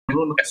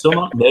Still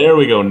not. There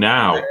we go.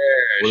 Now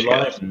we're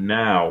live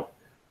now.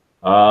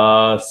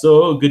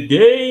 So good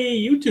day,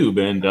 YouTube,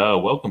 and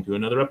welcome to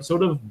another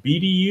episode of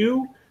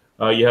BDU.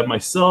 You have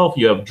myself.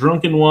 You have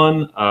Drunken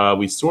One.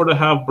 We sort of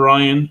have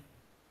Brian,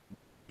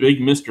 Big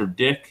Mr.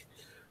 Dick.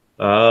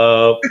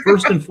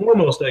 First and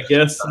foremost, I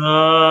guess,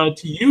 to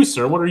you,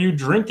 sir. What are you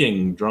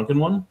drinking, Drunken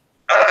One?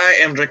 I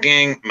am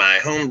drinking my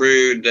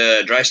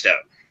homebrewed dry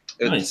stout.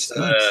 Nice.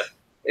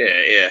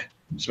 Yeah.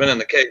 It's been in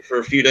the keg for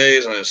a few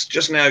days, and it's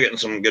just now getting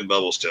some good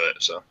bubbles to it.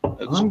 So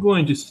I'm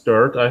going to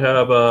start. I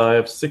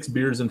have 6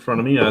 beers in front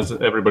of me. As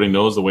everybody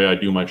knows, the way I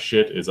do my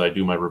shit is I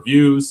do my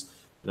reviews,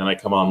 then I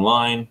come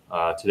online.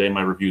 Today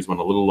my reviews went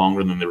a little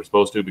longer than they were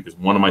supposed to because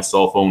one of my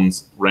cell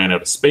phones ran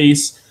out of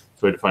space,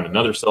 so I had to find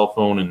another cell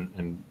phone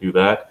and do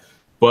that.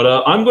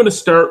 But I'm going to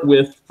start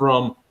with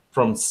from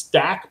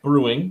Stack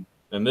Brewing,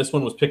 and this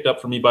one was picked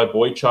up for me by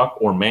Boychuk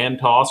or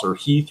Mantos or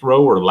Heathrow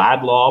or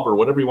Ladlob or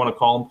whatever you want to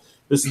call them.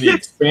 This is the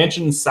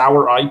Expansion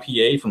Sour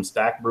IPA from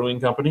Stack Brewing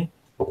Company.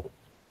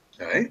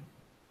 all right.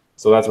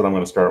 So that's what I'm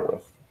going to start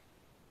with.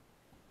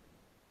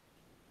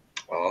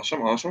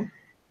 Awesome.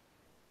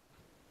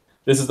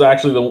 This is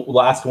actually the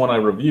last one I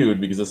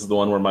reviewed because this is the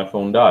one where my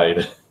phone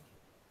died.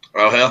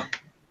 Oh, hell.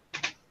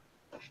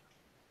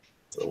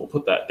 So we'll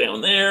put that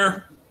down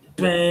there.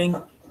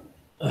 Bang.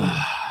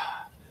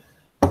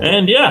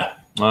 And yeah,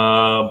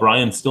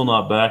 Brian's still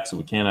not back, so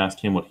we can't ask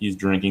him what he's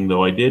drinking,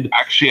 though I did.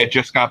 Actually, I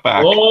just got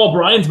back. Oh,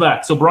 Brian's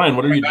back. So, Brian,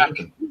 what are you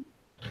drinking?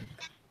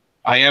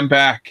 I am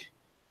back.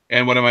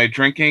 And what am I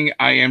drinking?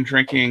 I am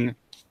drinking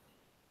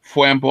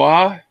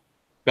Flambois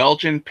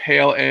Belgian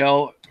Pale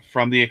Ale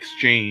from the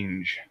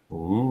Exchange.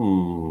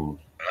 Ooh.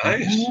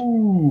 Nice.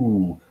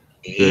 Ooh.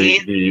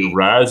 The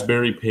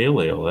raspberry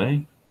pale ale, eh?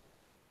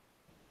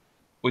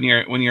 When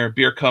your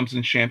beer comes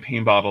in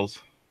champagne bottles.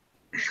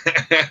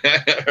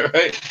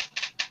 Right.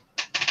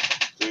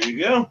 There you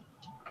go.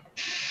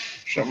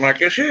 Something like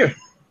this here.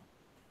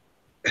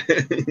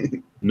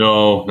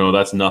 No,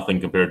 that's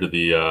nothing compared to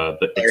the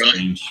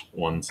Exchange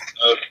ones.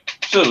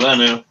 So I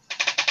know.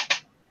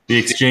 The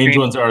Exchange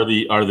ones are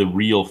the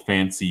real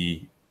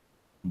fancy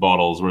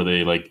bottles where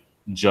they like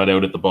jut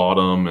out at the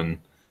bottom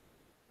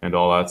and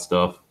all that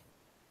stuff.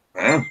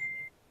 Wow.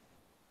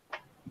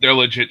 They're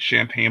legit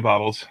champagne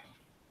bottles.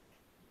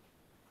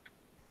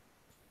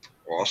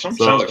 Awesome.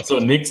 So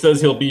Nick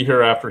says he'll be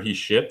here after he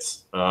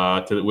shits,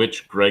 to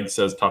which Greg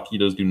says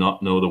taquitos do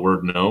not know the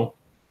word no.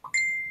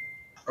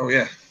 Oh,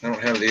 yeah. I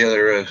don't have the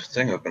other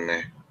thing up in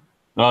there.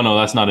 Oh, no,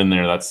 that's not in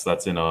there.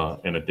 That's in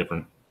a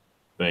different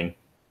thing.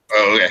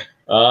 Oh, okay.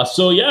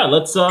 So yeah,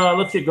 let's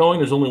get going.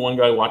 There's only one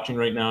guy watching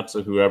right now,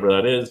 so whoever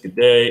that is, good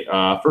day.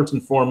 First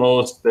and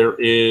foremost, there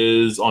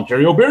is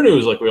Ontario beer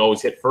news, like we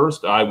always hit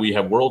first. We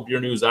have world beer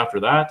news after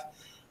that.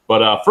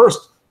 But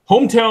first,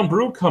 Hometown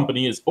Brew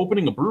Company is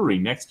opening a brewery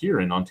next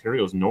year in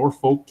Ontario's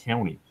Norfolk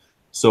County.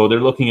 So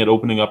they're looking at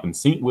opening up in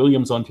St.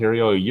 Williams,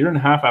 Ontario, a year and a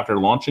half after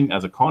launching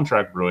as a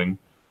contract brewing.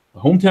 The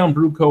Hometown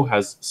Brew Co.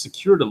 has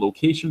secured a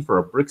location for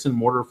a bricks and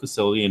mortar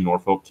facility in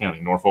Norfolk County.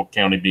 Norfolk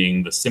County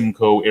being the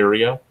Simcoe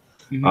area.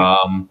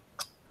 Mm-hmm.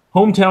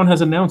 Hometown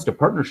has announced a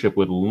partnership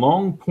with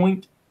Long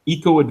Point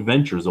Eco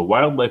Adventures, a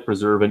wildlife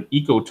preserve and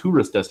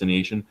eco-tourist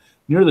destination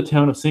near the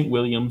town of St.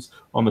 Williams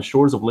on the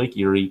shores of Lake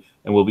Erie,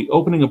 and will be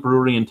opening a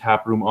brewery and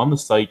tap room on the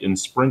site in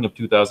spring of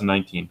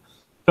 2019.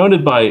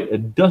 Founded by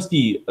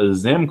Dusty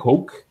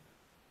Zamkoch,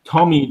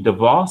 Tommy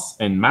DeVos,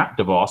 and Matt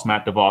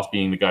DeVos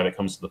being the guy that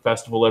comes to the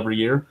festival every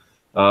year.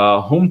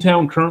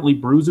 Hometown currently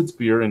brews its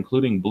beer,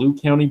 including Blue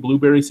County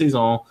Blueberry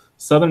Saison,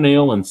 Southern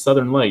Ale, and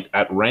Southern Light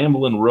at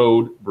Ramblin'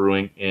 Road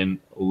Brewing in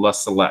La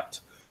Salette.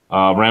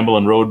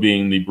 Ramblin' Road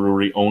being the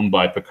brewery owned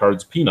by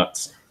Picard's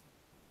Peanuts.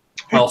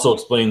 Also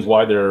explains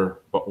why their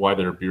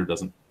beer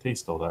doesn't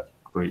taste all that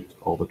great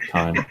all the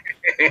time.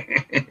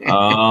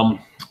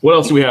 What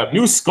else do we have?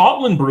 New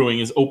Scotland Brewing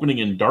is opening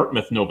in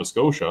Dartmouth, Nova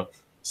Scotia.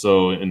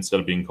 So instead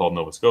of being called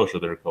Nova Scotia,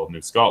 they're called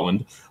New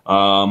Scotland.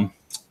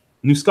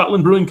 New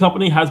Scotland Brewing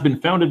Company has been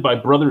founded by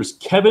brothers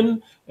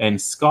Kevin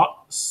and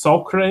Scott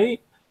Sacre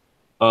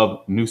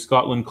of New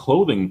Scotland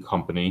Clothing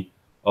Company,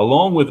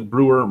 along with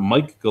brewer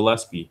Mike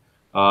Gillespie.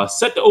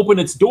 Set to open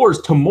its doors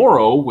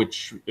tomorrow,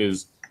 which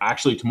is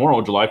actually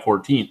tomorrow, July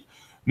 14th.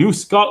 New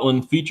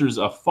Scotland features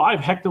a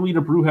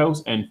 5-hectoliter brew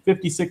house and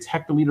 56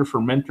 hectoliter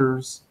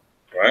fermenters.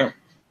 Wow.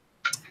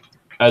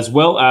 As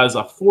well as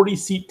a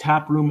 40-seat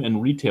tap room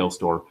and retail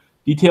store.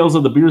 Details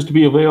of the beers to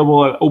be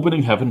available at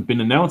opening haven't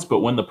been announced, but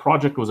when the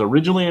project was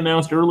originally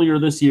announced earlier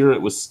this year,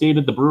 it was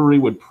stated the brewery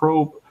would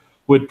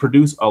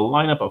produce a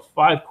lineup of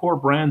 5 core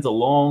brands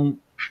along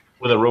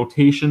with a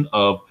rotation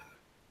of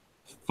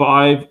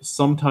 5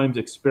 sometimes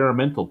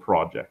experimental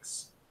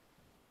projects.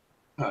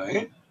 All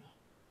right.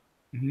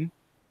 Mm-hmm.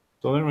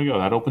 So there we go.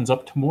 That opens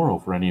up tomorrow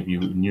for any of you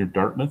near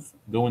Dartmouth.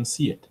 Go and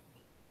see it.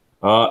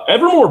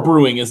 Evermore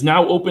Brewing is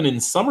now open in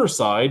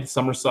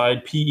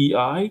Summerside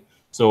PEI.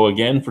 So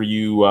again, for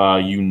you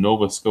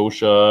Nova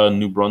Scotia,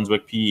 New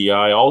Brunswick,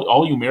 PEI,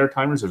 all you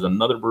Maritimers, there's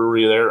another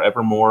brewery there,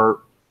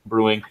 Evermore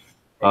Brewing.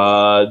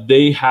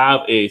 They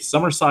have a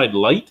Summerside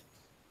Light,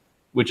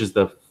 which is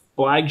the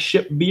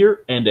flagship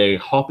beer, and a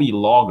hoppy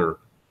lager,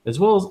 as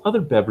well as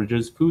other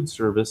beverages, food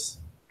service,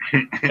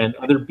 and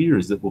other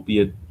beers that will be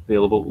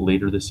available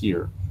later this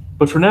year.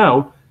 But for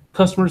now,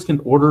 customers can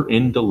order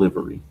in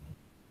delivery.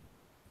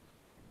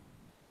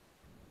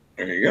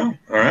 There you go.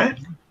 All right.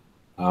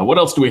 What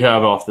else do we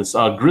have off this?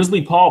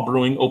 Grizzly Paw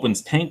Brewing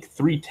opens Tank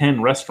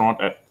 310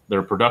 restaurant at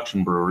their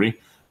production brewery.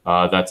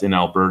 That's in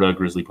Alberta,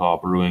 Grizzly Paw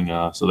Brewing.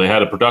 So they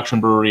had a production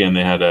brewery and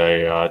they had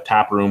a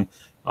tap room.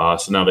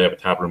 So now they have a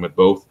tap room at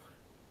both.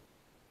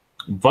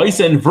 Vice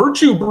and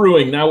Virtue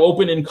Brewing now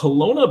open in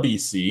Kelowna,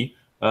 BC.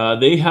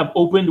 They have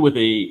opened with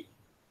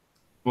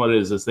what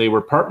is this? They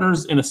were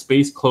partners in a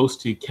space close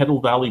to Kettle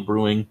Valley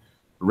Brewing,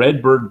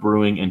 Redbird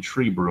Brewing, and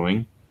Tree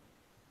Brewing.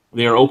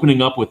 They are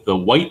opening up with the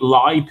White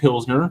Lie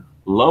Pilsner,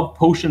 Love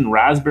Potion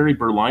Raspberry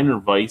Berliner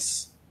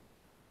Weiss,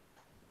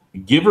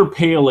 Giver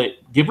Pale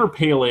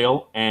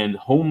Ale, and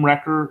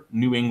Homewrecker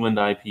New England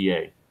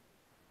IPA.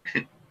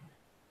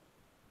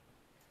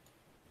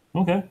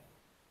 Okay.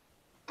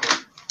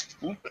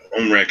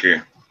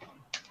 Homewrecker.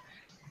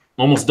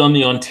 Almost done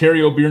the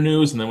Ontario beer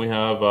news, and then we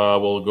have,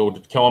 we'll go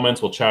to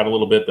Elements, we'll chat a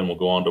little bit, then we'll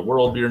go on to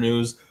world beer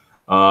news.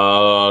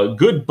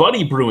 Good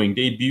Buddy Brewing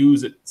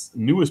debuts its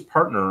newest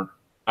partner,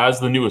 at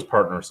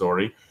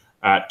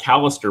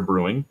Callister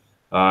Brewing.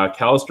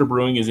 Callister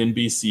Brewing is in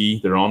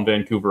BC. They're on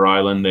Vancouver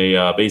Island. They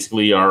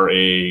basically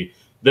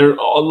they're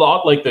a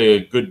lot like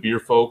the Good Beer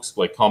folks,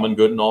 like Common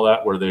Good and all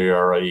that, where they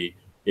are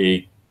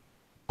a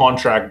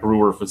contract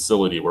brewer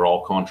facility where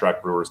all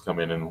contract brewers come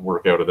in and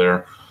work out of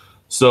there.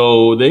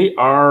 So they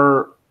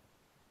are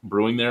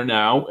brewing there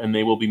now, and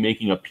they will be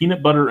making a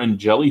peanut butter and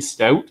jelly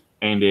stout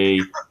and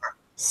a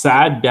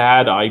Sad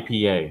Dad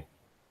IPA.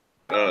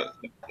 That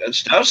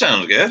stout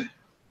sounds good.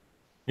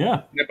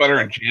 Yeah. Peanut butter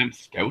and jam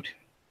stout.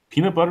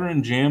 Peanut butter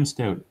and jam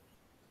stout.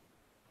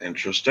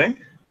 Interesting.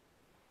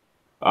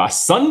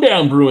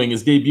 Sundown Brewing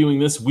is debuting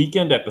this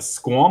weekend at the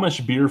Squamish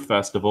Beer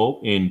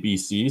Festival in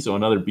BC. So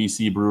another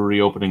BC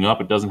brewery opening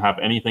up. It doesn't have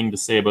anything to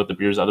say about the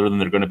beers other than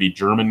they're going to be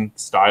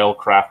German-style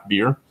craft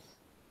beer.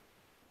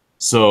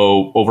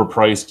 So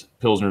overpriced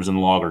pilsners and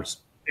lagers.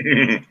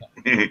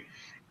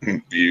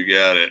 You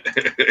got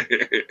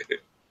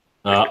it.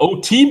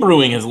 OT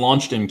Brewing has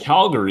launched in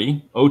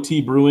Calgary.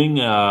 OT Brewing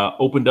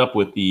opened up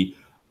with the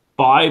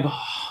 5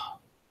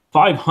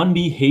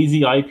 Hundy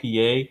Hazy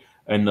IPA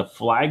and the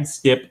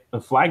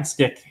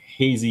Flagstick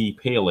Hazy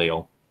Pale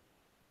Ale.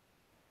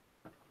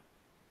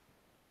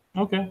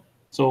 Okay,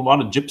 so a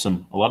lot of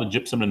gypsum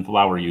and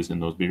flour used in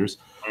those beers.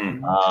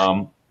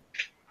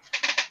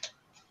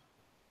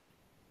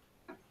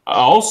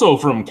 Also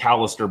from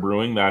Callister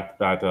Brewing, that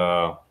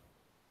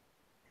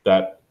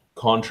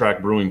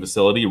contract brewing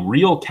facility,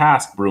 Real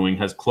Cask Brewing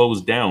has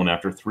closed down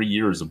after 3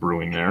 years of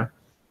brewing there.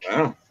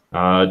 Wow.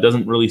 It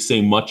doesn't really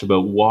say much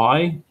about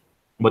why,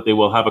 but they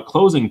will have a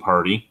closing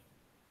party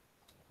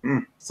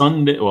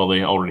Sunday. Well,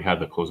 they already had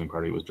the closing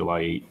party. It was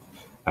July 8th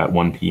at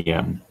 1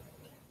 p.m.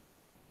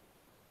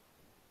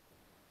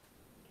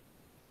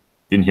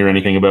 Didn't hear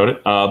anything about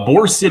it.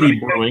 Boar City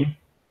Brewing.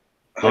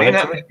 How do you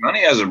not make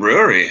money as a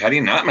brewery? How do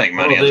you not make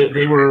money?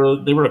 They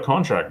were a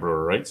contract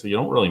brewer, right? So you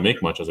don't really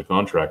make much as a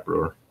contract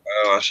brewer.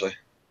 Oh, actually.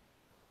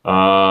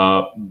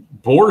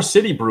 Boar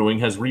City Brewing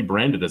has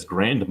rebranded as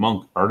Grand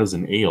Monk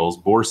Artisan Ales.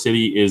 Boar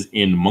City is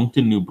in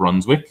Moncton, New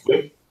Brunswick.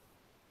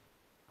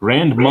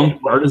 Grand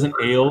Monk Artisan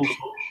Ales.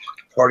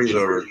 Party's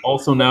over.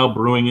 Also now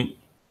brewing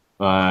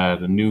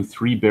the new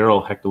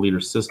 3-barrel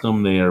hectoliter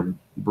system. They are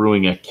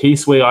brewing a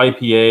Caseway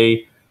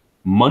IPA,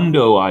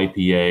 Mundo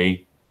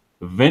IPA,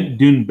 Vent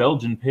Dune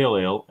Belgian Pale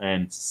Ale,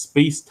 and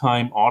Space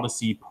Time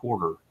Odyssey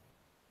Porter.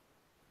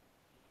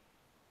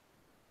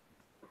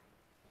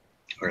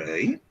 All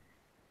right.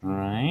 All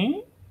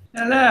right.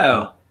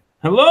 Hello.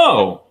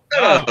 Hello.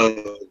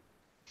 Hello.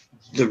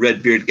 The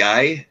Redbeard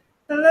guy.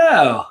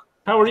 Hello.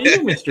 How are you,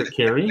 Mr.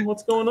 Carey?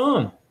 What's going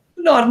on?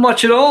 Not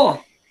much at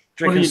all.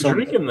 What are you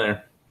drinking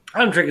there?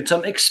 I'm drinking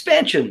some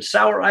Expansion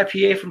Sour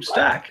IPA from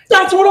Stack.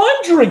 That's what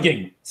I'm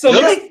drinking. So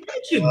Really?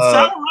 Expansion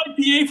Sour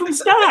IPA from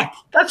Stack.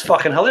 That's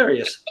fucking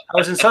hilarious. I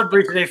was in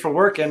Sudbury today for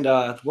work, and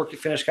work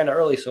finished kind of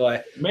early, so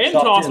I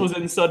Mantos was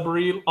in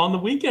Sudbury on the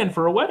weekend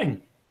for a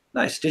wedding.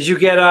 Nice. Did you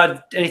get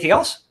anything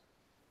else?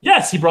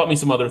 Yes, he brought me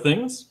some other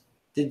things.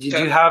 Do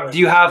you have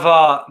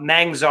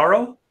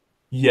Mangzaro?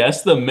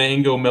 Yes, the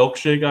Mango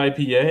Milkshake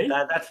IPA.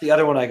 That's the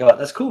other one I got.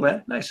 That's cool,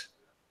 man. Nice.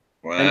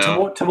 Wow.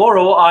 And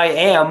tomorrow I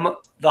am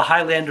the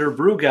Highlander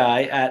Brew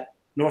Guy at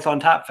North on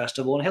Tap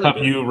Festival in Hilliard.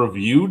 Have you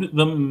reviewed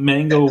the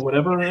mango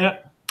whatever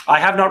yet? I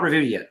have not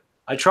reviewed yet.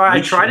 I tried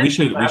it. We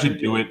should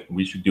do it.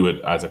 We should do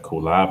it as a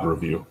collab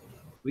review.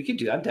 We could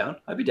do that. I'm down.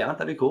 I'd be down.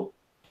 That'd be cool.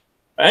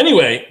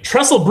 Anyway,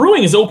 Trestle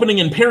Brewing is opening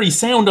in Parry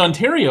Sound,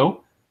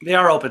 Ontario. They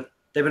are open.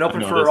 They've been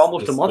open for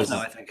almost a month now,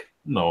 I think.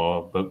 No,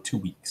 about 2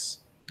 weeks.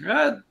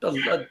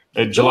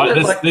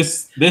 July.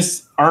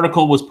 This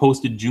article was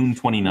posted June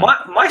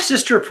 29th. My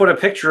sister put a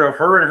picture of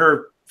her and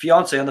her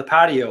fiance on the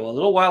patio a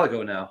little while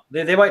ago now.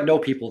 They might know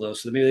people though,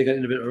 so maybe they got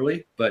in a bit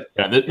early. But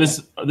yeah,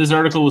 this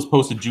article was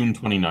posted June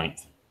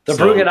 29th. They're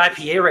brewing an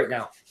IPA right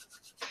now.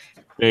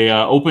 They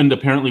opened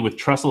apparently with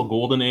Trestle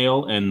Golden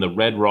Ale and the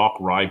Red Rock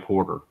Rye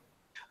Porter.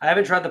 I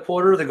haven't tried the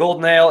porter. The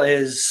golden ale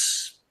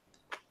is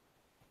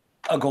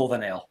a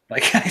golden ale.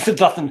 Like there's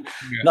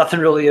nothing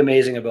really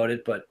amazing about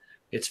it, but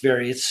it's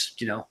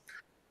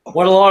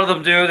what a lot of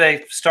them do.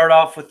 They start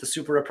off with the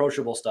super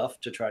approachable stuff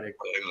to try to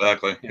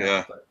Exactly.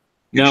 Yeah.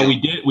 Now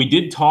we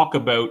did talk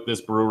about this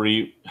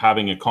brewery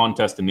having a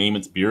contest to name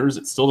its beers.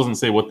 It still doesn't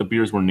say what the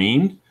beers were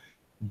named,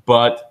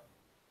 but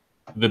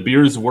the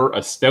beers were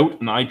a stout,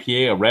 an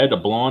IPA, a red, a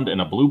blonde, and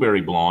a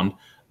blueberry blonde.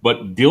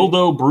 But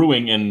Dildo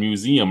Brewing and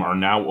Museum are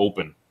now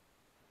open.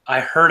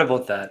 I heard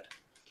about that.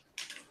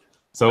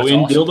 So That's in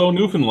awesome. Dildo,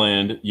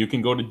 Newfoundland, you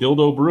can go to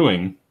Dildo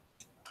Brewing.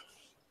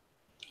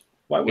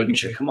 Why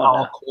wouldn't you? Come All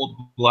on. cold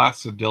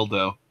glass of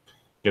dildo.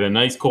 Get a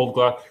nice cold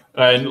glass.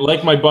 And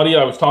like my buddy,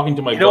 I was talking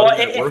to my know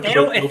buddy what? at work If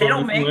about they Dildo,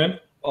 don't make- Newfoundland.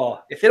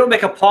 If they don't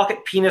make a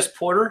pocket penis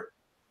porter,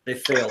 they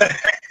failed.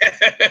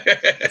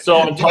 So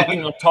I'm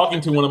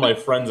talking to one of my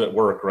friends at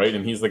work, right?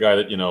 And he's the guy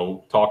that,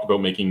 talked about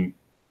making,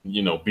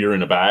 beer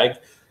in a bag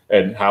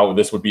and how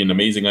this would be an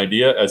amazing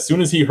idea. As soon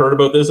as he heard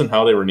about this and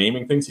how they were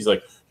naming things, he's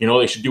like,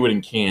 they should do it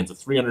in cans, a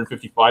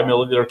 355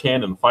 milliliter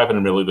can and a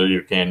 500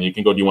 milliliter can. You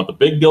can go, do you want the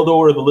big dildo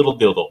or the little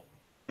dildo?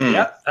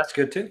 Yeah, that's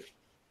good too.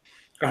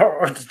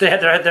 Or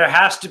there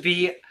has to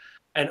be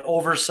an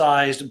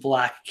oversized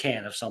black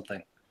can of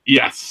something.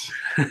 Yes.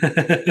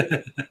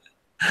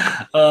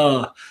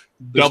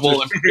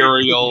 Double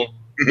imperial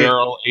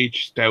barrel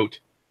aged stout.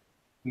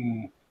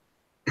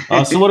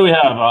 So what do we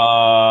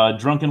have?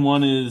 Drunken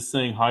One is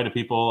saying hi to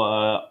people.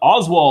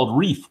 Oswald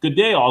Reef. Good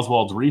day,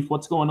 Oswald Reef.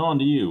 What's going on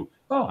to you?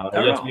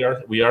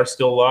 Yes, we are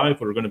still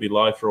live. We're going to be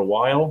live for a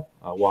while.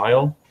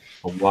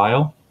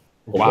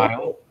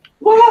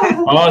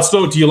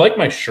 So do you like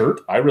my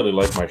shirt? I really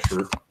like my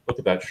shirt. Look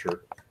at that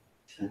shirt.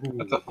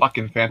 That's a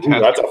fucking fantastic. Ooh,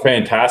 that's a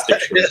fantastic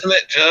shirt. Isn't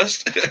it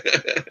just?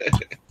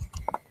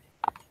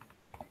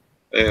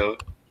 Yeah.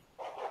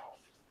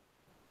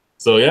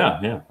 So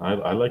yeah,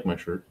 I like my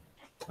shirt.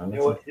 You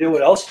know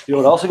what else? You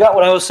know what else I got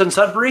when I was in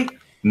Sudbury?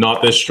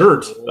 Not this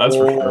shirt. That's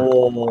for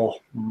sure.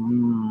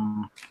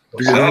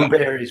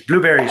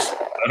 Blueberries.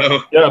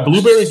 Oh. Yeah,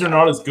 blueberries are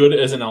not as good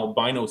as an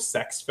albino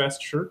sex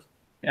fest shirt.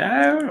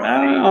 Yeah,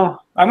 I don't know.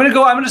 I'm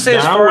gonna say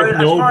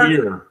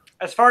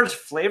as far as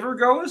flavor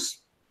goes.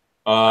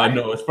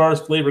 No, as far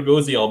as flavor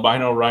goes, the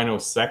Albino Rhino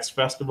Sex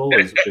Festival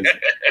is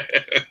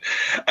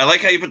I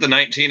like how you put the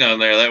 19 on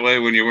there. That way,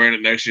 when you're wearing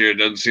it next year, it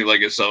doesn't seem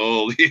like it's so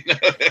old.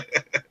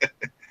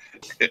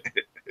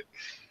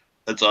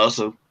 That's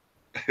awesome.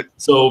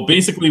 So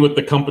basically, with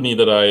the company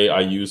that I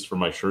use for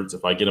my shirts,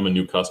 if I get him a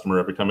new customer,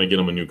 every time I get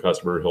him a new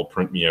customer, he'll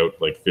print me out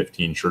like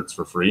 15 shirts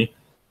for free.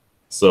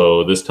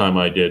 So this time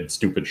I did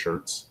stupid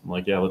shirts. I'm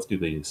like, yeah, let's do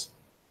these.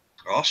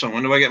 Awesome.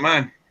 When do I get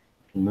mine?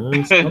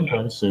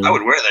 Sometime soon. I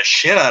would wear the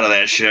shit out of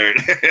that shirt.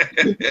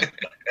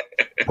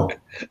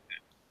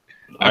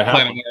 I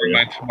plan on wearing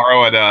mine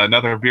tomorrow at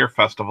another beer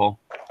festival.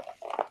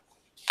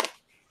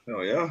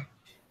 Oh yeah.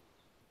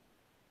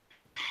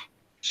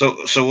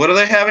 So what are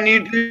they having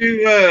you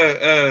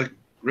do,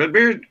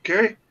 Redbeard,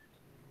 Kerry?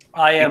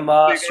 I am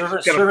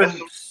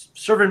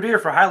serving beer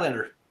for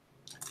Highlander.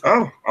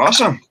 Oh,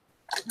 awesome.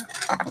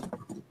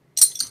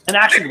 And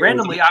actually,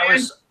 randomly,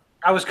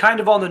 I was kind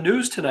of on the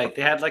news tonight.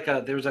 They had they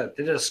did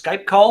a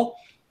Skype call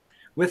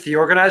with the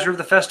organizer of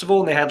the festival,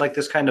 and they had like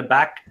this kind of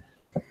back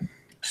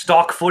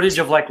stock footage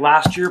of like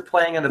last year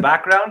playing in the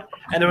background,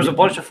 and there was a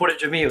bunch of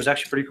footage of me. It was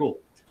actually pretty cool.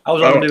 I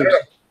was on the news.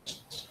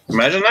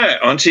 Imagine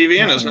that on TV,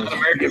 and it's not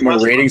American. Get more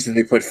ratings than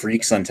they put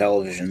freaks on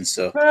television.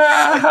 So,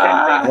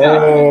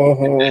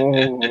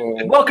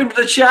 welcome to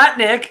the chat,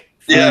 Nick.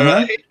 Yeah,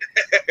 right.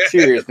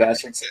 Cheers,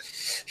 bastards.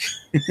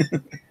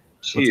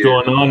 What's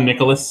going on,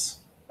 Nicholas?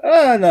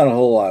 Not a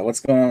whole lot. What's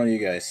going on with you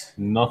guys?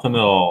 Nothing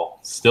at all.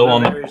 Still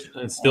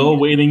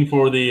waiting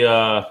for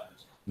the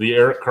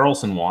Eric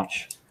Carlson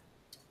watch.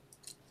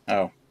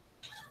 Oh,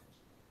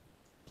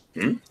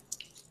 the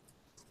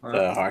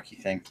hockey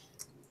thing.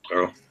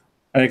 Oh.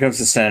 When it comes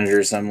to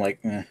Senators, I'm like,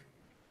 eh.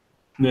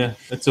 Yeah,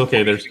 it's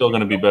okay. They're still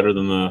going to be better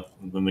than the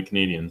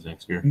Canadians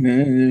next year.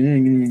 They're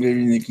going to be better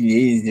than the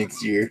Canadians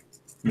next year.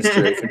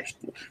 Mr.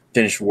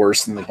 finished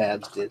worse than the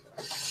Habs did.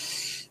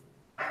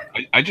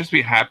 I'd just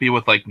be happy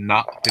with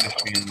not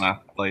finishing in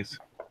last place.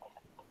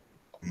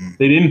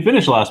 They didn't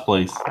finish last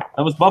place.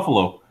 That was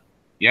Buffalo.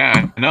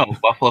 Yeah, I know.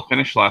 Buffalo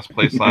finished last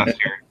place last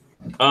year.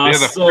 They're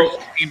the first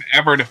team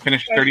ever to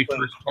finish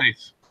 31st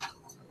place.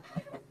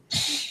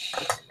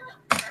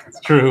 It's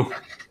true.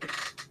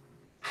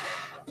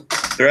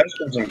 They're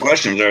asking some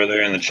questions over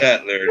there in the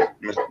chat there,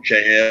 Mr.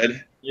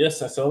 Chad.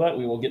 Yes, I saw that.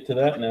 We will get to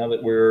that now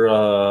that we're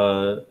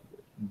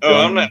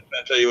I'm not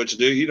going to tell you what to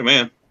do. You the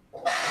man.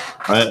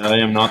 I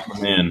am not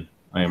the man.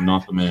 I am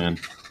not the man.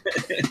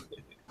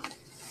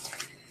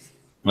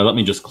 Now let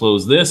me just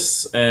close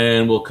this,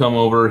 and we'll come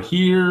over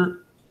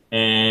here,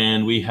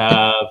 and we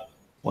have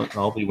what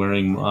I'll be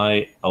wearing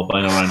my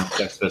Albino Rhino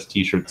Sex Fest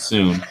t-shirt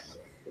soon.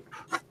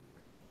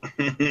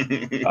 What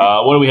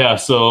do we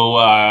have? So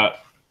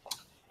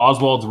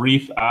Oswald's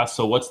Reef asks,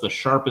 so what's the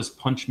sharpest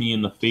punch me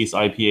in the face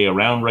IPA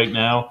around right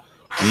now?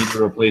 I need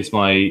to replace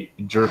my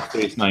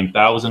Jerkface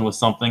 9000 with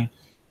something.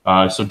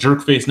 So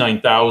Jerkface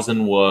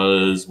 9000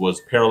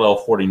 was Parallel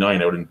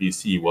 49 out in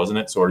BC, wasn't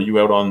it? So are you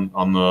out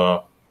on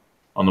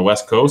the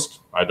West Coast?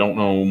 I don't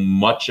know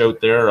much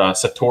out there.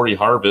 Satori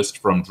Harvest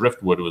from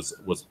Driftwood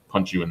was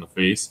punch you in the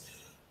face.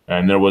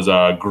 And there was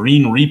a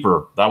Green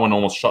Reaper. That one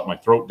almost shut my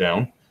throat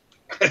down.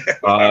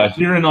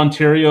 Here in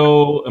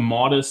Ontario,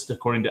 Immodest,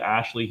 according to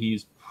Ashley,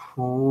 he's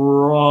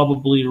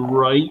probably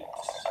right.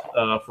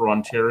 For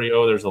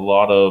Ontario, there's a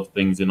lot of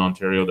things in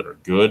Ontario that are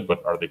good,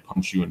 but are they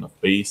punch you in the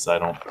face? I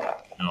don't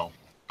know.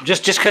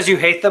 Just because you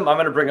hate them, I'm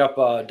going to bring up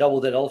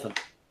Double Dead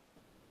Elephant.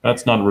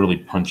 That's not really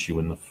punch you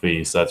in the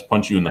face. That's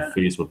punch you in the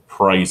face with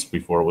price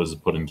before it was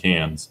put in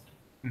cans.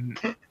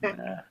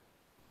 Yeah.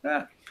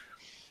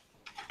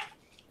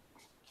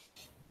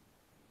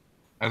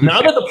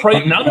 Now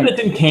that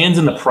it's in cans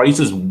and the price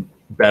is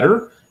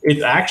better,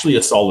 it's actually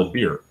a solid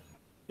beer.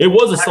 It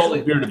was a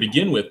solid beer to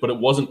begin with, but it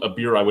wasn't a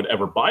beer I would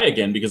ever buy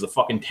again because the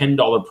fucking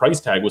 $10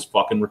 price tag was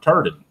fucking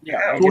retarded.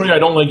 Yeah. Sorry, I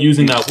don't like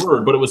using that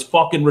word, but it was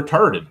fucking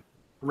retarded.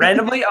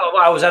 Randomly,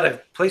 I was at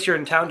a place here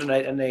in town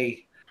tonight, and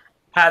they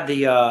had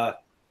the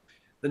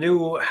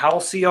new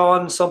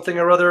Halcyon something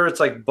or other.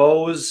 It's like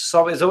Bose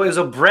something. It was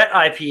a Brett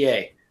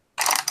IPA,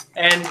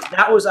 and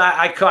that was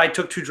I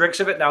took 2 drinks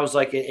of it, and I was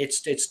like,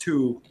 it's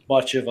too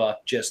much of a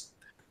just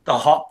the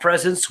hop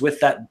presence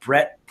with that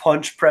Brett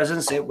punch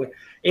presence.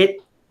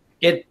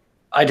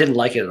 I didn't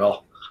like it at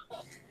all.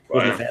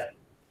 Wow.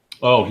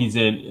 Oh, he's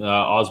in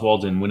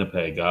Oswald's in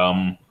Winnipeg.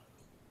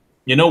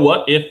 You know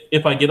what?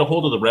 If I get a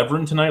hold of the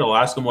Reverend tonight, I'll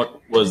ask him what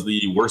was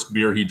the worst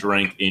beer he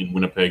drank in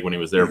Winnipeg when he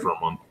was there for a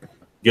month.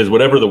 Because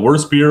whatever the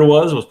worst beer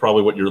was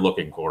probably what you're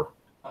looking for.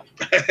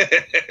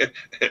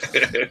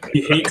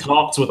 He hates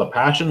hops with a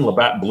passion.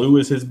 Labatt Blue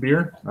is his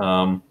beer.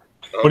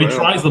 But he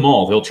tries them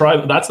all. He'll try.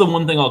 That's the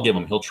one thing I'll give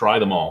him. He'll try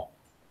them all.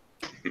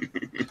 He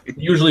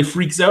usually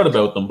freaks out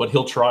about them, but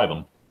he'll try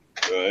them.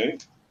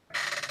 Right.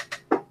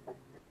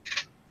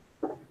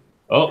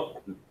 Oh,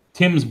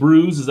 Tim's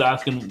Brews is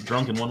asking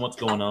Drunken One what's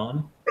going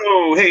on.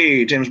 Oh,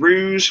 hey, Tim's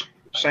Brews.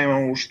 Same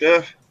old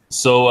stuff.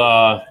 So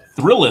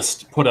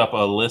Thrillist put up a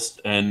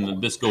list,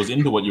 and this goes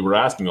into what you were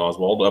asking,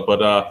 Oswald,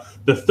 but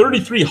the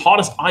 33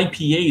 hottest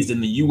IPAs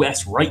in the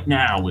U.S. right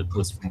now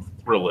was from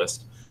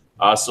Thrillist.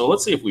 So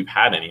let's see if we've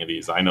had any of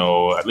these. I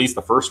know at least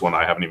the first one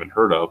I haven't even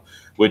heard of,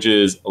 which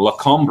is La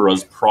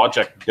Combra's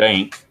Project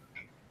Dank.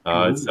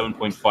 It's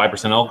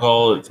 7.5%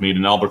 alcohol. It's made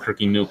in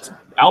Albuquerque, New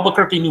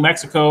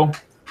Mexico.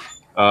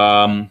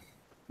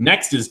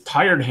 Next is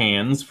Tired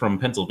Hands from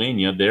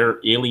Pennsylvania. Their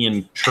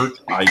Alien Church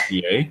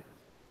IPA,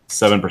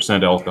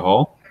 7%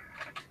 alcohol.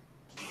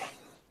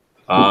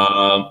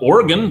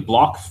 Oregon,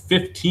 Block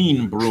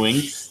 15 Brewing,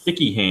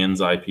 Sticky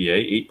Hands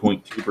IPA,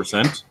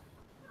 8.2%.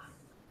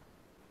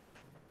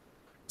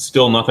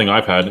 Still nothing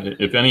I've had.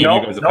 If any of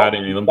you guys have had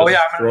any of them,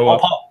 throw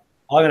up.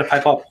 I'm going to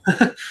pipe up.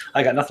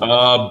 I got nothing.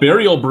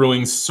 Burial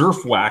Brewing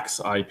Surf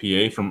Wax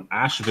IPA from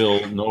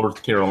Asheville,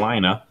 North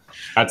Carolina.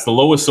 That's the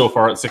lowest so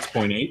far at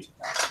 6.8.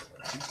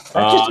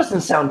 That just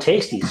doesn't sound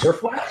tasty.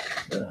 Surf wax?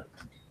 Yeah.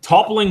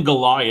 Toppling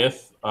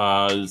Goliath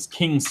is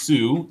King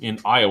Sue in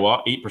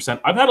Iowa, 8%.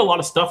 I've had a lot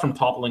of stuff from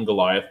Toppling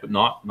Goliath, but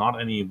not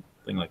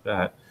anything like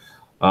that.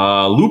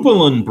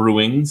 Lupulin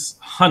Brewing's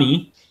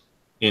Honey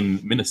in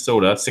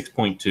Minnesota,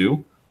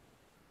 6.2.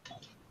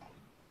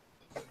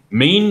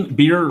 Maine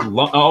Beer's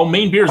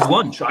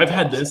Lunch. I've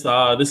had this.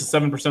 This is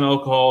 7%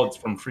 alcohol. It's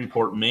from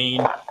Freeport,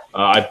 Maine.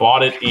 I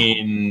bought it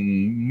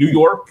in New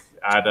York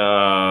at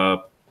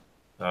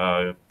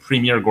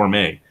Premier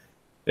Gourmet.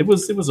 It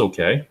was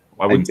okay.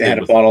 I had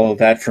a bottle of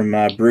that from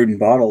Brewed and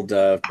Bottled.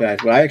 I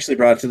actually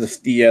brought it to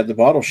the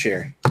bottle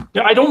share.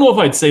 Yeah, I don't know if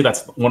I'd say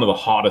that's one of the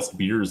hottest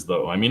beers,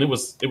 though. I mean, it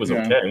was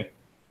okay.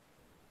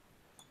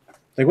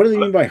 Like, what do they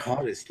mean by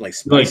hottest? Like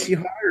spicy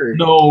hot? Or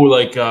no,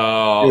 like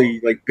really,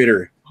 like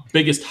bitter.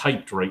 Biggest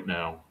hyped right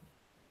now.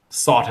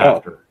 Sought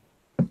after.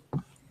 I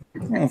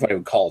don't know if I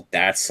would call it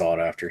that sought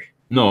after.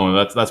 No,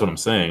 that's what I'm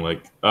saying.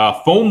 Like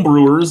Foam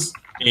Brewers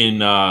in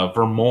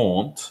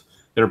Vermont,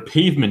 their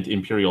Pavement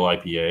Imperial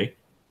IPA.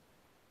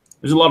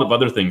 There's a lot of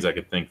other things I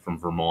could think from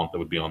Vermont that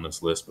would be on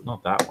this list, but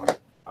not that one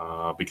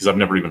because I've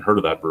never even heard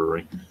of that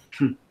brewery.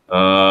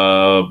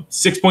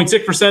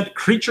 6.6%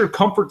 Creature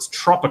Comforts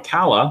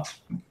Tropicala.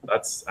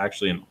 That's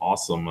actually an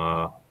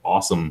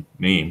awesome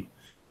name.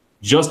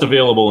 Just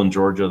available in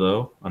Georgia,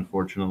 though,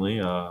 unfortunately.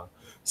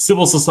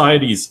 Civil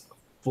Society's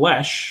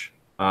Flesh,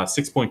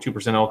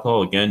 6.2%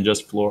 alcohol. Again,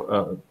 just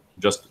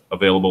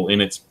available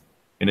in its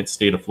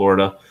state of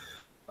Florida.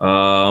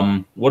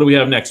 What do we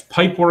have next?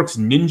 Pipeworks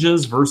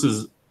Ninjas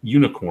versus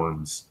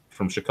Unicorns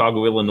from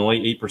Chicago, Illinois,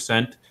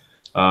 8%.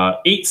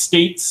 8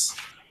 states.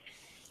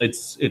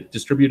 It's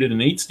distributed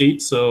in 8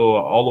 states, so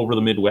all over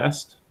the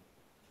Midwest.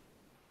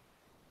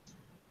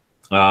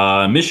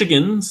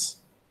 Michigan's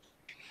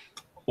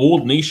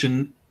Old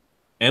Nation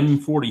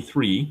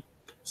M43,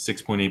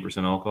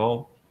 6.8%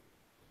 alcohol.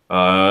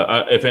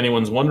 If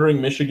anyone's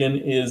wondering, Michigan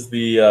is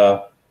that's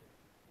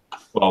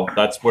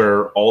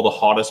where all the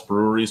hottest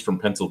breweries from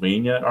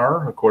Pennsylvania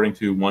are, according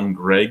to one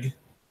Greg.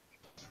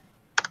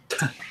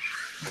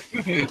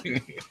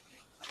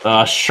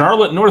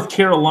 Charlotte, North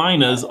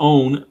Carolina's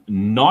own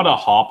Not a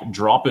Hop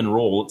Drop and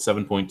Roll at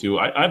 7.2.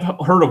 I've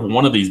heard of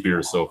one of these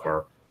beers so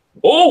far.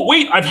 Oh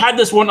wait, I've had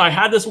this one. I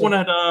had this one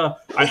at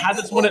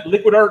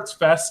Liquid Arts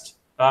Fest.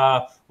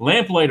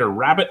 Lamplighter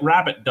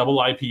Rabbit Double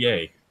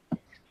IPA.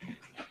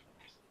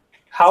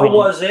 How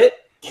was it?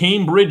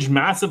 Cambridge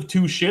Massive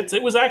 2 Shits.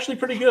 It was actually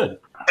pretty good.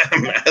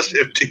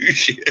 Massive 2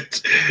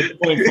 shits.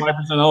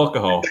 8.5%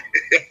 alcohol.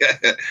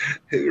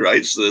 Who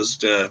writes this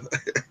stuff?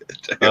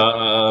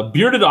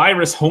 Bearded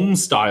Iris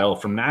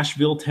Homestyle from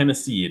Nashville,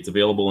 Tennessee. It's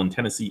available in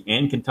Tennessee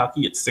and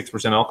Kentucky. It's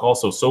 6% alcohol.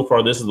 So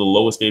far, this is the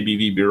lowest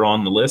ABV beer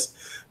on the list,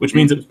 which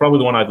means it's probably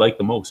the one I'd like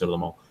the most out of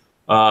them all.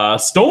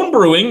 Stone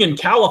Brewing in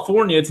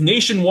California. It's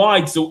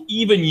nationwide, so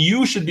even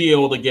you should be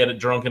able to get a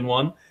drunken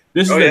one.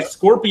 This is a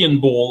Scorpion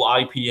Bowl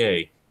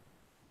IPA.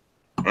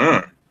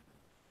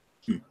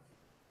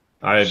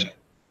 I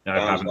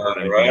haven't heard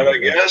anything right. I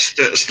guess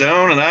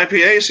Stone and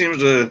IPA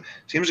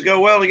seems to go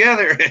well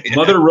together.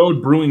 Mother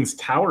Road Brewing's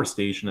Tower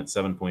Station at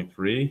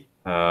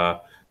 7.3.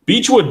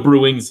 Beechwood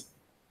Brewing's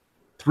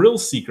Thrill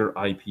Seeker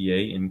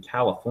IPA in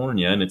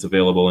California, and it's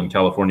available in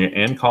California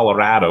and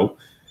Colorado.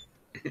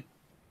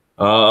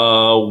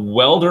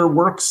 Welder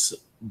Works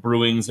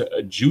Brewing's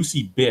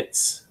Juicy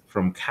Bits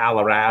from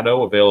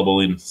Colorado, available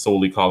in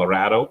solely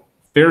Colorado.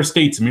 Fair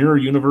States Mirror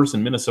Universe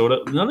in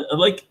Minnesota.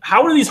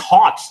 How are these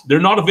hot?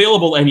 They're not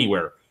available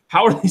anywhere.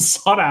 How are these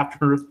sought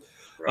after?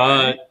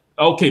 Right.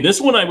 Okay,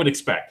 this one I would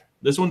expect.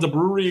 This one's a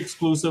brewery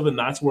exclusive, and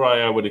that's where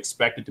I would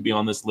expect it to be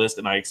on this list,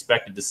 and I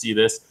expected to see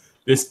this.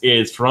 This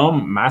is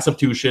from Massive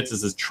 2 Shits.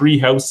 This is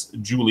Treehouse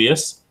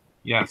Julius.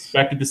 Yes.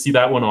 Expected to see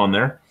that one on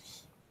there.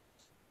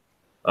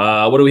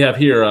 What do we have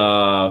here?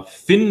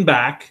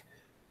 Finback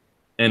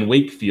and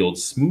Wakefield.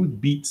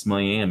 Smooth Beats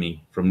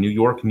Miami from New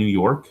York, New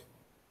York.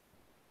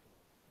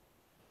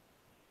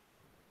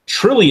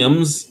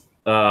 Trillium's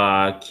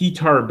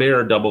Keytar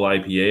Bear Double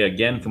IPA,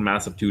 again from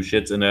Massive 2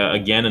 Shits, and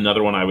again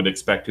another one I would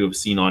expect to have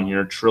seen on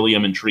here.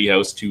 Trillium and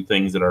Treehouse, two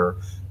things that are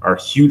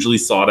hugely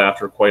sought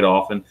after quite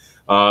often.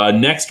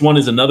 Next one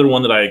is another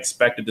one that I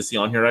expected to see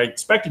on here. I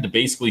expected to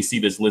basically see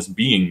this list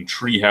being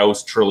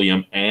Treehouse,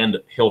 Trillium, and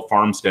Hill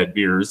Farmstead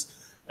beers.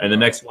 And the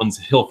next one's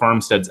Hill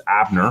Farmstead's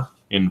Abner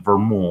in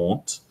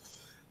Vermont.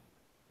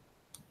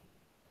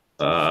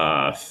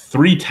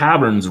 Three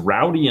Taverns,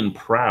 Rowdy and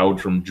Proud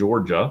from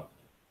Georgia.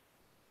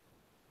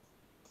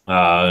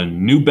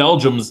 New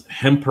Belgium's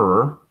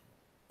Hemperor.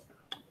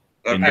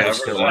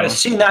 I've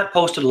seen that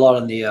posted a lot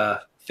on the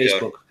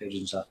Facebook page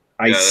and stuff.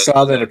 I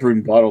saw that at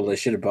Brewed Bottled. I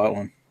should have bought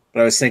one.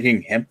 But I was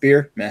thinking hemp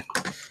beer? Meh.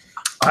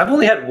 I've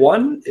only had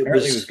one. It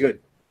was good.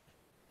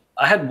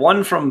 I had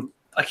one from,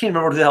 I can't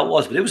remember what the hell it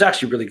was, but it was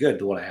actually really good,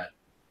 the one I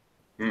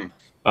had.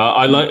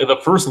 I like the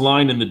first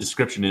line in the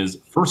description is,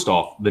 first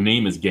off, the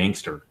name is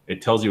Gangster.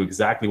 It tells you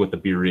exactly what the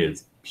beer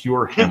is.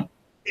 Pure hemp.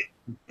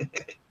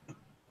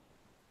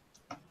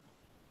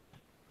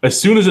 As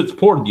soon as it's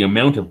poured, the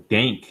amount of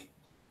dank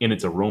in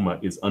its aroma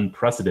is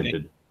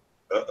unprecedented.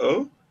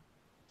 Uh-oh.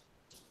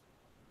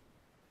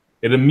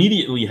 It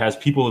immediately has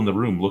people in the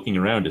room looking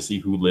around to see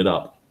who lit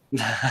up.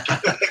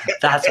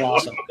 That's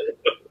awesome.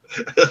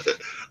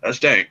 That's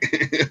dank.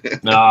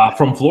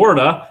 From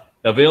Florida,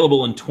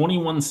 available in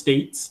 21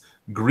 states,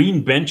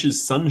 Green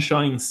Bench's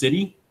Sunshine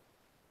City.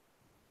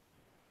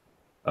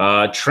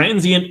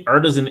 Transient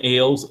Artisan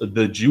Ales,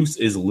 The Juice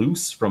is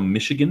Loose from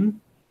Michigan.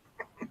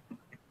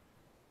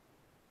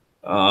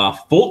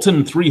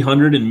 Fulton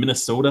 300 in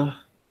Minnesota.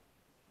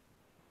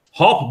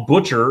 Hop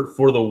Butcher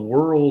for the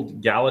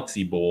World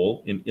Galaxy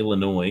Bowl in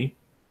Illinois.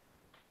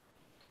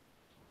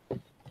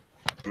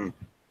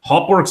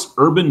 Hopworks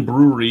Urban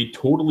Brewery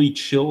Totally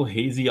Chill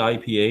Hazy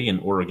IPA in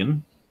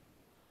Oregon.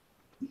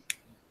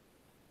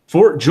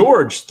 Fort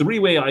George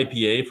Three-Way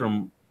IPA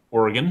from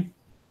Oregon.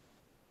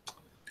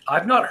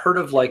 I've not heard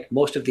of like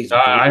most of these.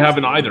 I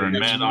haven't either, and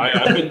man,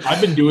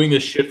 I've been doing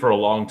this shit for a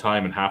long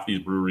time, and half these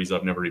breweries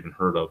I've never even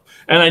heard of.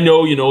 And I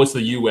know, it's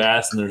the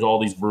U.S. and there's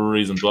all these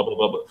breweries and blah blah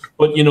blah.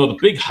 But the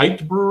big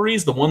hyped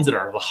breweries, the ones that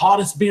are the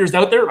hottest beers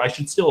out there, I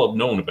should still have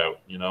known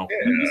about.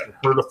 I've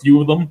heard a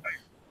few of them.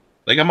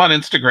 Like I'm on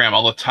Instagram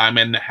all the time,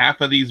 and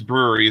half of these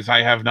breweries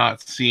I have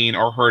not seen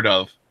or heard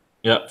of.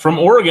 Yeah, from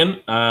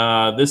Oregon,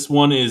 this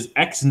one is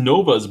Ex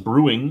Nova's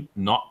Brewing,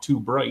 Not Too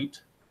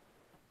Bright.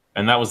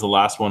 And that was the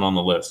last one on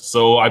the list.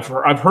 So I've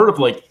heard of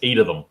like 8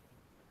 of them.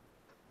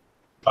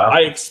 Wow.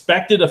 I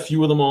expected a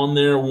few of them on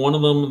there. One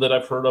of them that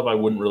I've heard of, I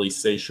wouldn't really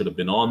say should have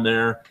been on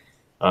there.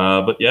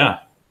 But yeah.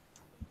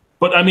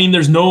 But I mean,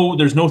 there's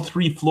no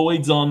Three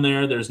Floyds on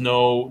there. There's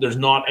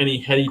not any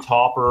Heady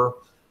Topper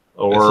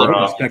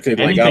or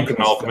anything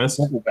from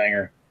Alchemist.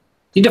 Banger.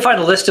 You need to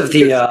find a list of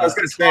the I was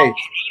going to say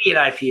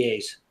Canadian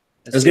IPAs.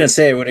 I was going to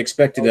say I would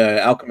expect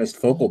Alchemist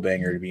Focal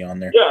Banger to be on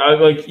there. Yeah,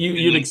 like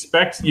you'd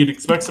expect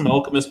some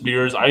Alchemist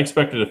beers. I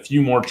expected a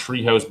few more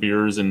Treehouse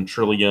beers and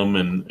Trillium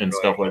and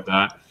stuff like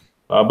that.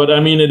 But I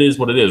mean, it is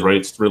what it is, right?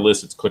 It's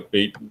Thrillist, it's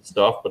clickbait and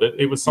stuff. But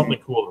it was something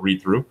cool to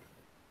read through.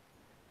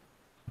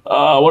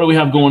 What do we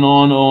have going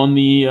on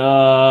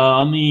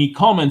the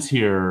comments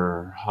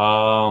here?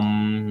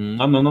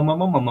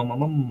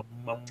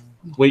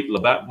 Wait,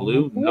 Labatt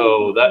Blue?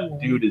 No, that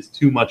dude is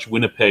too much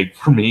Winnipeg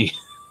for me.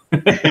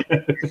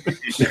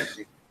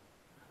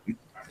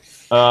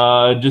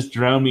 Just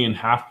drown me in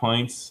half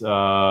pints.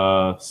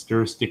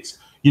 Stir sticks.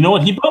 You know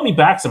what? He brought me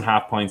back some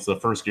half pints the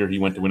first year he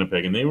went to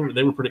Winnipeg, and they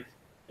were pretty.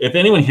 If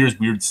anyone hears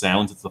weird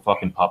sounds, it's the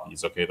fucking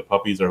puppies. Okay, the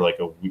puppies are like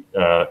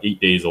 8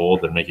 days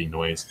old. They're making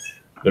noise.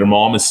 Their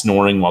mom is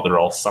snoring while they're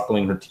all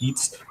suckling her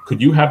teats.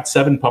 Could you have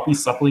 7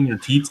 puppies suckling your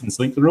teats and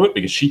sleep through it?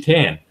 Because she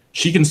can.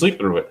 She can sleep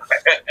through it.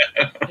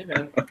 Hey,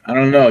 man. I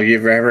don't know. You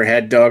ever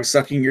had dogs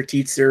sucking your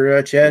teats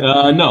there, Chad?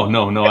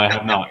 No, I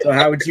have not. So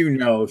how would you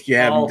know if you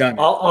haven't done it?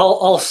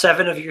 All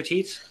 7 of your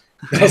teats?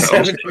 All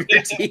 7 of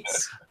your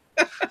teats?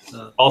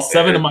 All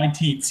 7 of my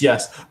teats,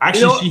 yes.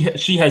 Actually,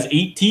 she has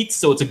 8 teats,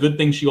 so it's a good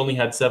thing she only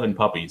had 7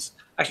 puppies.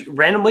 Actually,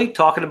 randomly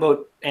talking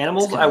about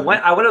animals, I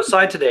went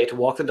outside today to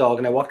walk the dog,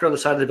 and I walked around the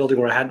side of the building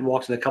where I hadn't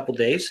walked in a couple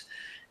days.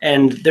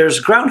 And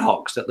there's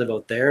groundhogs that live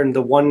out there, and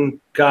the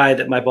one guy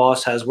that my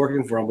boss has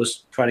working for him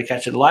was trying to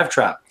catch it in a live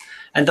trap.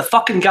 And the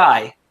fucking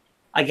guy,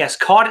 I guess,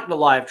 caught it in a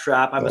live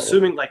trap, I'm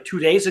assuming like 2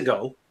 days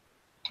ago,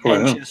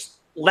 and just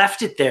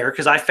left it there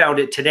because I found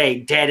it today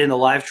dead in the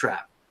live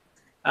trap.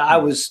 I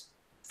was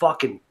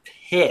fucking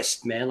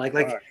pissed, man. Like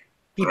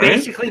he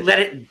basically let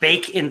it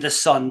bake in the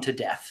sun to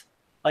death.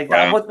 Like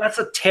that's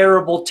a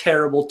terrible,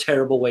 terrible,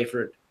 terrible way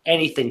for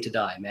anything to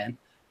die, man.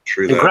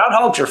 True. The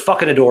groundhogs are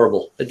fucking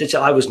adorable.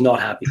 I was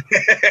not happy.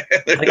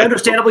 Like,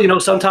 understandable,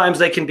 sometimes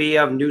they can be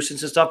a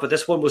nuisance and stuff, but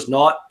this one was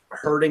not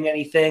hurting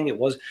anything.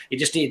 They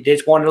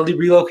just wanted to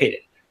relocate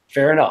it.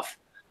 Fair enough.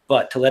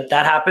 But to let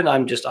that happen,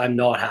 I'm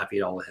not happy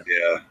at all with him.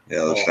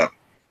 Yeah,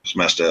 that's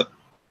messed up.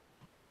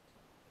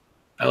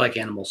 I like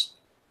animals.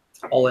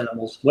 All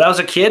animals. When I was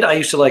a kid, I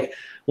used to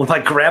with my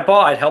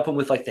grandpa, I'd help him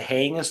with the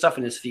haying and stuff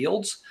in his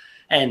fields.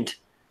 And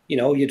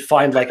you'd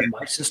find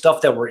mice and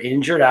stuff that were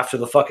injured after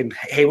the fucking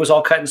hay was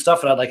all cut and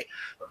stuff, and I'd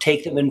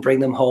take them and bring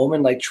them home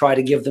and try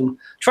to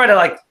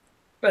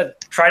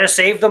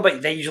save them,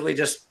 but they usually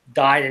just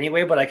died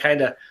anyway. But I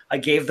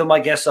gave them, I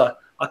guess, a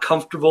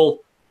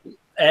comfortable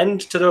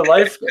end to their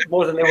life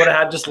more than they would have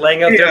had just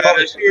laying out there.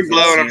 Probably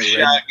blowing up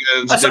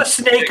shotguns. A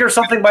snake or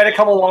something might have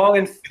come along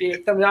and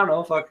ate them. I don't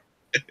know. Fuck.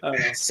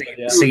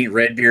 Saint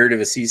Redbeard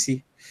of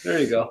Assisi. There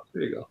you go.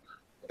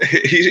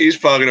 He's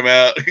talking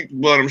about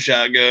blowing them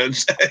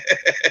shotguns.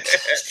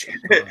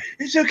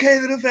 It's okay,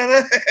 little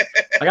fella.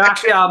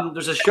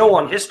 There's a show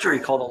on History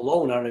called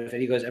Alone. I don't know if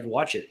any of you guys ever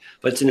watch it,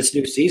 but it's in its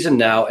new season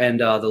now. And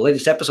the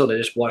latest episode I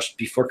just watched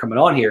before coming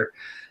on here,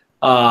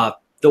 the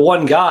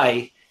one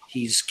guy,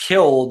 he's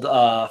killed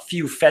a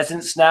few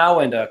pheasants now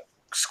and a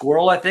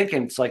squirrel, I think.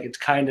 And it's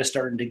kind of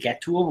starting to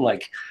get to him.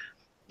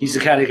 He's the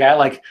kind of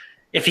guy,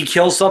 if he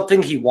kills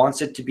something, he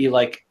wants it to be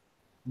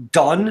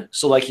done.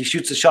 So he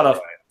shoots a shot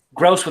of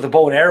grouse with a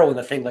bow and arrow, and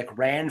the thing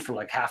ran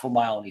for half a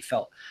mile, and he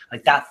felt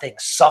that thing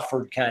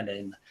suffered kind of.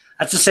 And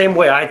that's the same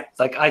way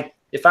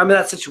if I'm in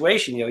that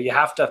situation, you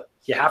have to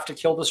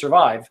kill to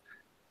survive.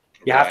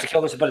 You have to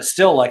kill this, but it's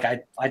still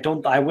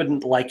I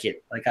wouldn't like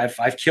it.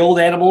 I've killed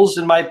animals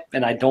and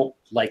I don't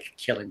like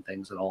killing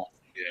things at all.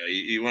 Yeah,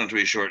 you want it to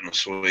be short and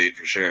sweet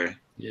for sure.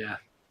 Yeah.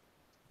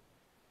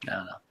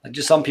 No.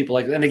 Just some people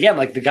and again,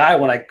 the guy,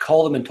 when I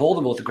called him and told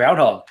him about the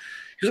groundhog,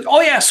 he was like,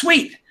 "Oh yeah,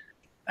 sweet,"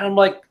 and I'm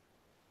like,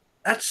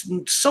 that's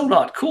so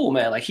not cool,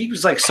 man. He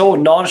was so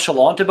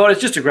nonchalant about it.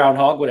 It's just a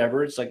groundhog,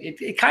 whatever. It's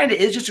it kind of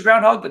is just a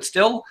groundhog, but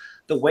still,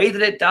 the way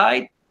that it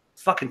died,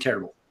 fucking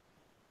terrible.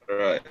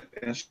 Right.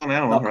 It's an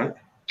animal, not right? Cool.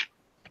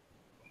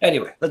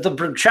 Anyway, let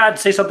the Chad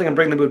say something and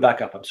bring the mood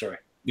back up. I'm sorry.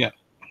 Yeah.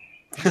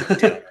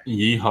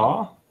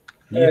 Yeehaw.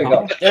 There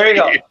you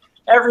go.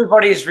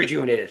 Everybody's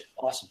rejuvenated.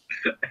 Awesome.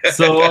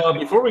 So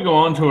before we go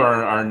on to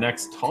our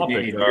next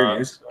topic,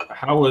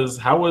 how was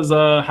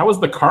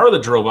the car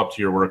that drove up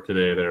to your work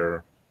today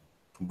there,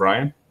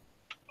 Brian?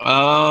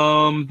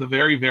 The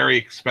very, very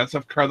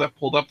expensive car that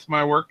pulled up to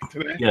my work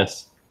today.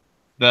 Yes.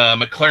 The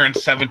McLaren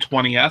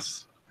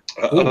 720S.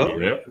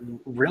 Yeah.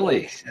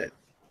 Really?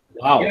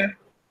 Wow. Yeah.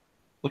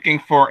 Looking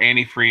for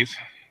antifreeze.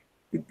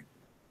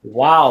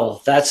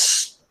 Wow,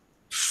 that's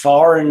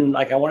far. And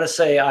I want to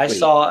say I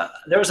saw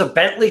there was a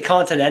Bentley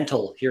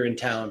Continental here in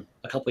town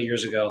a couple of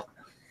years ago.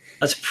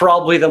 That's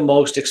probably the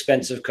most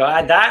expensive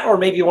car. That or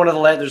maybe one of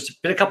the there's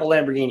been a couple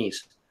Lamborghinis,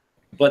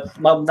 but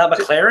not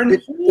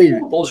McLaren.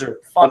 Those are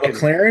fucking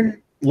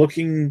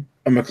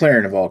a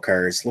McLaren of all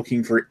cars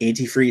looking for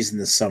antifreeze in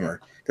the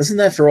summer. Doesn't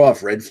that throw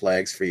off red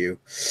flags for you?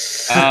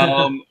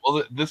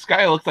 Well, this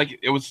guy looked like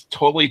it was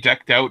totally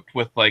decked out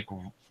with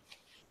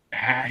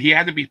he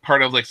had to be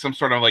part of some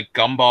sort of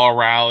Gumball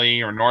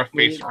rally or North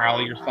Face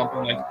rally or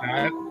something like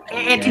that.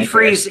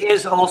 Antifreeze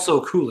is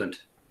also coolant.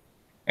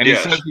 And he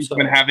says he's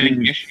been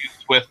having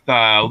issues with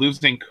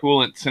losing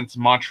coolant since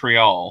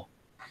Montreal.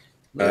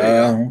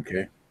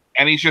 Okay.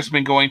 And he's just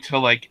been going to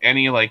like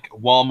any like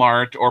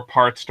Walmart or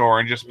parts store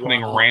and just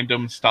putting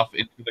random stuff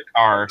into the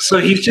car. So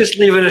he's just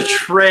leaving a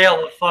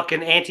trail of fucking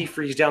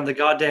antifreeze down the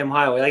goddamn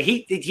highway. Like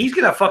he's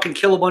gonna fucking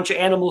kill a bunch of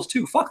animals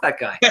too. Fuck that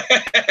guy.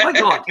 My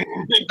God,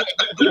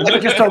 I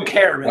just don't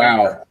care, man.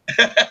 Wow.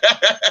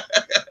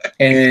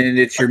 And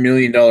it's your $1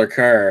 million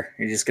car.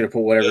 You're just gonna put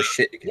whatever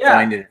shit you can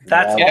find in it.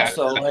 That's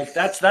also like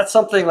that's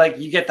something like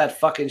you get that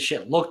fucking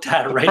shit looked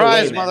at right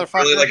Surprise, away, man.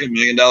 motherfucker! Really like $1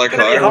 million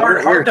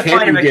car. Hard to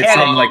find a Get mechanic.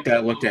 something like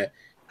that looked at.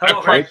 I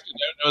priced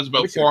it was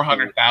about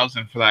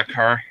 $400,000 for that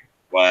car.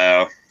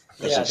 Wow.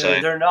 That's Yeah,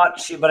 insane. they're not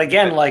cheap. But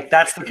again, like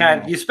that's the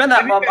kind you spend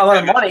that amount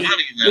of money.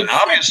 Then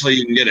obviously,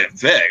 you can get it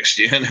fixed.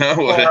 You know.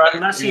 Or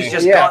unless he's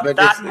just got but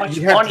that much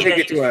you have money. to take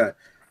it to a.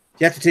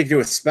 You have to take it to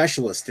a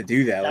specialist to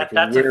do that.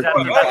 That's like the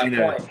find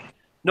point.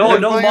 No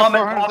You're buying a mom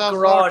and pop $400,000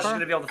 garage is car? going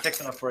to be able to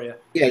fix it for you.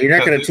 Yeah, you're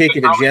not going to take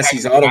it to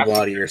Jesse's Auto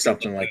Body or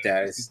something like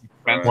that.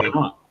 Why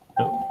not?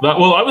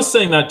 Well, I was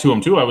saying that to him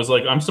too. I was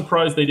like, I'm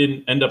surprised they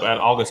didn't end up at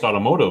August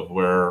Automotive,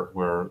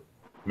 where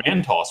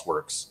Mantos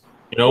works.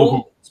 You know,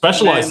 who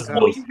specializes in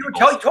those. You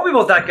told me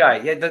about that guy.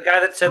 Yeah, the guy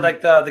that said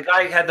like the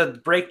guy had the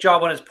brake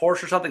job on his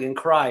Porsche or something and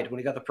cried when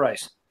he got the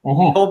price. He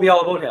told me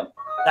all about him.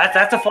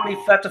 That's a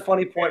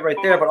funny point right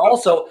there. But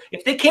also,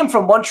 if they came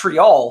from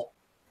Montreal,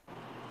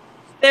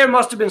 there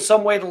must have been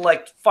some way to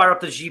like fire up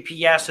the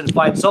GPS and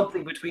find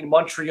something between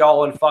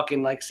Montreal and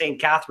fucking like St.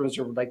 Catharines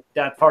or like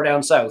that far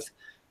down south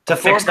to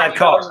fix that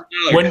car.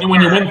 When you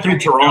went through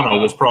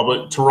Toronto,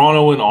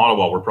 Toronto and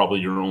Ottawa were probably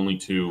your only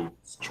two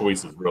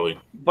choices, really.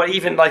 But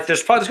even like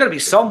there's got to be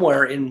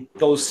somewhere in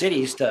those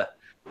cities to.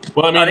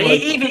 Well, I mean,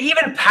 like,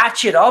 even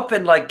patch it up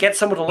and like get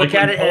someone to look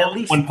at it. And at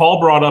least when Paul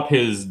brought up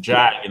his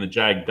Jag and the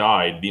Jag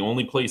died, the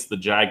only place the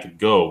Jag could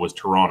go was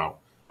Toronto,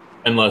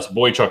 unless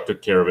Boychuk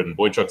took care of it. And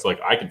Boychuk's like,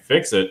 I can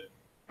fix it,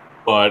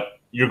 but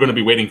you're going to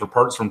be waiting for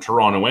parts from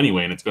Toronto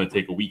anyway, and it's going to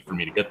take a week for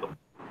me to get them.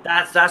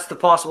 That's the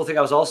possible thing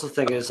I was also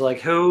thinking is like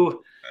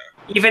who,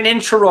 even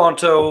in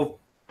Toronto,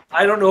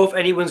 I don't know if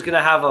anyone's going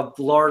to have a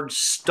large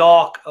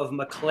stock of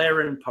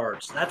McLaren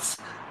parts.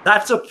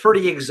 That's a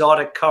pretty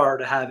exotic car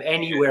to have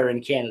anywhere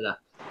in Canada.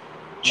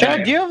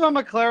 Chad, do you have a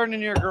McLaren in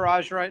your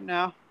garage right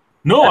now?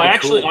 No,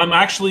 Cool. I'm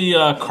actually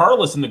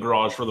carless in the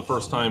garage for the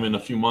first time in a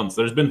few months.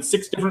 There's been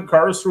 6 different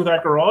cars through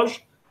that garage.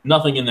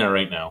 Nothing in there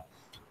right now.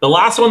 The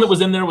last one that was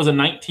in there was a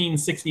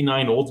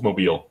 1969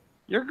 Oldsmobile.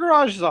 Your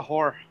garage is a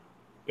whore.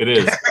 It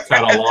is. It's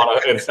had a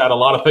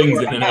lot of things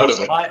in and out of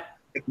it.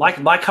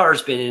 My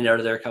car's been in and out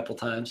of there a couple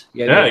times.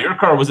 Yeah, your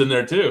car was in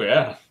there too.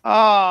 Yeah.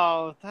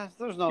 Oh,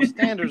 there's no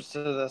standards to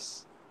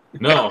this.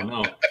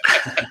 No.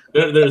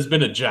 There's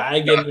been a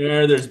Jag in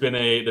there. There's been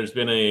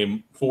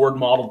a Ford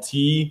Model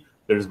T.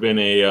 There's been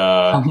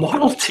a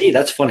Model T.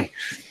 That's funny.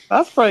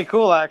 That's pretty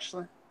cool,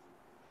 actually.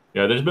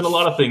 Yeah, there's been a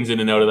lot of things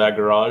in and out of that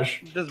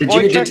garage. Does Did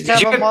you Boychuk have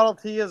get- a Model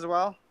T as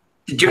well?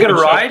 Did you get a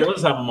Chuck ride?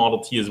 does have a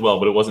Model T as well,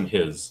 but it wasn't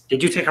his.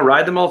 Did you take a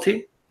ride the Model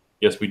T?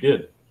 Yes, we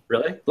did.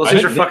 Really? Those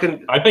things are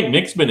fucking. I think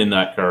Nick's been in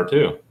that car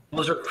too.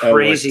 Those are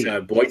crazy.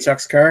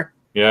 Boychuk's car?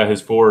 Yeah,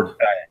 his Ford.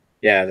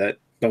 Yeah,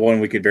 the one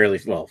we could barely.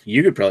 Well,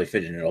 you could probably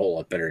fit in it a whole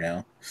lot better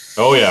now.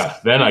 Oh yeah,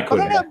 then I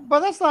couldn't.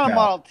 But that's not a No.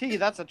 Model T.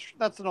 That's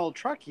an old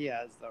truck he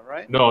has, though,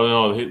 right?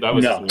 No, that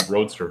was No. his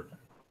Roadster.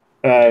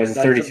 It was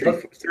a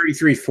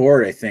 33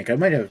 Ford, I think. I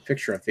might have a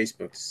picture on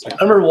Facebook.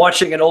 I remember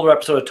watching an older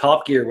episode of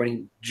Top Gear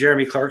when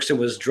Jeremy Clarkson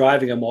was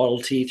driving a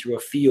Model T through a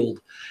field,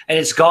 and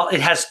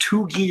it has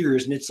 2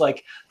 gears, and it's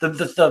like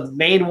the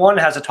main one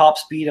has a top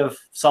speed of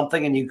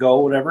something, and you go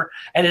whatever,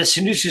 and as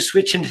soon as you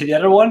switch into the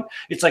other one,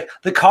 it's like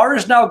the car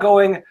is now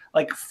going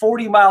like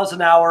 40 miles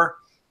an hour,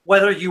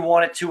 whether you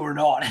want it to or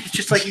not. It's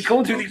just like you're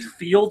going through these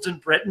fields in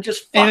Britain,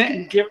 just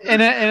fucking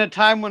in a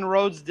time when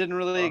roads didn't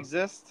really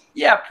exist.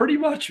 Yeah, pretty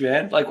much,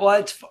 man. Like,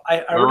 well,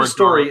 I read a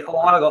story a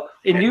while ago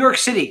in New York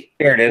City.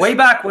 There it is. Way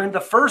back when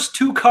the first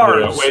 2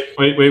 cars. Wait.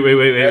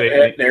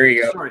 There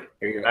you go.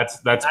 There you go. That's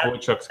That-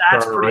 Boychuk's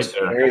that's car pretty right sweet.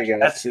 there. There you go.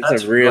 That's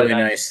It's a really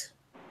nice.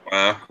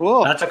 Wow,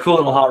 Cool. That's a cool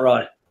little hot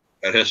rod.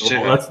 that is too.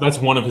 Well, that's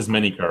one of his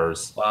many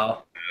cars.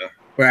 Wow.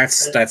 Well,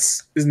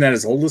 that's isn't that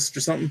his oldest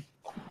or something?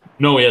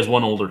 No, he has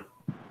one older.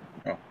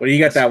 Oh, well, you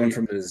got that one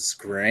from his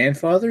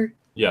grandfather?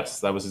 Yes,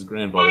 that was his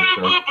grandfather's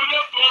car.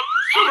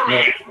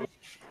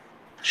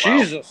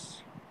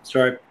 Jesus.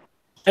 Sorry.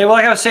 Hey, well,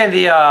 like I was saying,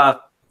 the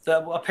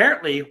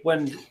apparently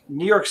when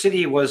New York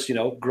City was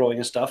growing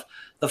and stuff,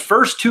 the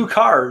first 2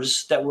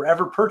 cars that were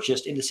ever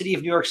purchased in the city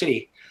of New York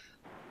City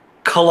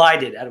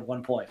collided at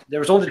one point. There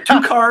was only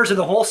 2 cars in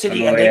the whole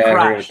city, and they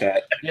crashed.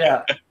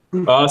 Yeah.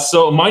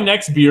 So my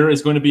next beer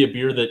is going to be a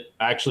beer that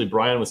actually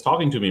Brian was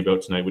talking to me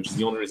about tonight, which is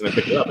the only reason I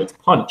picked it up. It's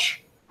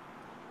Punch.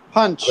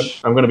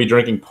 Punch. I'm going to be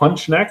drinking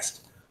Punch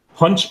next.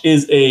 Punch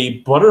is a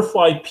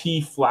butterfly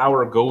pea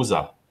flower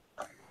goza.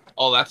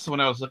 Oh, that's the one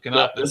I was looking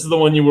up. This is the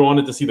one you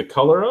wanted to see the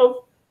color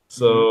of.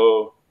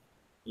 So,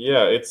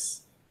 yeah,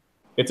 it's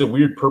a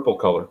weird purple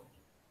color.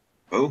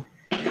 Oh,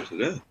 yes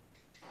it is.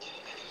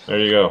 There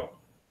you go.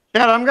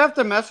 Chad, I'm gonna have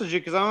to message you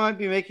because I might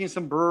be making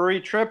some brewery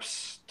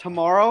trips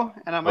tomorrow,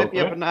 and I might be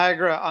up in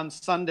Niagara on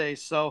Sunday.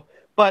 So,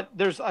 but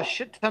there's a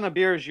shit ton of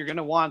beers you're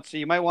gonna want, so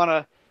you might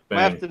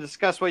have to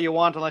discuss what you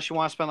want, unless you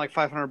want to spend like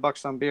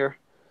 $500 on beer.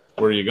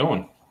 Where are you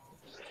going?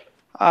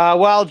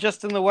 Well,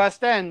 just in the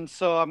West End,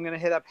 so I'm gonna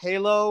hit up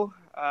Halo,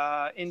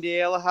 Indie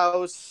Ale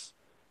House.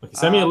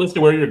 Send me a list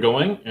of where you're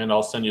going, and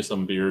I'll send you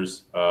some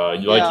beers.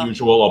 Like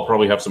usual, I'll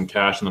probably have some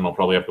cash, and then I'll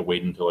probably have to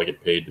wait until I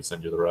get paid to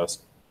send you the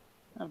rest.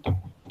 I have to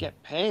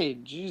get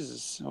paid,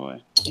 Jesus!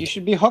 You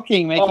should be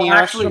hooking, making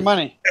extra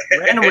money.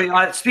 Randomly,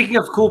 speaking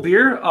of cool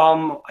beer,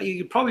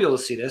 you probably be able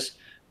to see this.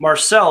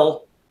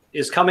 Marcel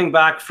is coming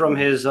back from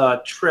his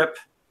trip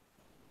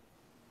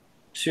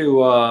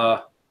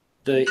to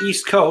the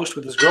East Coast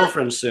with his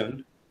girlfriend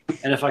soon.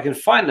 And if I can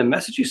find the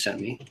message you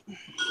sent me,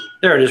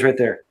 there it is, right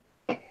there.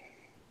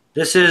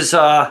 This is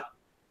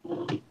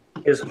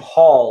his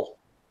haul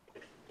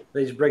that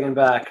he's bringing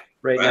back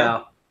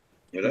now.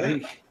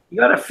 He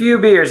got a few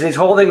beers, and he's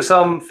holding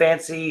some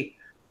fancy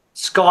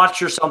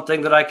scotch or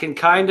something that I can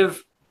kind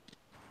of.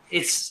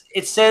 It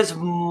says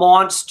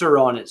Monster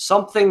on it,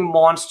 something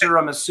Monster.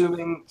 I'm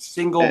assuming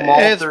single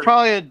malt. It's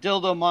probably a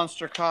dildo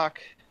monster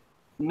cock.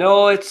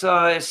 No, it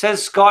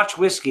says Scotch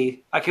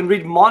whiskey. I can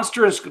read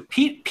Monster and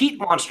Pete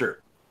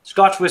Monster,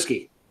 Scotch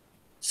whiskey,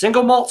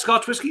 single malt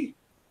Scotch whiskey.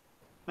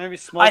 Maybe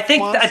small. I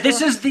think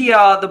this is the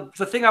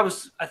thing. I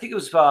think it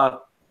was.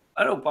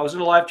 I don't know. I was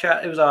in a live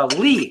chat. It was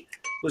Lee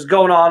was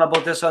going on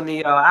about this on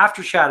the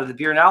after chat of the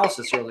beer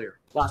analysis earlier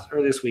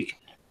this week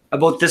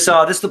about this.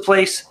 This is the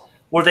place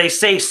where they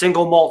say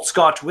single malt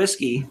Scotch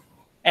whiskey,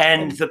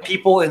 and the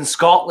people in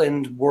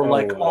Scotland were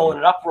like all in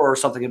an uproar or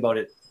something about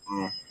it.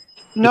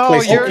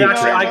 No, you're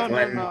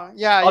no.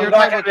 Yeah, you're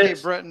talking about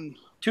Cape Breton.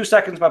 2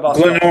 seconds, my boss.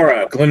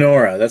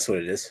 Glenora, that's what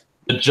it is.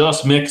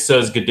 Just Mix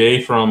says good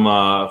day from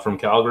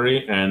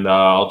Calgary, and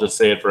I'll just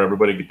say it for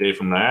everybody. Good day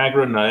from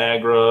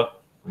Niagara,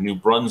 New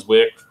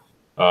Brunswick.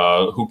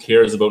 Who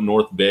cares about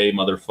North Bay,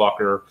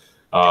 motherfucker?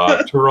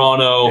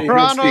 Toronto,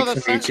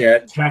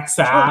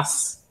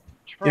 Texas.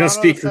 You don't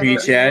speak for me,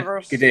 Chad.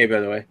 Good day, by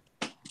the way.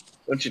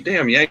 Bunch of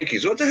damn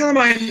Yankees. What the hell am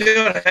I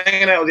doing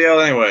hanging out with y'all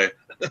anyway?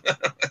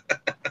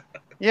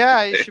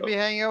 Yeah, you should be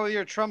hanging out with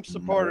your Trump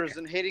supporters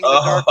and hating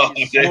the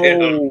darkies.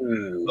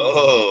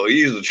 Oh,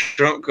 use the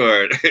Trump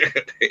card. There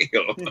you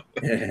go.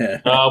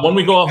 When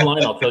we go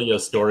offline, I'll tell you a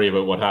story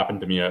about what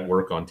happened to me at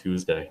work on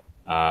Tuesday.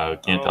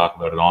 Can't talk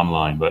about it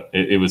online, but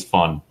it was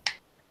fun.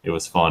 It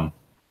was fun.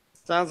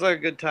 Sounds like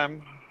a good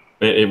time.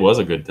 It was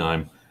a good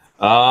time.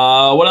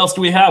 What else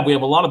do we have? We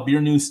have a lot of beer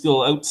news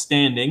still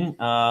outstanding.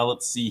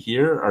 Let's see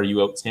here. Are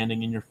you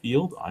outstanding in your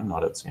field? I'm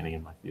not outstanding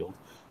in my field.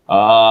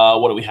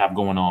 What do we have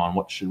going on?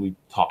 What should we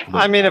talk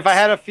about? I mean, if I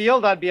had a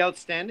field, I'd be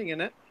outstanding in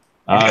it.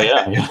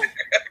 Yeah.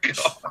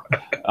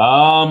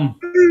 Oh,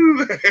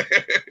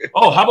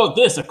 how about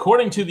this?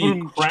 According to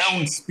the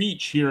Crown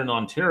speech here in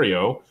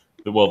Ontario,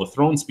 the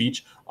throne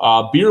speech,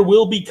 beer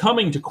will be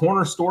coming to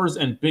corner stores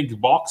and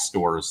big box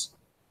stores.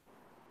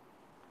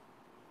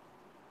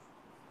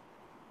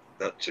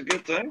 That's a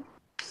good thing.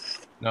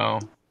 No,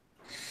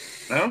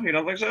 you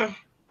don't think so?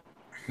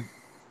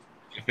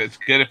 If it's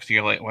good, if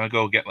you want to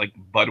go get like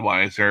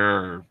Budweiser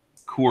or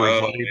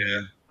Coors Light.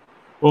 Yeah.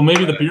 Well,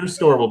 maybe the beer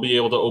store will be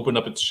able to open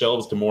up its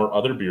shelves to more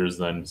other beers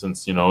then,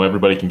 since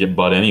everybody can get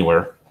Bud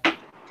anywhere.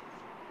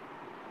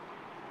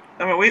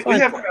 I mean, we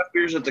have craft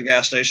beers at the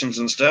gas stations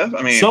and stuff.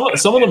 I mean,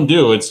 some of them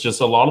do. It's just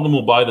a lot of them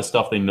will buy the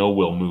stuff they know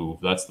will move.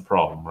 That's the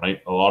problem,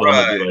 right? A lot of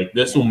them will be like,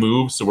 "This will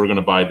move, so we're going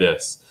to buy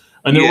this."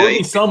 And there will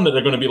be some that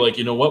are going to be like,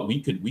 "You know what? We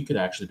could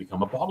actually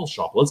become a bottle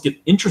shop. Let's get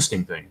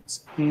interesting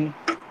things."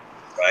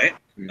 Right.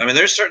 I mean,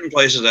 there's certain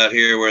places out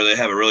here where they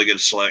have a really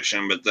good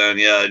selection, but then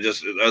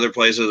just other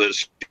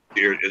places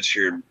it's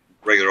your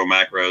regular old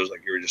macros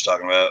like you were just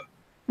talking about.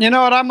 You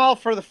know what? I'm all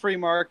for the free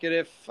market.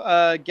 If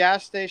a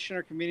gas station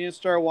or convenience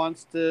store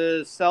wants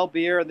to sell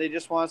beer and they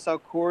just want to sell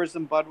Coors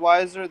and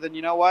Budweiser, then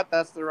you know what?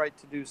 That's the right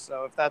to do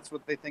so if that's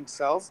what they think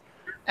sells.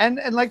 And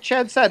like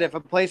Chad said, if a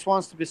place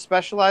wants to be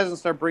specialized and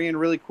start bringing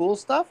really cool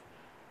stuff,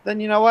 then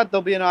you know what?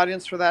 There'll be an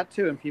audience for that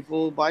too, and people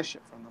will buy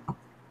shit from them.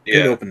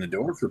 Could open the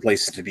door for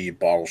places to be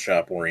bottle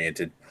shop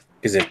oriented,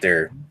 because if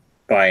they're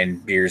buying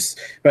beers,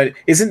 but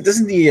isn't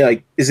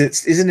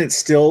it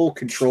still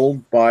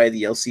controlled by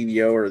the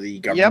LCBO or the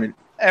government?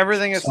 Yep,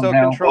 everything is still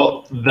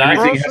controlled. Well,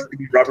 everything has to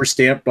be rubber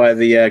stamped by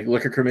the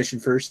Liquor Commission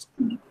first.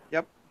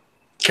 Yep.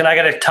 Can I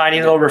get a tiny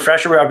little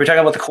refresher? Are we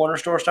talking about the corner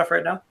store stuff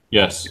right now?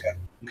 Yes.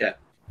 Okay.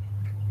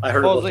 I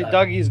heard supposedly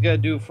Dougie's gonna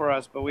do for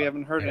us, but we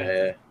haven't heard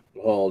it.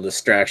 Whole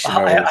distraction.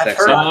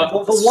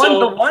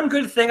 The one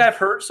good thing I've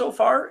heard so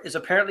far is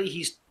apparently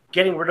he's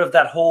getting rid of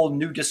that whole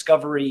new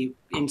discovery,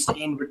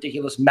 insane,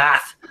 ridiculous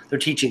math they're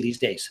teaching these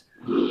days.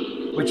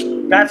 Which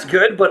that's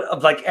good, but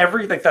of like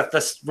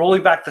that's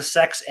rolling back the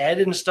sex ed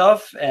and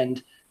stuff,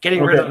 and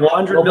getting rid of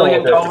 $100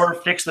 million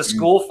fix the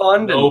school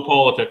fund. No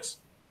politics.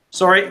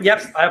 Sorry.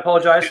 Yep. I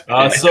apologize.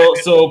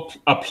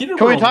 Peter.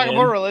 Can we talk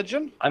about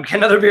religion? I'm getting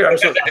another beer. I'm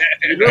sorry.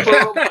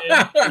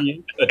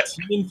 A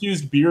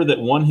tea-infused beer that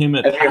won him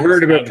at. Have you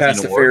heard about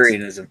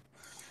Pastafarianism?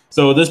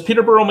 So this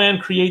Peterborough man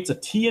creates a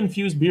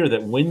tea-infused beer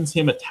that wins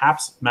him a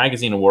Taps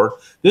Magazine award.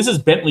 This is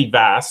Bentley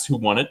Vass who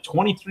won it.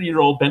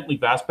 23-year-old Bentley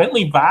Vass.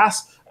 Bentley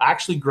Vass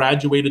actually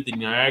graduated the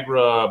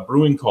Niagara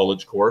Brewing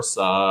College course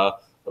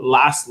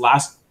last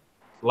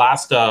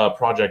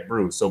Project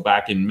Brew. So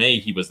back in May,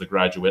 he was the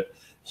graduate.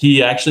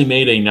 He actually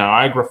made a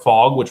Niagara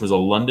Fog, which was a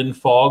London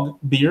Fog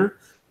beer.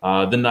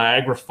 The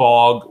Niagara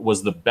Fog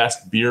was the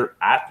best beer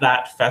at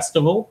that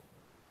festival.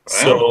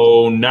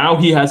 So now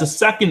he has a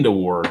second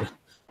award.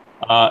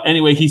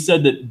 Anyway, he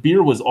said that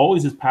beer was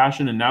always his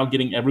passion, and now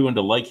getting everyone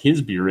to like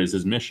his beer is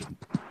his mission.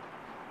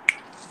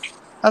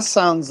 That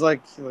sounds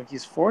like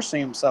he's forcing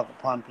himself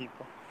upon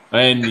people.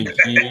 And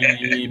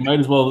he might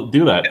as well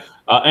do that.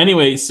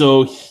 Anyway,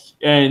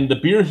 and the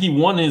beer he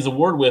won his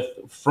award with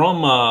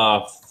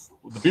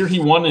the beer he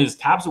won his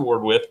Taps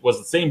award with was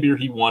the same beer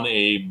he won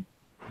the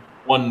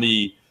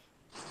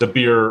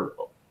beer,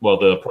 well,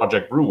 the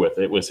Project Brew with.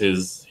 It was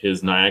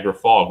his Niagara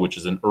Fog, which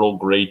is an Earl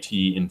Grey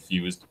tea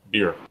infused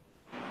beer.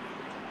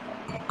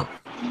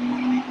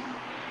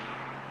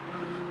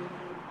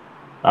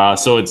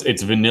 So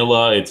it's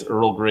vanilla, it's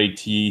Earl Grey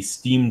tea,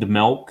 steamed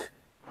milk,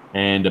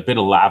 and a bit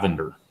of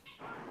lavender.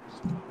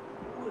 Ooh,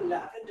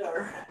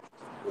 lavender.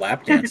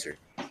 Lap dancer.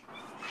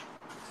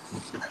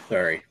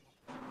 Sorry.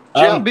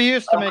 Jim B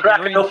used to make a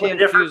green tea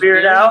infused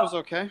beer. That was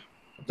okay.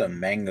 The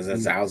mangoes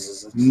and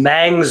houses.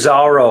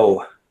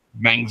 Mangzaro.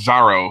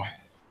 Mangzaro.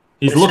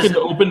 He's looking to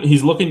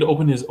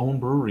open his own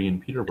brewery in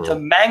Peterborough. It's a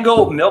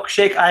mango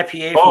milkshake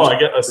IPA. Oh, I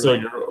get. So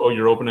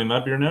you're opening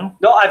that beer now?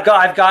 No, I've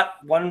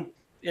got one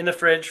in the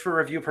fridge for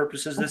review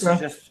purposes. This is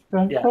just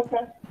Okay.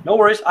 No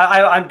worries.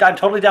 I'm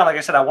totally down. Like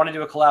I said, I want to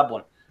do a collab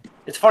one.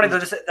 It's funny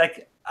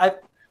that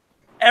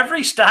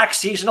every stack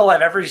seasonal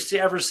I've ever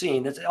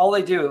seen. That's all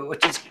they do,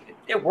 which is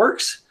it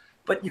works,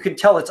 but you can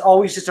tell it's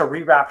always just a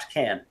rewrapped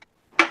can.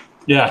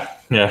 Yeah.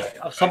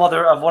 Of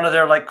one of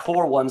their like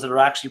core ones that are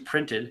actually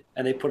printed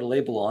and they put a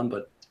label on.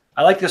 But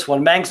I like this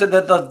one.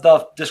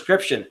 The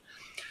description: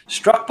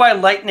 struck by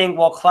lightning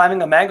while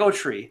climbing a mango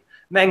tree,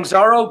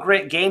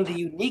 Mangzaro gained the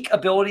unique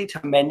ability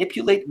to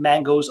manipulate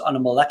mangoes on a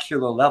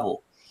molecular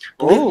level.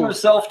 Believing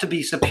himself to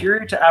be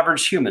superior to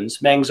average humans,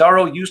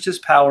 Mangzaro used his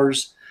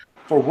powers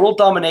for world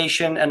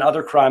domination and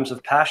other crimes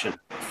of passion.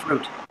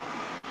 Fruit.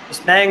 This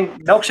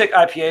milkshake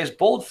IPA is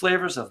bold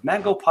flavors of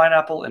mango,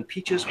 pineapple, and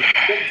peaches with a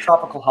big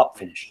tropical hop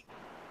finish.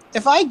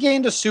 If I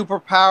gained a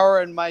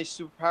superpower and my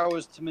superpower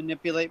was to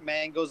manipulate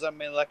mangoes on a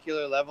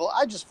molecular level,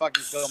 I'd just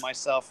fucking kill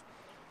myself.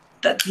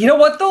 You know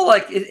what though?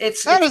 Like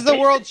it's the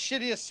world's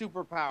shittiest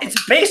superpower. It's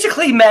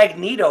basically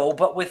Magneto,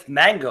 but with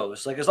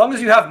mangoes. Like as long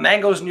as you have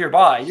mangoes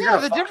nearby, you're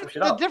gonna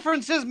the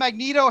difference is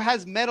Magneto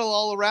has metal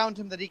all around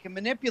him that he can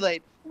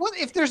manipulate. What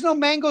if there's no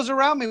mangoes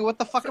around me? What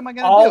the fuck am I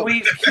gonna do?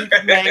 Always keep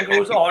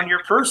mangoes on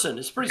your person.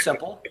 It's pretty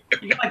simple.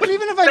 But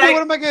even if I do,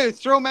 what am I gonna do?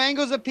 Throw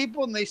mangoes at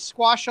people and they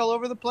squash all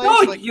over the place?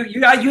 No,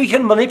 you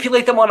can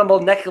manipulate them on a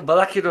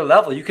molecular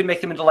level. You can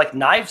make them into like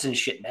knives and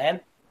shit, man.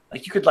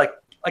 Like you could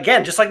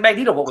again, just like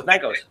Magneto, but with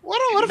mangoes.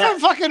 What if I'm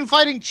fucking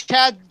fighting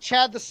Chad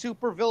the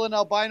super villain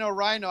Albino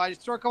Rhino? I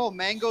just throw a couple of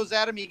mangoes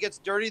at him, he gets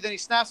dirty, then he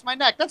snaps my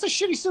neck. That's a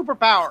shitty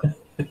superpower.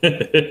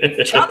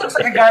 Chad looks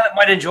like a guy that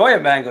might enjoy a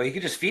mango. You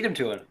could just feed him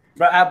to him.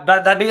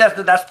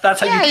 That's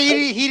how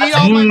he'd eat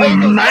all my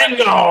mangoes.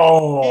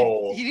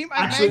 Mango! He'd eat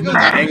my mangoes.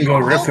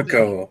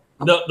 Mango-rifico.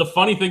 The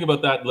funny thing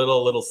about that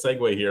little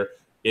segue here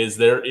is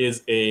there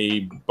is a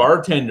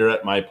bartender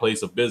at my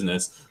place of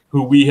business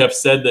who we have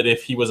said that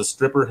if he was a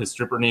stripper, his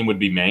stripper name would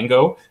be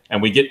Mango.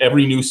 And we get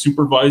every new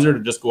supervisor to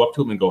just go up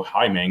to him and go,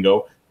 "Hi,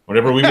 Mango."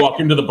 Whenever we walk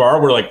into the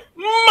bar, we're like,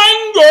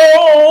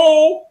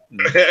 "Mango!"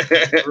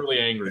 Really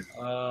angry.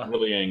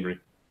 Really angry.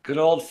 Good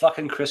old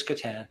fucking Chris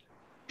Kattan.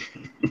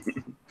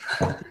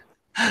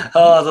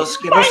 Oh, those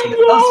skits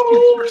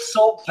were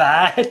so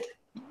bad.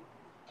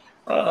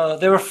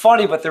 They were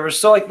funny, but they were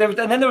so and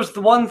then there was the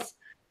one,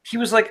 he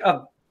was like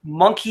a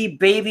monkey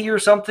baby or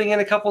something in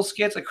a couple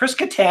skits. Like Chris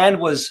Kattan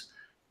was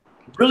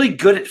really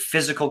good at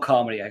physical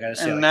comedy, I gotta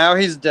say. And now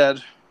he's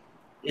dead.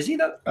 Is he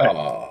though?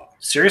 Oh,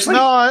 seriously?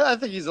 No, I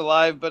think he's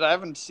alive, but I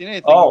haven't seen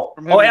anything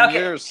from him in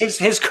years.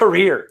 His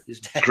career is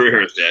dead.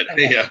 Career is dead.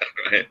 Yeah,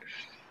 right.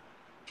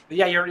 But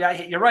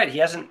you're right. He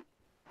hasn't.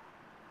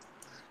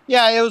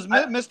 Yeah, it was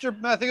Mr.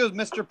 I think it was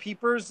Mr.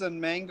 Peepers and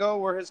Mango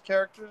were his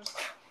characters.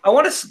 I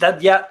want to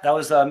that. Yeah, that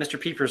was Mr.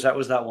 Peepers. That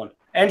was that one,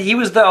 and he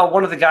was the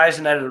one of the guys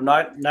in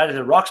Night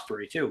at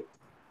Roxbury too.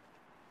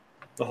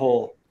 The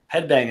whole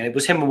headbanging. It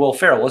was him and Will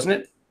Ferrell, wasn't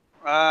it?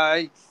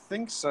 I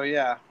think so.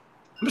 Yeah.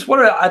 I'm just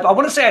wondering. I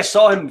want to say I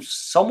saw him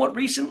somewhat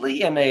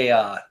recently in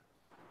a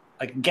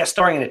like guest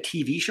starring in a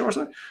TV show or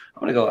something.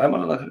 I'm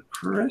gonna look at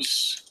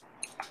Chris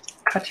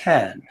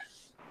Kattan.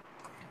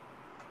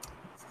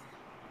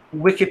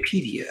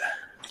 Wikipedia.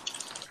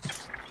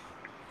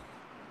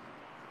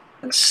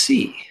 Let's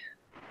see.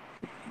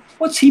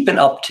 What's he been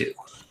up to?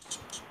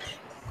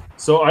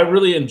 So I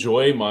really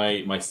enjoy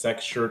my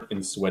sex shirt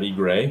in sweaty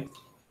gray.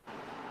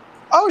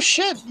 Oh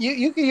shit!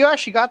 You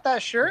actually got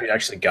that shirt? we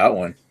actually got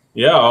one.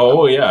 Yeah.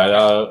 Oh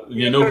yeah.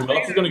 You know who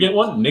else is going to get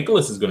one?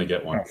 Nicholas is going to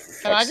get one. Oh,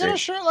 for Can I fuck's get a sake.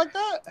 shirt like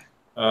that?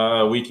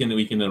 We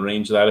can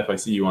arrange that if I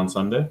see you on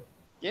Sunday.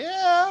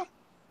 Yeah.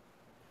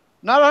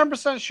 Not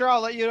 100% sure.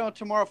 I'll let you know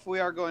tomorrow if we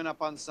are going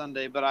up on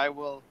Sunday, but I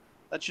will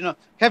let you know.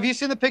 Have you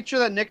seen the picture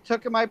that Nick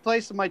took at my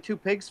place of my two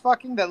pigs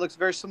fucking? That looks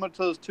very similar to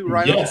those two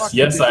rhinos Yes, fucking.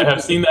 yes, I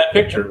have seen that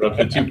picture of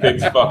the two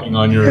pigs fucking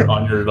on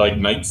your like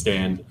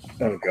nightstand.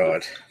 Oh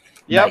God.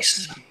 Yep.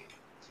 Nice.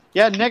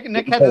 Yeah,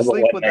 Nick had to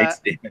sleep with that.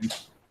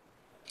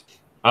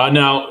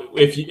 Now,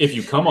 if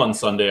you come on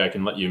Sunday, I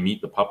can let you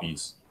meet the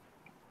puppies.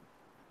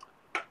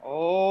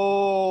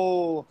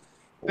 Oh,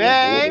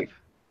 babe.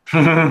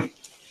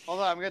 Hold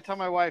on, I'm gonna tell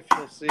my wife.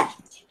 She'll see.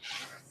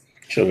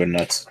 She'll go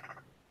nuts.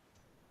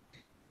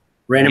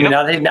 Randomly,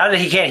 now that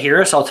he can't hear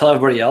us, I'll tell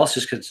everybody else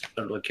just because I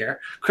don't really care.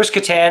 Chris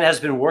Kattan has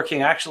been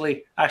working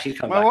actually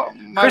come back.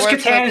 Chris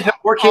Kattan has been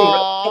working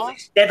relatively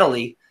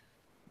steadily.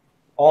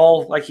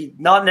 All like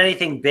not in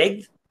anything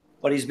big,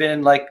 but he's been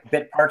in like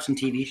bit parts in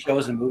TV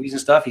shows and movies and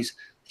stuff. He's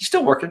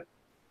still working.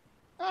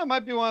 It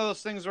might be one of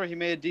those things where he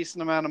made a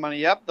decent amount of money.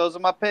 Yep, those are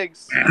my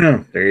pigs.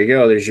 There you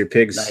go. There's your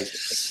pigs.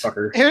 Nice.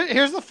 Fucker.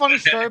 Here's the funny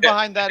story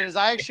behind that is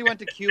I actually went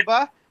to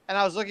Cuba and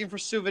I was looking for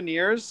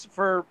souvenirs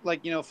for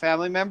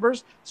family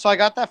members. So I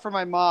got that for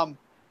my mom,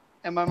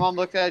 and my mom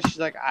looked at it. She's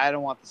like, "I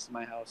don't want this in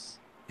my house."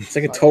 It's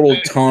like a total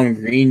Tom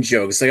Green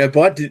joke. It's like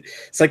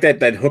it's like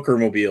that hooker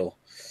mobile.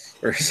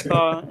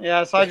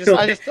 Yeah, so I just took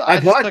it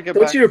Don't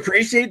back. you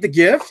appreciate the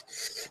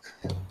gift?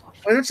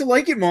 Why don't you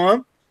like it,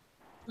 Mom?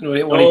 The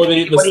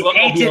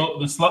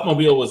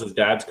Slutmobile was his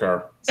dad's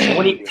car. So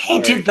when he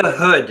painted the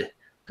hood,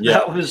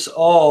 that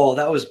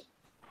was.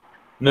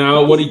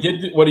 Now, what he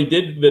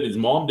did that his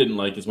mom didn't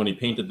like is when he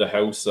painted the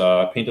house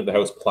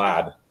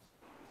plaid.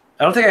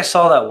 I don't think I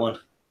saw that one.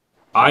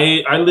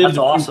 I lived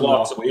That's a few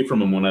blocks away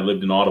from him when I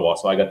lived in Ottawa,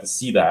 so I got to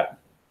see that.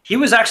 He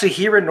was actually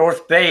here in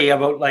North Bay,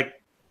 about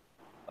like,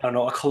 I don't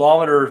know, a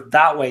kilometer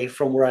that way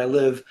from where I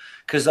live,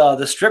 because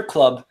the strip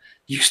club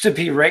used to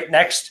be right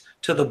next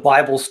to the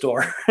Bible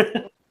store.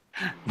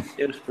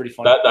 It was pretty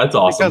funny. That's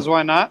awesome. Because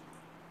why not?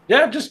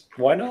 Yeah, just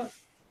why not?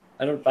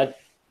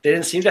 They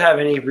didn't seem to have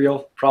any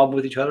real problem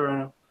with each other. I don't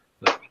know.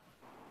 But,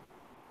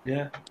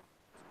 yeah.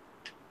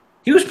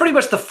 He was pretty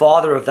much the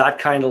father of that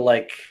kind of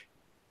like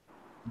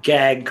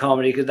gag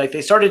comedy, because like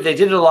they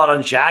did it a lot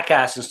on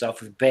Jackass and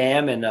stuff with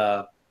Bam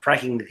and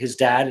pranking his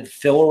dad and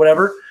Phil or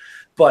whatever.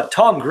 But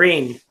Tom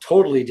Green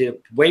totally did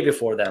it way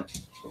before them.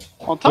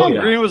 Well, Tom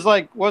Green was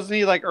like, wasn't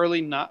he like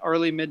early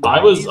mid?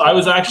 I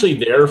was actually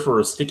there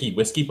for Sticky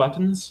Whiskey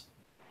Buttons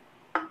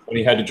when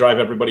he had to drive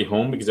everybody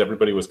home because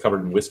everybody was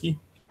covered in whiskey.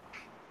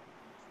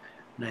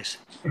 Nice.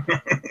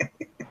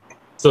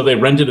 So they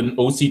rented an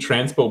OC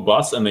Transpo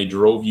bus and they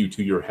drove you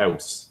to your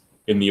house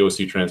in the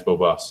OC Transpo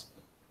bus.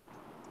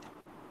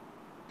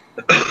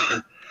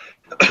 Good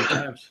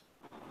times.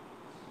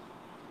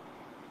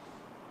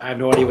 I have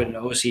no idea what an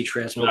OC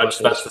Transpo bus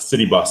is. That's the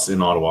city bus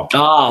in Ottawa.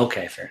 Oh,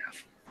 okay, fair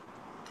enough.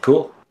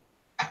 Cool.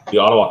 The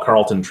Ottawa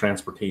Carleton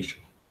Transportation.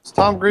 Is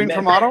Tom Green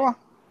from Ottawa?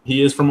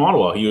 He is from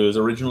Ottawa. He was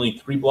originally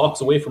 3 blocks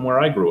away from where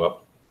I grew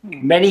up.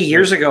 Many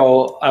years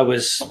ago,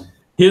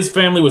 His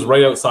family was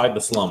right outside the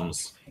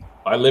slums.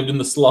 I lived in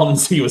the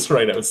slums. He was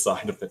right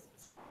outside of it.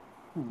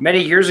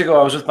 Many years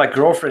ago, I was with my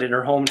girlfriend in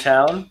her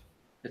hometown.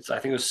 I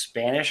think it was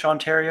Spanish,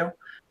 Ontario.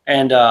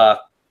 And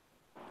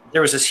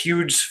there was this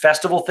huge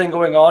festival thing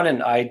going on,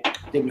 and I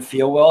didn't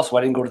feel well, so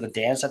I didn't go to the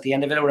dance at the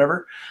end of it or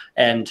whatever.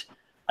 And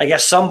I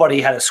guess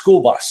somebody had a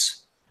school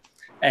bus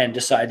and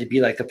decided to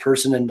be like the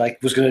person and like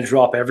was going to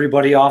drop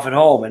everybody off at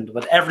home.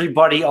 But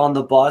everybody on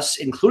the bus,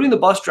 including the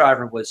bus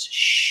driver, was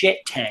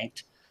shit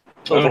tanked.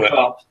 So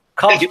the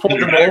cops pulled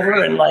them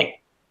over and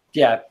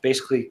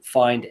basically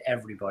fined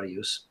everybody. It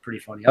was pretty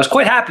funny. I was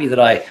quite happy that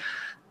I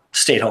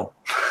stayed home.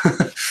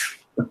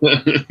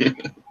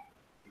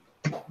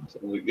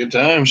 Good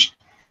times.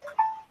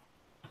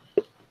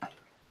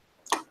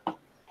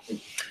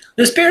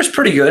 This beer is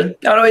pretty good.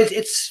 I don't know,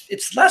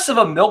 it's less of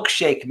a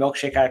milkshake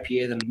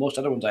IPA than most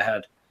other ones I've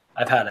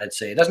had. I'd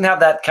say it doesn't have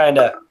that kind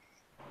of.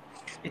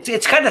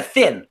 It's kind of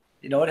thin.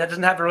 You know, it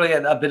doesn't have really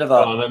a bit of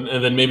a.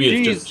 And then maybe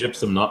it's just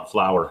gypsum, not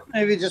flour.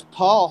 Maybe just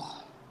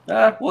Paul.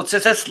 Well, it's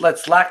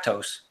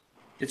lactose.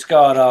 It's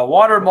got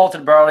water,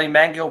 malted barley,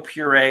 mango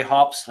puree,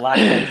 hops,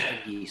 lactose,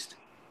 and yeast.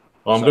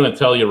 Well, I'm going to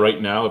tell you right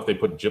now, if they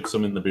put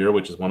gypsum in the beer,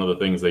 which is one of the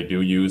things they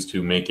do use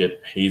to make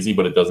it hazy,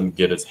 but it doesn't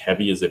get as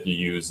heavy as if you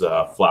use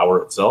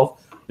flour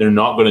itself, they're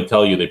not going to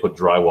tell you they put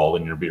drywall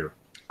in your beer.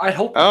 I'd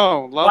hope.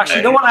 Oh, well, actually,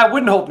 you know what? I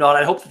wouldn't hope not.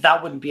 I'd hope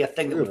that wouldn't be a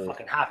thing that would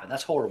fucking happen.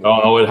 That's horrible.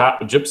 Oh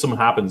no, gypsum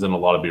happens in a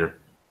lot of beer.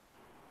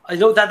 I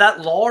know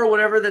that law or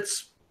whatever.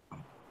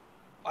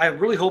 I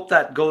really hope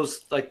that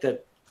goes like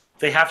that.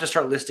 They have to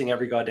start listing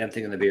every goddamn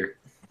thing in the beer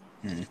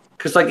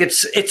because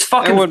it's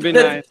fucking. It would be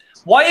nice.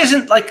 Why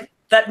isn't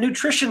that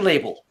nutrition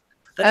label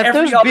that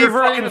every other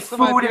fucking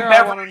food and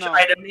beverage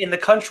item in the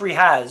country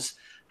has?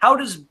 How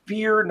does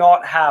beer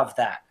not have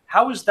that?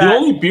 How is that? The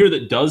only beer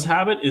that does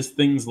have it is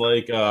things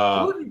like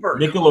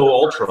Michelob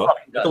Ultra.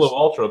 Michelob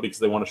Ultra, because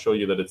they want to show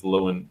you that it's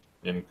low in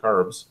in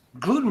carbs.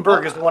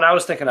 Glutenberg is the one I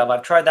was thinking of.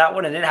 I've tried that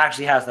one, and it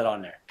actually has that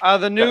on there.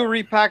 The new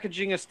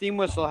repackaging of Steam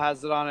Whistle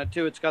has it on it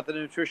too. It's got the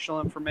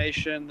nutritional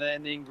information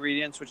and the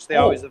ingredients, which they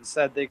always have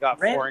said they got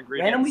 4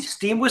 ingredients. Randomly,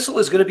 Steam Whistle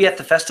is going to be at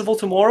the festival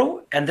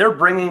tomorrow, and they're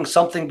bringing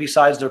something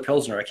besides their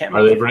Pilsner. I can't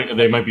remember.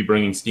 They might be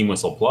bringing Steam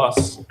Whistle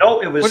Plus.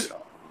 No, it was...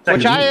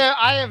 Which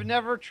I have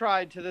never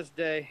tried to this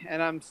day,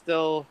 and I'm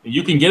still...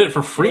 You can get it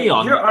for free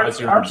on... Aren't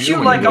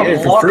you like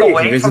a block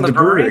away from the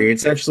brewery?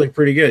 It's actually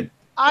pretty good.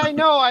 I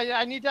know.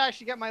 I need to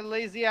actually get my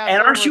lazy ass.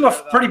 And aren't you a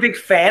pretty big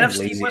fan of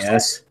Steam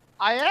Whistle?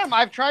 I am.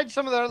 I've tried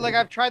some of their,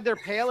 I've tried their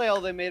pale ale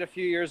they made a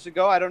few years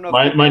ago. I don't know.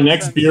 My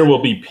next beer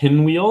will be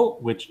Pinwheel,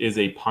 which is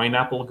a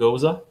pineapple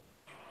goza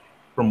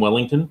from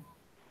Wellington.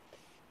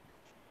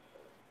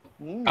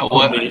 From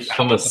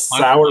the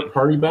sour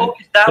party bag.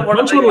 The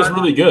punch one was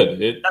really good.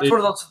 That's one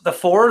of those, the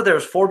 4.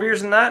 There's 4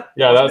 beers in that.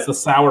 Yeah, that's the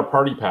sour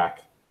party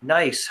pack.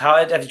 Nice.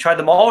 Have you tried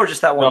them all, or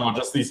just that one? No,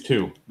 just these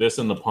 2. This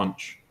and the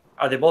punch.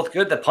 Are they both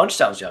good? The punch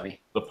sounds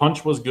yummy. The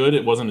punch was good.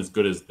 It wasn't as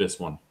good as this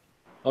one.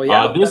 Oh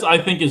yeah. This I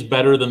think is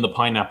better than the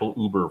pineapple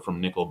Uber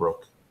from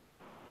Nickelbrook.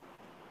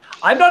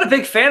 I'm not a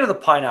big fan of the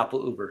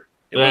pineapple Uber.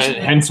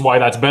 Hence why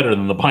that's better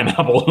than the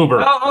pineapple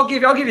Uber. I'll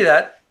give you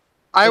that.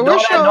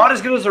 Not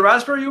as good as the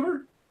raspberry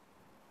Uber.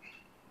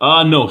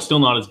 No, still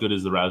not as good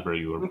as the raspberry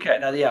Uber. Okay,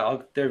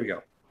 there we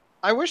go.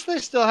 I wish they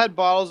still had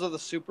bottles of the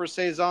Super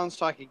Saison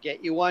so I could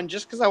get you one,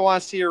 just because I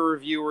want to see a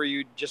review where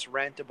you just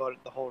rant about it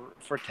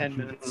for 10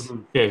 minutes.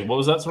 Okay, what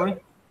was that, sorry?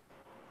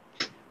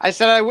 I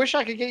said I wish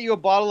I could get you a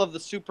bottle of the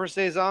Super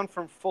Saison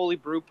from Foley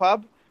Brew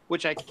Pub,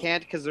 which I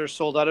can't because they're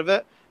sold out of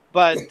it.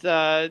 But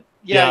I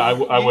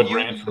would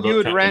rant for about 10 minutes. You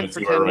would rant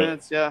for 10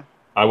 minutes, yeah.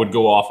 I would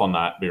go off on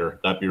that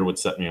beer. That beer would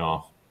set me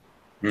off.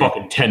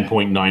 Fucking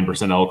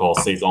 10.9% alcohol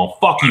Saison.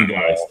 Fuck you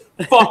guys.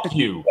 Fuck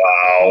you.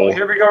 Wow.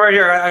 Here we go right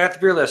here. I got the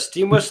beer list.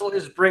 Steam Whistle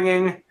is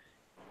bringing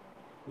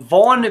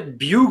Von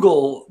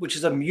Bugle, which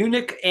is a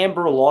Munich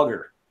Amber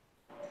Lager.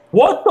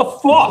 What the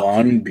fuck?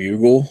 Von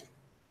Bugle?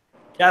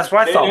 Yeah, that's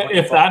what I thought.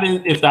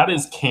 If that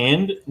is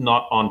canned,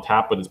 not on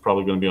tap, but it's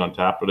probably going to be on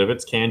tap. But if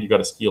it's canned, you got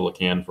to steal a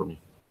can for me.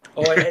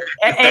 Oh,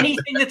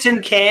 anything that's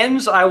in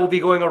cans, I will be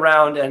going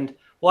around and...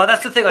 Well,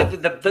 that's the thing.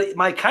 Like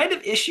my kind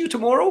of issue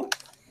tomorrow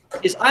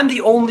is I'm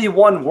the only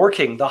one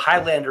working the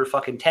Highlander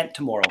fucking tent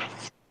tomorrow.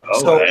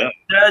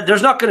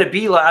 There's not going to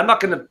be I'm not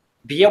going to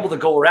be able to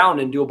go around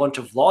and do a bunch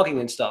of vlogging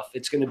and stuff.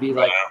 It's going to be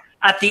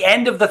at the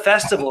end of the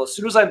festival, as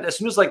soon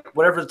as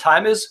whatever the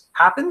time is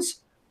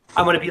happens,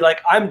 I'm going to be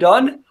like, I'm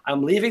done.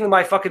 I'm leaving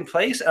my fucking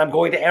place and I'm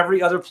going to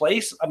every other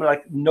place. I'm going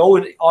to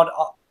know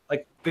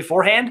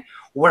beforehand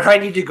where I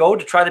need to go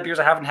to try the beers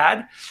I haven't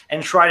had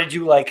and try to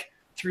do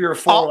 3 or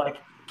 4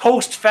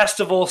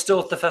 post-festival, still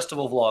at the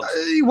festival vlogs.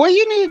 What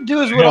you need to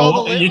do is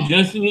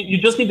you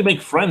just need to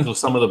make friends with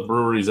some of the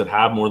breweries that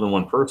have more than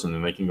one person,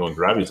 and they can go and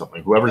grab you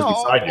something. Whoever's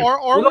beside you.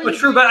 But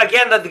true. But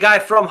again, the guy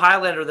from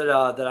Highlander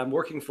that I'm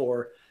working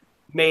for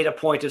made a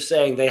point of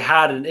saying they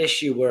had an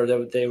issue where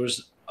there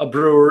was a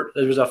brewer,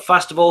 there was a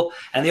festival,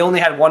 and they only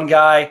had one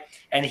guy,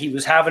 and he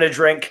was having a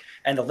drink,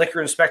 and the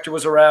liquor inspector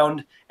was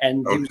around,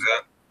 and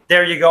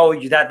there you go.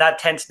 That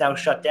tent's now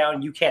shut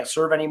down. You can't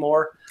serve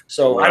anymore.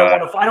 So I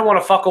don't want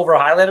to fuck over a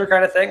Highlander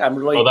kind of thing. I'm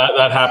really. Oh,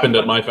 that happened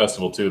at my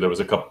festival too. There was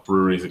a couple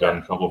breweries that got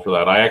in trouble for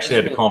that. I actually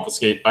had to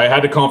confiscate. I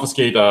had to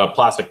confiscate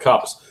plastic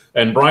cups,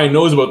 and Brian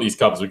knows about these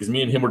cups because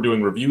me and him were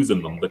doing reviews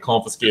in them. The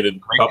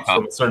confiscated cups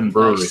from a certain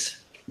brewery.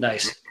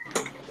 Nice.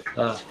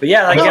 But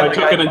yeah, I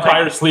took an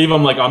entire sleeve.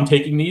 I'm like, I'm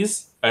taking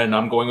these, and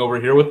I'm going over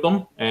here with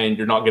them, and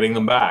you're not getting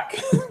them back.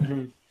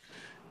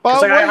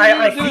 But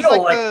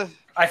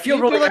I feel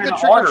really like a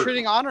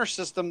trick-or-treating honor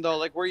system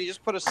though, where you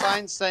just put a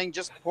sign saying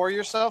just pour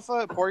yourself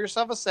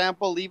a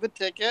sample, leave a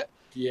ticket,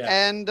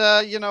 and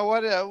you know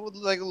what?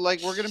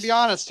 We're gonna be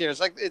honest here.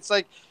 It's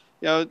like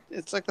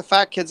the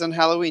fat kids on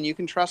Halloween. You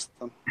can trust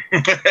them.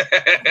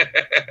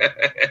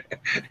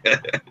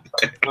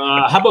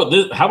 How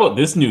about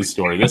this news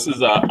story? This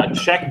is a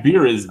Czech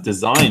beer is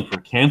designed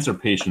for cancer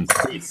patients'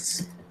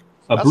 tastes.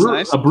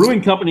 A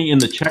brewing company in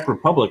the Czech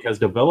Republic has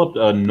developed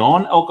a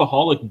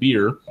non-alcoholic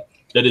beer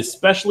that is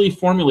specially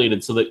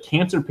formulated so that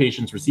cancer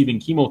patients receiving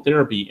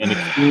chemotherapy and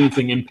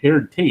experiencing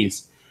impaired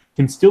taste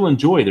can still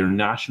enjoy their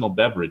national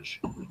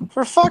beverage.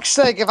 For fuck's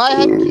sake, if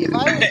I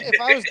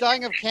was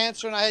dying of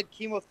cancer and I had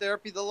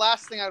chemotherapy, the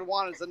last thing I'd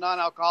want is a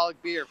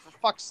non-alcoholic beer. For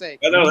fuck's sake.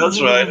 I know,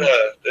 that's right.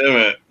 Damn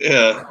it.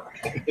 Yeah.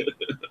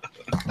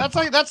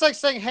 That's like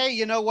saying, hey,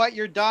 you know what?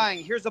 You're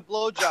dying. Here's a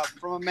blowjob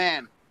from a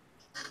man.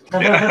 No,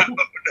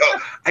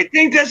 I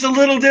think that's a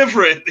little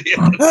different.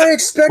 I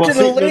expected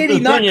a lady,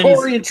 not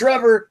Corey and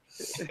Trevor.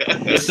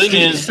 The thing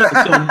is,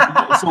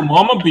 so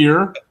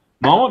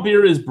Mama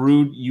Beer is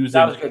brewed using,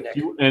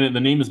 and the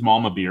name is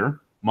Mama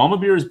Beer. Mama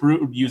Beer is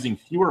brewed using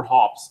fewer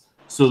hops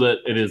so that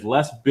it is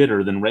less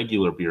bitter than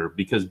regular beer,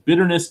 because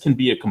bitterness can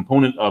be a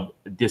component of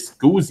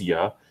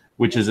dysgeusia,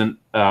 which is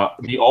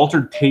the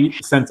altered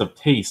sense of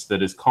taste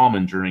that is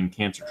common during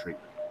cancer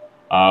treatment.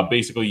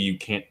 Basically, you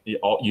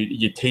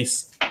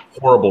taste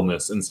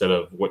horribleness instead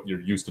of what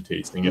you're used to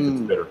tasting if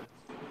it's bitter.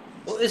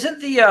 Well, isn't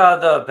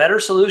the better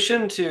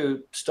solution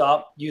to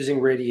stop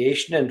using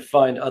radiation and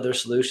find other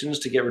solutions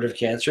to get rid of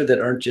cancer that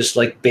aren't just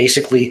like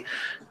basically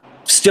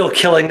still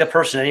killing the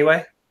person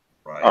anyway?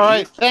 Right. All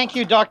right, thank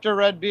you, Dr.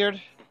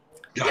 Redbeard.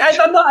 Yeah,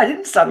 I'm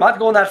not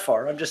going that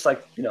far. I'm just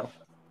like,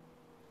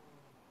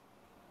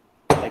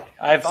 like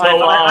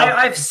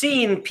I've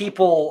seen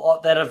people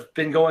that have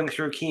been going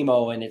through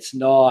chemo, and it's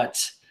not,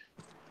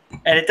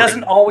 and it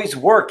doesn't always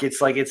work.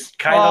 It's like it's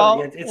kind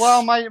of it's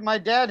well. My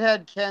dad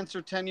had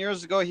cancer 10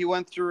 years ago. He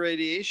went through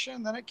radiation,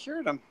 and then it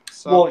cured him.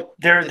 So well,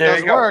 there it you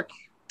does go. work.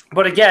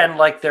 But again,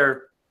 like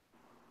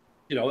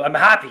I'm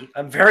happy.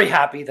 I'm very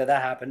happy that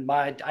happened.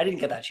 I didn't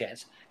get that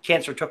chance.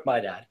 Cancer took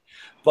my dad,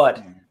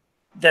 but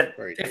that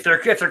if there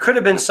could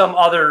have been some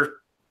other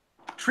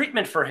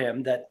treatment for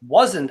him that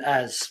wasn't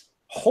as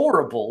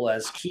horrible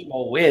as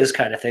chemo is,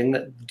 kind of thing,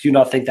 that do you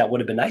not think that would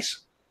have been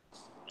nice,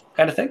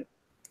 kind of thing?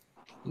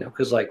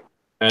 Because like,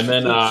 and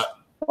then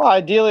well,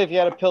 ideally, if you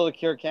had a pill to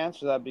cure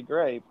cancer, that'd be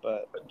great.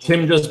 But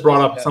Tim just brought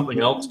up something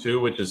else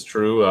too, which is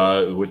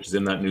true, which is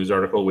in that news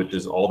article, which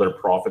is all their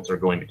profits are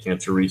going to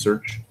cancer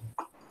research.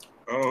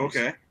 Oh,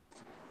 okay.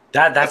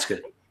 That's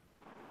good.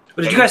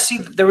 But did you guys see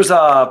there was it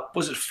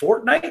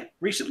Fortnite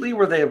recently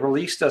where they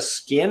released a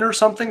skin or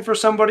something for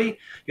somebody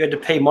you had to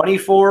pay money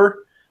for?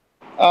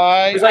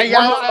 I like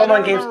don't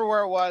remember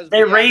where it was.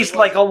 They raised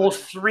like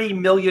almost $3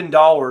 million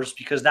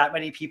because that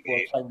many people are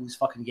playing these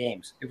fucking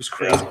games. It was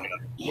crazy.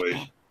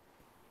 Here's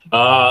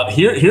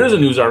a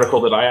news article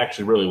that I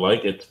actually really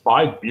like. It's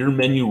 5 beer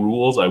menu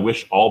rules I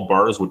wish all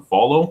bars would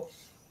follow.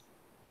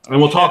 And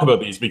we'll talk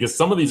about these because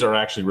some of these are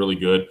actually really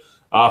good.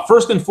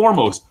 First and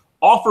foremost,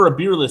 offer a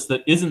beer list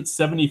that isn't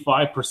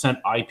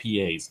 75%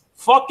 IPAs.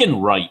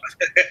 Fucking right.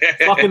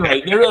 Fucking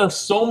right. There are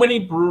so many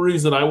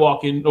breweries that I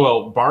walk in,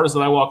 bars that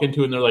I walk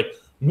into, and they're like,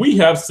 we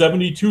have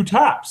 72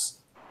 taps.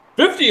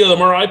 50 of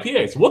them are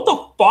IPAs. What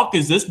the fuck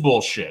is this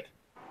bullshit?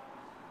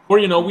 Or,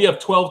 we have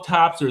 12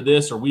 taps or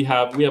this, or we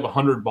have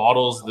 100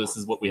 bottles. This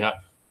is what we have.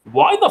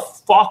 Why the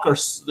fuck are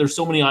there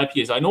so many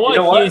IPAs? I know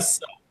IPAs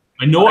sell.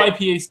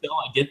 IPAs sell.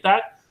 I get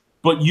that.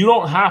 But you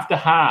don't have to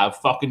have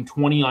fucking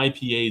 20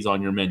 IPAs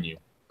on your menu.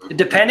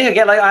 Depending,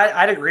 again, like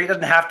I'd agree, it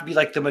doesn't have to be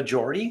like the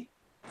majority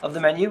of the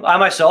menu. I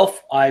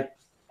myself, I'm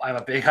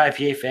a big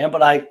IPA fan,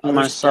 but I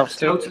myself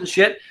stouts and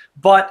shit.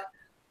 But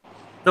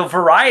the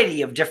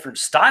variety of different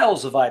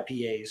styles of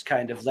IPAs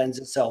kind of lends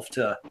itself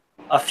to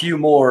a few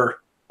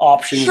more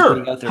options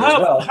being out there as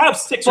well. Have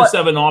 6 or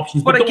 7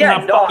 options, but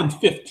again, don't have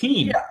fucking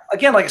 15. Yeah,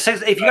 again, like I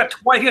said, if you got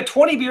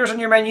 20 beers on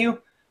your menu,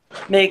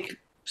 make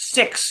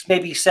 6,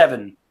 maybe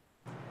 7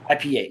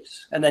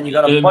 IPAs, and then you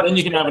got then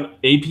you can have an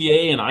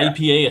APA, an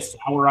IPA, a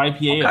sour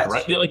IPA,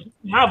 like you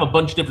can have a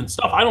bunch of different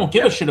stuff. I don't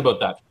give a shit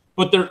about that.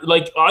 But they're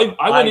like,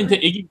 I went into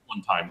Iggy's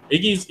one time.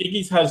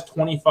 Iggy's has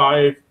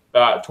 25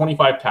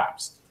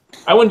 taps.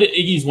 I went to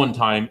Iggy's one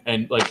time,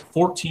 and like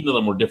 14 of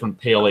them were different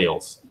pale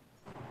ales.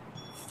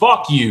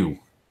 Fuck you.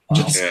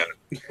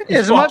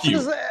 As much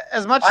as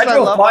I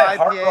love IPAs,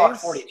 Hard Rock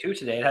 42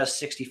 today. It has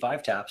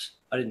 65 taps.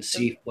 I didn't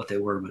see what they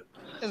were, but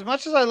as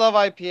much as I love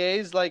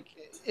IPAs, like,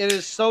 it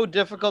is so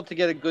difficult to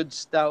get a good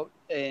stout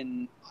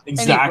in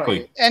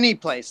any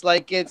place.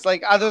 Like, it's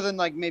like, other than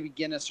like maybe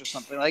Guinness or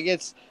something, like,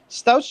 it's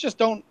stouts just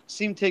don't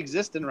seem to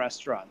exist in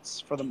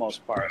restaurants for the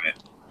most part. Right.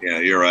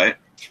 Yeah, you're right.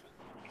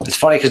 It's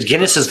funny because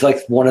Guinness is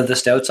like one of the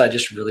stouts I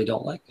just really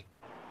don't like.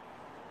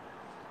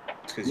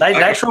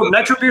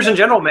 Nitro beers in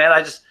general, man.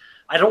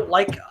 I don't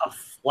like a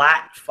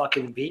flat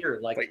fucking beer.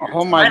 Like,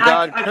 oh my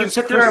god, I can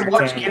sit there and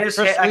watch Guinness.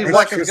 Chris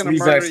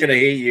Lezak's gonna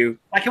hate you.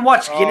 I can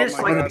watch Guinness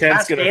like the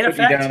Cascade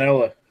Effect.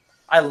 Ella.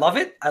 I love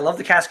it. I love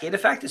the Cascade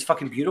Effect. It's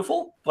fucking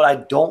beautiful. But I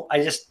don't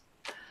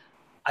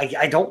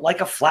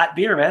like a flat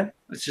beer, man.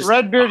 It's just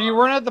Redbeard. You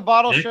weren't at the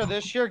bottle show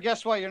this year.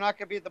 Guess what? You're not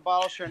gonna be at the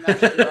bottle show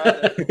next year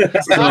either.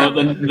 So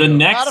the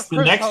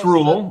next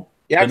rule.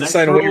 You have to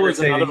sign a waiver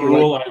saying another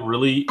rule I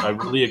really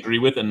agree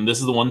with, and this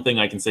is the one thing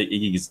I can say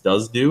Iggy's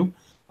does do.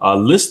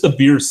 List the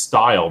beer's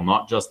style,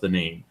 not just the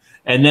name.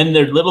 And then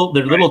their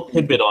little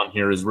tidbit on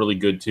here is really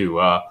good too.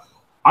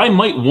 I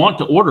might want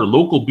to order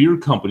local beer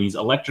company's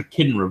Electric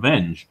Kid and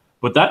Revenge,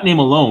 but that name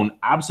alone,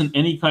 absent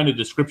any kind of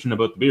description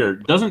about the beer,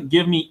 doesn't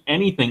give me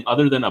anything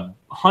other than a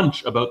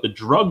hunch about the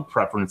drug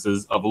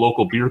preferences of a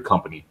local beer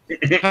company.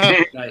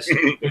 Nice.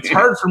 It's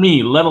hard for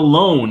me, let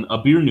alone a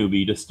beer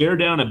newbie, to stare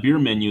down a beer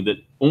menu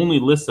that only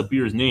lists a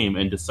beer's name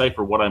and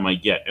decipher what I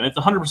might get. And it's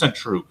 100%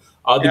 true.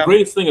 The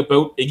greatest thing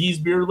about Iggy's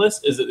beer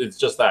list is it's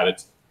just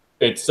that.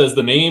 It says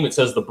the name, it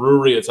says the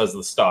brewery, it says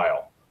the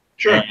style.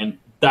 Sure. And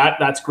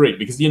that's great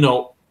because,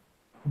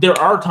 there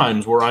are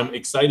times where I'm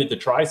excited to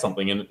try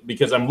something, and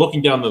because I'm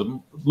looking down the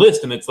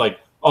list and it's like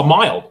a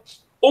mild.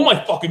 Oh my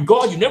fucking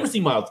god, you've never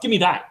seen milds. Give me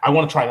that. I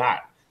want to try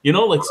that.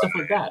 Stuff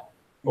like that.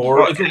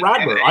 Or it's a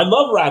Radler. I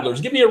love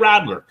Radlers. Give me a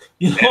Radler.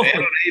 And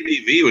an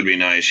ABV would be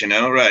nice,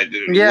 right?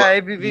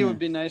 Yeah, ABV would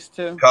be nice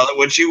too. Call it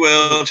what you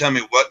will. Tell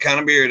me what kind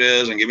of beer it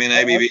is, and give me an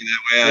ABV. That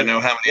way I know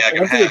how many I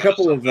can have. A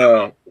couple of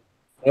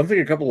One thing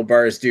a couple of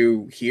bars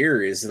do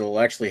here is they'll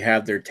actually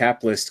have their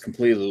tap list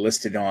completely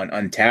listed on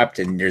Untapped,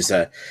 and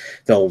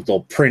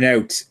they'll print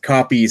out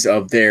copies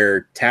of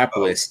their tap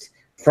list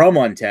from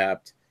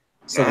Untapped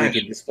so they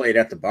can display it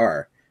at the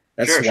bar.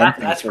 That's one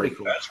thing. That's pretty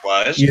cool. That's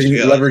wise.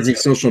 Leveraging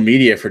social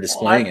media for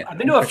displaying it. I've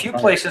been to a few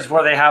places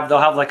where they'll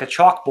have like a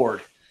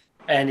chalkboard,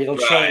 and it'll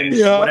change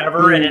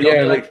whatever, and it'll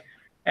be like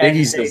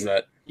Iggy's does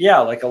that. Yeah,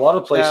 like a lot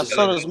of places. Yeah,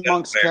 so does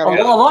Monk's a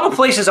lot of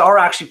places are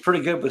actually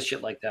pretty good with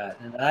shit like that,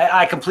 and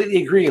I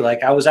completely agree.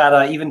 Like I was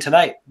at even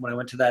tonight when I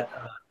went to that,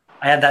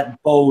 I had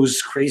that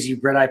Bo's Crazy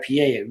Bread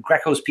IPA at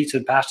Greco's Pizza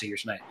and Pasta here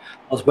tonight.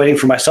 I was waiting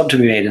for my sub to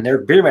be made, and their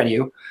beer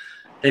menu,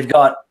 they've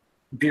got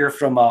beer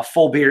from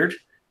Full Beard,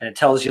 and it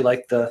tells you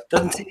like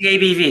doesn't say the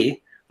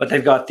ABV, but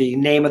they've got the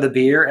name of the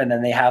beer, and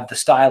then they have the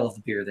style of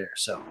the beer there.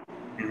 So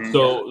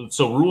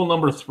rule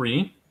number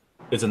 3.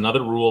 Is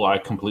another rule I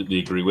completely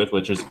agree with,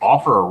 which is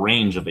offer a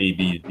range of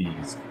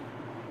ABVs.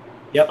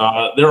 Yep.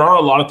 There are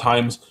a lot of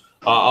times,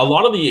 a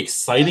lot of the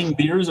exciting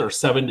beers are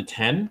 7 to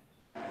 10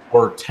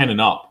 or 10 and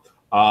up.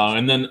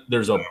 And then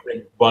there's a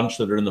big bunch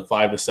that are in the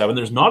 5 to 7.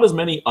 There's not as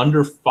many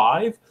under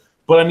 5,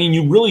 but I mean,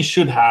 you really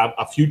should have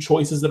a few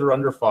choices that are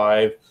under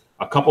 5,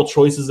 a couple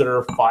choices that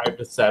are 5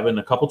 to 7,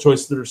 a couple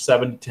choices that are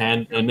 7 to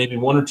 10, and maybe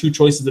 1 or 2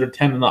 choices that are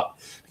 10 and up.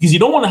 Because you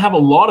don't want to have a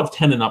lot of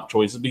 10 and up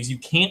choices because you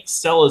can't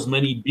sell as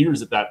many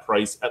beers at that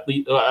price, at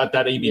least at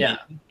that ABV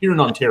here in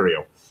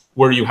Ontario,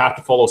 where you have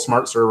to follow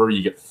Smart Server,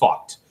 you get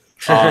fucked.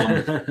 I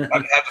have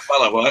to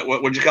follow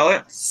what would you call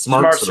it?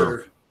 Smart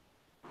Serve.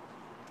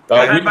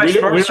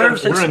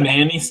 We're a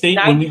nanny state.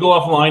 When we go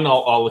offline,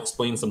 I'll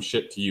explain some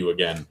shit to you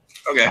again.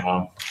 Okay.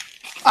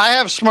 I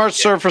have Smart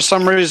Serve for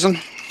some reason.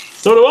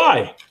 So do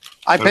I.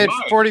 I paid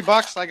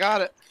 $40. I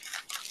got it.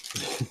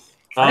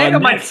 I think I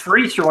got mine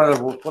free through one of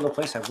the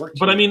places I've worked.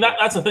 But I mean,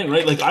 that's the thing,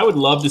 right? Like, I would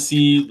love to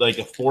see like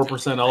a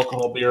 4%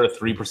 alcohol beer, a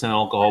 3%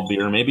 alcohol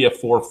beer, maybe a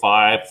 4,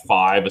 5,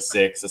 5, a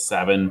 6, a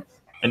 7,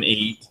 an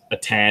 8, a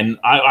 10.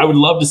 I would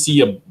love to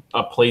see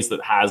a place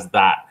that has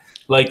that.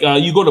 Like,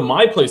 you go to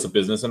my place of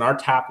business, and our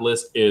tap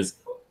list is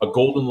a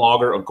golden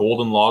lager, a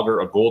golden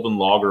lager, a golden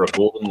lager, a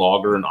golden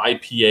lager, an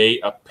IPA,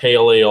 a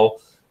pale ale,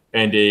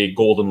 and a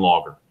golden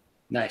lager.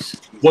 Nice.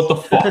 What the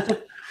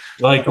fuck?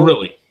 Like,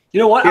 really? You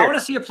know what? I want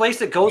to see a place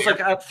that goes like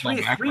a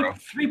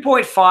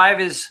 3.5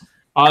 is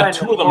kind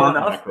 2 of them aren't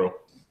enough. macro.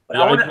 But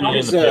I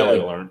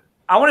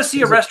want to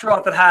see a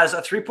restaurant that has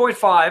a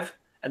 3.5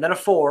 and then a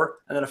 4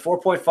 and then a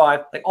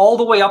 4.5, like all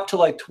the way up to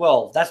like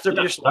 12. That's their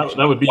beer selection.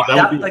 That would be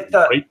like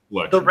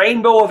the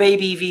rainbow of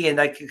ABV, and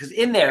like because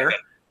in there,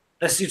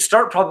 you'd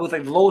start probably with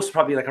like the lowest,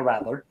 probably like a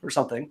Radler or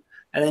something.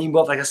 And then you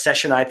move up like a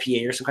session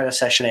IPA or some kind of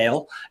session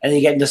ale, and then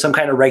you get into some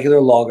kind of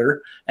regular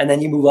lager, and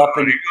then you move up.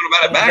 You're going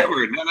about it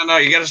backward. No.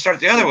 You got to start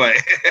the other way.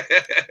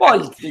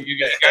 Well, you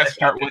got to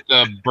start with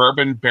the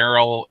bourbon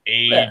barrel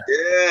aged.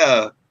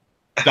 Yeah.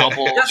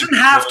 Double. It doesn't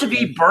have to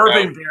be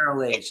bourbon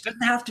barrel aged. It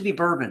doesn't have to be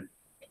bourbon.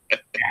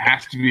 It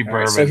has to be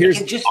bourbon. So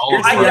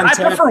I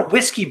prefer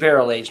whiskey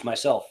barrel aged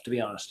myself, to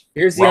be honest.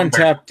 Here's the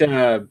Untapped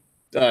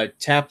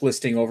tap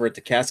listing over at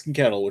the Cask and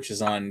Kettle, which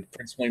is on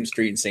Prince William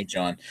Street in St.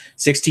 John.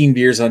 16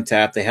 beers on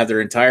tap. They have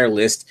their entire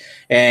list,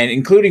 and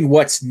including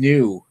what's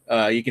new.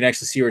 You can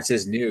actually see where it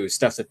says new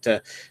stuff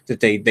that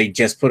they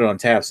just put on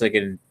tap, so they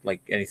can,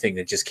 like, anything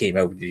that just came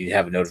out, you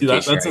have a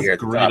notification. That's a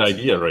great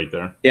idea right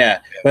there.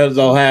 Yeah, but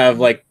they'll have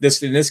like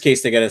this. In this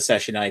case, they got a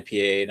session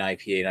IPA, an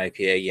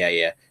IPA.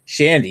 Yeah.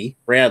 Shandy,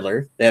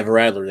 Radler. They have a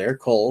Radler there.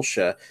 Kolsch,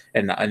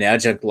 and an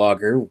adjunct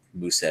lager,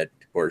 Moosehead,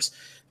 of course.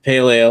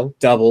 Pale ale,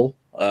 double.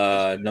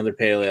 Another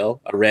pale ale,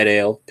 a red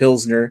ale,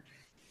 pilsner,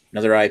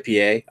 another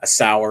IPA, a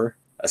sour,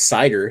 a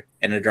cider,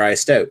 and a dry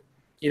stout.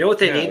 You know what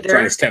they need there?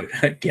 Dry stout,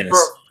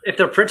 Guinness. If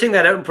they're printing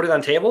that out and putting it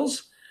on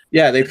tables,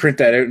 yeah, they print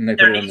that out and they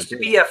put it on the there needs to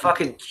be a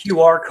fucking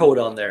QR code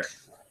on there,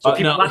 so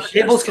people at the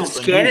tables can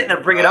scan it and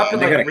then bring it up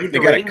and like read the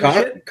ratings and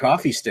shit.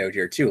 Coffee stout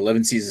here too,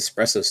 11 C's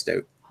espresso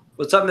stout.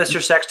 What's up, Mr.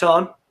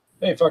 Sexton?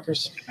 Hey,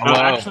 fuckers.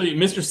 Actually,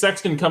 Mr.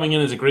 Sexton coming in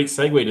is a great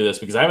segue to this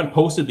because I haven't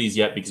posted these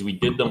yet because we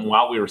did them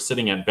while we were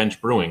sitting at Bench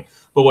Brewing.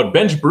 But what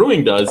Bench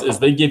Brewing does is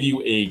they give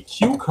you a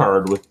cue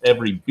card with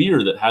every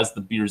beer that has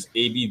the beer's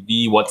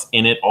ABV, what's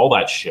in it, all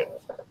that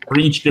shit for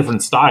each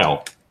different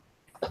style.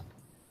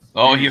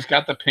 Oh, he's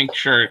got the pink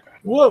shirt.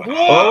 What?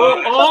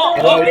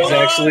 Oh, he's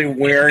actually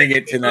wearing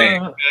it tonight.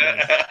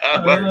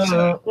 Man,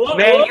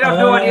 you have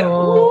no idea.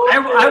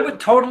 I would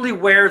totally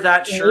wear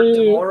that shirt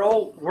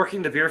tomorrow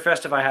working the beer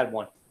fest if I had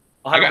one.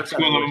 I got 2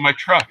 of them in my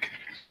truck.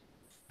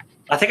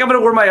 I think I'm going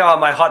to wear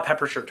my hot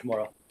pepper shirt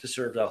tomorrow to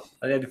serve, though. I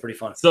think that'd be pretty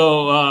fun.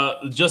 So,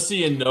 just so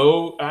you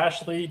know,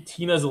 Ashley,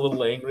 Tina's a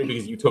little angry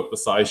because you took the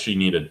size she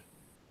needed.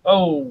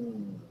 Oh.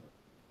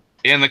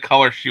 And the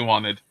color she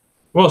wanted.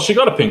 Well, she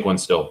got a pink one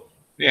still.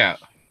 Yeah.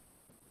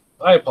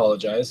 I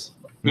apologize.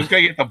 Who's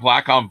going to get the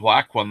black on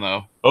black one,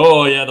 though?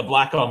 Oh, yeah, the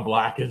black on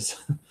black is...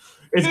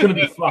 it's going to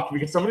be fucked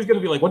because somebody's going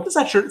to be like, what does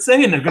that shirt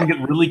say? And they're going to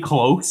get really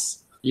close.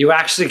 You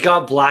actually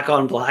got black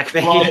on black,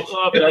 man.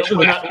 Well,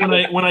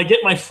 when I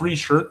get my free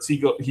shirts,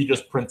 he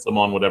just prints them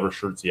on whatever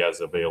shirts he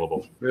has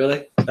available.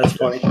 Really? That's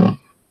funny.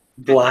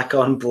 Black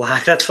on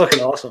black. That's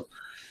fucking awesome.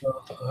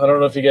 I don't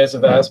know if you guys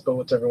have asked, but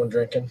what's everyone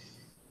drinking?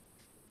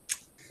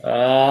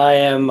 I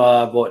am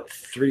about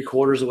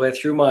 3/4 of the way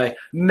through my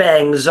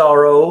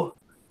Manzaro.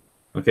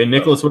 Okay,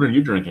 Nicholas, what are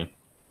you drinking?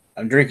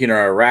 I'm drinking a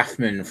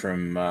Rathman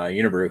from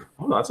Unibrew.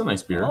 Oh, that's a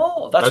nice beer.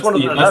 Oh, that's one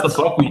of the that's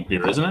the buckwheat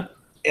beer, isn't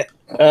it?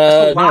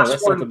 No, last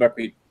that's one. not the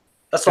buckwheat.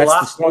 That's the That's the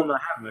last smoke. one I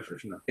have in my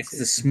fridge now. It's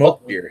the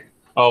smoke beer.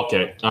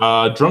 Okay,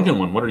 drunken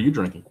one. What are you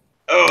drinking?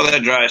 Oh,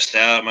 that dry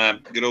stout, my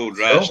good old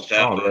dry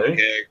stout. all right.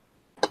 keg.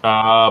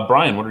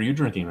 Brian, what are you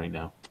drinking right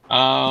now?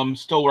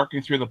 Still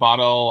working through the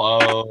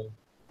bottle of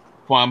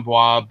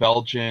Flambois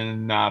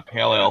Belgian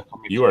Pale Ale.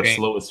 From You are Exchange.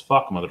 slow as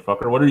fuck,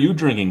 motherfucker. What are you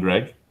drinking,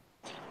 Greg?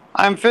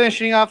 I'm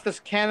finishing off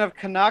this can of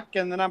Canuck,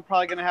 and then I'm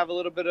probably going to have a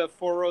little bit of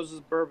Four Roses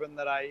bourbon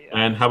that I.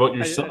 And how about I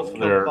yourself filled the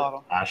there,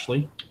 bottle.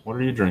 Ashley? What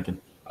are you drinking?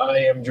 I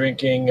am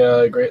drinking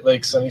Great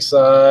Lakes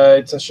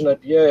Sunnyside Session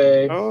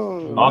IPA.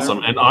 Oh,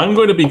 Awesome. And I'm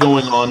going to be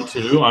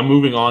I'm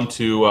moving on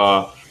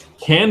to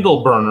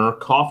Candle Burner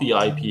Coffee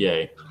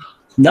IPA.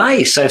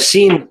 Nice. I've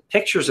seen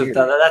pictures of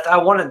that. I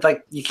wanted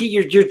like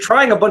you're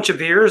trying a bunch of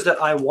beers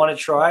that I want to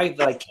try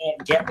that I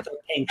can't get without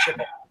paying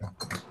shipping.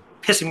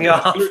 Pissing me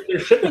off. Their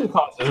shipping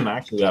cost isn't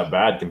actually that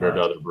bad compared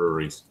to other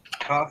breweries.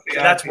 Coffee.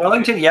 That's IPA.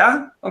 Wellington,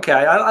 yeah. Okay,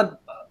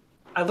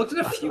 I looked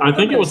at a few. I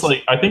think it was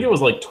like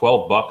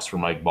 $12 for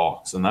my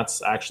box, and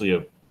that's actually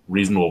a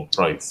reasonable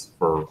price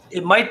for.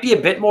 It might be a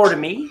bit more to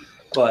me,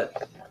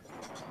 but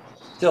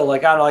still,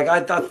 like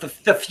I thought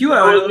the few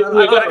I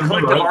got a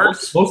collective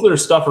arts. Most of their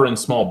stuff are in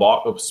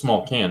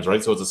small cans,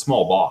 right? So it's a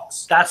small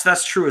box.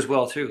 That's true as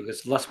well too.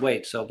 It's less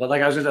weight. So, but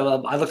like I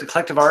looked at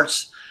Collective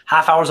Arts,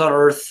 Half Hours on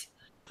Earth.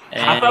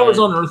 Half Hours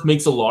on Earth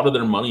makes a lot of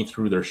their money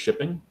through their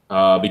shipping,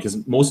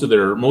 because most of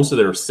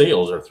their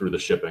sales are through the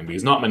shipping.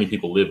 Because not many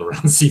people live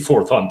around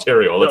Seaforth,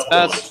 Ontario.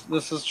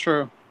 This is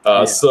true.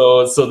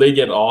 So they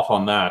get off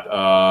on that.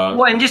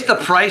 Well, and just the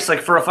price, like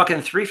for a fucking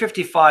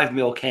 355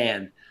 ml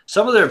can,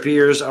 some of their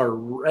beers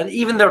are, and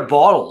even their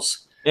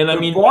bottles. And I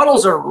mean,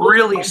 bottles are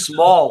really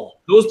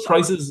small. Those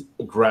prices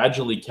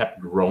gradually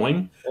kept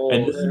growing,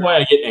 and this is why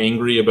I get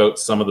angry about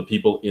some of the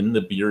people in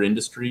the beer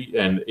industry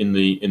and in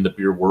the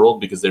beer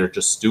world, because they're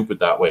just stupid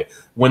that way.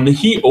 When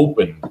he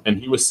opened and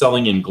he was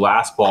selling in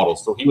glass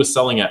bottles, so he was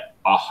selling at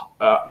a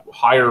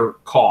higher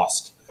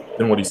cost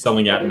than what he's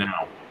selling at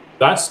now.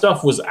 That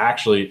stuff was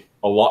actually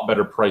a lot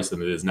better price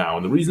than it is now,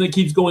 and the reason it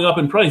keeps going up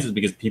in price is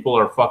because people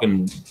are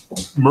fucking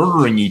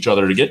murdering each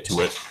other to get to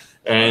it.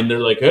 And they're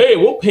like, "Hey,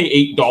 we'll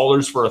pay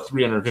 $8 for a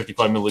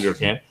 355 milliliter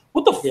can."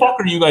 What the fuck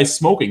are you guys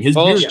smoking? His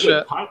beer's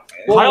good.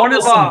 Kyle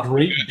has some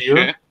great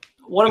beer.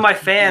 One of my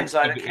fans,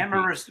 I can't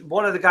remember,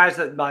 one of the guys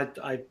that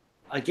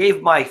I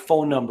gave my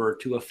phone number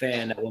to a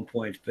fan at one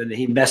point, but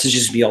he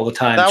messages me all the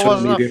time. That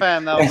wasn't a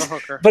fan, that was a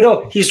hooker. But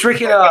no, he's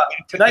drinking.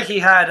 Tonight he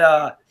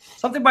had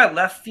something by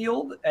Left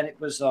Field, and it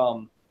was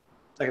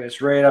like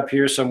it's right up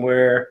here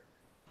somewhere.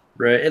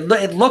 Right,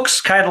 it looks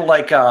kind of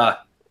like a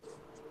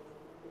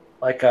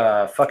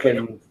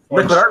fucking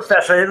Liquid Art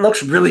Fest. It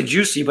looks really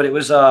juicy, but it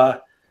was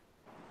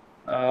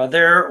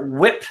their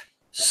Whip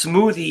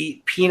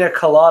Smoothie Pina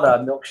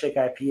Colada Milkshake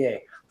IPA,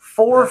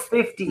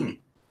 $4.50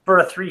 for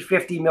a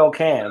 350 ml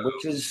can,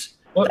 which is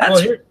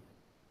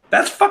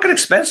that's fucking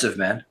expensive,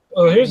 man.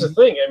 Well, here's the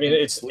thing. I mean,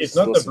 it's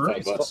not the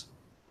brewery's fault.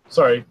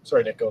 Sorry,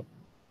 Nick. Go.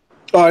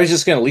 Oh, I was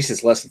just gonna. At least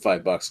it's less than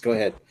 $5. Go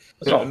ahead.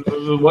 Yeah,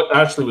 what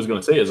Ashley was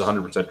going to say is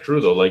 100% true,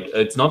 though. Like,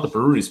 it's not the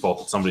brewery's fault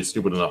that somebody's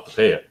stupid enough to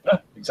pay it. Yeah,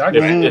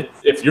 exactly.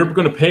 If you're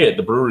going to pay it,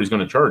 the brewery's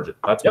going to charge it.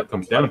 That's what it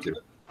comes down to.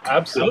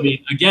 Absolutely. I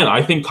mean, again,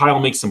 I think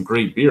Kyle makes some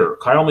great beer.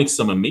 Kyle makes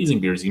some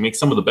amazing beers. He makes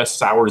some of the best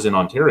sours in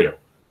Ontario.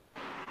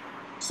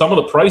 Some of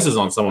the prices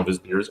on some of his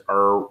beers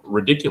are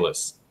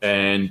ridiculous,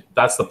 and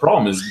that's the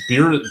problem. Is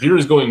beer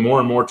is going more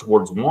and more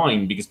towards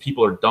wine because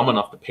people are dumb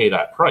enough to pay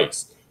that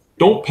price.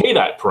 Don't pay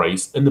that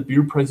price, and the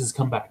beer prices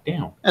come back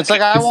down. It's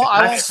like I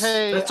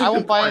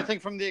won't buy anything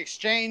from the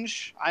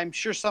exchange. I'm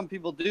sure some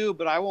people do,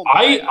 but I won't.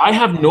 I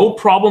have no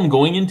problem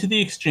going into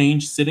the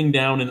exchange, sitting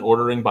down, and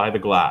ordering by the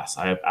glass.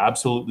 I have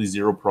absolutely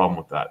zero problem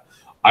with that.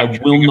 I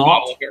will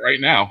not right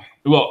now.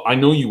 Well, I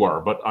know you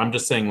are, but I'm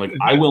just saying, like,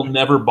 I will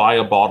never buy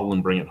a bottle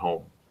and bring it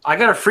home. I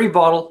got a free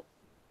bottle.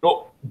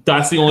 Oh,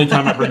 that's the only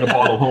time I bring a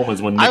bottle home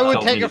is when Nick I would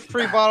tells take me a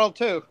free bottle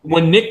too.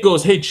 When Nick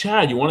goes, "Hey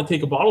Chad, you want to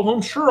take a bottle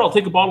home?" Sure, I'll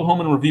take a bottle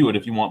home and review it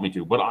if you want me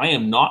to. But I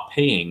am not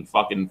paying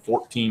fucking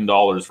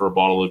 $14 for a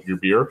bottle of your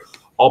beer.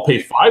 I'll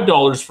pay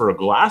 $5 for a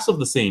glass of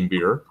the same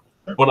beer,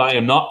 but I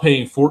am not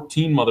paying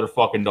 $14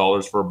 motherfucking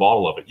dollars for a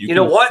bottle of it. You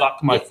know what? Suck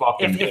my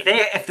fucking dick.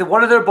 If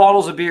one of their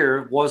bottles of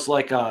beer was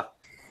like a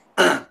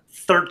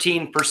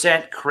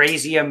 13%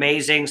 crazy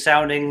amazing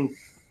sounding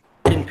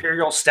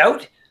imperial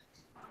stout.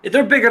 If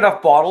they're big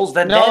enough bottles,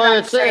 then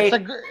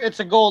it's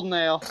a golden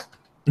ale.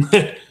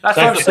 That's what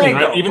I'm saying.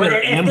 Right? Even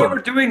if they were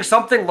doing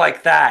something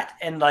like that,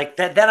 and like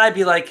that, then I'd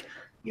be like,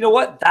 you know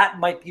what, that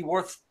might be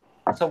worth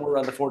somewhere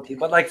around the 14.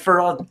 But like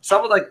for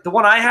some of like the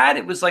one I had,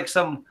 it was like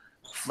some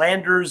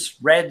Flanders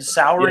red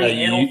sour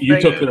ale. You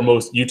took their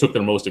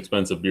most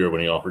expensive beer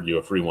when he offered you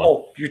a free one.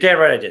 Oh, you're damn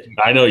right I did.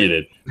 I know you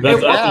did.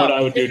 That's what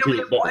I would do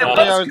too.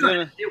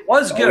 It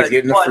was good.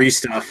 Getting the free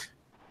stuff.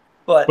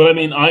 But I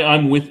mean,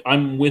 I'm with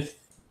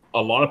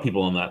a lot of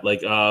people on that.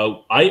 Like,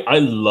 I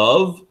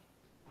love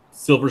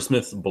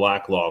Silversmith's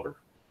Black Lager.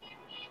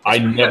 I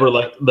never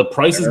liked the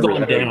price has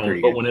gone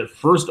down, but when it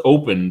first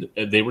opened,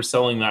 they were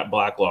selling that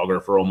Black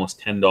Lager for almost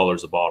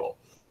 $10 a bottle.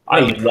 I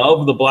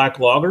love the Black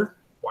Lager.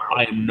 Wow.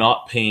 I am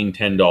not paying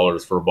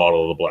 $10 for a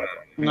bottle of the Black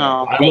Lager.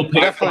 No, I will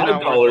pay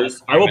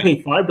 $5. I will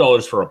pay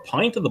 $5 for a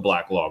pint of the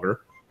Black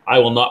Lager. I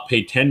will not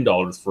pay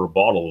 $10 for a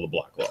bottle of the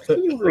Black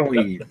Lager.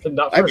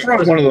 I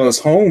brought one of those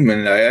home,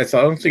 and I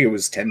don't think it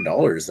was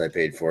 $10 I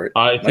paid for it.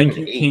 I think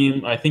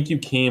you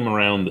came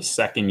around the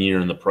second year,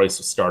 and the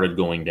price started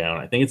going down.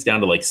 I think it's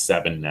down to like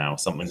 7 now.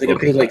 Something. I think it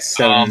paid like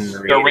 7.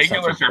 Their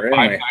regulars are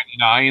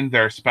 $5.99.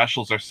 Their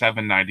specials are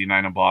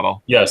 $7.99 a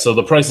bottle. Yeah, so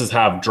the prices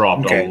have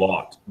dropped a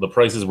lot. The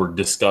prices were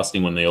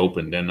disgusting when they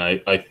opened, and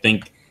I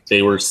think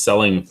they were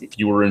selling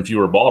fewer and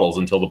fewer bottles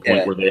until the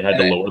point where they had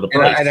to lower the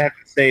price. I'd have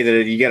to say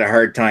that you get a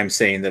hard time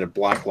saying that a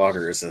Black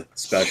Lager is a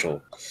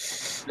special.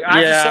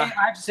 I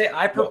have to say,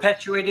 I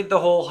perpetuated the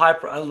whole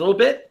hype a little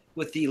bit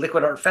with the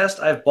Liquid Art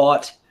Fest. I've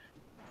bought,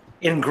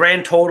 in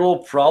grand total,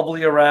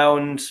 probably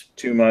around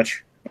too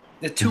much.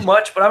 But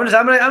I'm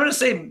gonna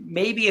say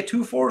maybe a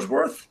 2-4's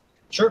worth.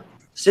 Sure.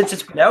 Since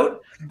it's been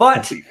out,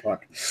 but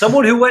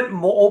someone who went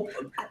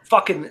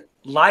fucking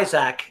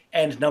Lysac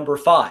and number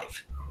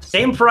 5.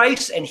 Same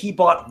price, and he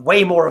bought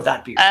way more of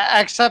that beer.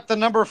 Except the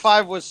number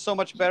 5 was so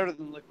much better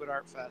than Liquid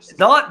Art Fest.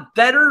 Not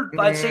better,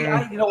 but I'd say,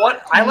 you know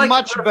what? I like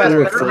much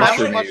better.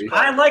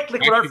 I like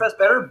Liquid Art Fest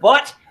better,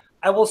 but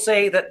I will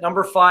say that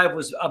number 5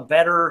 was a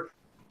better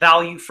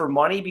value for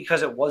money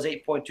because it was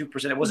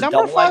 8.2%. It was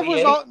number a double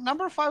IPA.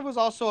 Number 5 was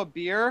also a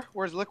beer,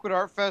 whereas Liquid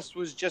Art Fest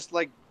was just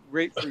like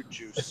grapefruit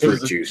juice.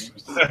 Fruit juice.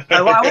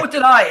 I won't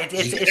deny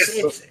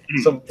it's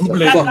some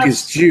fuck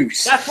is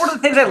juice. That's one of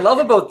the things I love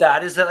about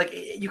that is that like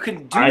you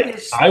can do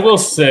this. I will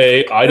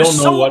say I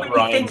don't know what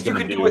Ryan's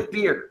going to do with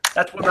beer.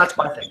 That's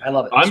my thing. I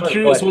love it. I'm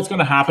curious what's going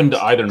to happen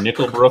to either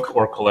Nickelbrook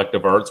or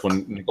Collective Arts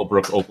when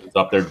Nickelbrook opens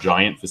up their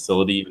giant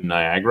facility in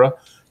Niagara,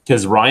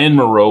 because Ryan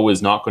Moreau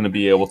is not going to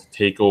be able to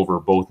take over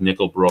both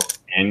Nickelbrook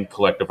and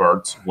Collective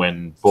Arts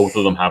when both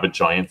of them have a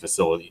giant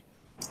facility.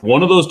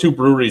 One of those two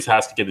breweries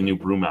has to get a new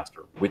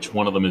brewmaster. Which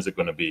one of them is it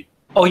going to be?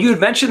 Oh, you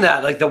had mentioned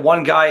that. Like the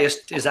one guy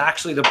is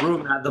actually the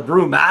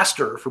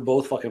brewmaster for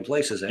both fucking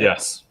places. Eh?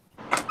 Yes.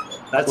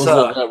 That's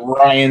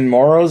Ryan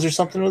Morrow's or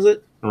something, was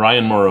it?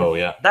 Ryan Moreau,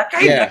 yeah. That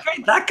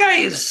guy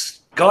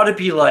is got to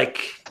be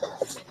like.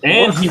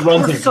 And he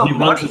runs his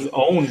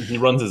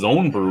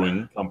own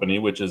brewing company,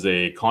 which is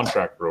a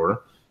contract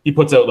brewer. He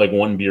puts out like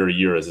one beer a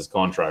year as his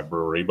contract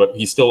brewery, but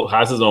he still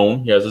has his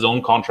own. He has his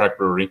own contract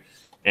brewery.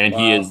 And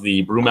he is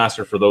the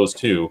brewmaster for those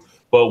two.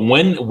 But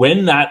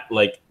when that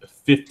like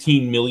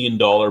 $15 million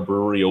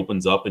brewery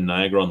opens up in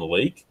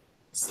Niagara-on-the-Lake,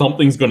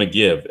 something's going to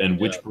give, and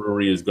which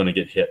brewery is going to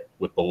get hit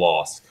with the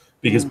loss?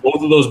 Because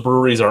both of those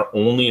breweries are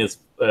only as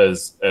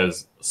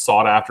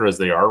sought after as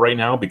they are right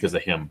now because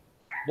of him.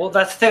 Well,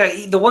 that's the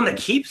thing. The one that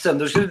keeps him,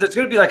 there's going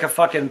to be like a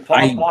fucking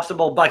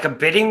possible like a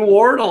bidding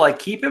war to like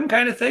keep him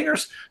kind of thing, or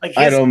like.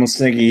 I'd almost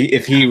think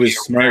if he was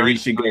smart, he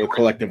should go with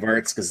Collective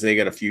Arts because they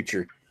got a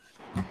future.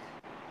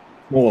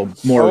 Well,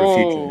 more of a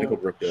future than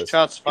Nickelbrook does.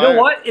 Shots fired. You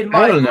know what?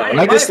 I don't know.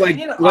 I just like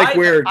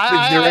where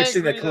the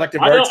direction that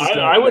Collective Arts is going.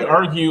 I would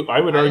argue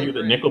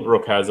that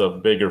Nickelbrook has a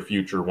bigger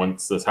future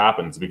once this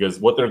happens, because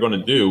what they're going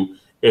to do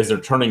is they're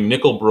turning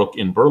Nickelbrook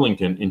in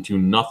Burlington into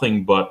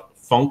nothing but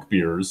funk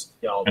beers,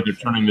 and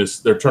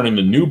they're turning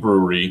the new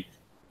brewery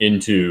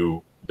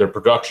into their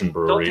production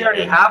brewery. Don't they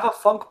already have a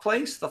funk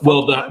place?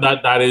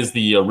 That is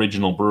the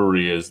original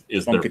brewery is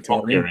their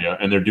funk area,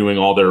 and they're doing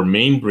all their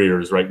main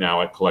beers right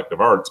now at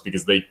Collective Arts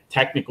because they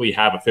technically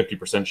have a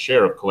 50%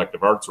 share of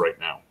Collective Arts right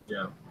now.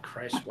 Yeah,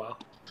 Christ, wow.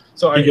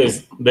 So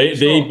because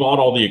they bought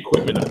all the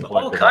equipment at Collective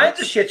Arts. All kinds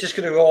of shit just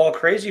going to go all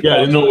crazy.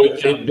 Yeah,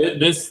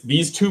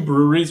 these two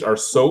breweries are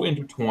so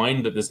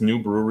intertwined that this new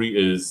brewery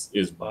is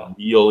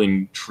real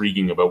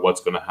intriguing about what's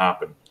going to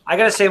happen. I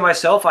got to say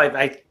myself,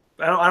 I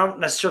don't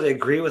necessarily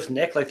agree with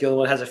Nick, like the other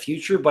one has a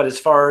future, but as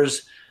far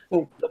as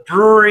the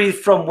brewery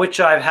from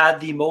which I've had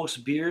the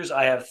most beers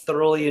I have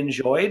thoroughly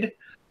enjoyed,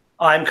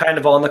 I'm kind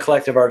of on the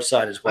Collective Arts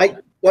side as well.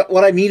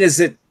 What I mean is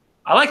that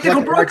I like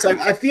Collective Arts.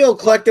 I feel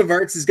Collective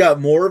Arts has got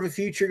more of a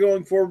future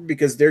going forward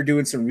because they're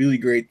doing some really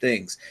great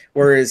things.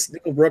 Whereas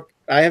Nickelbrook,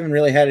 I haven't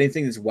really had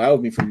anything that's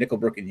wowed me from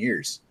Nickelbrook in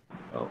years.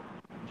 Oh,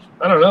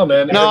 I don't know,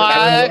 man.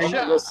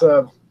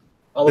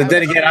 But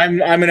then again,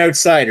 I'm an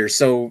outsider,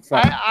 so I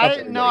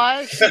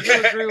actually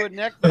do agree with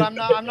Nick, but I'm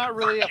not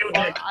really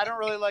I don't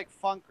really like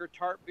funk or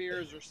tart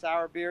beers or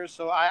sour beers,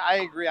 so I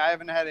agree. I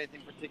haven't had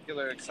anything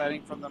particular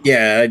exciting from them.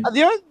 Yeah.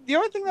 The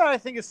only thing that I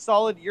think is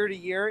solid year to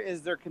year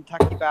is their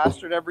Kentucky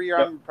Bastard. Every year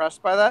I'm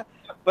impressed by that.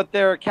 But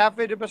their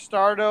Cafe de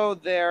Bastardo,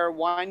 their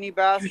Whiny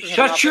Bastard.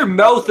 Shut your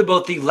mouth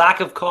about the lack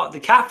of the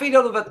Cafe de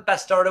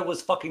Bastardo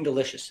was fucking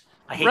delicious.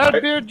 I hate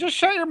Red beer, just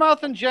shut your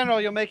mouth in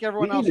general. You'll make We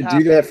everyone need else to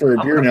happy. do that for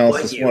I'm Beer gonna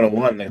Analysis bite you.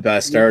 101, the We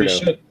Bastardo.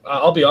 should.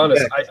 I'll be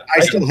honest. I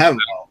still have them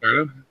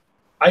all.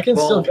 I can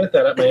still Well, get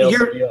that at my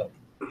here- LCBO.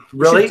 We should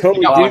Really?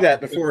 totally Yeah. do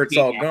that before it's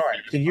all gone.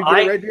 Can you get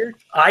a red beer?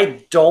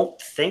 I don't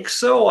think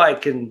so. I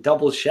can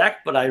double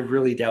check, but I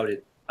really doubt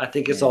it. I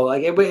think it's all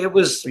like it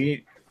was.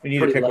 We need to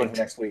Pretty pick one light. for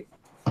next week.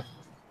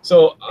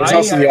 So There's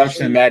also the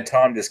option that Mad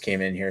Tom just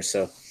came in here,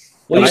 so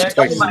Well, That's I-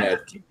 twice as mad.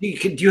 do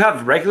you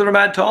have regular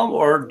Mad Tom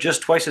or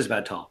just twice as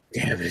Mad Tom?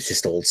 Yeah, but it's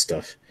just old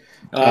stuff.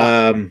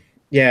 Uh,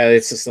 Yeah,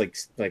 it's just like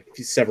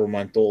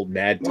several-month-old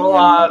Mad Tom.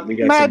 Well, We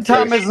got Mad some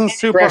Tom fresh- isn't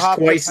super fresh hot.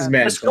 twice as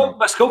mad.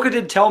 Muskoka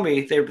did tell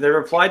me they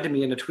replied to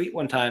me in a tweet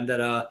one time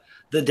that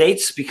the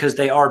dates, because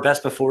they are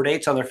best before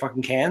dates on their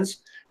fucking cans,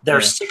 they're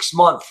Yeah.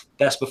 6-month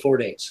best before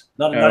dates,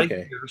 not Okay. a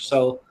year.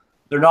 So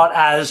they're not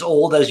as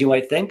old as you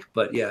might think,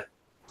 but yeah.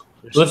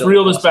 They're Let's still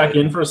reel this back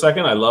awesome. in for a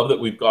second. I love that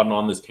we've gotten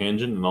on this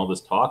tangent and all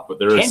this talk, but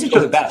Tangents are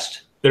the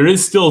best. there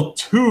is still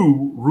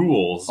 2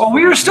 rules. Oh,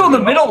 we were still in the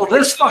middle of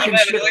this fucking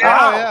shit. Oh,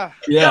 Wow.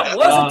 yeah. That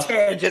was a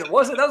tangent,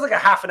 wasn't it? That was like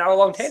a half an hour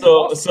long tangent.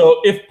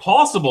 So if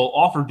possible,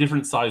 offer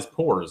different size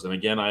pours. And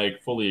again, I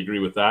fully agree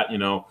with that. You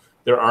know,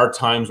 there are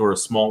times where a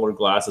smaller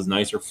glass is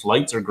nicer.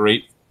 Flights are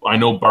great. I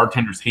know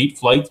bartenders hate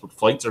flights, but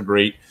flights are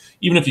great.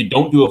 Even if you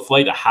don't do a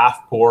flight, a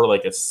half pour,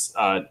 like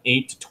an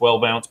 8 to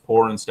 12 ounce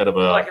pour instead of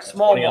like a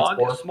small 20 ounce mug,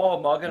 pour. a small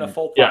mug, and a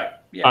full Yeah. pint.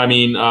 Yeah. I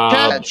mean,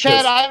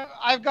 Chad,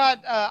 I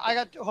got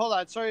hold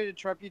on, sorry to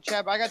interrupt you,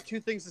 Chad, but I got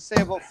 2 things to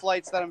say about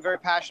flights that I'm very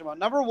passionate about.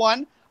 Number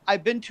 1,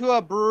 I've been to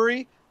a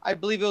brewery, I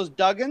believe it was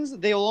Duggan's.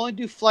 They will only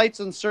do flights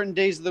on certain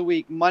days of the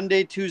week,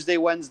 Monday, Tuesday,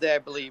 Wednesday, I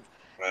believe.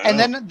 And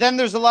then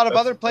there's a lot of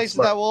other places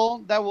that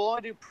will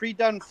only do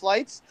pre-done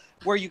flights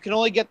where you can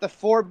only get the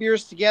 4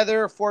 beers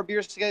together or 4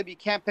 beers together, but you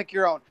can't pick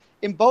your own.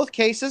 In both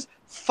cases,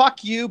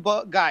 fuck you,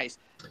 guys.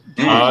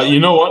 you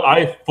know what?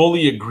 I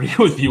fully agree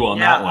with you on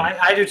that one.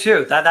 I do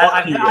too. Fuck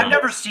I've you,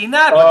 never seen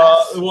that.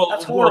 But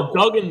that's horrible.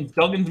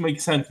 Duggan's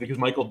makes sense because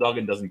Michael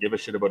Duggan doesn't give a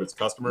shit about his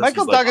customers.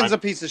 Michael He's like, Duggan's a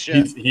piece of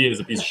shit. He is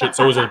a piece of shit.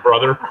 So is his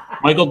brother.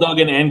 Michael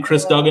Duggan and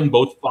Chris Duggan,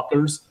 both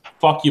fuckers.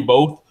 Fuck you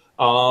both.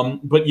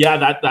 But yeah,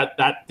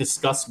 that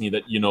disgusts me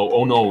that,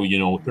 oh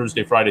no,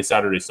 Thursday, Friday,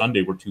 Saturday,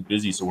 Sunday, we're too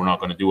busy, so we're not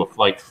going to do a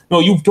flight. No,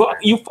 you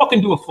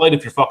fucking do a flight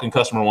if your fucking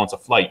customer wants a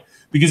flight.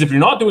 Because if you're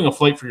not doing a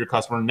flight for your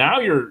customer, now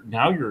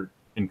you're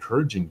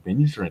encouraging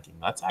binge drinking.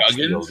 That's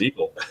actually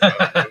illegal.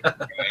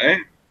 Okay.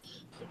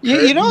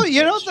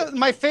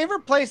 My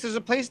favorite place, there's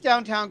a place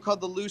downtown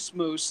called the Loose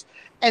Moose,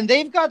 and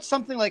they've got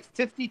something like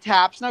 50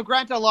 taps. Now,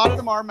 granted, a lot of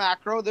them are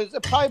macro. There's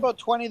probably about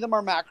 20 of them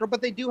are macro,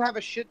 but they do have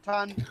a shit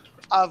ton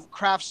of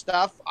craft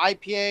stuff,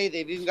 IPA.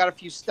 They've even got a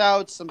few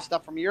stouts, some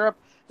stuff from Europe.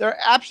 They're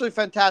absolutely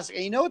fantastic.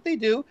 And you know what they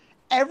do?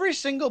 Every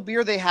single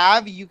beer they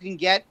have, you can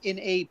get in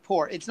a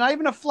pour. It's not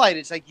even a flight.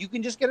 It's like you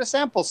can just get a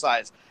sample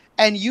size.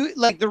 And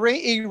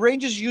it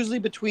ranges usually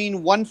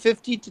between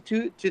 $1.50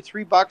 to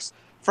 $3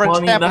 for a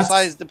sample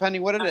size,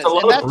 depending what it is. A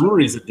lot of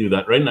breweries that do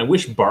that, right? And I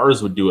wish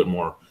bars would do it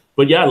more.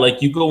 But yeah,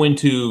 like you go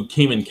into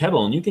Cayman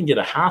Kettle and you can get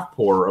a half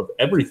pour of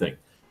everything.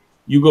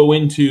 You go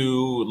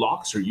into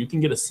Lockser, you can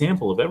get a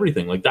sample of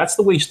everything. Like that's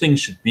the way things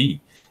should be.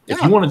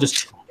 If you want to just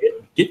try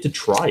it, get to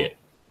try it.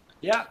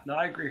 Yeah, no,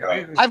 I agree.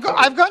 I've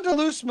gone to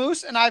Loose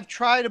Moose and I've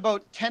tried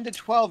about 10 to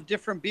 12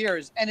 different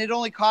beers, and it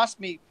only cost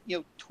me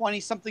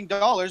 $20-something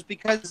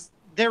because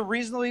they're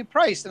reasonably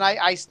priced,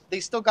 and they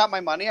still got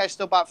my money. I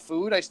still bought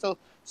food. I still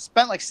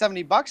spent like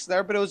 $70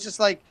 there, but it was just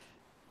like,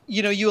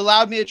 you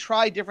allowed me to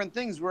try different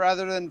things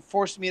rather than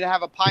force me to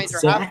have a pint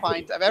or half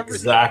pint of everything.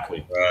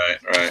 Exactly. Right.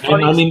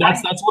 And I mean,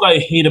 that's what I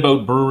hate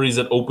about breweries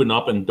that open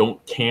up and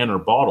don't can or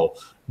bottle.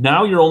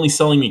 Now you're only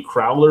selling me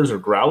crowlers or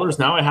growlers.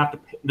 Now I have to.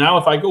 Now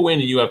if I go in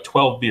and you have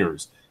 12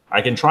 beers,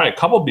 I can try a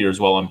couple beers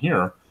while I'm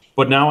here.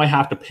 But now I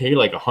have to pay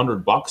like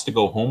 $100 to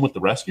go home with the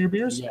rest of your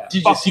beers. Yeah.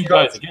 Fuck you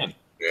guys again.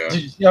 Yeah.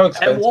 Did you see how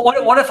expensive?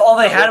 And what if all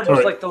they had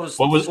was like those?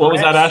 What was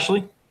that,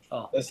 Ashley?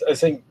 Oh. I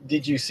think.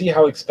 Did you see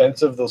how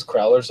expensive those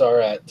crowlers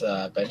are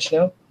at Bench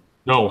now?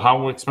 No,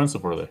 how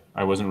expensive were they?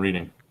 I wasn't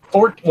reading.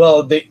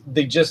 Well,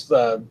 they just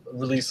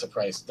released the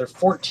price. They're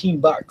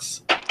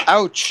 $14.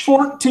 Ouch.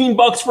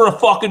 $14 for a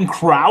fucking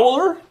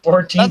crowler?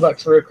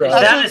 $14 for a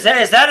crowler. Is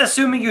that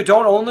assuming you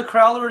don't own the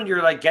crowler and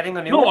you're like getting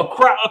a new No, one?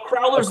 a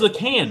crowler's the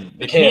can.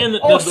 The can.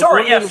 Oh,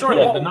 sorry. The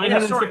Oh,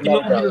 950 yeah,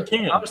 milliliter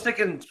can. I was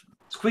thinking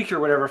squeaker,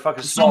 whatever,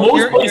 fucking So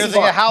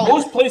small.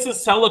 most places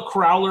sell a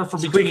crowler for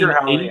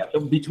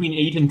between between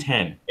 8 and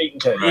 10. 8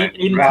 and 10. Right.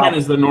 8 and 10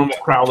 is the normal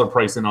crowler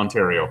price in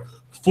Ontario.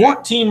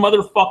 $14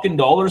 motherfucking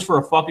dollars for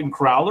a fucking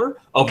crowler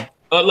of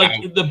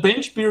the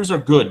bench beers are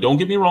good. Don't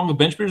get me wrong, the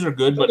bench beers are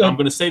good, but I'm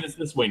going to say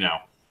this way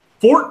now.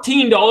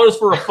 $14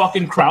 for a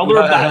fucking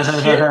crowler of that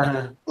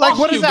shit. Like,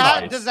 what does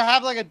that have? Does it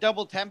have like a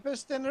double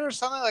Tempest in it or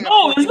something? Like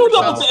no, there's no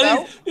double.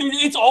 stout?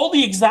 It's all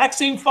the exact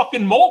same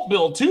fucking malt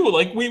bill too.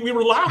 Like we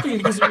were laughing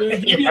because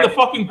they give you the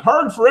fucking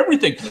card for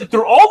everything.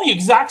 They're all the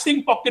exact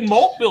same fucking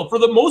malt bill. For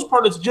the most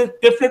part, it's just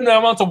different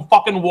amounts of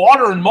fucking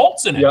water and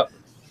malts in it. Yep.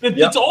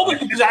 It's all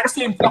the exact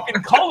same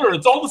fucking color.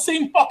 It's all the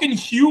same fucking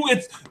hue.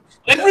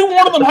 Every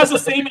one of them has the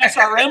same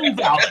SRM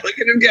value. Look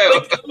at him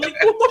go. Like,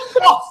 what the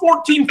fuck?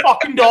 $14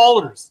 fucking.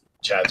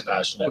 Chad's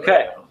passionate. Okay.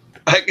 Right now.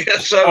 I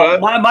guess so.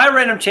 My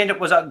random change-up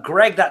was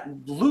Greg, that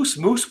Loose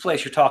Moose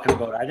place you're talking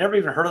about. I never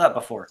even heard of that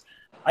before.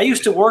 I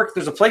used to work.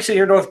 There's a place in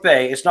here, North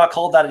Bay. It's not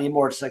called that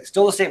anymore. It's like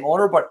still the same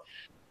owner, but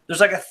there's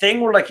like a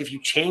thing where like if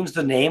you change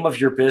the name of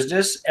your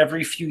business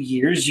every few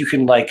years, you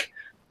can like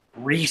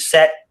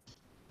reset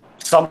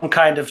some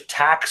kind of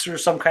tax or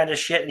some kind of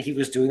shit. And he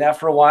was doing that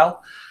for a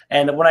while.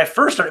 And when I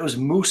first started, it was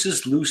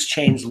Moose's Loose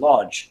Change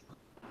Lodge,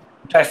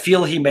 which I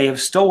feel he may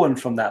have stolen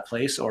from that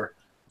place or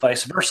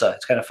vice versa.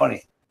 It's kind of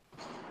funny.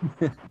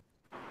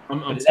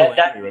 I'm still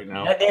angry right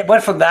now. It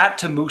went from that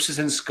to Moose's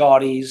and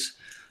Scotty's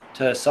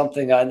to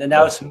something, and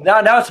now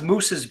it's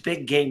Moose's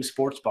Big Game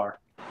Sports Bar.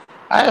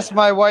 I asked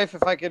my wife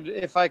if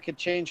I could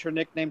change her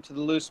nickname to the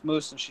Loose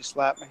Moose, and she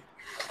slapped me.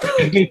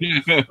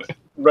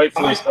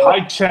 Rightfully so.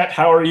 Hi, Chet.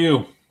 How are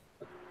you?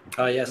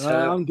 Oh yes,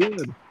 I'm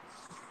good.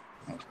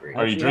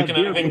 Are you drinking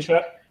anything,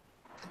 Chet?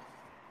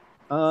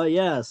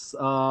 Yes.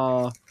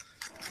 A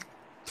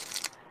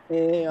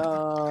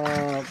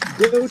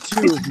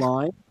go-to of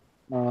mine,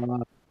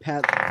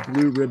 Pat's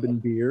Blue Ribbon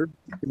Beer.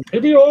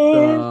 Maybe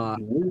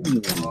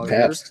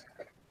Pabst.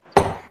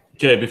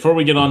 Okay, before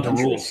we get on to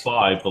Rule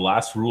 5, the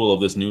last rule of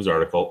this news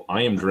article,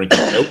 I am drinking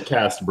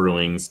Outcast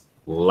Brewing's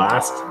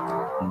last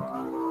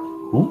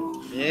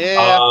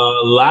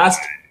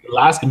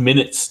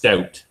minute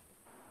stout.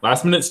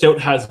 Last minute stout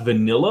has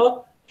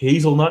vanilla,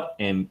 hazelnut,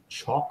 and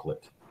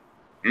chocolate.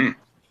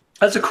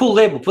 that's a cool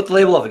label. Put the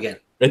label up again.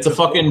 It's a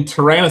fucking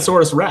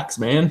Tyrannosaurus Rex,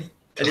 man.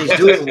 And he's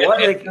doing what?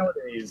 Like,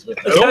 nowadays with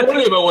Don't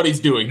worry about what he's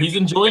doing. He's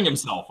enjoying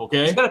himself,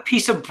 okay? he's got a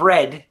piece of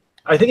bread.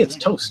 I think it's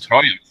toast.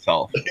 Enjoy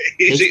himself.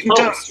 He's It's eating toast.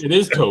 toast. It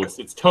is toast.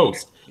 It's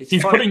toast.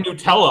 He's funny. putting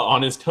Nutella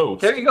on his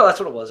toast. There you go. That's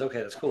what it was.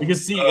 Okay, that's cool.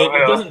 Because see,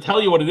 it doesn't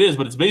tell you what it is,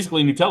 but it's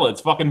basically Nutella.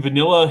 It's fucking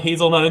vanilla,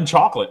 hazelnut, and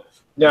chocolate.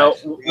 Now, with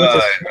his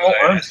Right, small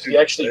right. arms, do you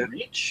actually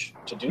reach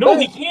to do No,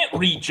 that? he can't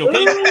reach, okay?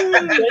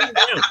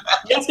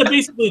 He has to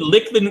basically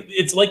lick the...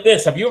 It's like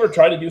this. Have you ever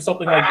tried to do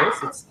something like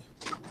this? It's...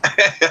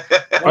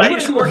 When I I'm going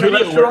used to to do a work in video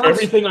where restaurants-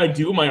 everything I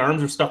do, my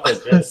arms are stuck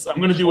like this. I'm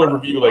going to do a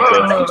review like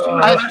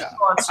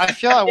this. I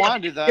feel I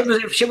want to do that.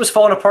 If shit was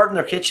falling apart in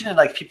their kitchen and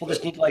like people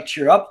just need to like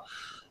cheer up.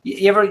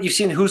 You've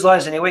seen Whose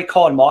Lines Anyway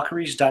calling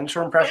Mockery's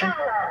dinosaur impression?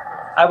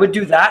 I would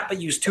do that,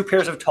 but use 2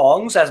 pairs of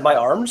tongs as my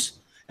arms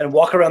and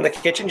walk around the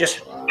kitchen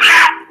just.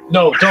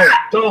 No, don't.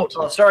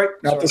 Oh, sorry.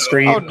 Not the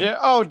Sorry. screen.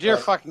 Oh dear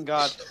fucking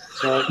God.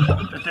 So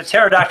the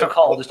pterodactyl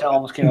call just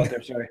almost came out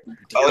there. Sorry.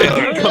 Oh,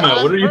 yeah. Come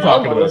on, what are you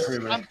talking about?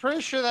 I'm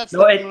pretty sure that's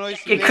No, the noise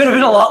you it make could have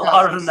been a when lot you're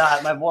louder than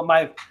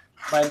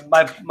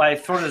orgasms. that. My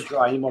throat is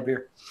dry. I need more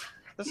beer.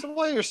 This is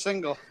why you're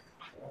single.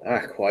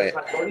 Quiet.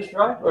 My throat is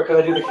dry, or can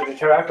I do the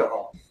pterodactyl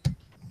call?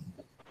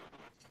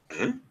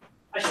 I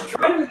should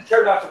try to do the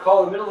pterodactyl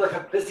call in the middle of like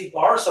a busy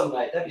bar some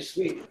night. That'd be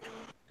sweet.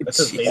 That's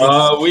his name.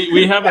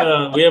 We have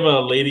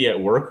a lady at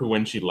work who,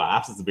 when she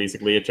laughs, it's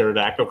basically a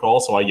pterodactyl call.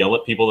 So I yell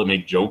at people that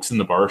make jokes in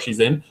the bar she's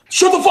in.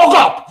 Shut the fuck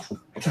up!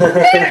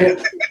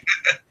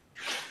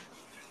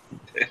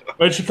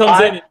 When she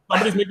comes in, and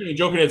somebody's making a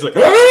joke, and it's like,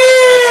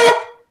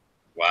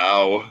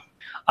 Wow.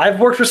 I've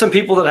worked for some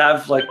people that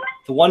have like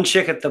the one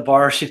chick at the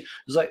bar. It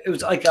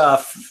was like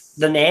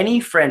the nanny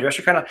friend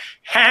dresser kind of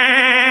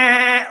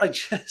like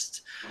just.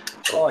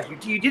 Oh,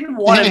 you didn't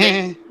want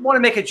to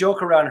make a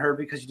joke around her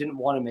because you didn't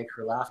want to make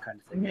her laugh, kind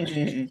of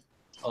thing.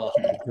 Oh.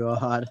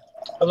 God.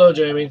 Hello,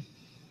 Jamie.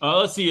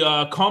 let's see.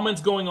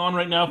 Comments going on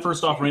right now.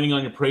 First off, Raining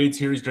on Your Parade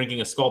here. He's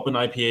drinking a Sculpin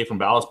IPA from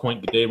Ballast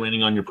Point. Good day,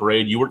 Raining on Your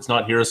Parade. Ewert's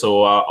not here,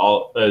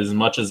 so as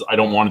much as I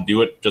don't want to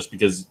do it, just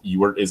because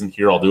Ewert isn't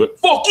here, I'll do it.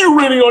 Fuck you,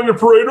 Raining on Your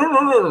Parade.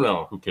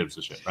 No. Who cares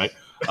a shit, right?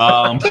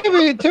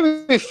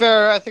 To be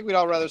fair, I think we'd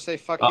all rather say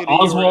fuck you to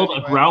Oswald, Ewert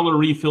anyway. a growler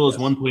refill is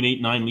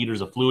 1.89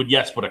 liters of fluid.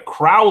 Yes, but a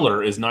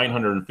crowler is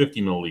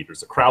 950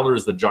 milliliters. A crowler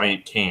is the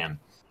giant can.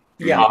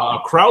 Yeah. A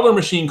crowler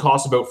machine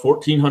costs about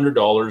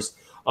 $1,400.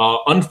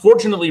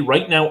 Unfortunately,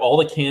 right now, all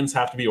the cans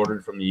have to be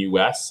ordered from the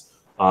U.S.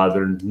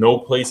 There's no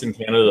place in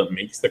Canada that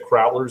makes the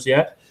crowlers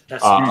yet.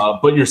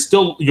 But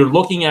you're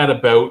looking at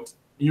about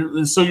you're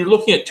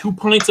looking at 2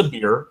 pints of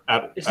beer.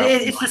 It's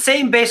the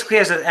same basically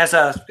as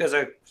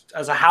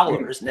a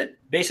howler, isn't it?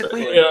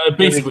 Basically.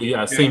 Basically,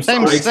 yeah, same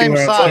size. Same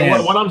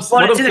size. What I'm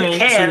It's in a saying,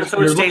 can,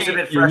 so it stays a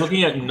bit you're fresh.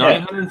 looking at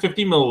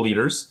 950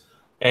 milliliters,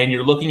 and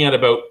you're looking at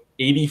about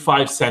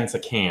 85 cents a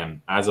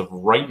can as of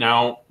right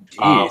now.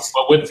 Jeez,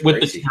 but with the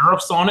crazy.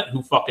 tariffs on it,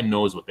 who fucking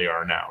knows what they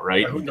are now,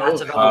 right? Who That's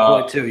knows? a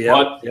valid point too.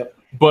 Yeah.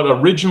 But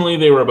originally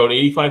they were about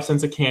 85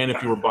 cents a can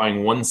if you were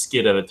buying one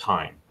skid at a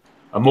time.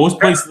 Most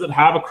places that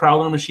have a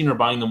crowler machine are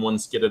buying them one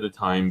skid at a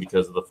time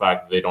because of the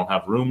fact that they don't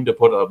have room to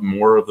put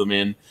more of them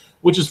in,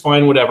 which is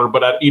fine, whatever.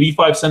 But at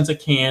 85 cents a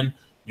can,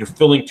 you're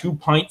filling 2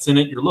 pints in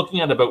it. You're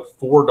looking at about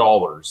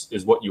 $4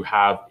 is what you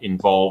have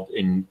involved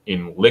in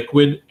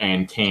liquid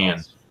and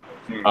can.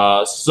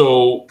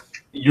 So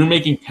you're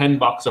making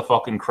 $10 a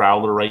fucking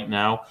crowler right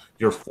now.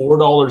 You're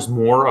 $4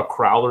 more a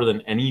crowler than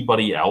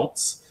anybody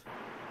else.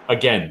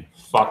 Again,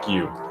 fuck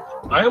you.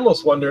 I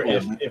almost wonder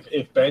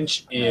if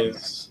bench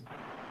is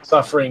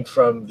suffering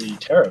from the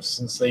tariffs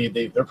since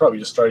they're probably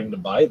just starting to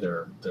buy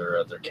their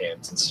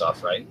cans and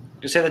stuff, right?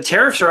 You say the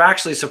tariffs are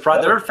actually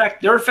surprised.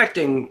 They're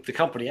affecting the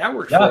company I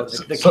work Yeah,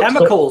 for. The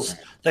chemicals,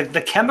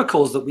 the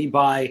chemicals that we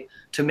buy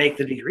to make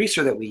the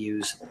degreaser that we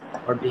use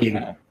are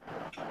being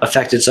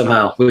affected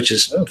somehow, which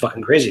is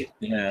fucking crazy.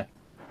 Yeah,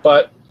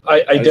 but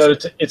I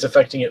doubt it's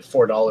affecting it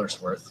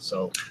 $4 worth.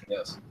 So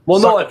yes. Well,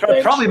 no,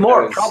 probably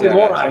more. Probably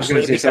more. I was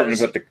going to say something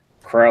about the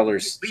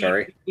crowlers.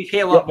 Sorry, we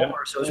pay a lot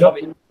more, so it's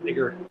probably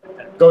bigger.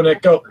 Go,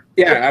 Nick. Go.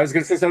 Yeah, I was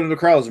going to say something to the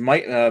crowlers.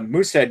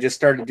 Moosehead just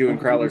started doing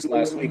crowlers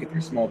last week at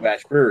their small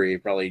batch brewery. You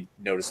probably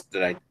noticed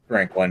that I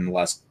drank one in the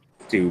last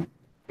two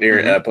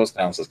post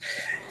balances.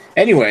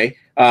 Anyway,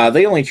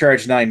 they only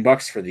charge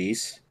 $9 for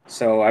these.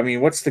 So, I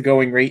mean, what's the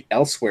going rate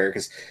elsewhere?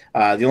 Because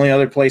the only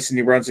other place in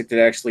New Brunswick that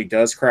actually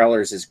does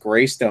crowlers is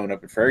Greystone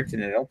up in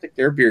Fredericton, and I don't think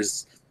their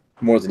beer's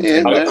more than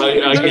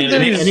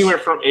 $10.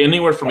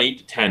 Anywhere from 8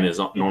 to 10 is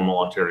normal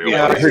Ontario.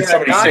 Yeah, I heard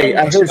somebody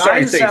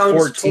say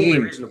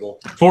 14. Totally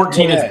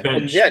 14 is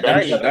bench. Yeah,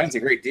 nine's a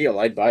great deal.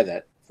 I'd buy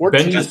that.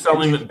 Bench is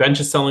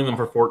selling them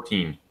for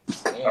 14.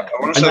 Yeah.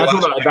 And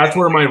that's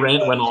where my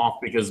rant went off,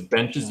 because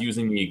Bench is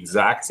using the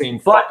exact same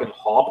fucking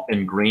hop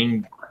and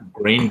grain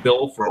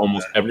bill for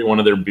almost every one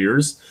of their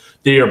beers.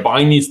 They are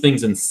buying these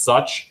things in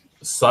such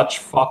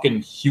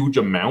fucking huge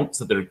amounts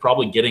that they're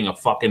probably getting a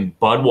fucking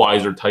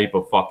Budweiser type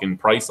of fucking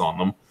price on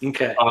them.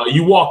 Okay.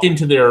 You walk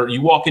into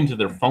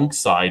their funk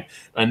side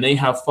and they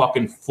have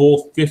fucking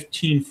full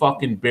 15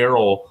 fucking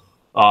barrel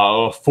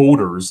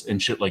folders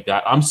and shit like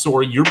that. I'm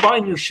sorry, you're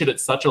buying your shit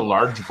at such a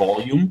large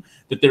volume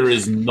that there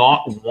is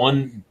not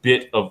one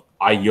bit of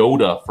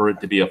iota for it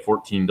to be a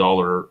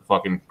 $14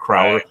 fucking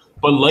crowler.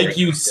 But like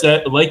you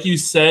said,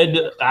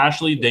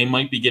 Ashley, they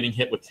might be getting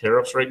hit with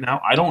tariffs right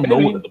now. I don't know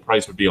what the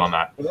price would be on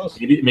that.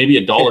 Maybe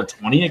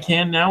 $1.20 a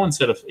can now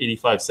instead of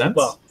 85 cents.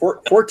 Well,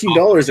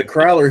 $14 a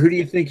crowler. Who do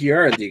you think you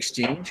are at the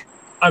exchange?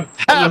 I'm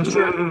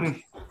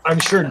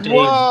sure Dave.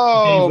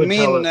 Whoa, would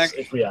tell us Nick.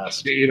 if we asked.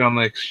 Stayed on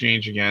the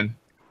exchange again.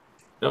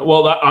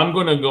 Well, I'm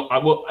going to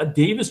go.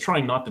 Dave is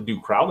trying not to do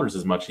crowlers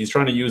as much. He's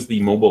trying to use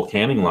the mobile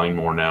canning line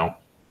more now.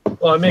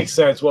 Well, it makes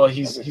sense. Well,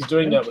 he's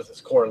doing that with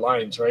his core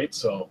lines, right?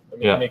 So I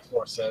mean, it makes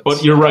more sense.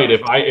 But you're right.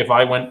 If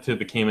I went to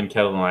the Cayman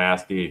Kettle and I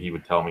asked Dave, he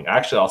would tell me.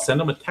 Actually, I'll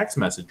send him a text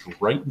message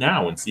right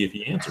now and see if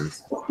he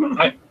answers.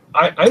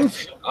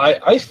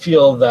 I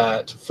feel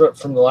that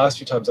from the last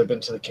few times I've been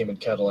to the Cayman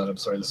Kettle, and I'm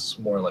sorry, this is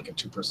more like a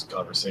two-person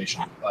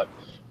conversation, but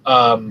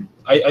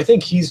I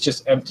think he's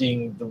just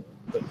emptying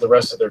the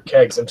rest of their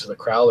kegs into the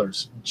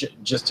crowlers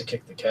just to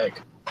kick the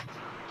keg.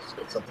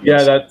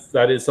 Yeah,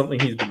 that is something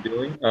he's been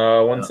doing.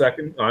 One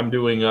second. I'm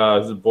doing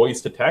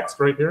voice to text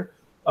right here.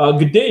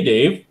 Good day,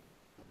 Dave.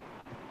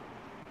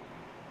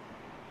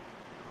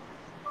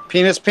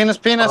 Penis.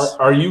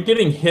 Are you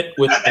getting hit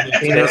with any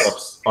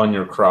tariffs on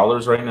your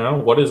crowlers right now?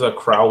 What is a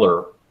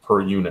crowler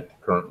per unit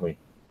currently?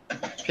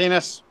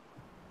 Penis.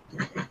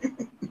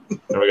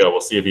 There we go. We'll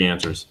see if he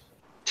answers.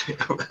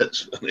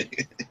 That's funny.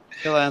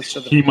 He'll answer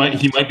the He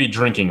might be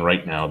drinking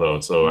right now though.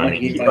 So I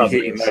mean,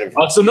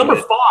 so number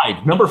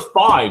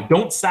five,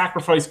 don't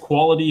sacrifice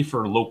quality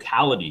for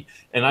locality,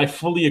 and I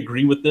fully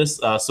agree with this.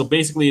 So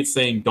basically, it's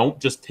saying don't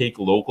just take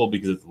local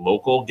because it's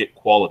local, get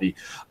quality.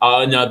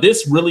 Now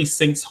this really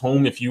sinks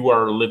home if you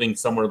are living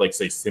somewhere like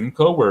say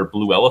Simcoe, where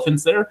Blue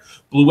Elephant's there.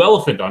 Blue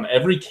Elephant on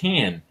every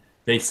can.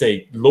 They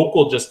say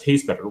local just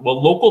tastes better.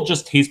 Well, local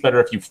just tastes better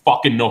if you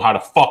fucking know how to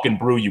fucking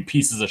brew, you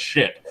pieces of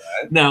shit.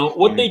 Now,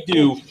 what they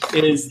do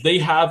is they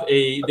have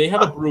a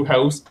brew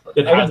house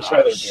that has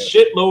a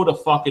shitload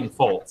of fucking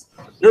faults.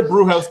 Their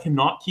brew house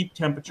cannot keep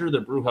temperature. Their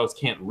brew house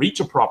can't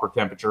reach a proper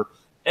temperature.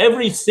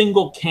 Every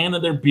single can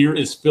of their beer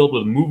is filled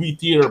with movie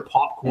theater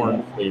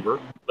popcorn flavor,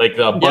 like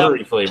the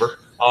buttery flavor.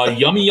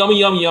 Yummy, yummy,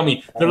 yummy,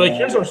 yummy. They're like,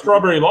 here's our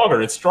strawberry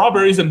lager. It's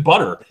strawberries and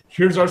butter.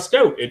 Here's our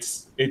stout.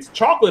 It's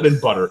chocolate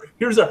and butter.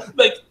 Here's our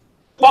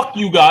fuck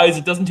you guys.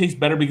 It doesn't taste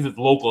better because it's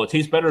local. It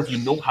tastes better if you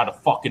know how to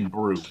fucking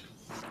brew.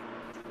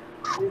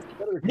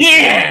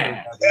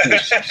 Yeah.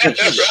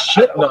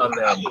 Shitting on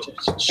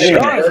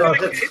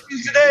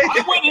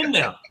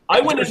them. I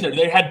went in there.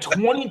 They had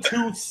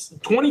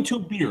 22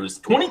 beers,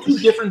 22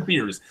 different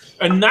beers.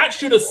 And that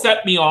should have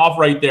set me off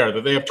right there,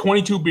 that they have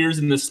 22 beers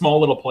in this small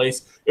little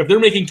place. If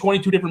they're making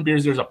 22 different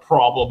beers, there's a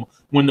problem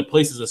when the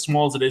place is as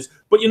small as it is.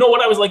 But you know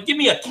what? I was like, give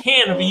me a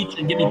can of each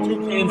and give me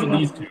 2 cans of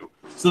these two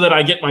so that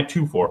I get my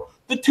 2-4.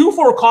 The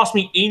 2-4 cost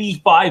me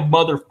 $85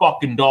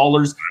 motherfucking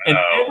dollars, and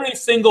every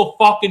single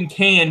fucking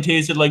can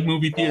tasted like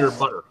movie theater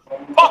butter.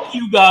 Fuck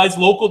you guys.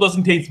 Local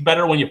doesn't taste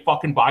better when you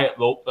fucking buy it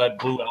at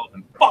Blue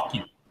Elephant. Fuck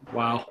you.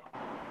 Wow.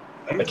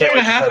 I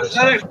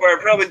can't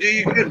probably do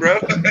you good, bro.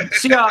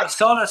 See,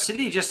 Sawdust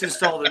City just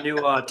installed a new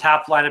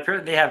tap line.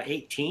 Apparently, they have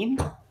 18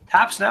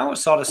 taps now at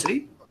Sawdust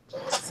City.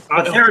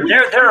 But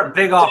they're a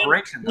big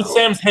operation. Who's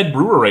Sam's head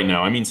brewer right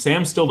now? I mean,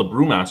 Sam's still the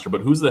brewmaster,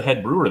 but who's the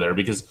head brewer there?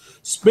 Because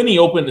Spinney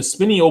opened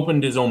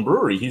his own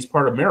brewery. He's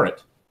part of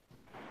Merit.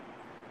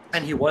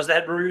 And he was the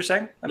head brewer, you're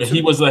saying? Yeah,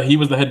 he was the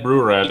head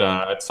brewer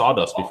at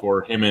Sawdust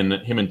before him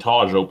and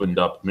Taj opened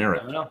up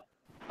Merit. I don't know.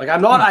 Like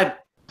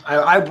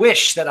I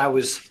wish that I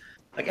was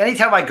like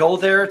anytime I go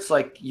there, it's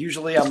like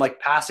usually I'm like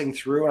passing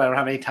through and I don't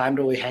have any time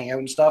to really hang out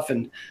and stuff.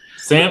 And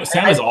Sam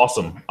is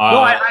awesome.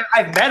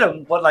 I've met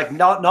him, but like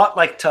not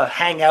like to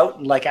hang out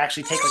and like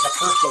actually take like a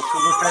personal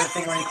tour kind of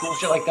thing or any cool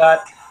shit like that.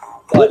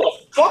 Who the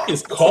fuck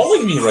is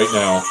calling me right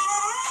now?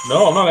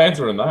 No, I'm not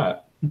answering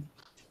that.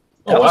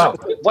 Oh, wow.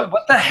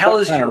 What the hell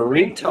is your What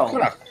ringtone?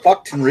 kind of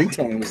fucking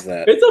ringtone was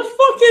that? It's a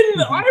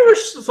fucking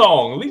Irish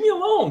song. Leave me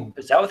alone.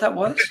 Is that what that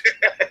was?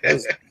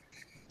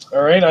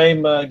 All right,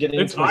 I'm getting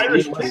It's into this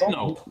Irish beat techno.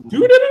 myself.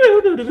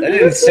 That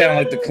didn't sound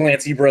like the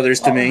Clancy brothers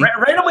to me.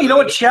 Randomly, you know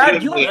what,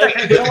 Chad? You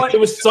know what? It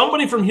was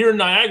somebody from here in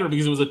Niagara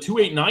because it was a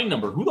 289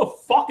 number. Who the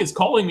fuck is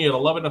calling me at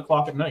 11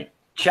 o'clock at night?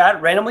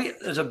 Chad, randomly,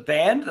 there's a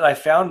band that I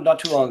found not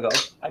too long ago.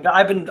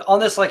 I've been on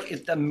this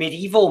like the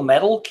medieval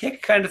metal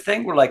kick kind of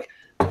thing, where like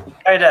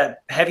kind of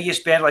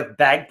heaviest band like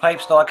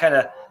bagpipes and all that kind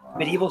of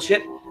medieval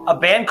shit. A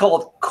band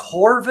called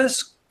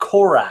Corvus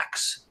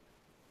Corax.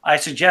 I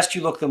suggest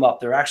you look them up.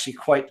 They're actually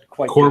quite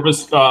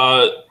Corvus,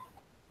 Facebook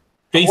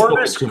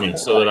Corvus it to me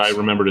Corax. so that I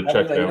remember to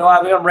check You it know,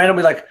 out. I'm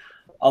randomly like,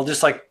 I'll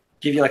just like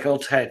give you like a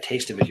little kind of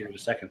taste of it here in a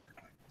second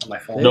on my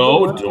phone.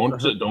 No, don't.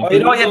 Oh, you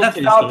know what? Yeah, that's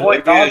valid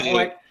point.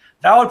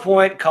 Valid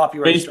point.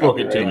 Copyright. Facebook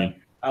strike. it to me.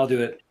 I'll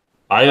do it.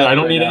 I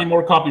don't need any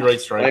more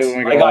copyright strikes.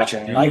 I got you.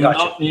 I do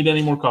not need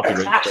any more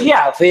copyright strikes. Actually,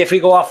 yeah. If we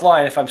go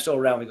offline, if I'm still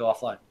around, we go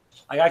offline.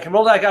 I can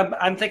roll like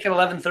I'm thinking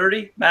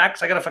 11:30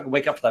 max. I gotta fucking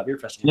wake up for that beer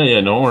festival.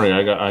 Yeah, don't worry.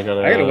 I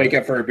gotta wake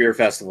up for a beer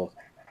festival.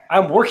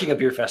 I'm working a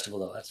beer festival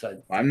though. That's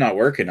fine. I'm not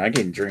working. I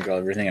can drink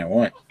everything I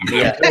want.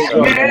 Yeah. I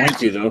want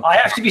to though. I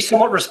have to be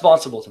somewhat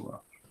responsible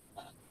tomorrow.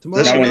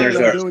 Not when there's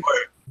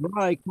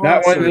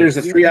not when there's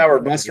a 3-hour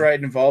bus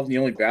ride involved and the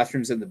only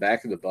bathrooms in the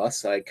back of the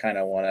bus. I kind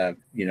of want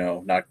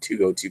to, not to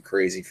go too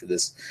crazy for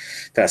this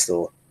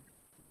festival.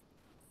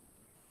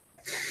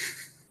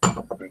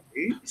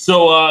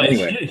 So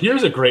Anyway.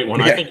 here's a great one.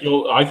 Yeah.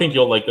 I think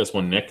you'll like this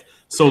one, Nick.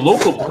 So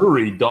local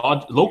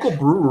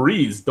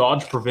breweries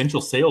dodge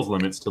provincial sales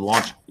limits to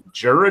launch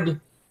Jared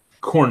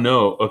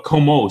Como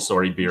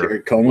beer.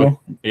 Jared Como?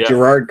 Yeah.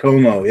 Gerard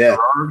Como, yeah.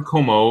 Gerard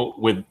Como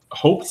with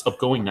hopes of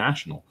going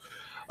national.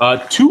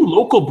 2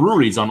 local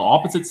breweries on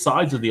opposite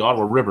sides of the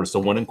Ottawa River, so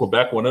one in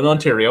Quebec, one in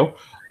Ontario,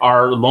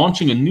 are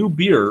launching a new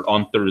beer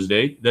on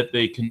Thursday that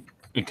they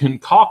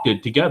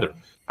concocted together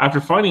after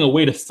finding a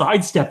way to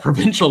sidestep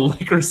provincial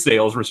liquor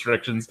sales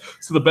restrictions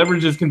so the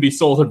beverages can be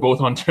sold in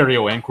both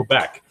Ontario and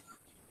Quebec.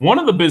 One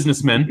of the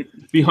businessmen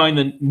behind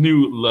the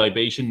new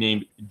libation,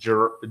 named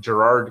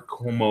Gerard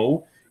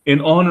Como, in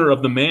honor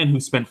of the man who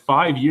spent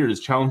 5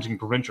 years challenging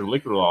provincial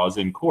liquor laws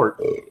in court,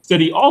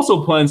 said he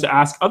also plans to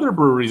ask other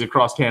breweries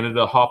across Canada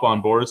to hop on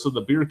board so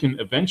the beer can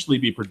eventually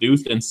be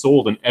produced and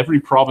sold in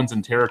every province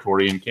and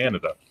territory in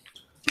Canada.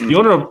 The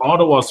owner of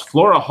Ottawa's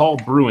Flora Hall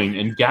Brewing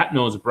and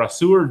Gatineau's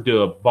Brasseur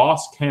de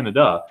Boss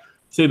Canada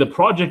say the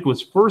project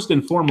was first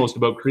and foremost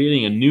about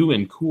creating a new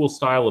and cool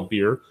style of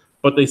beer,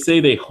 but they say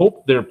they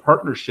hope their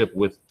partnership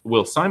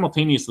will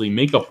simultaneously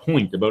make a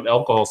point about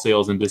alcohol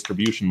sales and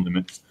distribution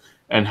limits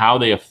and how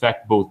they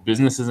affect both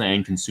businesses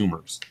and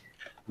consumers.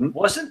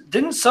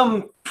 Didn't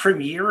some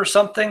premier or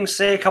something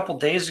say a couple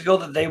days ago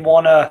that they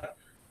want to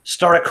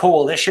start a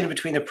coalition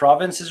between the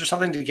provinces or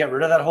something to get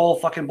rid of that whole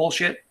fucking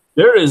bullshit?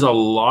 There is a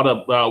lot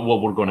of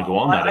we're going to go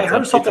on that. I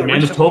heard something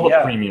it's Manitoba recently,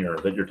 yeah. Premier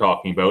that you're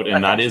talking about,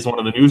 and that is one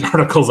of the news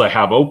articles I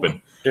have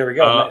open. There we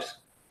go. Nice.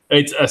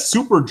 It's a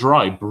super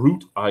dry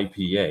brute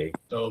IPA.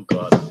 Oh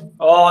god.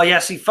 Oh yeah,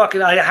 see,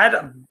 fucking, I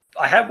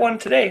had one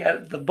today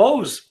at the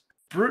Bose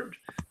Brute.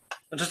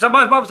 Just it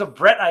was a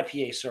Brett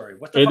IPA. Sorry,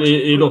 what the fuck?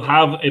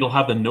 It'll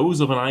have the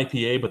nose of an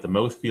IPA, but the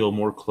mouthfeel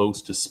more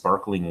close to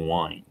sparkling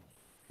wine.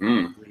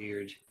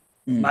 Weird.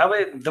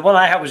 The one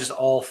I had was just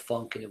all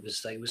funk, and it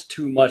was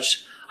too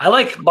much. I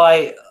like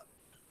my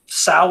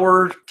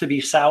sour to be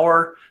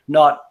sour,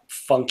 not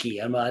funky.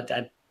 I'm not.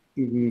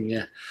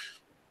 Yeah.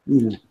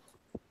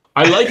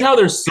 I like how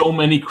there's so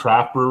many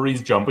craft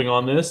breweries jumping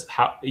on this,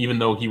 even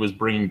though he was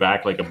bringing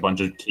back like a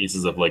bunch of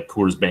cases of like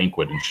Coors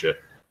Banquet and shit.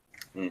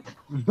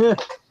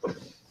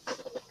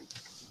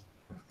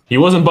 He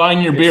wasn't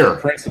buying your beer.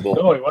 Principle.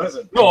 No, he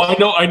wasn't. No,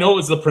 I know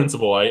it's the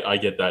principle. I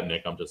get that,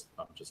 Nick. I'm just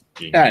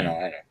being. I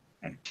know.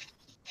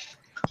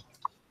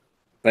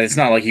 But it's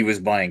not like he was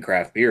buying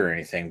craft beer or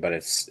anything. But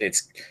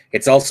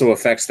it's also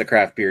affects the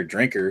craft beer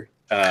drinker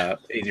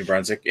in New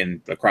Brunswick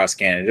and across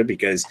Canada,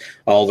 because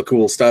all the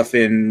cool stuff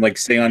in, like,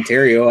 say,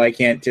 Ontario, I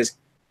can't just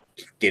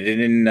get it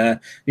in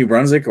New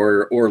Brunswick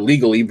or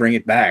legally bring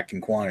it back in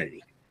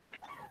quantity,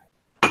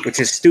 which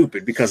is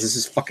stupid because this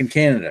is fucking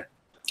Canada.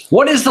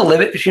 What is the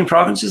limit between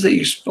provinces that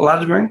you're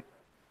allowed to bring?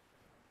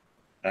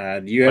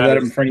 Do you have that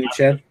in front of you,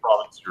 Chad?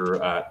 Province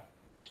you're at.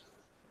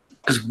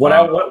 Because What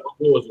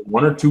was it?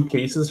 1 or 2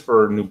 cases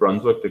for New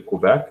Brunswick to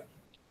Quebec?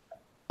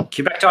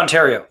 Quebec to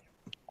Ontario.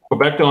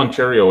 Quebec to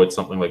Ontario, it's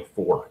something like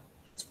 4.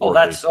 Oh,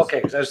 that's cases.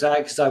 okay. Because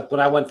when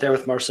I went there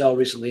with Marcel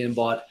recently and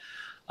bought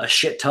a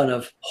shit ton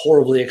of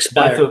horribly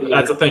expired.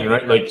 That's the thing,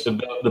 right? Like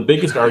the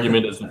biggest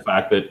argument is the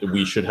fact that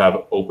we should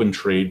have open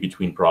trade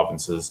between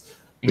provinces.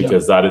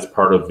 because that is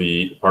part of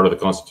the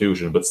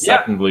Constitution. But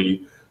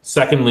secondly,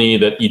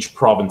 that each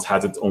province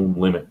has its own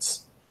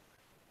limits.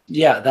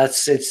 Yeah,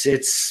 that's it's.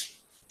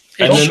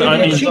 And then,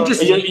 I mean,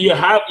 you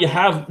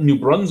have New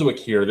Brunswick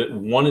here that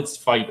won its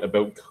fight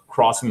about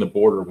crossing the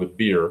border with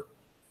beer,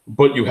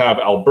 but you have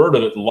Alberta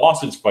that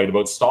lost its fight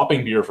about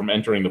stopping beer from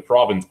entering the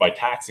province by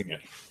taxing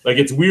it. Like,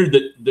 it's weird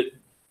that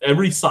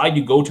every side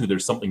you go to,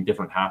 there's something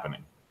different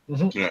happening.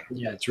 Mm-hmm.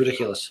 Yeah, it's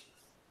ridiculous.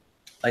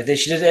 Like, they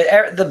should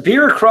the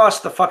beer across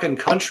the fucking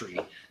country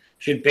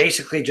should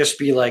basically just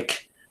be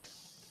like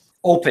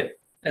open.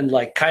 And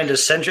like kind of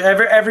central,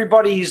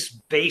 everybody's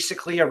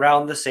basically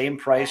around the same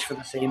price for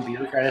the same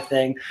beer kind of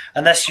thing,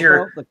 unless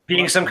you're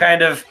being some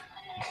kind of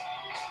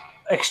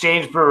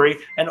exchange brewery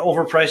and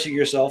overpricing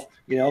yourself,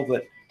 you know.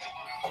 But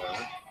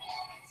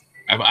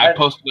I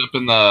posted up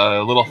in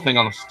the little thing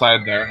on the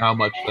side there how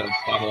much the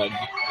bottle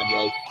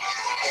was.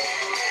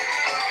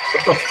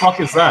 What the fuck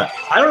is that?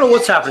 I don't know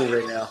what's happening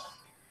right now.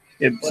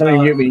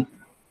 Something mute me.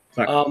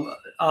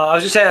 I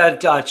was just saying,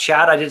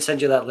 Chad, I did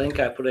send you that link.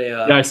 I put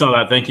a yeah, I saw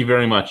that. Thank you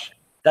very much.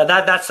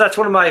 That's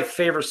one of my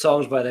favorite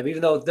songs by them,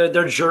 even though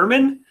they're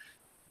German,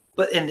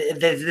 but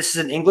this is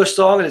an English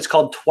song, and it's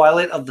called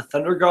 "Twilight of the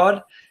Thunder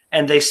God,"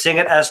 and they sing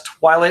it as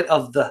 "Twilight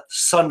of the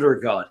Sunder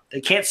God." They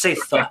can't say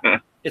 "th."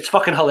 It's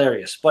fucking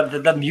hilarious,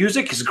 but the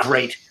music is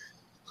great.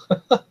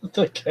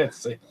 They can't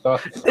say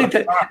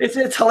 "th."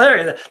 It's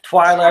hilarious.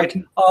 Twilight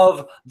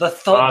of the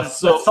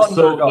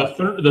Thunder God.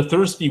 The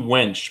Thirsty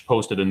Wench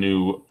posted a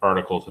new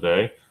article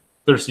today.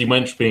 Thirsty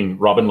Wench being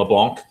Robin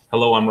LeBlanc.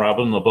 Hello, I'm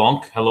Robin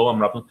LeBlanc. Hello, I'm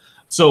Robin.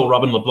 So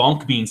Robin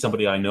LeBlanc being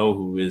somebody I know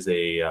who is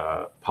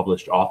a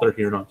published author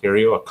here in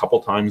Ontario a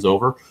couple times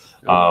over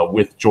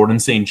with Jordan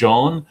St.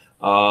 John.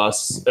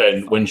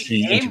 And when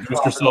she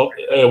introduced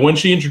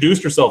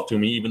herself to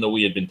me, even though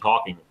we had been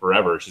talking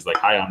forever, she's like,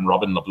 "Hi, I'm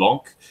Robin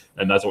LeBlanc,"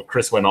 and that's what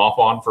Chris went off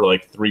on for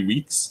like 3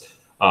 weeks.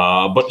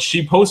 But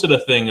she posted a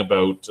thing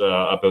about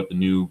the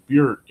new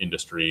beer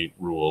industry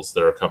rules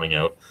that are coming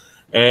out.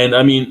 And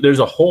I mean, there's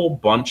a whole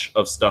bunch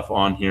of stuff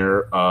on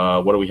here.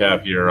 What do we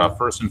have here?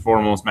 First and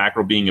foremost,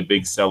 macro being a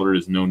big seller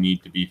is no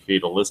need to be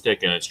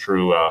fatalistic, and it's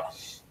true.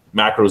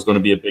 Macro is going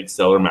to be a big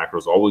seller. Macro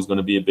is always going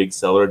to be a big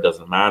seller. It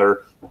doesn't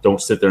matter. Don't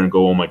sit there and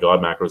go, "Oh my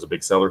God, macro is a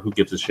big seller." Who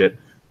gives a shit?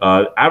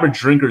 Average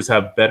drinkers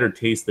have better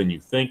taste than you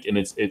think, and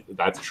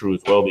that's true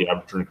as well. The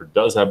average drinker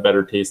does have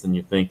better taste than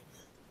you think.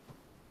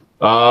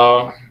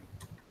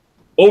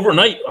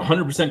 Overnight,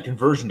 100%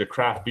 conversion to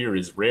craft beer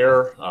is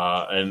rare,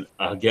 and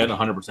again,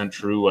 100%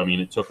 true. I mean,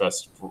 it took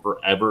us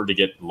forever to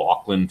get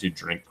Lachlan to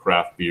drink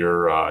craft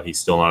beer. He's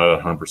still not at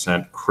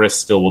 100%. Chris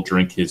still will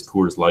drink his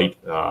Coors Light.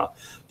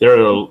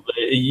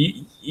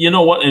 You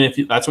know what? And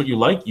if that's what you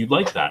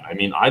like that. I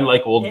mean, I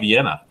like Old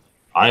Vienna.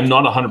 I'm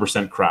not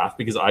 100% craft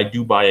because I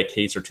do buy a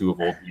case or two of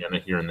Old Vienna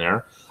here and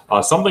there.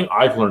 Something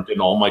I've learned in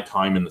all my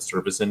time in the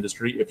service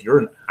industry: if you're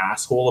an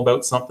asshole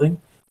about something,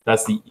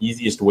 that's the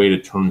easiest way to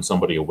turn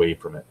somebody away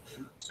from it.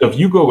 So if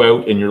you go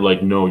out and you're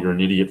like, "No, you're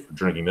an idiot for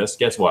drinking this,"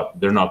 guess what?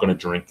 They're not going to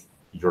drink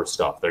your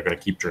stuff. They're going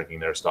to keep drinking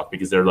their stuff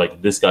because they're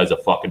like, "This guy's a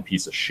fucking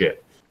piece of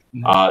shit."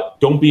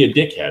 Don't be a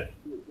dickhead.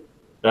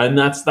 And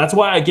that's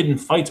why I get in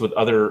fights with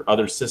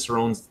other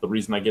cicerones. The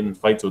reason I get in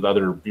fights with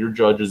other beer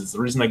judges. It's the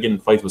reason I get in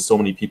fights with so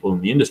many people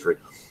in the industry.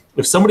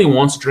 If somebody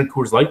wants to drink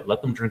Coors Light,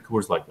 let them drink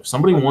Coors Light. If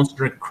somebody wants to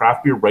drink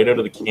craft beer right out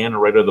of the can or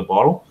right out of the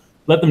bottle,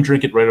 let them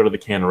drink it right out of the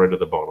can or right out of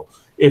the bottle.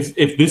 If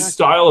this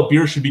style of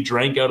beer should be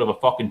drank out of a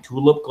fucking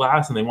tulip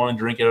glass and they want to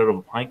drink it out of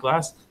a pint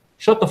glass,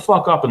 shut the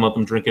fuck up and let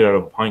them drink it out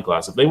of a pint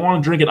glass. If they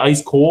want to drink it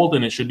ice cold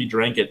and it should be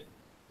drank at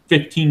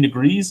 15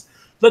 degrees,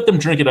 let them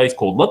drink it ice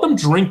cold. Let them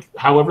drink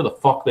however the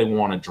fuck they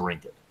want to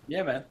drink it.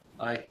 Yeah, man.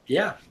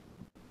 Yeah.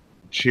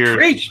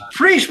 Cheers.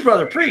 Preach,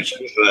 brother, preach.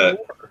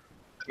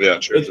 Yeah,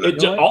 cheers.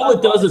 All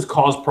it does is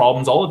cause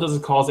problems. All it does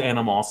is cause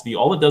animosity.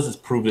 All it does is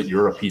prove that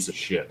you're a piece of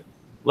shit.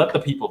 Let the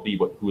people be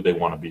who they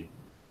want to be.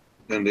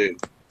 Indeed.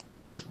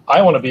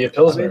 I want to be a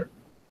Pilsner.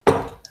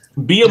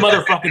 Be a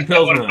motherfucking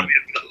Pilsner.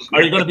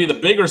 Are you going to be the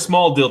big or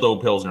small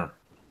dildo Pilsner?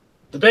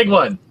 The big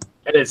one.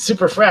 And it's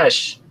super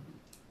fresh.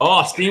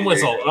 Oh, steam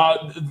whistle.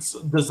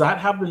 Does that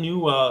have the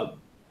new?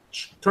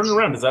 Turn it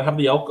around. Does that have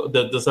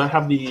the Does that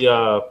have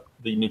the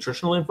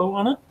nutritional info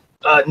on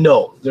it?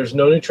 No, there's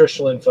no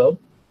nutritional info.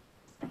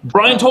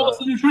 Brian told us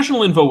the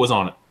nutritional info was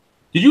on it.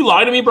 Did you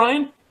lie to me,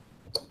 Brian?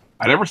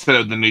 I never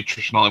said the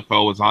nutritional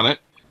info was on it.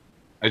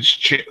 I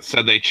just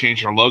said they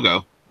changed their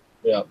logo.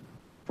 Yeah.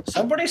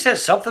 Somebody said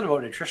something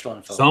about nutritional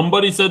info.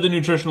 Somebody said the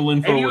nutritional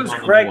info. Maybe it was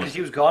Greg because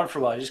he was gone for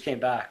a while. He just came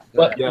back.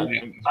 But, yeah.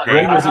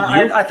 Greg, was it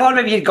you? I thought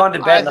maybe he'd gone to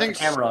bed and left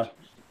the camera on.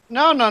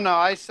 No.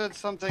 I said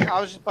something.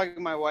 I was just bugging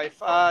my wife.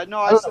 No,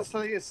 I said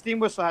something. Steam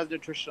Whistle has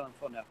nutritional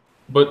info now.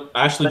 But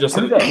Ashley just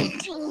said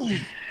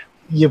it.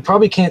 You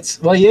probably can't.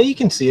 Well, yeah, you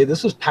can see it.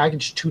 This was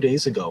packaged 2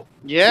 days ago.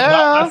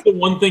 Yeah. That's the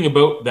one thing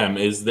about them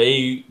is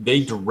they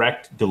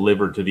direct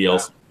deliver to the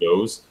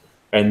LCOs,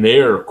 and they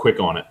are quick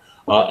on it.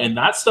 And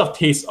that stuff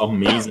tastes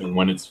amazing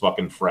when it's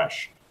fucking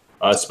fresh,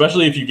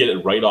 especially if you get it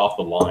right off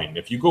the line.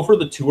 If you go for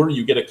the tour,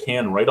 you get a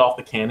can right off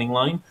the canning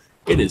line.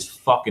 It is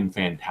fucking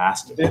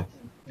fantastic.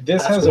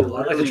 This That's has cool. a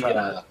I'd like to really try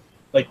that.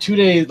 like 2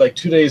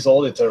 days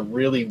old. It's a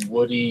really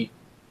woody,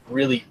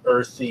 really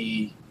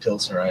earthy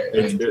pilsner. I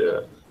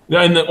enjoy.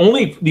 Yeah, and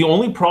the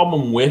only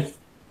problem with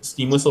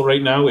Steam Whistle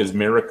right now is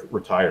Merrick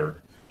retired.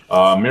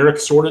 Merrick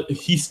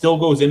he still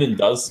goes in and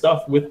does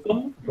stuff with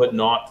them, but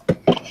not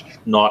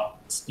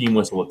Steam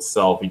Whistle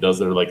itself. He does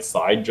their like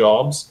side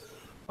jobs.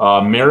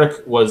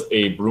 Merrick was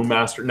a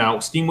brewmaster. Now,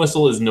 Steam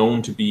Whistle is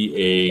known to be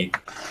a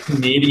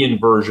Canadian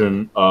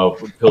version of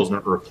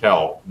Pilsner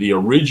Urquell, the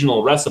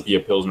original recipe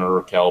of Pilsner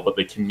Urquell, but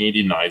they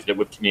Canadianized it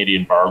with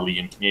Canadian barley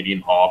and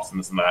Canadian hops and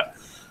this and that.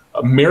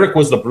 Merrick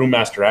was the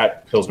brewmaster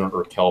at Pilsner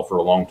Urquell for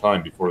a long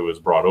time before he was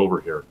brought over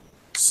here.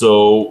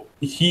 So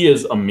he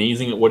is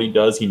amazing at what he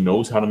does. He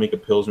knows how to make a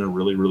Pilsner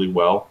really, really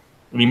well.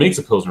 And he makes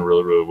a Pilsner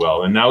really, really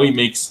well. And now he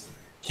makes...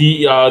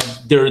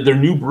 their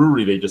new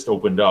brewery they just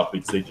opened up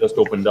because they just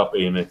opened up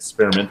an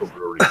experimental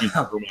brewery. He's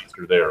the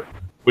brewmaster there,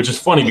 which is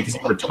funny because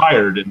he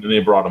retired and then they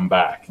brought him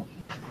back.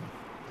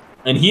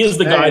 And he is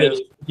the guy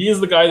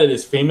that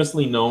is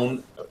famously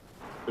known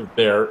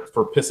there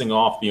for pissing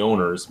off the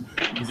owners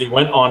because he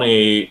went on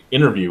a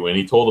interview and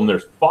he told them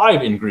there's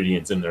 5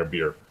 ingredients in their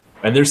beer,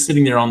 and they're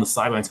sitting there on the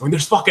sidelines going,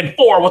 "There's fucking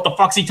 4. What the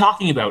fuck's he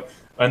talking about?"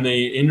 And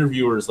the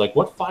interviewer is like,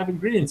 "What 5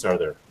 ingredients are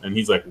there?" And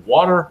he's like,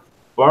 "Water,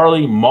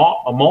 barley,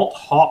 malt,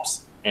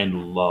 hops,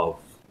 and love."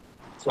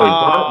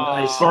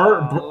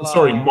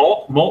 Sorry,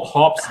 malt,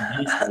 hops,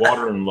 yeast,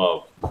 water, and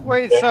love.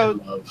 Wait, so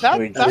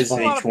that's a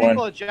lot of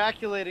people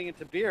ejaculating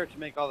into beer to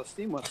make all the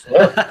steam whistles.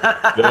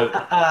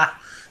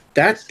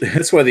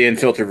 That's why the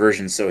unfiltered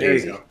version is so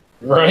hazy.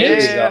 Right?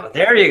 Yeah.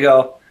 There you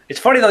go. It's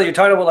funny though. You're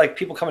talking about like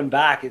people coming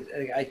back.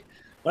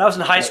 When I was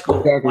in high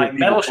school, my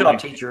metal shop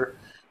teacher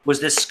was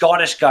this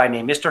Scottish guy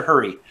named Mr.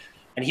 Hurry,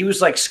 and he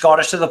was like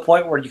Scottish to the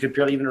point where you could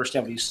barely even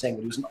understand what he was saying.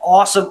 But he was an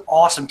awesome,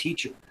 awesome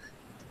teacher.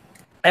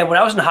 And when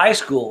I was in high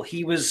school,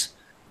 he was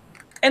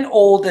an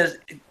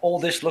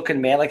oldish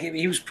looking man. Like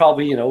he was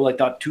probably like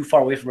not too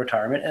far away from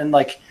retirement. And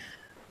like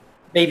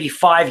maybe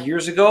 5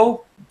 years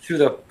ago, through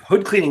the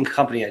hood cleaning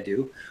company I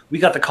do, we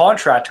got the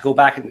contract to go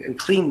back and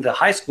clean the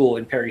high school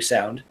in Parry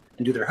Sound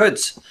and do their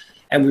hoods.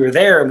 And we were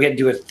there, and we had to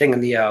do a thing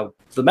in the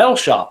metal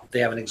shop. They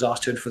have an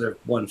exhaust hood for their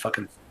one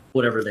fucking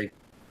whatever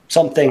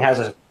something has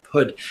a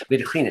hood. We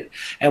had to clean it,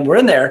 and we're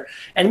in there,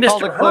 and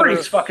Mr.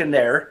 Hurry's fucking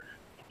there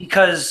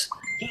because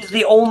he's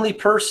the only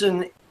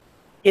person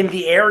in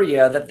the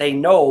area that they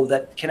know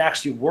that can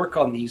actually work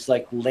on these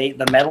like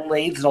the metal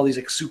lathes and all these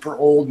like super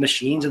old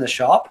machines in the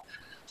shop.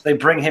 So they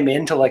bring him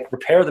in to like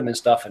repair them and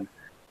stuff, and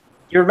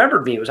he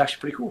remembered me. It was actually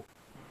pretty cool.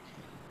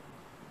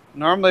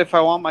 Normally, if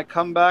I want my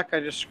comeback, I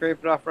just scrape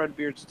it off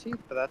Redbeard's teeth,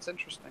 but that's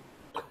interesting.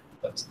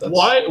 That's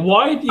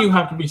Why do you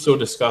have to be so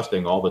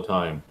disgusting all the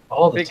time?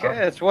 all the Because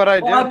time. it's what I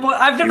do. Well,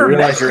 I've never You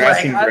met realize you're Greg.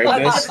 asking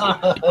Greg this?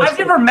 I've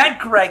never met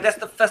Greg. That's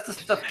the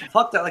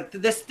fuck that. Like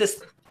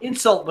this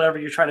insult, whatever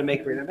you're trying to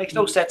make right now, it makes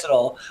no sense at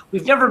all.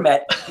 We've never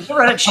met. We've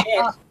never had a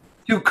chance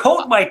to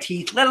coat my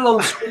teeth, let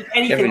alone scrape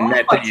anything. Haven't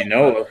met that you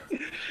know of.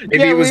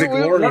 Maybe Yeah, it was a we-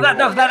 glory No,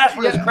 hole. that's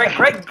what it's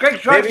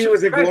Greg drives. Maybe it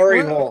was a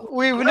glory hole.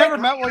 We've never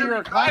met while you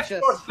were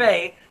conscious. North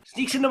Bay,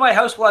 sneaks into my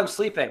house while I'm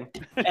sleeping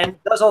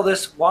and does all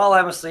this while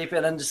I'm asleep,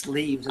 and then just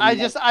leaves. And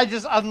I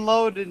just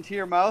unload into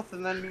your mouth,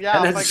 and then and then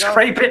off I go.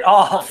 scrape it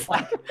off,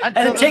 and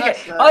then Until the take it,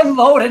 next day.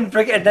 unload and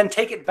bring it, and then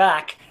take it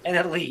back, and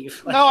then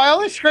leave. No, I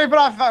only scrape it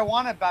off if I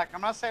want it back.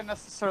 I'm not saying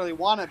necessarily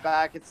want it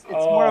back. It's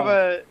more of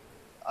a,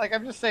 like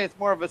I'm just saying it's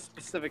more of a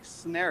specific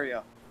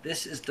scenario.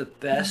 This is the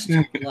best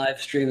live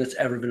stream that's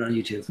ever been on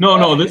YouTube.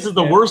 No, this is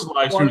the worst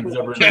live stream that's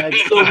ever been.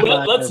 So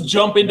let's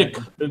jump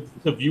into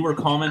the viewer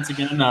comments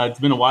again. It's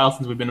been a while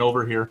since we've been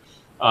over here.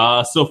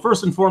 So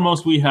first and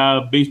foremost, we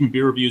have Basement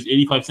Beer Reviews.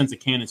 85 cents a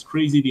can is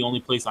crazy. The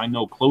only place I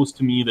know close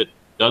to me that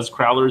does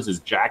crowlers is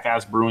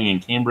Jackass Brewing in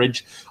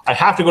Cambridge. I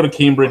have to go to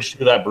Cambridge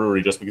to that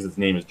brewery just because its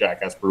name is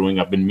Jackass Brewing.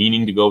 I've been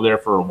meaning to go there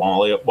for a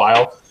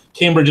while.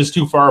 Cambridge is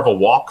too far of a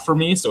walk for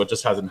me, so it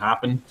just hasn't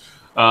happened.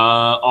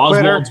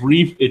 Oswald's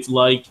Reef, it's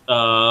like,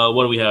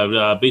 what do we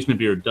have? Basement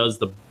Beer. Does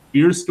the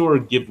beer store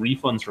give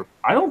refunds for...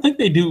 I don't think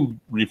they do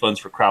refunds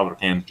for crowler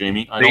cans,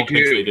 Jamie. I don't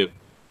think they do.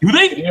 Do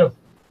they? Yeah.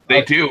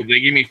 They do.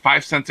 They give me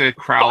 5 cents a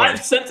crowler.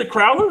 5 cents a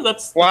crowler?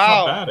 That's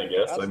Wow. not bad, I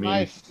guess. That's I mean,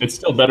 nice. it's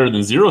still better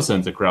than 0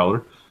 cents a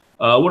crowler.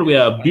 What do we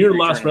have? Beer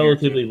lasts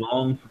relatively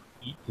long for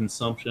heat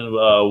consumption.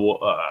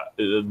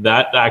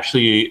 That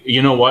actually,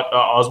 you know what,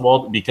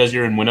 Oswald? Because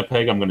you're in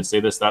Winnipeg, I'm going to say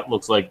this. That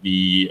looks like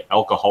the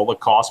alcoholic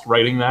cost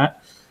writing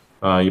that.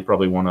 You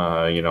probably want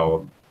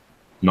to,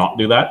 not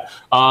do that.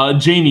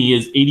 Jamie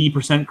is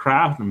 80%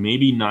 craft,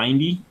 maybe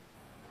 90.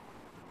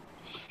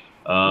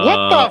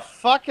 What the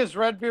fuck is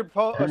Redbeard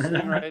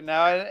posting right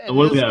now? And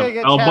What do we this have? guy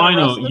gets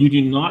Albino, arrested? you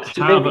do not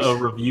have a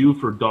review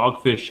for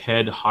Dogfish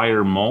Head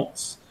Higher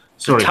Malts.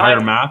 Sorry,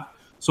 Higher Math.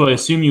 So I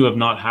assume you have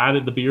not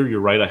had the beer. You're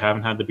right, I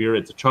haven't had the beer.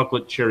 It's a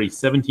chocolate cherry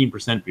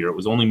 17% beer. It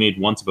was only made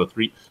once about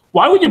 3.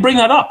 Why would you bring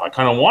that up? I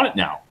kind of want it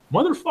now.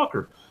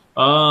 Motherfucker.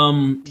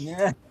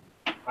 Yeah.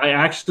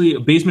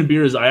 basement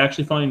beers, I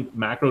actually find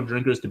macro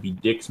drinkers to be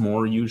dicks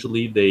more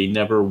usually. They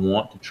never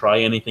want to try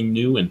anything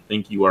new and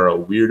think you are a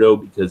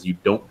weirdo because you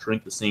don't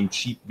drink the same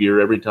cheap beer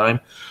every time.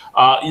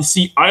 You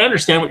see, I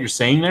understand what you're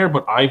saying there,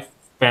 but I've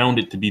found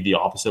it to be the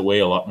opposite way.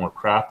 A lot more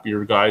craft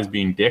beer guys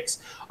being dicks.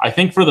 I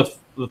think for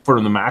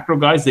the macro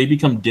guys, they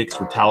become dicks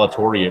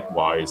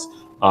retaliatory-wise.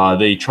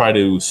 They try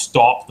to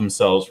stop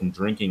themselves from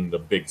drinking the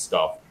big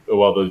stuff,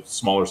 well, the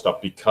smaller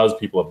stuff, because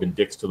people have been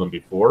dicks to them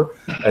before,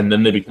 and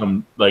then they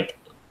become like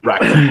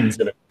raccoons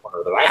in a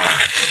corner.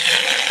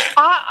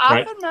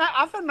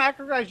 Often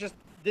macro guys just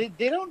they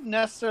don't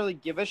necessarily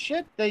give a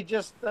shit. They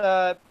just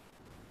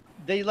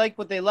they like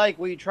what they like.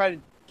 When you try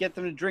to get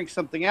them to drink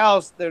something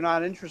else, they're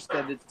not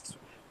interested.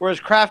 Whereas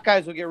craft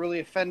guys will get really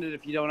offended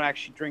if you don't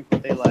actually drink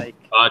what they like.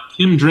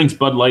 Tim drinks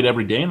Bud Light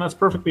every day, and that's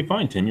perfectly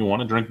fine. Tim, you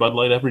want to drink Bud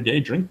Light every day?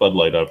 Drink Bud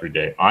Light every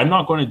day. I'm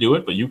not going to do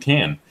it, but you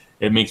can.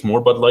 It makes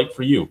more Bud Light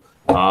for you.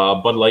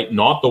 Bud Light,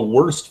 not the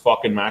worst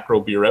fucking macro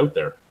beer out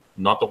there.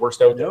 Not the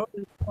worst out there.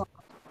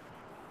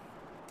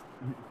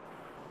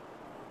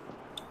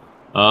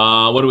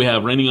 What do we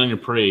have? Raining on Your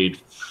Parade.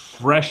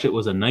 Fresh, it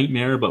was a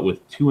nightmare, but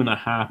with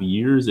 2.5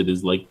 years, it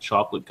is like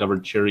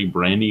chocolate-covered cherry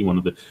brandy. One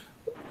of the...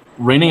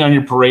 Raining on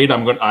Your Parade,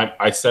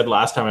 I said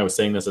last time I was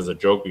saying this as a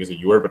joke because of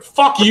you were, but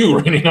fuck you,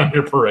 Raining on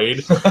Your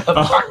Parade.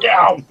 Fuck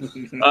you.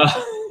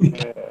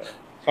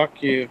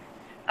 Fuck you.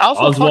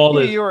 Also, Oswald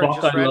fuck is you,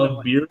 fuck I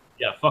love beer.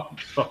 Yeah,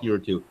 fuck you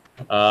too.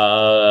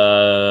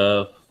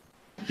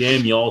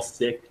 Damn, y'all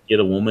sick. Get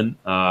a woman.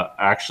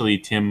 Actually,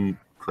 Tim,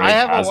 Craig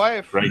has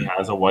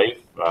a wife.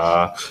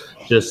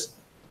 Just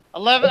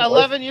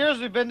 11 years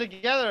we've been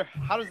together.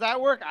 How does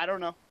that work? I don't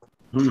know.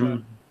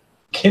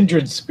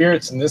 Kindred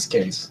spirits in this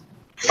case.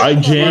 I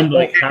jammed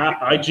like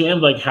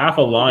half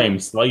a lime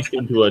sliced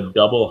into a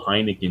double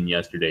Heineken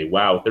yesterday.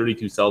 Wow,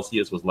 32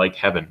 Celsius was like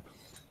heaven.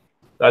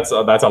 That's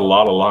a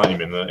lot of lime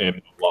in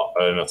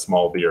a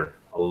small beer.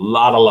 A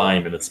lot of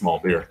lime in a small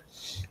beer.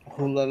 A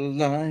whole lot of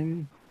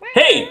lime.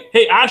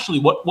 Hey, Ashley,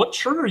 what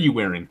shirt are you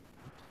wearing?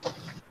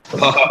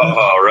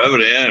 Oh, rub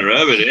it in.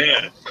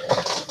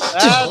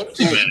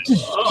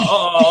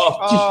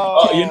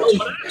 You know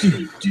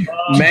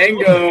what?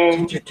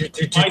 Mango.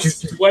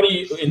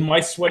 In my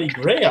sweaty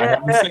gray, I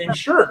have the same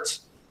shirt.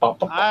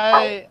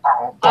 I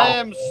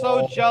am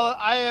so jealous.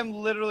 I am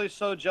literally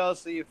so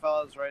jealous of you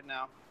fellas right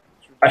now.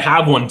 I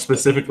have one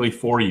specifically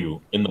for you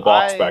in the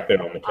box back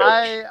there on the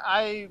couch.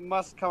 I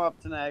must come up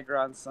to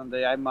Niagara on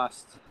Sunday. I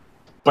must.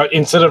 But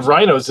instead of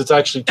rhinos, it's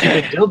actually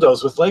Cuban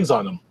dildos with legs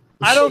on them.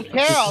 I don't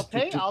care. I'll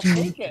take it.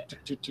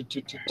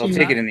 I'll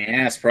take it in the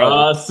ass,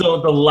 probably. So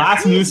the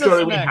last news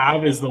story we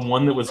have is the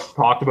one that was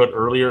talked about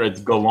earlier.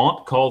 It's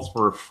Gallant calls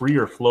for a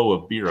freer flow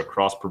of beer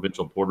across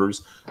provincial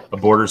borders.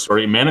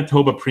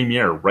 Manitoba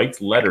Premier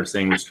writes letter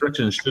saying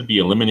restrictions should be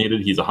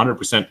eliminated. He's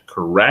 100%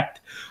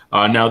 correct.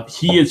 Now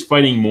he is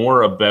fighting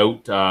more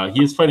about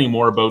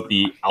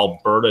the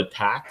Alberta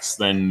tax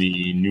than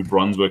the New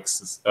Brunswick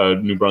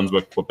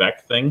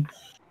Quebec thing.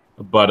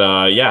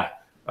 But yeah.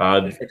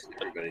 It affects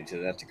everybody to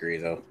that degree,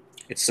 though.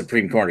 It's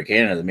Supreme Court of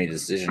Canada that made a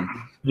decision.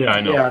 Yeah,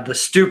 I know. Yeah, the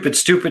stupid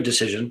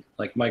decision.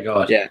 Like, my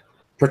God. Yeah.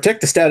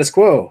 Protect the status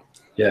quo.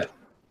 Yeah.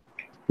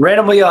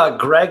 Randomly,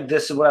 Greg,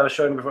 this is what I was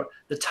showing before.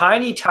 The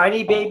tiny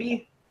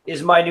baby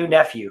is my new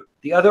nephew.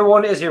 The other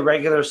one is a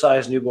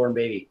regular-sized newborn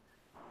baby.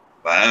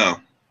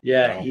 Wow.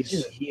 Yeah,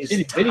 he's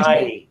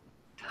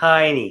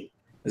tiny.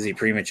 Is he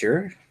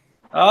premature?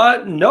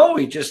 No,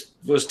 he just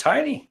was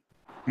tiny.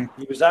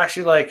 He was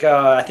actually like,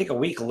 I think a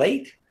week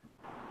late.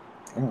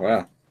 Oh,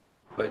 wow.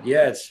 But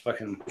yeah, it's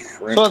fucking.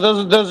 So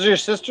those are your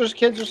sister's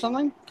kids or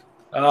something?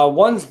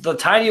 The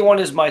tiny one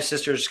is my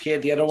sister's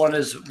kid. The other one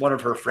is one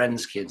of her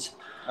friend's kids.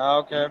 Oh,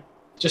 okay.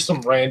 Just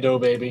some rando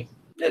baby.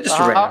 Yeah, just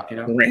a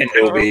random,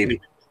 Rando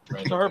baby.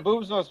 So her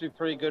boobs must be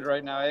pretty good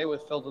right now, eh?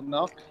 With filled with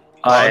milk.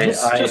 How hot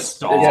is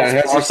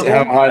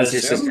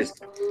your sister's?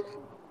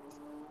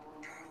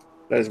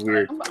 That is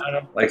weird.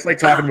 It's like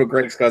talking about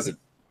Greg's cousin.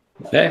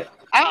 Hey.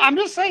 I'm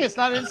just saying it's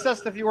not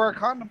incest if you wear a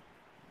condom.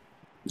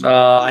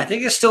 I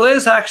think it still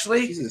is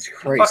actually. Jesus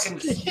Christ!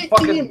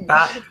 Fucking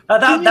bad.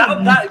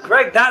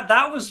 Greg,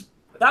 that was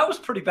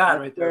pretty bad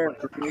right there.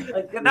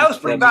 Like, that was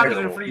pretty bad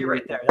even for you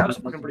right there. That was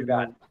fucking pretty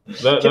bad.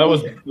 That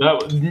was.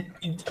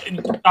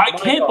 I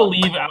can't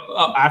believe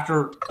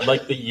after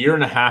like the year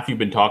and a half you've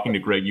been talking to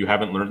Greg, you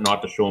haven't learned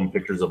not to show him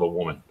pictures of a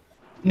woman.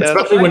 Yeah,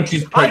 especially when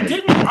she's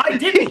pregnant. I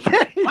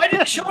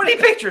didn't show any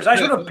pictures. I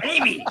showed a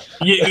baby.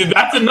 Yeah,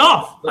 that's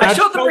enough. I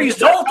showed the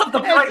result of the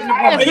pregnant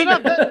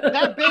woman.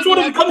 That's what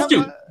it comes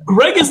to.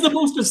 Greg is the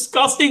most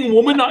disgusting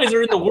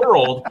womanizer in the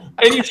world,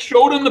 and you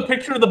showed him the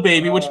picture of the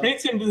baby, which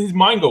makes his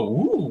mind go,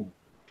 ooh.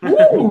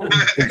 Ooh.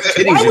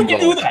 Why would you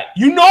do that?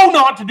 You know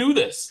not to do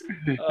this.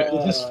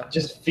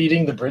 Just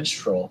feeding the bridge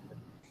troll.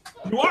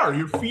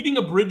 You're feeding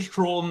a bridge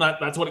troll, and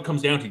that's what it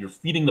comes down to. You're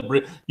feeding the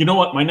bridge. You know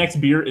what? My next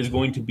beer is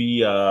going to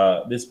be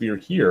this beer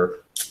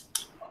here.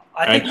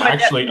 I've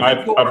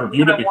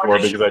reviewed it before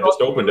because I just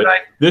opened it.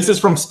 This is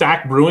from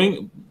Stack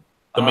Brewing.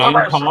 The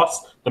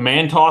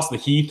man toss, the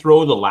he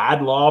throw, the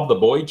lad lob, the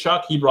boy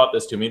chuck. He brought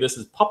this to me. This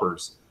is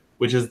Puppers,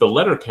 which is the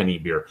Letterkenny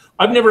beer.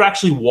 I've never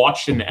actually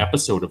watched an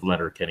episode of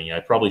Letterkenny. I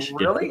probably should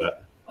get to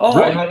that.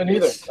 Oh, I haven't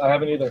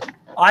either.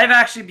 I've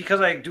actually,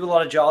 because I do a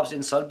lot of jobs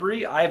in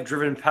Sudbury, I've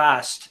driven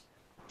past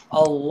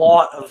a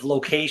lot of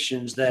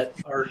locations that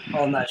are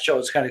on that show.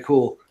 It's kind of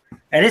cool.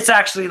 And it's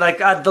actually like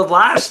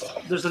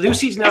there's a new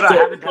season out. I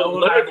haven't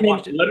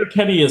watched it.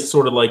 Letterkenny is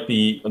sort of like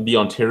the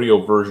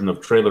Ontario version of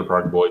Trailer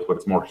Park Boys, but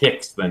it's more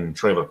Hicks than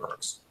Trailer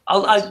Parks.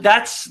 There's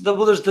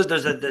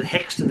the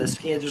Hicks and this.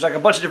 There's like a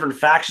bunch of different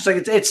factions.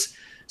 Like it's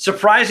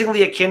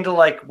surprisingly akin to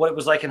like what it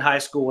was like in high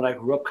school when I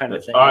grew up, kind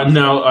of thing.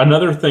 Now,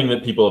 another thing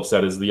that people have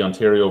said is the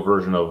Ontario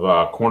version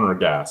of Corner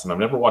Gas, and I've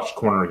never watched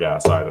Corner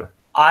Gas either.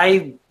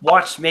 I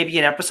watched maybe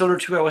an episode or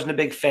two. I wasn't a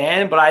big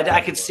fan, but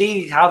I could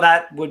see how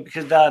that would,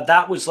 because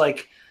that was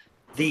like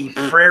the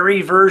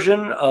prairie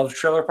version of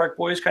Trailer Park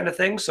Boys kind of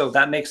thing. So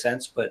that makes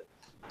sense. But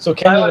so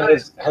Canada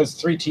has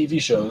 3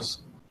 TV shows,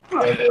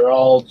 and they're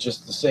all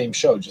just the same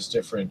show, just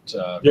different.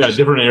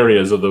 Different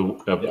areas of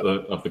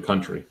the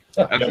country.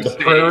 Yeah.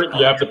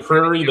 You have the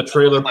prairie, the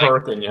Trailer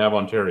Park, and you have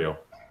Ontario.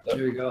 There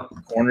you go.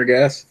 Corner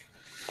Gas.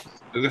 I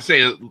was gonna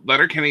say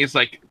Letterkenny is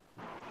like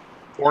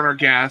Corner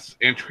Gas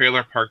and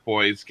Trailer Park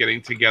Boys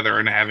getting together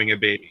and having a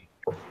baby.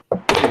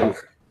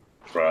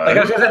 Right. Like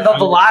I was gonna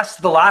say,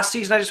 the last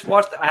season I just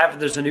watched.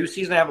 There's a new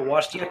season I haven't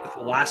watched yet. But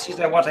the last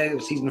season I watched, I think it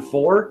was season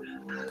 4.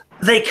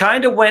 They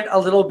kind of went a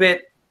little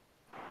bit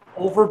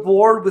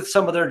overboard with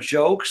some of their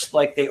jokes.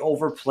 Like they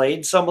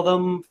overplayed some of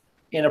them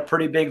in a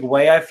pretty big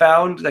way. I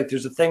found like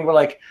there's a thing where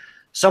like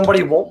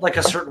somebody won't like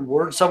a certain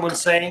word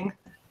someone's saying,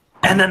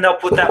 and then they'll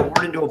put that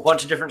word into a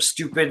bunch of different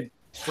stupid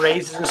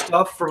phrases and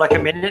stuff for like a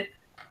minute.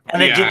 And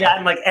they did that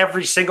in like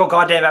every single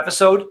goddamn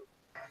episode.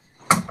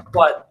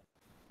 But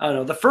I don't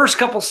know. The first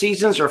couple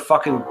seasons are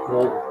fucking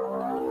gold.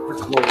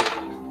 It's gold.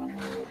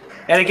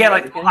 And again,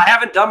 like I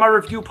haven't done my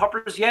review of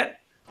Puppers yet.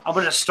 I'm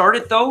going to start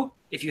it though.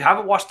 If you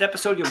haven't watched the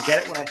episode, you'll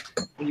get it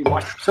when you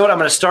watch the episode. I'm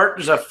going to start.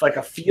 There's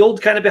a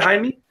field kind of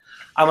behind me.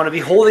 I'm going to be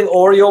holding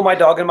Oreo, my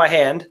dog, in my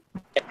hand,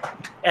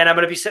 and I'm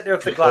going to be sitting there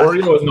with the glass.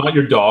 Oreo is not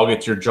your dog;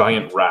 it's your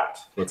giant rat.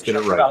 Let's get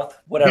it right. Mouth.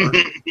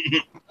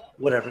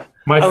 Whatever.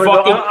 My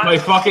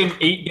fucking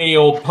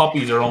 8-day-old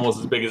puppies are almost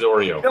as big as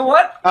Oreo. You know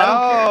what?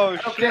 Oh,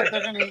 shit.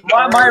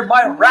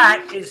 My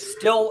rat is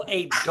still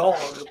a dog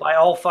by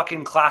all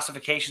fucking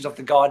classifications of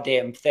the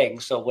goddamn thing,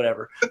 so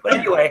whatever. But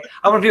anyway,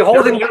 I'm going to be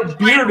holding... Your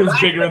beard is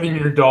bigger than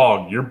your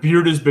dog. Your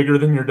beard is bigger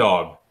than your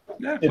dog.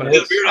 Yeah,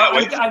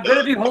 I'm going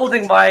to be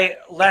holding my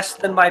less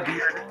than my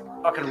beard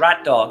fucking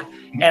rat dog,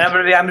 and I'm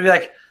going to be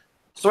like,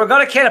 so I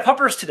got a can of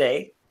Puppers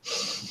today,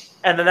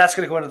 and then that's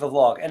going to go into the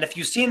vlog. And if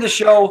you've seen the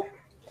show...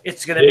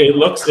 It's gonna be. It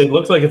looks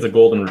like it's a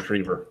golden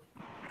retriever.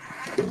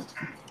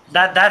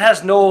 That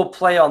has no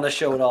play on the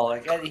show at all.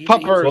 Like,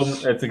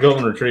 Puppers. It's a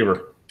golden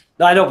retriever.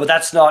 No, I know, but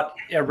that's not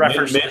a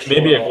reference.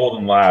 Maybe a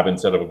golden lab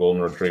instead of a golden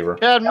retriever.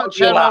 Chad,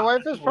 my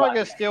wife is probably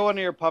gonna steal one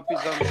of your puppies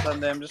on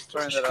Sunday. I'm just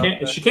throwing that out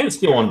there. She can't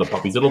steal one of the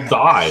puppies. It'll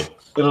die.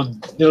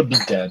 It'll be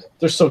dead.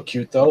 They're so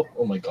cute though.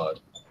 Oh my god.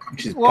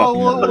 Well,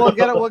 we'll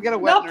get a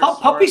wet nurse.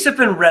 Puppies have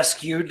been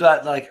rescued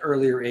at like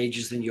earlier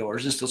ages than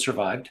yours and still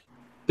survived.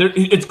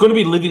 It's going to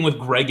be living with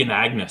Greg and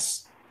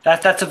Agnes.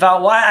 That's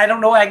about why I don't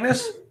know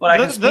Agnes, but I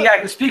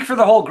can speak for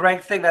the whole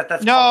Greg thing.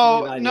 That's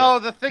no.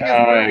 The thing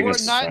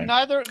is,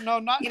 neither.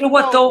 You know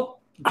what though?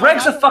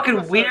 Greg's a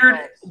fucking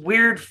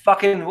weird,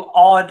 fucking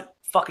odd,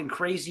 fucking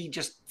crazy,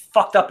 just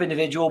fucked up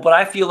individual. But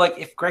I feel like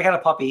if Greg had a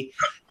puppy,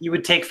 he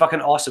would take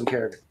fucking awesome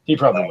care of it. He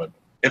probably would.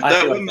 If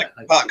that wasn't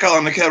the pot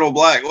calling the kettle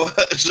black,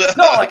 what's that?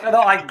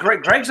 No,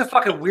 Greg's a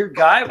fucking weird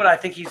guy, but I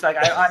think he's like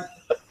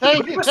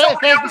Thank you.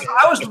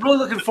 I was really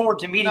looking forward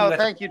to meeting with him.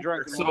 Thank you,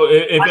 Drunk. So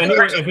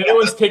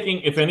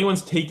if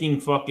anyone's taking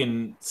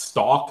fucking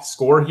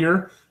score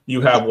here, you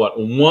have what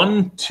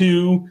 1,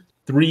 2,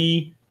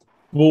 3,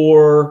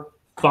 4,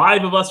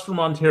 5 of us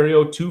from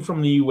Ontario, 2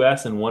 from the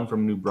U.S., and 1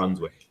 from New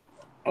Brunswick.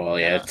 Oh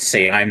yeah,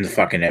 say I'm the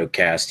fucking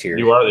outcast here.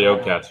 You are the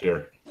outcast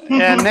here.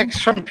 Yeah, Nick's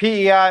from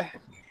PEI.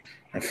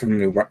 I'm from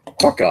New Brunswick.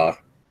 Fuck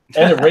off.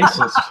 And a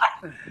racist.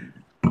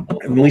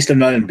 At least I'm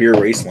not in beer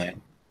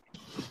wasteland.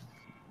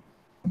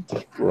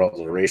 Where all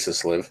the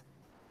racists live.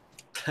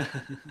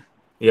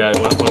 Yeah,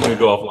 when we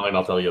go offline,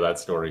 I'll tell you that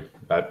story.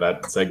 That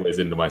segues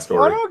into my story.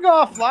 Why don't we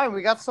go offline?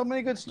 We got so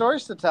many good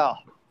stories to tell.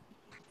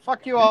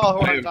 Fuck you all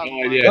who aren't on.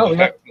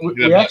 No,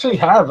 we actually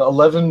have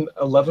 11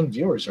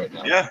 viewers right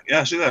now. Yeah,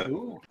 I see that.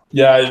 Ooh.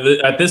 Yeah,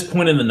 at this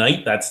point in the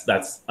night,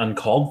 that's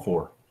uncalled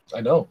for.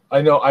 I know.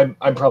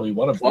 I'm probably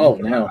one of them. Oh,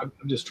 no. I'm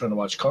just trying to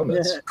watch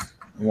comments.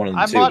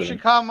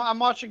 I'm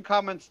watching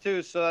comments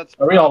too, so that's.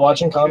 Are we all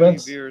watching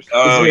comments? Viewers.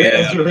 Oh,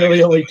 Is there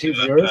really only 2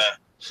 viewers?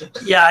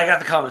 Yeah, I got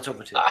the comments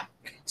open too.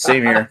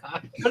 Same here.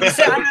 But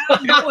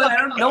I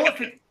don't know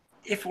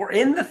if we're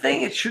in the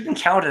thing. It shouldn't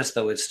count us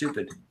though. It's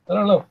stupid. I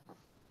don't know.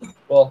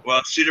 Well,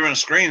 it's 2 different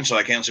screens, so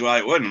I can't see why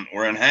it wouldn't.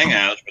 We're in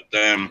Hangouts, but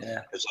then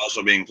it's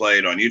also being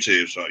played on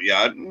YouTube. So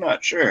yeah, I'm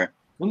not sure.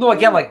 Well, no,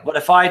 again, but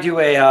if I do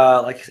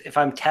if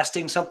I'm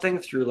testing something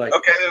through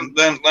okay,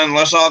 then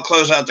let's all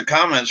close out the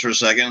comments for a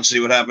second and see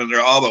what happens. They're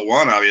all but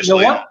one, obviously.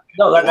 You know what?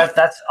 No,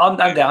 that's I'm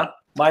down.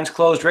 Mine's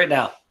closed right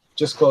now.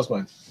 Just close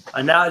mine.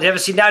 And now you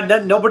haven't seen now.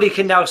 Nobody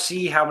can now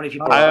see how many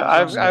people.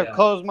 I've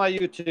closed my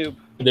YouTube.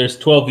 There's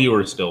 12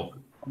 viewers still.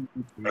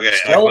 Okay.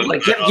 Still,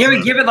 like,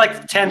 give it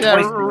like 10,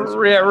 20 seconds.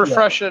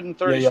 Refresh it in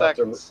 30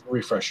 seconds.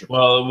 Refresh it.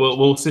 Well,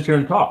 we'll sit here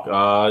and talk.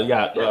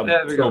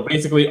 There we go.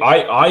 Basically,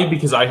 I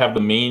because I have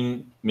the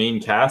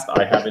main cast,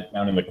 I have it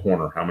down in the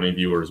corner. How many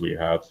viewers we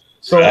have?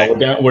 So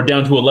we're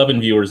down to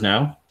 11 viewers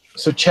now.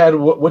 So Chad,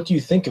 what do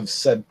you think of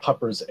said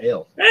Pupper's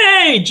Ale?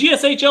 Hey,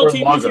 GSHL Or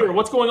TV's lager. here.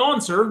 What's going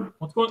on, sir?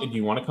 What's going? Do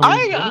you want to come?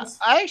 in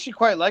I actually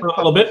quite like for a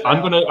little bit?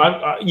 I'm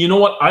gonna. You know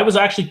what? I was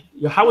actually.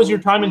 How was your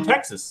time in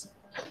Texas?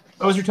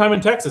 How was your time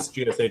in Texas,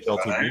 GSHL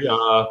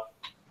TV?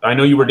 I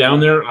know you were down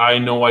there. I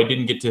know I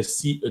didn't get to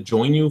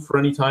join you for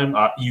any time.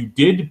 You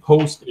did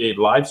post a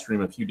live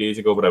stream a few days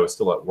ago, but I was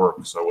still at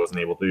work, so I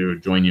wasn't able to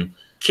join you.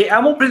 Okay,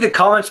 I'm opening the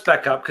comments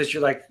back up because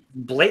you're like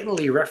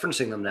blatantly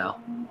referencing them now.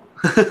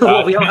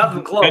 Well, we don't have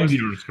them closed. 10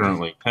 viewers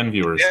currently. 10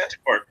 viewers. Yeah,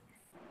 support.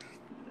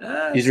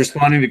 He's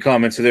responding to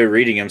comments without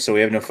reading them, so we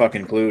have no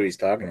fucking clue what he's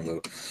talking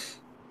about.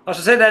 I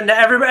was saying that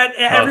everybody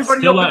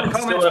Still open the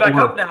still comments at back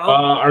work. up now.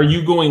 Are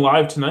you going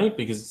live tonight?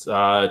 Because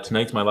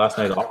tonight's my last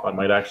night off. I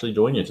might actually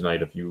join you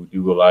tonight if you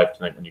do go live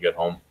tonight when you get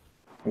home.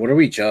 What are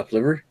we, chopped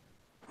liver?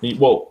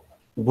 Well,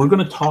 we're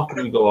going to talk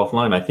when we go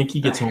offline. I think he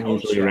gets home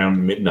usually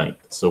around midnight,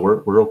 so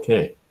we're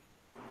okay.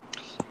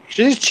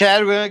 Jeez,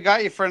 Chad, we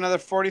got you for another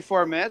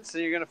 44 minutes,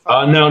 and you're gonna.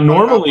 Now,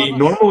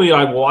 normally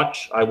I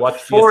watch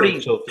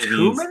 42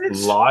 TV's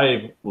minutes?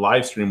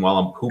 live stream while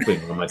I'm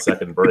pooping on my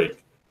second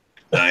break.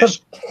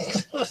 Nice.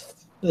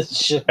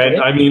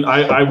 And I mean,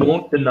 I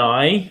won't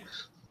deny.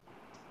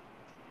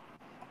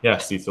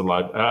 Yes, he's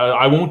alive.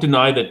 I won't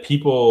deny that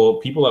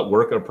people at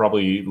work are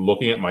probably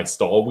looking at my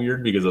stall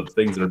weird because of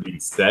things that are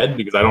being said.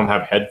 Because I don't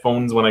have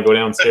headphones when I go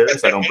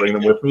downstairs. I don't bring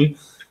them with me.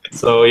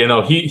 So him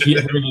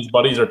and his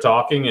buddies are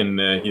talking,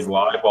 and he's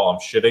live while I'm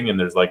shitting. And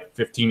there's like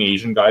 15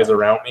 Asian guys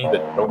around me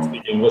that don't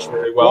speak English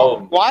very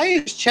well. Why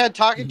is Chad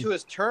talking to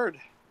his turd?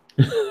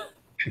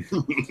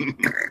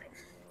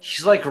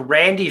 She's like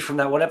Randy from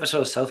that one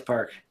episode of South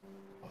Park.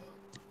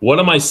 What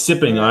am I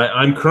sipping?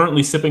 I'm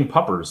currently sipping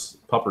Puppers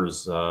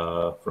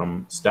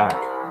from Stack.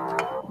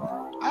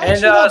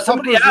 And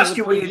somebody asked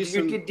you,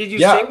 did you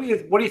say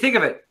what do you think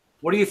of it?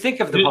 What do you think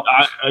of the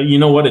Puppers? You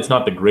know what? It's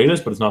not the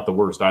greatest, but it's not the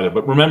worst either.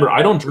 But remember,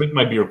 I don't drink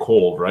my beer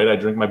cold, right? I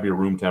drink my beer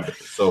room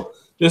temperature. So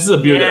this is a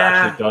beer that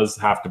actually does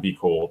have to be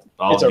cold.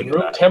 It's a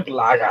room temp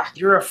lager.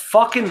 You're a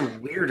fucking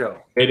weirdo.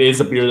 It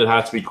is a beer that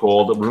has to be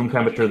cold. At room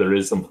temperature, there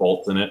is some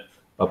faults in it.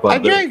 But I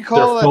drank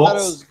cold. I thought it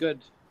was good.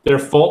 There are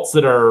faults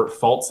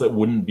that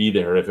wouldn't be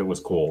there if it was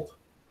cold.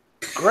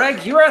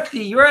 Greg, you're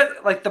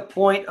at like the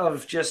point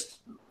of just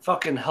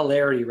fucking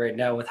hilarity right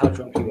now with how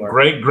drunk you are.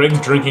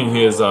 Greg's drinking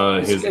his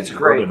great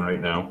bourbon right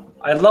now.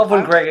 I love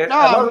when Greg.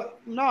 I'm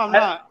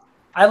not.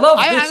 I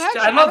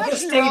love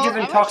this stage of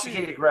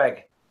intoxicated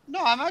Greg. No,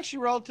 I'm actually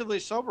relatively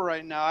sober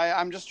right now.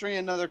 I'm just drinking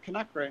another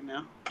Canuck right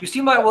now. You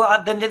seem like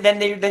then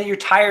you're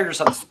tired or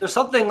something. There's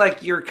something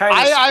like you're kind of.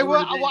 I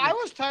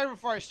was tired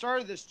before I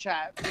started this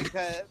chat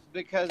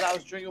because I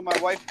was drinking with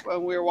my wife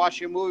when we were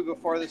watching a movie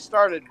before this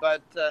started.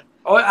 But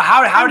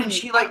how did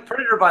she like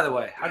Predator? By the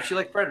way, how did she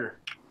like Predator?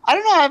 I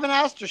don't know. I haven't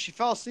asked her. She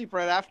fell asleep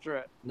right after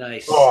it.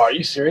 Nice. Oh, are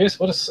you serious?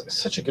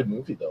 Such a good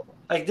movie though.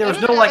 Like there was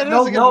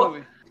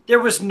no there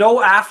was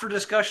no after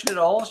discussion at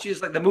all.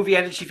 She's like the movie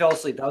ended. She fell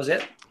asleep. That was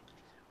it.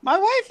 My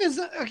wife is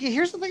okay.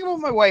 Here's the thing about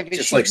my wife.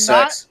 Just like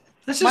sex.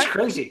 This is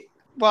crazy.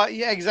 Well,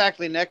 yeah,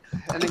 exactly, Nick,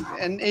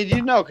 and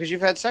you know because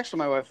you've had sex with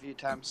my wife a few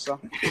times. So,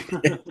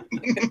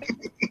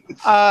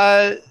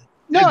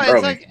 no,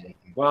 it's like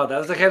wow, that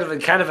was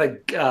kind of a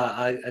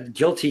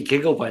guilty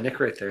giggle by Nick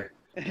right there.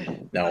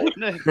 No,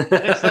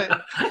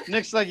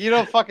 Nick's like you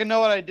don't fucking know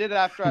what I did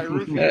after I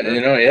roofied her.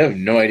 You have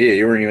no idea.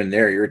 You weren't even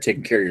there. You were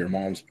taking care of your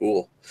mom's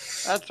pool.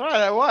 That's right,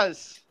 I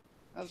was.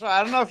 That's right.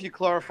 I don't know if you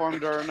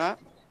chloroformed her or not.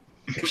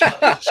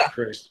 I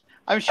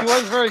mean, she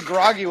was very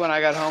groggy when I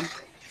got home,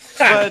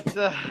 but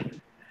that's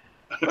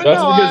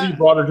because you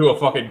brought her to a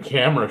fucking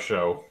camera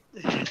show.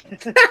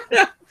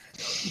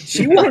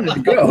 She wanted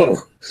to go.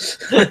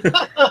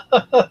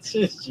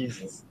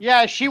 Jesus.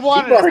 Yeah, she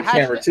wanted brought her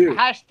camera too.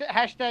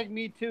 Hashtag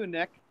me too,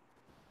 Nick.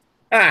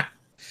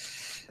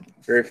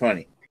 Very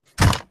funny.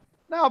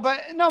 No,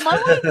 my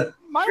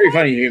wife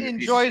funny.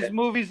 enjoys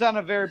movies on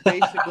a very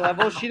basic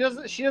level. She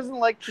doesn't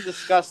like to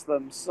discuss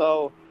them.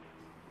 So,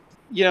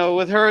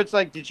 with her, it's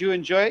like, did you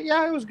enjoy it?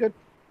 Yeah, it was good,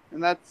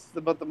 and that's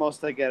about the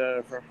most I get out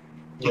of her.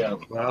 Yeah.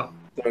 Wow.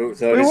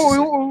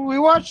 We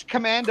watched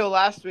Commando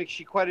last week.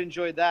 She quite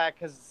enjoyed that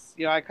because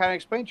I kind of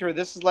explained to her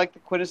this is like the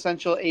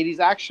quintessential '80s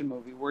action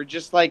movie. Where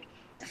just like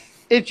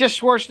it's just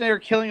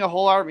Schwarzenegger killing a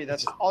whole army.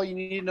 That's all you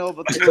need to know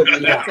about the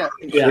movie. Yeah.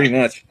 Pretty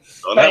much.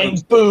 Bang,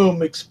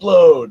 boom,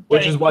 explode.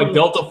 Which is why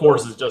Delta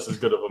Force is just as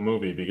good of a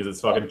movie because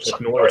it's fucking Chuck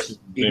Norris.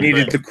 He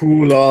needed to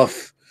cool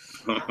off.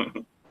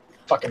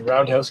 Fucking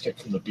roundhouse kick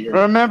from the beard.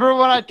 Remember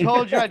when I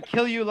told you I'd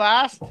kill you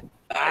last?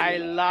 I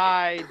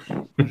lied.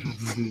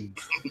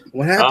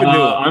 What happened to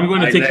him? I'm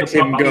going to take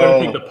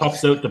the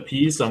pups out to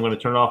pee, so I'm going to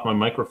turn off my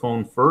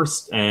microphone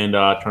first and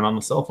turn on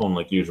the cell phone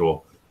like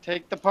usual.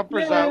 Take the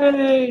puppers out.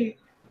 Yay!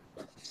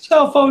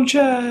 Cell phone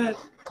chat.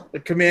 The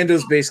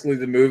Commando's basically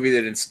the movie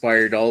that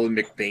inspired all the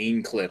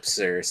McBain clips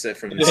there, set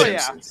from The Oh, yeah.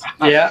 Simpsons.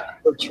 Yeah.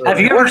 Have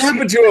you ever What seen,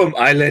 happened to him?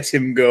 I let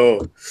him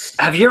go.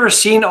 Have you ever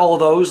seen all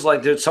those?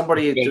 Like, there's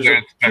somebody. There's There's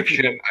an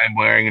inspection. I'm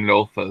wearing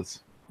loafers.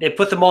 they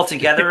put them all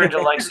together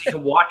into like so you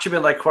can watch them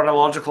in like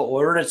chronological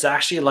order. And it's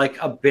actually like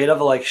a bit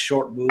of a like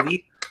short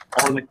movie.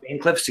 All the McBain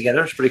clips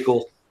together. It's pretty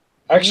cool.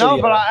 Actually,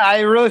 No, but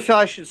I really feel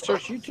I should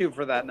search YouTube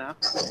for that now.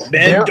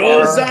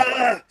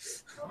 Mendoza!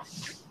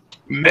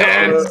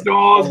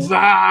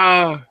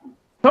 Mendoza!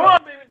 Come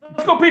on, baby.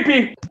 Let's go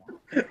pee-pee.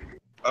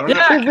 I don't Yeah,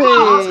 know. come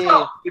on, let's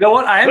go. You know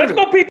what? I am. Let's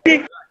go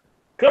pee-pee.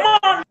 Come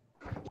on.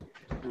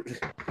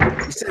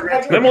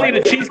 Then we'll eat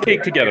a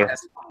cheesecake together.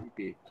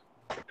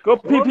 Go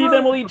pee-pee,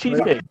 then we'll eat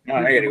cheesecake. No,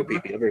 I gotta go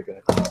pee-pee. I'll be right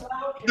back.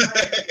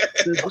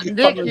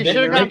 Nick, you should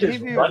have got Nick is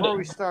PB before running.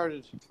 we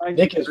started. I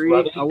Nick is agree.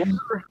 running. I wonder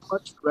how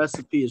much the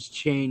recipe has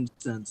changed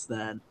since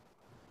then.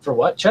 For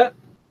what, Chet?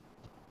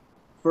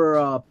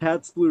 For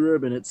Pat's Blue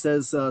Ribbon, it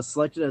says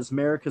selected as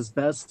America's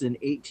Best in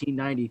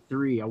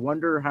 1893. I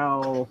wonder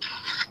how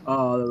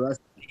the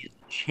recipe has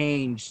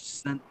changed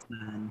since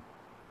then.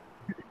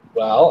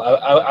 Well,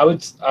 I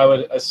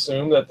would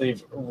assume that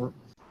they've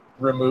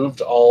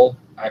removed all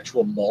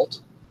actual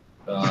malt.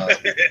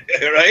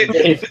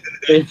 Right?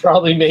 They've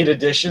probably made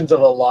additions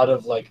of a lot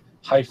of like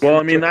high. Well,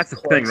 I mean, fructose that's the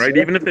corn thing, right? syrup.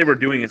 Even if they were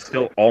doing it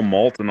still all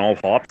malt and all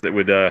hops, it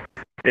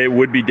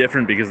would be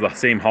different because the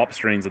same hop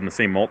strains and the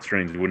same malt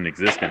strains wouldn't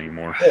exist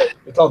anymore. Yeah,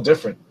 it's all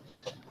different.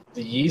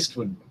 The yeast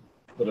would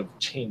have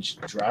changed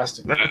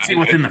drastically. Let's see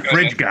what's in the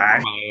fridge, guy.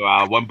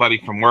 My, one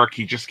buddy from work,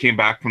 he just came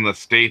back from the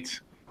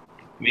States.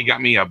 And he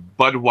got me a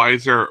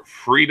Budweiser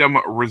Freedom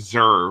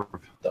Reserve.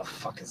 What the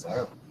fuck is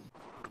that?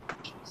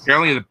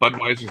 Apparently, the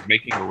Budweiser's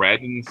making red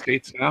in the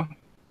States now.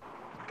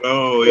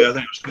 Oh, yeah, I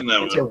think I've seen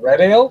that It's a one.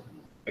 red ale?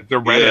 It's a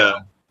red Yeah.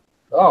 ale.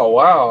 Oh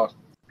wow.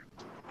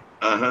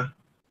 Uh-huh.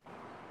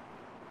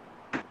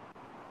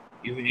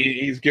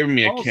 He's giving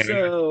me a can.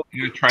 Also, I'm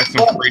gonna try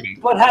some Freedom.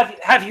 But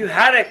have you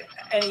had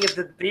any of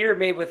the beer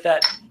made with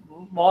that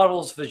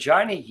model's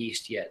vagina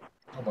yeast yet?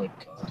 Oh my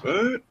god.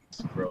 What?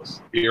 It's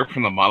gross. Beer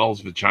from the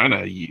model's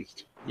vagina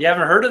yeast. You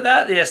haven't heard of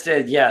that? Yes,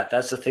 yeah,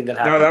 that's the thing that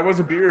happened. No, that was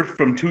a beer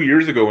from 2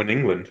 years ago in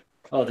England.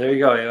 Oh, there you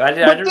go. I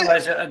didn't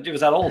realize it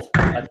was that old.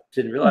 I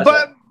didn't realize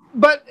that.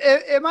 But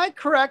am I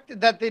correct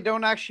that they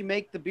don't actually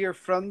make the beer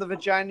from the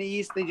vagina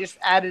yeast? They just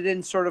add it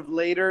in sort of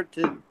later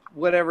to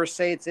whatever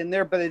say it's in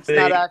there, but it's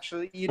not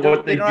actually.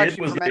 What They they don't did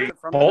actually was ferment it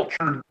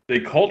from it. they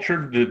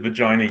cultured the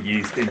vagina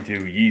yeast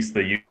into yeast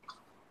they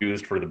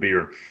used for the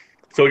beer.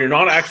 So you're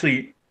not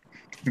actually,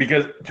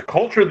 because to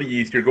culture the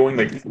yeast, you're going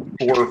like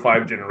 4 or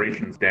 5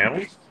 generations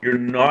down. You're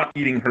not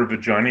eating her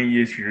vagina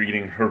yeast. You're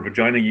eating her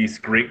vagina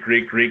yeast great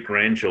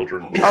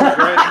grandchildren. Oh,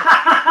 great.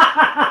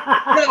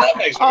 Yeah, that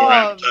makes me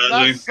appetizing.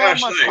 That's so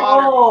Gosh, much dang.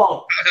 hotter.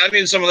 Oh, I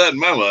need some of that in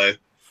my life.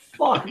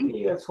 fuck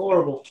me. That's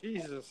horrible.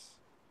 Jesus.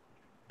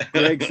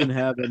 Greg's in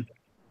heaven.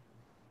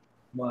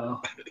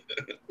 Wow.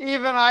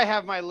 Even I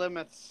have my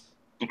limits.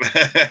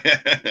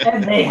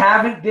 And they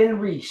haven't been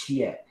reached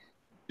yet.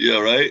 Yeah,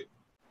 right?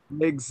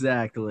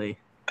 Exactly.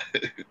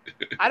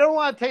 I don't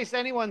want to taste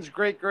anyone's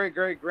great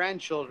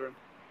grandchildren.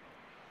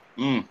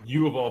 Mm.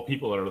 You of all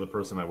people are the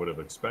person I would have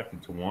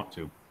expected to want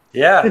to.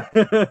 Yeah. I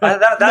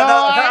thought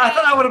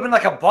I- that would have been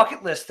like a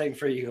bucket list thing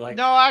for you. Like,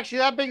 No, actually,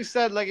 that being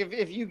said, like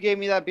if you gave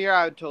me that beer,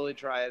 I would totally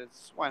try it.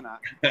 Why not?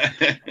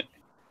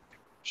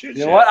 Shit,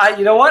 you know what?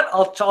 You know what?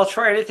 I'll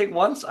try anything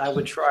once. I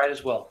would try it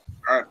as well.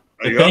 There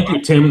you Thank go.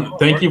 you, Tim.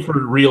 Thank you for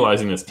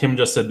realizing this. Tim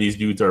just said these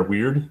dudes are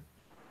weird.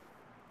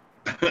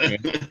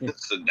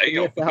 It's a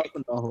damn.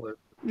 $1,000.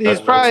 He's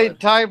probably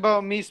talking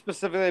about me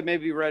specifically,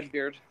 maybe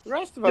Redbeard. The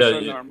rest of us Yeah,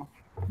 are yeah. normal.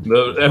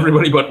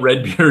 Everybody but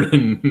Redbeard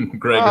and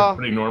Greg are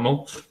pretty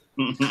normal.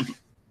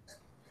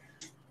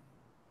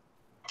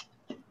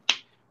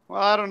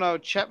 Well, I don't know.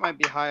 Chet might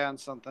be high on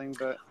something,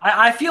 but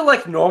I feel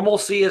like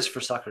normalcy is for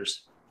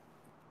suckers.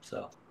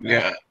 So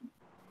Yeah.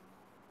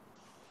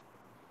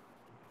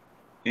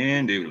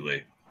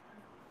 Indubitably.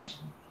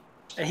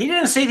 and he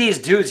didn't say these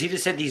dudes. He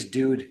just said these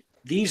dude.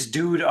 These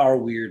dude are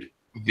weird.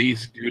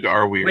 These dude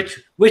are weird.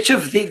 Which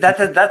of the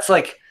that's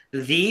like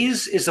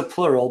these is a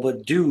plural,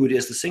 but dude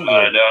is the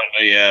singular.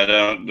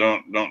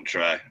 Don't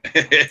try.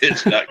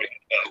 It's not gonna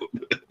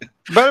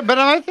go. am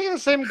I thinking the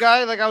same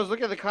guy? Like I was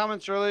looking at the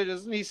comments earlier.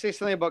 Doesn't he say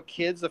something about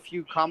kids? A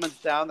few comments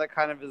down that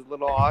kind of is a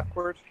little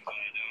awkward.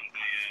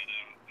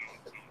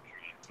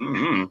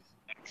 Mm-hmm.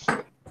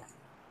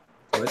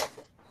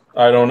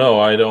 I don't know.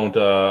 I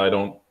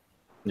don't.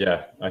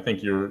 Yeah, I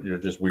think you're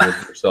just weird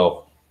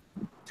yourself.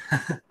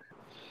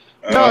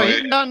 No,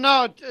 yeah.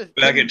 no.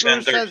 Back Tim at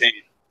Bruce says- 10:13.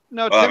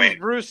 No, Well, I Tim mean-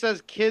 Bruce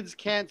says kids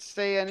can't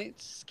say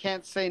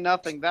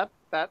nothing. That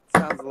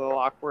sounds a little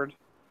awkward.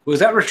 Was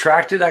that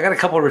retracted? I got a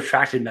couple of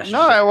retracted messages.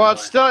 No, well,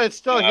 it's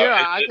still No, here.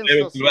 I can it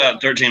still was see about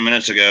it. 13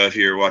 minutes ago if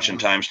you're watching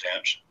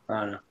timestamps. I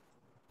don't know.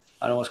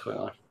 I don't know what's going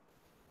on.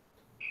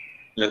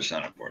 That's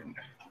not important.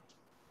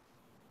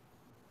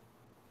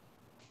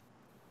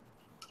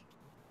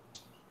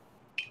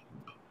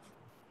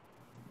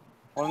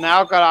 Well,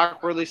 now it got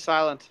awkwardly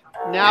silent.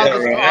 Now Yeah,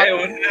 this right.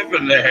 What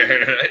happened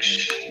there?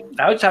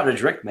 I was having a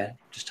drink, man.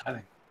 Just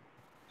timing.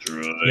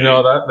 You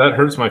know, that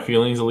hurts my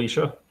feelings,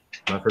 Alicia.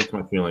 That hurts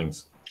my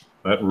feelings.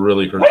 That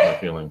really hurts my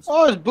feelings.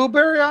 Oh, is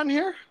Booberry on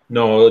here?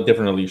 No, a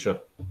different Alicia.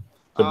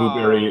 The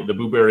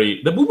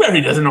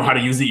Booberry doesn't know how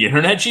to use the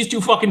internet. She's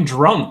too fucking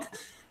drunk.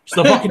 She's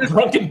a fucking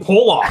drunken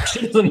Pollock.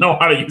 She doesn't know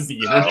how to use the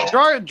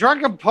internet.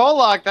 Drunken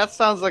Pollock. That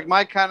sounds like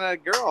my kind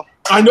of girl.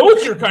 I know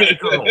it's your kind of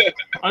girl.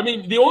 I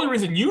mean, the only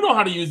reason you know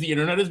how to use the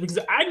internet is because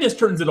Agnes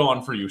turns it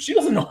on for you. She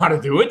doesn't know how to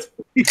do it.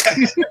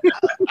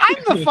 I'm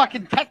the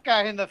fucking tech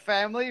guy in the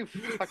family.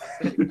 Fuck's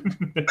sake.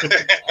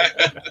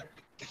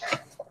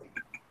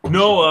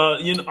 No,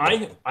 you know,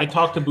 I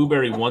talked to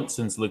Booberry once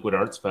since Liquid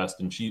Arts Fest,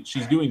 and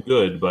she's doing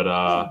good. But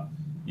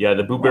yeah,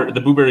 the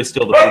Booberry is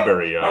still the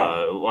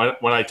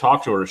Booberry. When I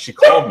talked to her, she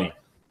called me,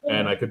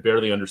 and I could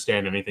barely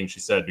understand anything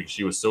she said because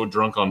she was so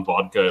drunk on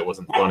vodka it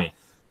wasn't funny.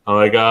 I'm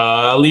like,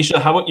 Alicia,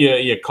 how about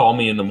you call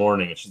me in the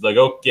morning? And she's like,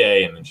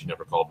 okay, and then she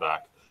never called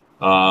back.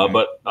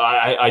 But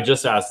I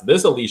just asked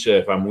this Alicia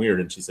if I'm weird,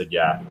 and she said,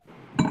 yeah.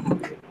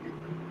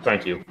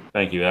 Thank you.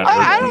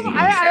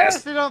 I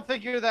honestly don't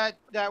think you're that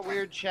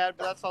weird, Chad,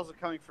 but that's also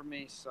coming from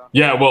me. So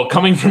yeah, well,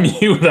 coming from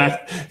you,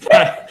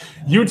 that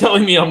you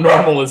telling me I'm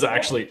normal is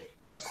actually.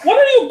 What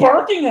are you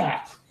barking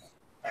at?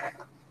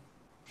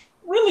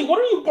 Really, what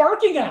are you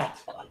barking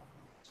at?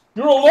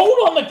 You're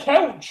alone on the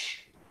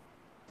couch.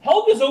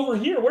 Helga's over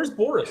here. Where's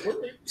Boris?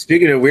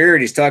 Speaking of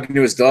weird, he's talking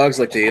to his dogs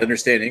like they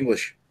understand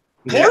English.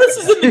 Boris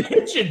is in the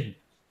kitchen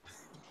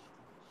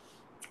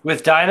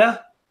with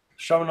Dinah,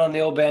 strumming on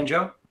the old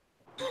banjo.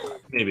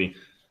 Maybe.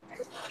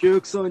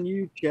 Joke's on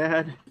you,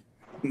 Chad.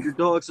 Your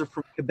dogs are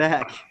from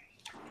Quebec.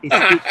 They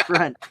speak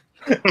French.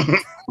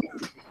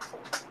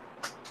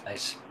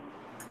 Nice.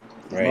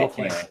 Right. Well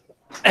played.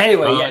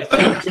 Anyway,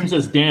 Tim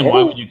says, Dan,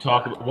 why would you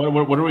talk about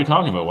what are we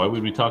talking about? Why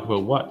would we talk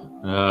about what?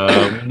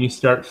 When you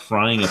start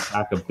frying a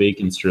pack of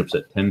bacon strips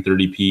at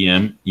 10:30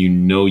 p.m., you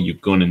know you're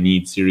going to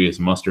need serious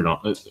mustard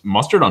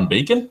on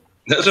bacon?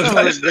 That's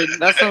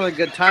a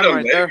good time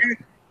right there.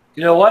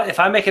 You know what? If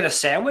I'm making a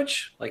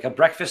sandwich, like a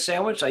breakfast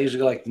sandwich, I usually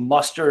go like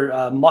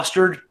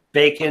mustard,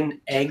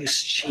 bacon,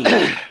 eggs, cheese.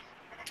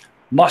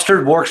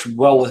 Mustard works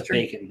well with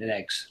bacon and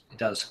eggs. It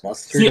does.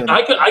 See,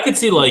 I could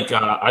see like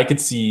I could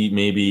see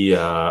maybe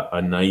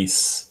a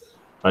nice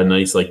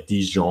like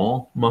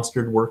Dijon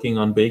mustard working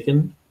on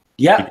bacon.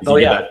 Yeah. Oh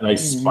yeah. That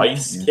nice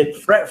spice.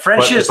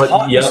 French is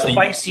hot and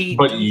spicy.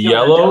 But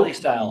yellow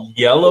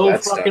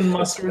fucking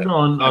mustard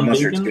on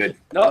mustard's bacon. Good.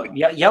 No,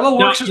 yellow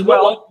works as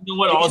well. You know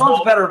what?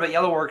 Dijon's better, but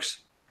yellow works.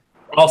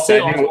 I'll say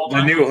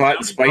the new hot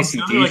and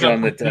spicy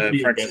Dijon that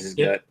French has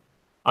got.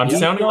 I'm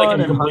sounding like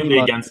I'm completely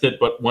against it,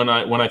 but when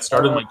I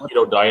started my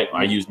keto diet,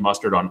 I used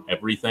mustard on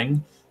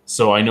everything,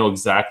 so I know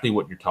exactly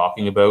what you're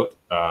talking about.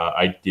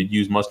 I did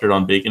use mustard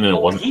on bacon, and it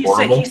wasn't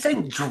horrible. He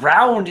said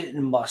drowned it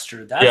in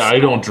mustard. I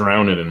don't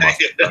drown it in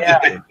mustard.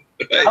 Yeah,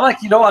 I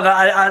like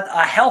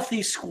a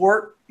healthy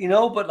squirt,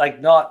 but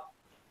like not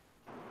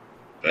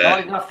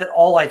enough that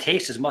all I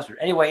taste is mustard.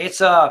 Anyway, it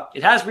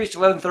has reached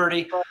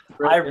 11:30.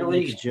 I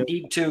really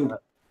need to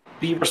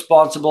be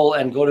responsible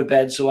and go to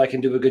bed so I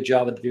can do a good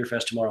job at the Beer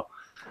Fest tomorrow.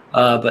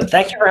 But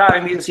thank you for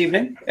having me this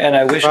evening, and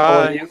I wish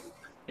all of you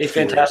a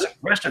fantastic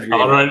rest of your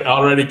day.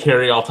 All righty,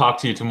 Carrie. I'll talk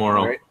to you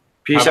tomorrow. Right.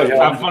 Peace out.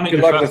 Have fun at Good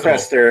your luck with the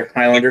fest there,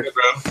 Highlander.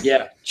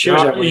 Yeah.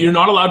 Cheers, everybody. You're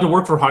not allowed to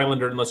work for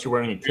Highlander unless you're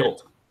wearing a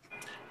kilt.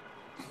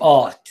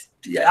 Oh,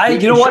 you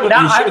know what? You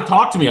should have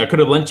talked to me. I could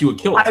have lent you a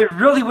kilt. I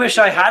really wish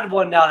I had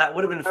one now. That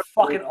would have been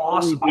fucking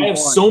awesome. I have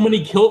so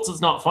many kilts. It's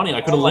not funny.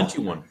 I could have lent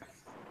you one.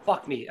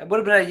 Fuck me. It would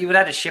have been. You would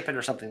have had to ship it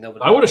or something though.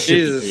 But I would have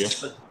shipped it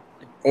to you.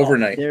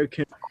 Overnight. There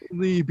can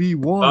only be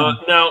one.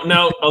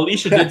 Now,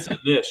 Alicia did say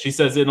this. She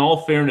says, in all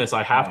fairness,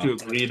 I have to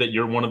agree that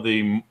you're one of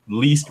the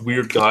least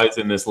weird guys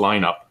in this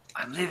lineup.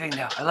 I'm leaving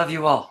now. I love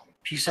you all.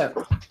 Peace out.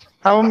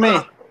 How about me?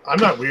 I'm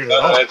not weird at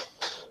all.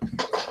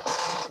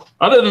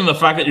 Other than the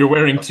fact that you're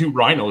wearing 2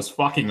 rhinos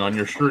fucking on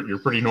your shirt, you're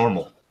pretty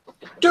normal.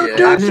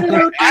 Ashley's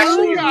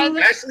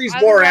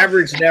more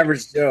average than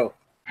average Joe.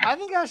 I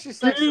think Ashley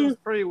Sexton is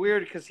pretty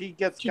weird because he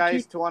gets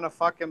guys to want to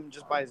fuck him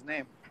just by his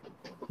name.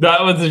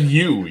 That was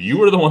you. You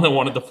were the one that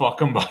wanted to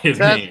fuck him by his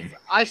name.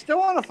 I still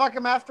want to fuck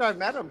him after I've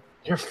met him.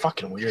 You're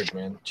fucking weird,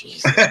 man.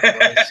 Jesus.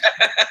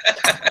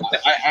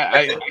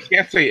 I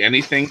can't say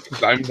anything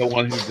because I'm the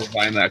one who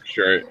designed that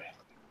shirt.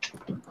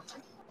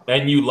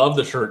 And you love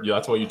the shirt.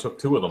 That's why you took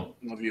 2 of them.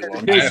 Love you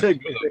long. It's a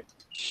great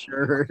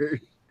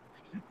shirt.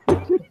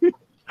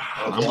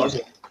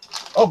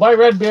 Oh, bye,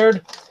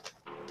 Redbeard.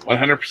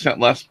 100%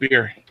 less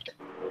beer.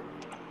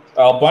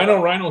 Albino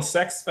Rhino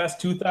Sex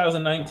Fest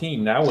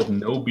 2019, now with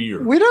no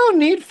beer. We don't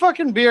need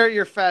fucking beer at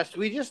your fest.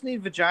 We just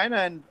need vagina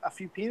and a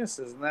few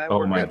penises. And that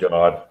Oh my good.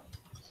 god.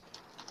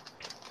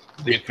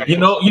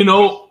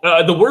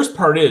 The worst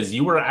part is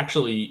you were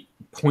actually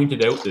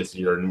pointed out this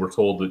year and we're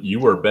told that you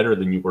were better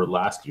than you were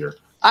last year.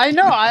 I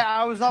know.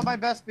 I was on my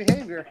best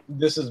behavior.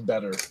 This is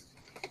better.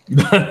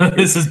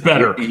 This is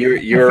better.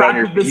 You're on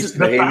your best The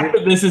behavior. fact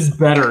that this is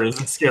better is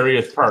the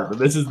scariest part, but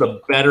this is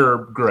the better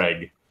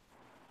Greg.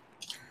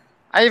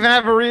 I even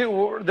have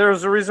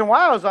there's a reason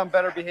why I was on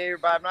better behavior,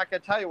 but I'm not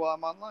going to tell you while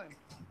I'm online.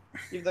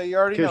 Even though you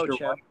already know, Because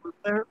your Chad. wife was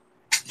there.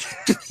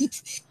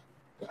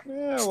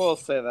 Yeah, we'll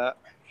say that.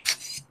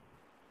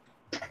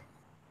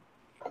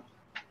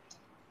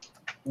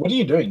 What are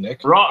you doing,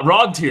 Nick?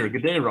 Rod's here.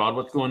 Good day, Rod.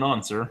 What's going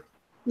on, sir?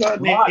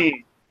 Not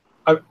me.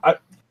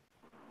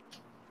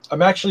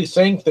 I'm actually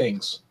saying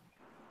things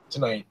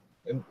tonight,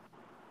 and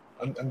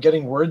I'm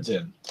getting words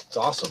in. It's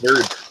awesome.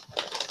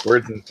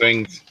 Words and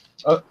things.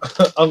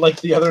 Unlike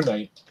the other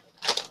night.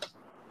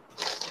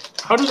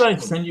 How did I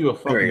send you a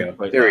fucking There we go.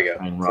 invite There we last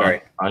go. time, Rod?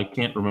 Sorry. I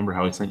can't remember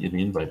how I sent you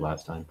the invite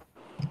last time.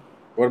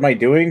 What am I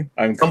doing?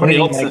 I'm Somebody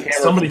cleaning else, my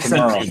camera somebody for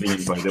sent tomorrow. you the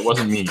invite. It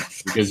wasn't me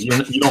because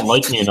you don't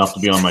like me enough to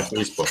be on my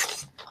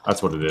Facebook.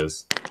 That's what it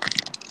is.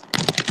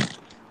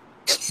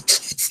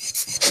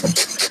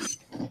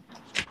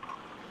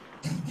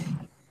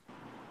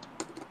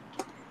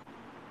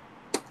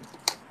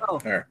 Oh,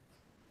 There.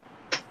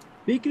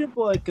 speaking of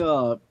like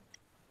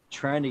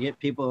trying to get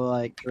people to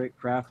like drink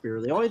craft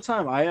beer, the only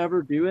time I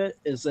ever do it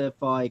is if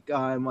like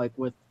I'm like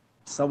with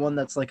someone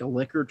that's like a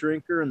liquor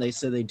drinker and they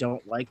say they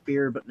don't like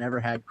beer but never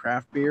had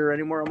craft beer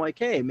anymore. I'm like,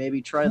 hey,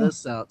 maybe try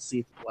this out, see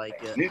if you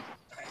like it.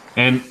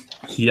 And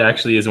he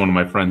actually is one of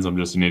my friends. I'm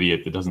just an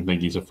idiot that doesn't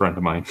think he's a friend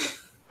of mine.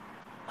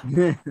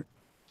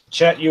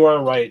 Chet, you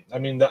are right. I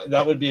mean,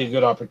 that would be a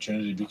good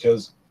opportunity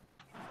because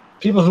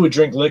people who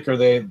drink liquor,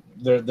 they're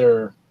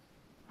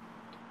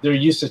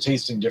used to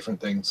tasting different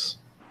things.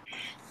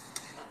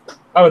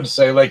 I would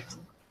say like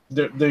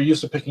they're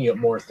used to picking up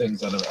more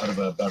things out of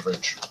a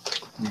beverage.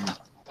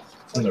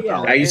 From their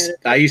Yeah. palate.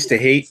 I used to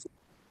hate.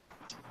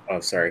 Oh,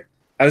 sorry.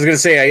 I was gonna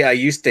say I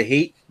used to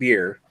hate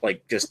beer,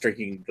 like just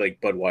drinking like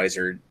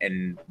Budweiser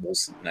and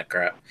Molson and that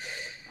crap.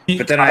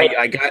 But then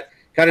I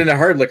got into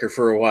hard liquor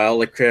for a while.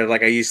 Like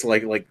I used to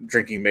like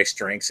drinking mixed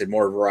drinks and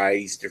more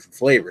varieties, different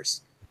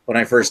flavors. When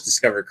I first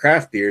discovered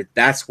craft beer,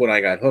 that's when I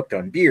got hooked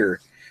on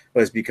beer.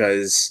 Was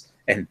because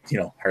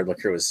hard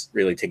liquor was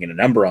really taking a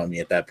number on me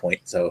at that point.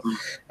 So,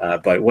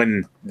 but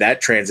when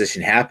that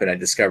transition happened, I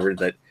discovered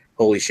that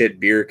holy shit,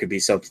 beer could be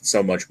something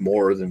so much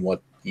more than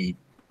what the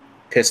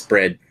piss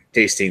bread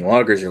tasting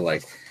lagers are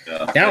like.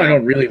 Yeah. Now I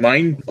don't really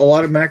mind a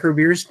lot of macro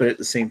beers, but at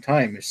the same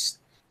time, it's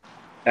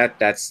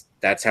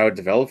that's how it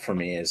developed for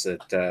me. Is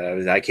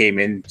that I came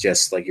in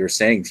just like you were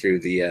saying through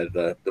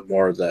the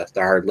more of the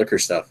hard liquor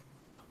stuff,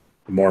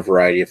 the more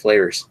variety of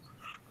flavors.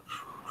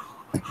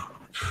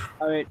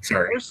 I mean,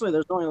 Sorry. personally,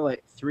 there's only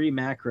like 3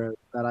 macros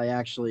that I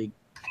actually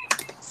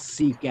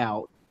seek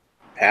out.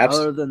 Pabst?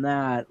 Other than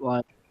that,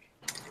 like,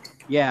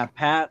 yeah,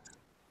 Pat,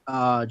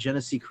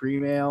 Genesee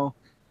Cream Ale,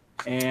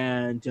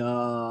 and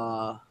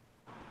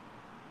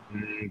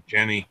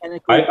Jenny.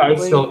 I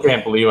still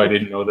can't believe I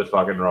didn't know that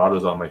fucking Rod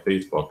was on my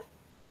Facebook.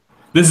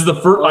 This is the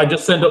first. I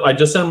just sent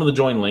him the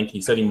join link.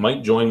 He said he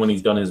might join when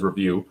he's done his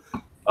review.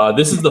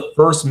 This is the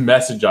first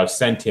message I've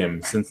sent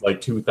him since like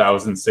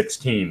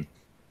 2016.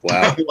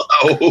 Wow.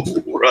 Wow,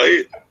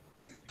 right?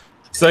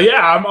 So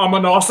yeah, I'm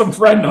an awesome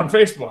friend on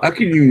Facebook. How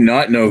can you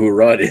not know who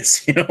Rod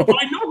is? I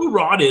know who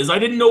Rod is. I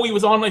didn't know he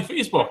was on my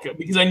Facebook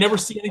because I never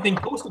see anything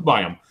posted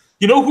by him.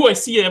 You know who I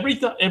see every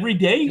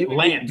day?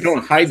 Lance. You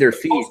don't hide their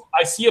feed.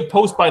 I see a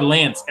post by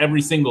Lance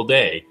every single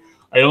day.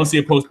 I don't see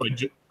a post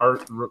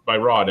by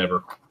Rod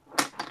ever.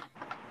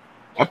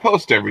 I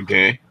post every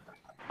day.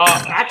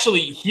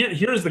 Actually,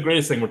 here's the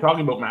greatest thing. We're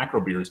talking about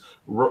macro beers.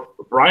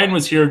 Brian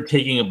was here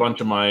taking a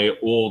bunch of my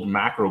old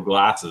macro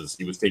glasses.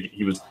 He was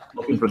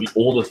looking for the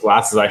oldest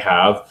glasses I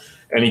have,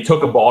 and he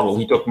took a bottle.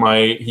 He took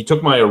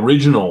my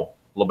original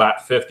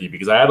Labatt 50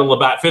 because I had a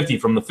Labatt 50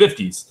 from the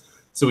 50s.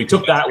 So he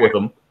took that with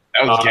him.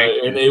 That was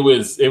gangster. And it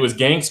was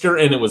gangster,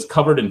 and it was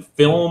covered in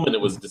film, and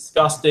it was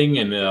disgusting.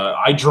 And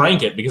I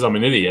drank it because I'm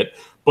an idiot.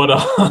 But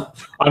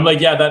I'm like,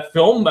 yeah, that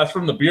film, that's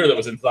from the beer that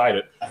was inside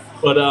it.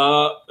 But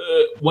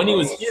when he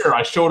was here,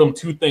 I showed him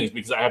 2 things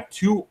because I have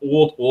 2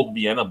 old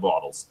Vienna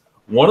bottles.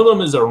 One of them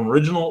is an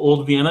original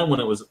old Vienna when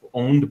it was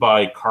owned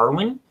by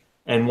Carling,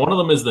 and one of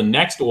them is the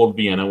next old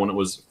Vienna when it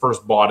was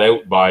first bought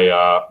out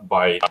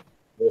by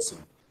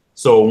Wilson.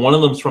 So one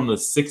of them's from the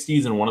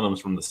 60s and one of them's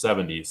from the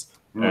 70s.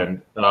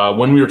 And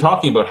when we were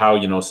talking about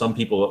how, some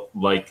people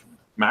like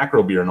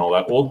macro beer and all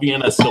that, Old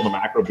Vienna is still the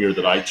macro beer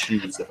that I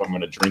choose if I'm going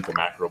to drink a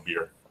macro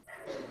beer.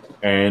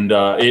 And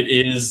it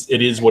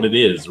is what it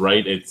is,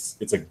 right?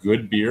 It's a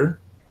good beer,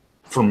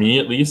 for me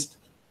at least.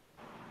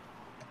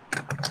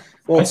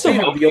 Well,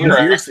 speaking of the old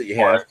beers that you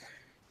have,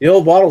 the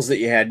old bottles that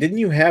you had, didn't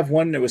you have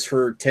one that was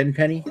for 10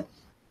 penny?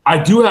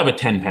 I do have a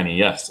 10 penny,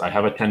 yes. I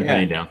have a 10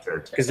 penny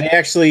downstairs. Because they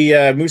actually,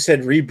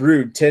 Moosehead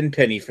rebrewed 10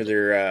 penny for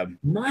their...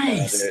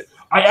 nice!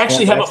 I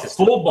actually have a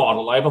full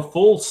bottle. I have a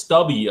full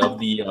stubby of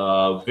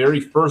the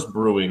very first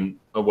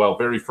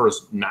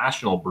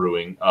national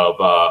brewing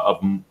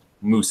of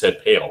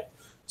Moosehead Pale.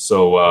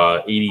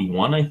 So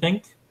 81, I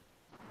think.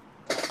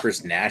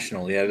 First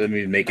national, yeah. They've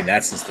been making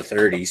that since the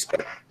 30s.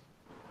 But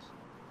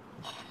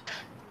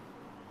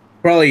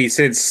probably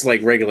since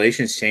like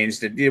regulations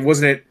changed. It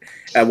wasn't it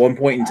at one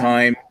point in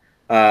time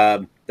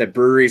that that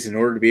breweries, in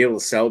order to be able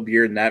to sell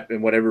beer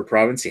in whatever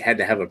province, you had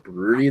to have a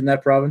brewery in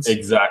that province.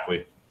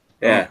 Exactly.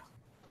 Yeah,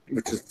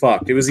 which is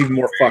fucked. It was even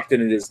more fucked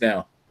than it is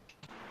now.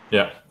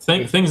 Yeah,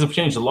 things have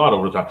changed a lot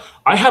over time.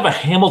 I have a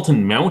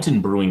Hamilton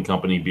Mountain Brewing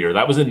Company beer.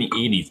 That was in the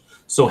 80s.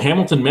 So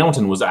Hamilton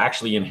Mountain was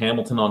actually in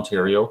Hamilton,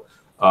 Ontario.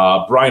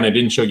 Brian, I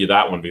didn't show you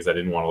that one because I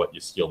didn't want to let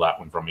you steal that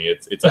one from me.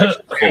 It's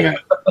actually full.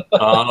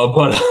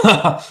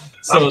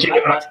 So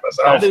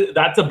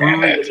that's a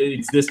brewery that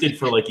existed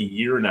for like a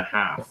year and a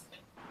half.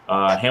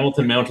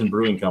 Hamilton Mountain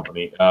Brewing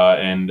Company.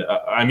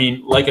 I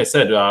mean, like I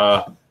said,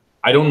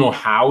 I don't know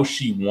how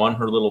she won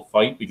her little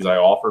fight because I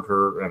offered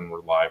her, and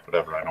we're live,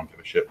 whatever, I don't give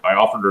a shit. I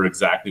offered her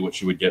exactly what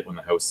she would get when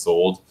the house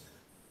sold.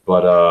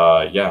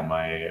 But yeah,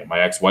 my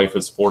ex-wife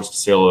is forced to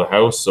sell the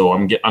house, so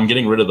I'm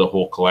getting rid of the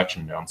whole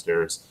collection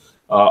downstairs.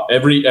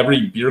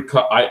 Every beer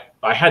cup,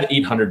 I had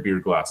 800 beer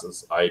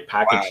glasses. I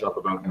packaged up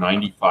about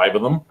 95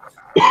 of them,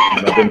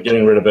 and I've been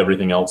getting rid of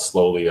everything else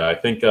slowly. I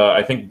think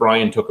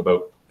Brian took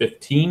about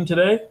 15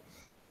 today.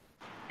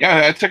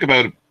 Yeah, I took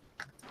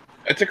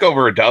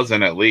over a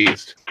dozen at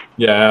least.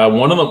 Yeah,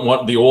 one of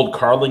them, the old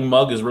Carling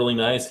mug is really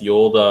nice. The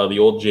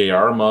old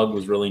JR mug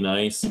was really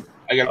nice.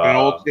 I got an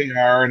old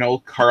JR, an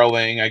old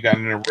Carling. I got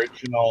an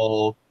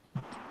original.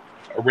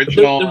 There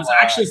was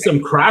actually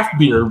some craft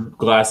beer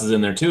glasses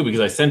in there too, because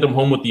I sent them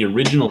home with the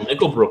original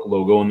Nickelbrook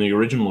logo and the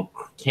original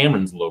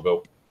Cameron's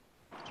logo.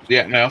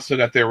 Yeah, and I also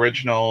got the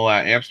original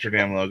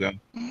Amsterdam logo.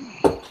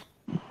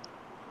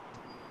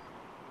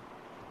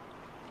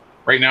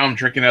 Right now, I'm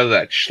drinking out of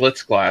that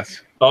Schlitz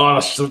glass. Oh,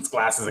 Schlitz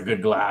glass is a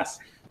good glass.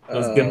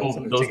 Those dimpled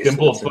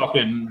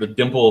fucking, the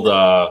dimpled,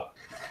 I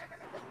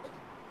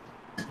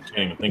can't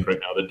even think right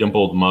now. The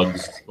dimpled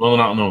mugs. Well,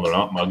 no, they're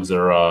not mugs.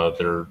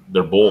 They're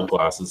bowl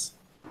glasses.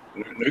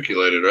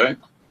 Nucleated, right?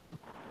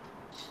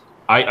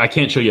 I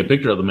can't show you a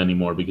picture of them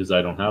anymore because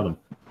I don't have them.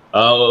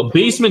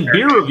 Basement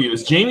beer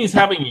reviews. Jamie's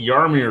having a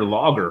Yarmir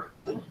Lager.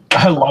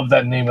 I love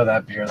that name of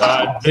that beer.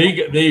 That's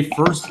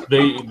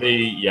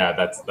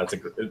a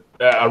good.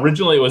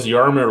 Originally, it was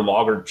Yarmir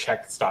Lager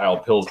Czech style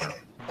Pilsner,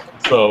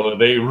 so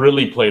they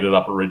really played it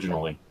up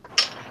originally,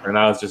 and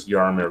now it's just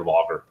Yarmir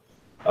Lager.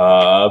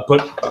 But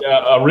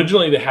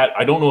originally they had.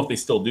 I don't know if they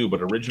still do,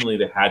 but originally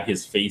they had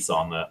his face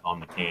on the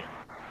can.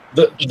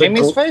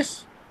 Jamie's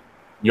face?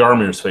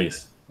 Yarmir's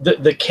face.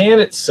 The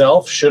can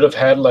itself should have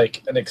had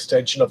like an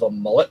extension of a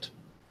mullet.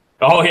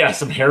 Oh yeah,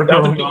 some hair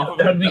coming off.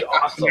 That would be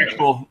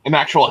awesome. An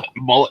actual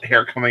mullet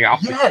hair coming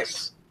off.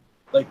 Yes,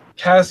 like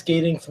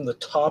cascading from the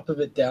top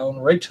of it down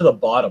right to the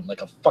bottom,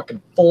 like a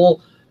fucking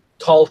full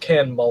tall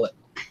can mullet.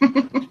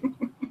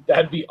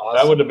 That'd be awesome.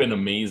 That would have been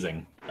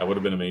amazing. With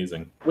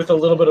a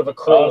little bit of a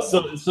curl.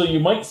 So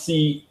you might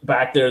see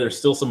back there. There's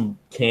still some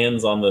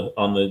cans on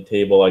the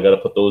table. I got to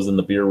put those in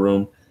the beer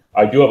room.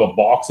 I do have a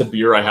box of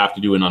beer I have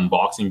to do an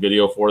unboxing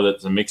video for.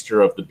 That's a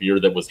mixture of the beer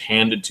that was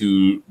handed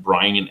to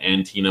Brian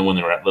and Tina when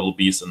they were at Little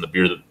Beast and the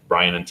beer that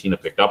Brian and Tina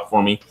picked up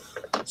for me.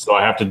 So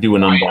I have to do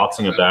an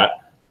unboxing of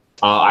that.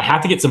 I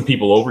have to get some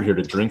people over here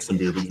to drink some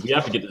beer because we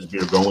have to get this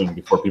beer going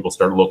before people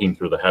start looking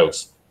through the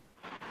house.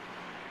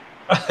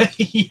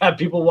 Yeah,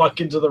 people walk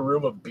into the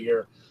room of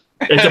beer.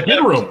 It's a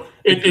beer room.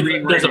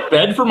 There's a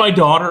bed for my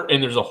daughter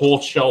and there's a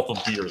whole shelf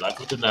of beer. That's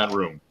what's in that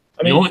room.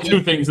 I mean, the only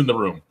two things in the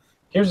room.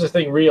 Here's the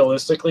thing: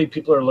 realistically,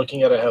 people are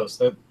looking at a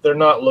house. They're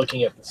not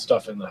looking at the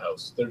stuff in the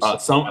house.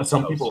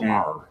 Some people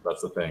are.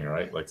 That's the thing,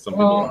 right? Like some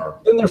people are.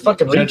 Then they're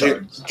fucking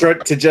retards.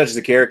 To judge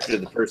the character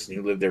of the person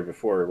who lived there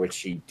before, which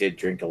she did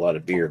drink a lot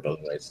of beer, by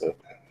the way. So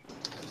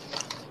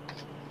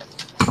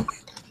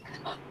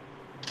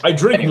I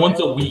drink once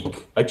a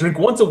week.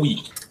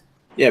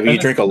 Yeah, but you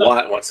drink a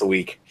lot once a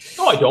week.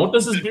 No, I don't.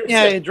 This is beer.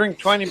 Yeah, you drink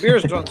 20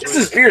 beers once a week. This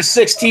is beer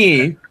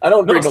 16. I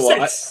don't drink a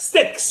lot.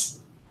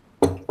 Six.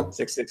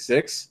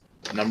 666.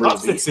 Number Not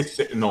of beers.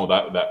 666. No,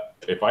 that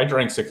if I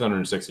drank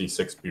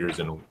 666 beers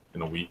in a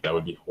week, that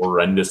would be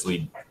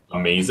horrendously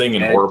amazing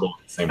and horrible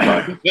at the same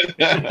time.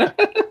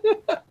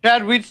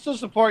 Chad, we'd still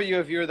support you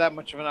if you were that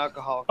much of an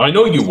alcoholic. I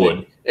know you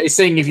would. Are you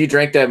saying if you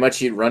drank that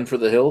much, you'd run for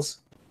the hills?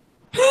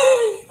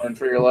 Run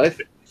for your life?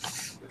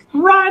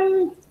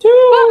 Run to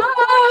the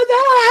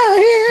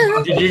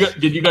hills.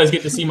 Did you guys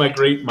get to see my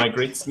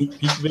great sneak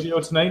peek video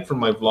tonight from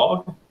my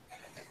vlog?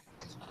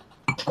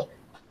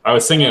 I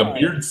was singing a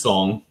Beards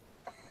song.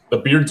 The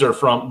Beards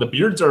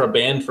are a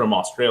band from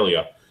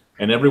Australia,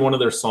 and every one of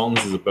their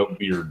songs is about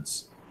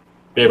beards.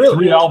 They have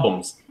 3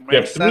 albums. They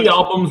have 3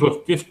 albums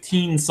with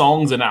 15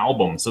 songs an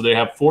album, so they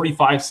have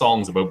 45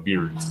 songs about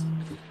beards.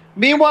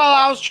 Meanwhile,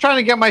 I was trying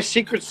to get my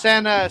Secret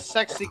Santa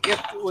sexy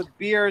gift with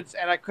beards,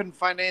 and I couldn't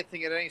find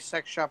anything at any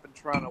sex shop in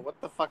Toronto. What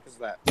the fuck is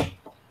that?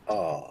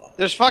 Oh.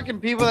 There's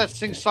fucking people that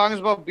sing songs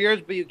about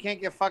beards, but you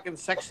can't get fucking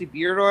sexy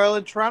beard oil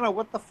in Toronto?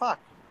 What the fuck?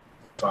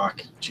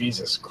 Fuck.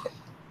 Jesus Christ.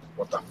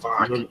 What the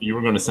fuck? You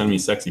were going to send me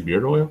sexy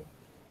beard oil?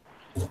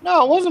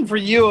 No, it wasn't for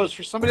you. It was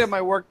for somebody at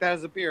my work that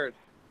has a beard.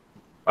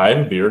 I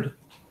have a beard.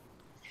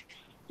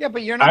 Yeah,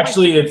 but you're not.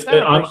 Actually,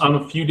 I'm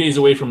a few days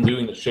away from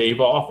doing the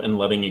shave off and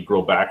letting it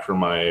grow back for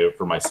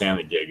my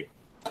Santa gig.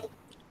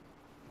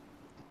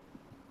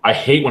 I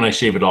hate when I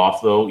shave it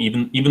off, though.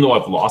 Even though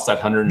I've lost that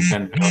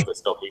 110 pounds, I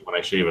still hate when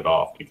I shave it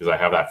off because I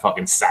have that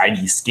fucking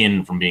saggy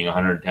skin from being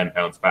 110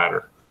 pounds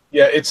fatter.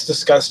 Yeah, it's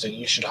disgusting.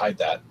 You should hide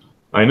that.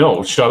 I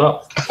know. Shut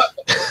up.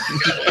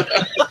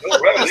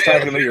 He's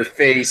talking about your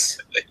face.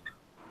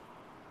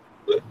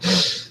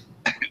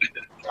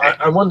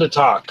 I wanted to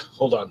talk.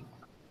 Hold on.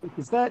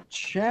 Is that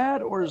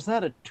Chad or is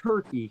that a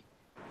turkey?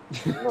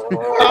 You're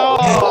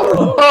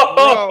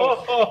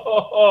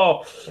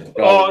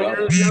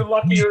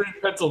lucky you're in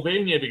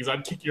Pennsylvania because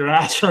I'd kick your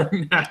ass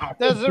right now.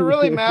 Does it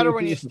really matter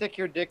when you stick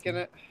your dick in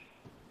it?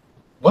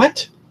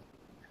 What?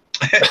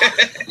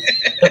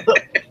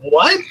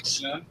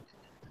 What?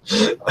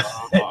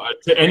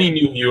 To any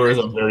new viewers,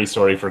 I'm very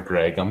sorry for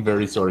Greg.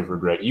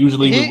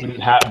 Usually we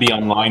wouldn't be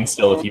online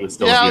still if he was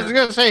still here. Yeah, I was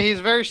going to say, he's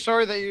very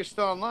sorry that you're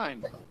still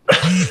online.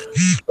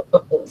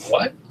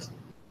 What?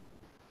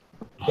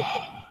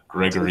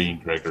 Gregory.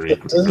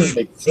 It doesn't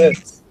make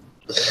sense.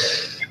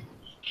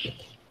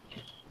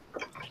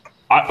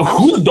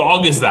 Whose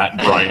dog is that,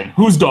 Brian?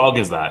 Whose dog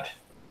is that?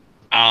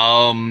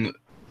 I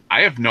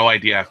have no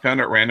idea. I found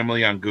it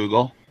randomly on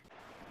Google.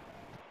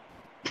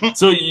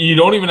 So you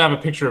don't even have a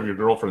picture of your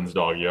girlfriend's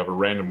dog. You have a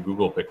random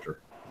Google picture.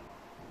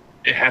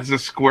 It has a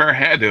square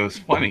head. It was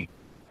funny.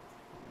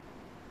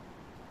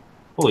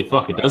 Holy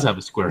fuck, it does have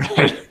a square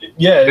head.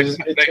 Yeah, They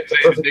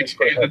changed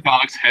the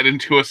dog's head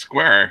into a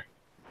square.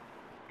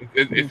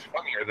 It's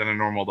funnier than a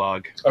normal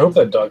dog. I hope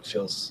that dog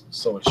feels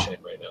so much shame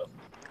right now.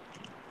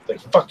 Like,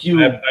 fuck you.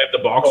 I have the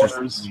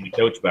boxers on the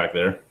couch back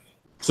there.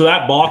 So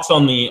that box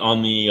on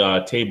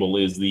the table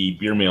is the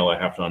beer mail I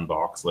have to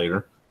unbox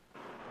later.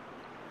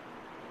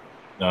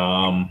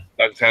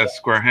 Dogs has a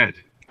square head.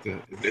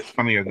 It's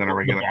funnier than a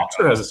regular The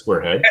boxer has a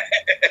square head.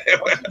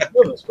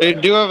 They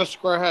do have a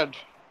square head.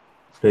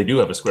 They do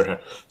have a square head.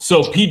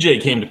 So PJ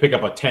came to pick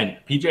up a tent.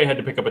 PJ had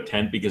to pick up a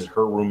tent because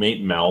her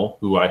roommate Mel,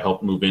 who I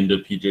helped move into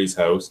PJ's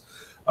house,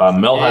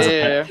 Mel has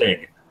a pet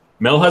pig.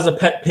 Mel has a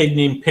pet pig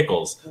named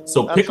Pickles.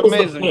 So That's Pickles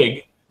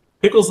amazing.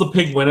 Pickles the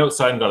pig went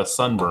outside and got a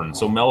sunburn.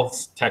 So Mel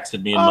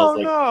texted me and Mel's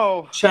like,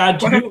 no. Chad,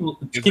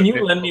 can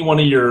you lend me one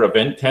of your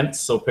event tents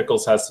so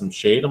Pickles has some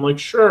shade? I'm like,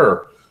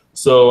 sure.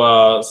 So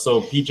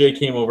PJ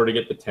came over to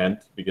get the tent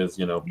because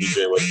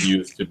PJ was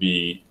used to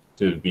be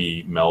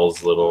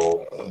Mel's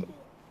little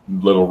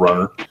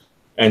runner.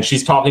 And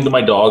she's talking to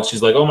my dog.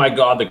 She's like, oh my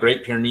God, the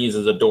Great Pyrenees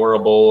is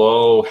adorable.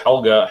 Oh,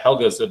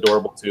 Helga's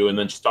adorable too. And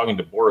then she's talking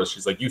to Boris.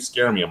 She's like, you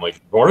scare me. I'm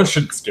like, Boris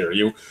shouldn't scare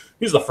you.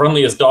 He's the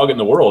friendliest dog in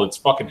the world. It's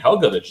fucking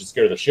Helga that should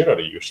scare the shit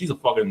out of you. She's a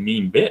fucking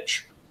mean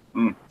bitch.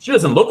 She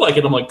doesn't look like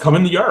it. I'm like, come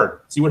in the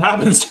yard. See what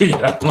happens to you.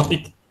 I'm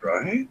like,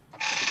 Right?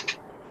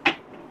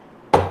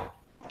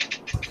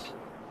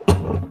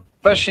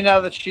 Especially now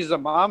that she's a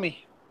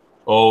mommy.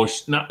 oh,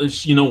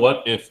 you know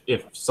what?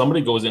 If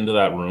somebody goes into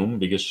that room,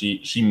 because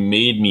she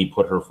made me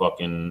put her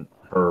fucking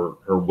her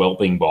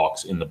whelping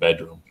box in the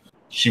bedroom.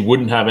 She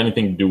wouldn't have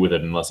anything to do with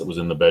it unless it was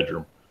in the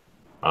bedroom.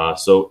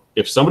 So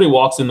if somebody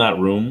walks in that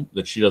room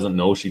that she doesn't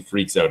know, she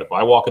freaks out. If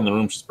I walk in the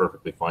room, she's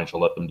perfectly fine. She'll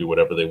let them do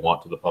whatever they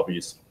want to the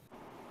puppies.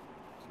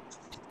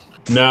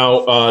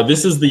 Now,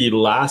 this is the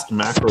last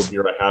macro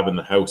beer I have in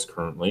the house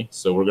currently.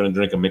 So we're going to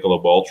drink a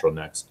Michelob Ultra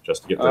next,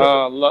 just to get rid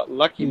of it.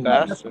 Lucky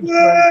bastard.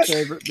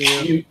 Favorite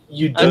beer.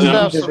 You do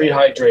need to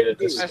rehydrate it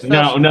this week.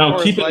 Now,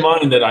 keep in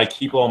mind that I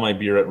keep all my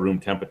beer at room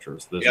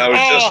temperatures. Yeah, I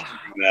was just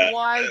thinking that.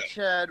 Why,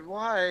 Chad?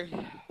 Why?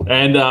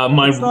 And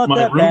my not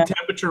that room bad.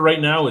 temperature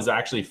right now is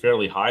actually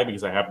fairly high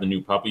because I have the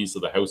new puppies. So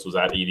the house was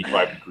at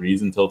 85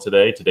 degrees until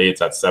today. Today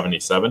it's at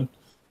 77.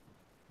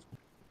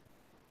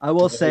 I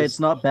will say it's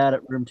not bad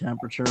at room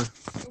temperature.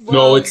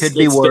 No, it could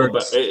be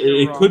worse.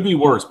 It could be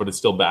worse, but it's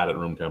still bad at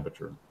room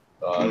temperature.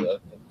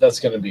 That's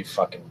going to be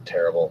fucking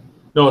terrible.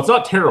 No, it's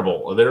not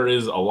terrible. There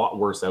is a lot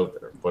worse out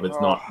there, but it's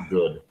not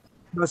good.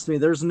 Trust me,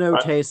 there's no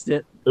taste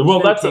it. Well,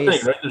 no that's the thing,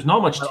 taste right? There's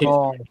not much taste in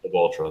all. Michelob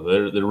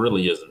Ultra. There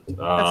really isn't. It's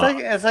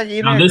like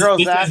eating now a this- girl's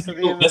this ass is- at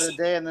the end of this- the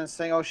day and then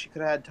saying, "Oh, she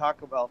could have had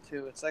Taco Bell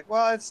too." It's like,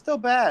 well, it's still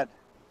bad.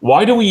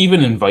 Why do we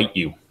even invite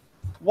you?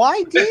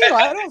 Why do you?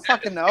 I don't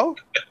fucking know.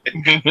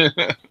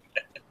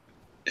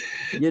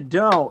 You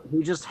don't.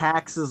 He just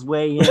hacks his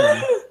way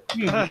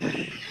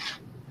in.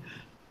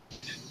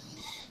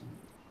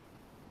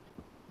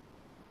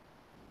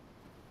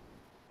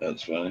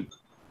 That's funny.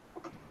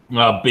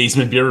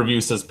 Basement Beer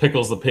Review says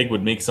Pickles the Pig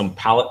would make some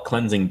palate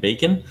cleansing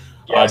bacon.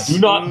 Yes. Do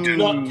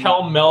not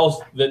tell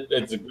Mel that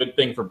it's a good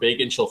thing for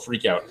bacon. She'll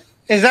freak out.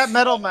 Is that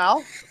Metal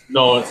Mal?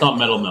 No, it's not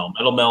Metal Mel.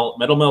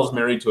 Metal Mel's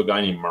married to a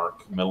guy named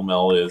Mark. Metal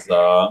Mel is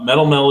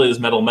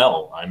Metal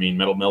Mel. I mean,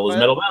 Metal Mel is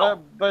Metal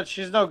Mel. But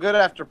she's no good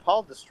after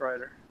Paul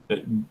destroyed her.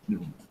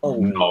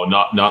 No,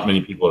 not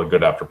many people are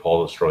good after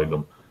Paul destroyed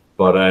them.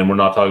 But and we're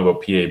not talking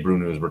about PA Brew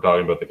News. We're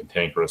talking about the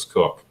cantankerous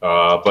cook.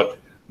 But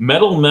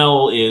Metal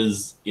Mel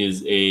is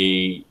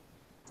a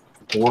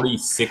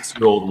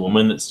 46-year-old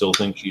woman that still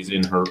thinks she's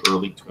in her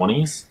early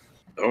 20s.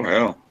 Oh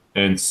hell!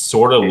 And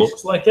sort of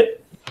looks like it.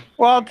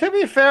 Well, to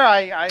be fair,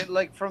 I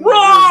like from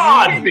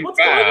Rod! the What's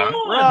going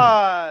on?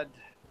 Rod.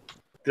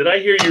 Did I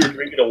hear you were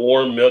drinking a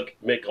warm milk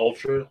Mick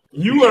Ultra?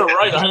 You are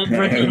right. I'm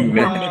drinking a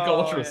warm Mick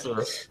Ultra,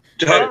 sir.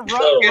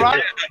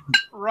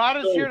 Rod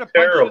is So here to punch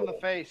you in terrible. the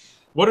face.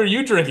 What are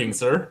you drinking,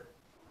 sir?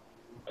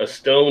 A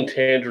Stone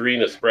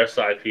Tangerine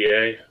Espresso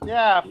IPA?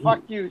 Yeah,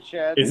 fuck you,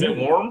 Chad. Is it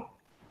warm?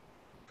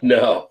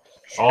 No.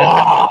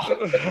 Oh,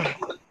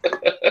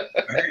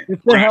 What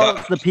the hell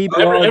is the people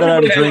that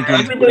I'm drinking?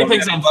 everybody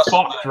thinks I'm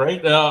fucked,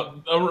 right?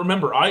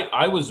 Remember,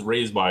 I was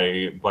raised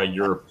by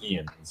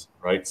Europeans,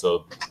 right?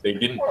 So they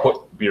didn't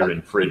put beer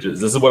in fridges.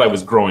 This is what I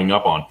was growing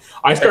up on.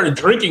 I started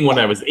drinking when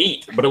I was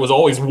 8, but it was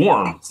always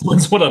warm. So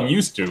that's what I'm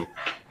used to.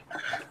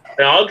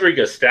 Now I'll drink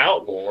a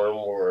stout warm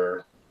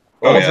or.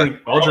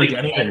 I'll drink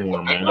anything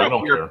warm, man. I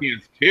don't care.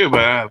 Europeans too,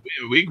 but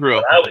we grew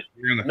up. I would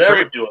in the never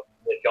fridge. do a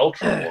Mick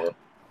Ultra warm.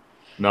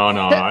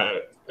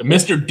 No.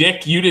 Mr.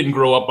 Dick, you didn't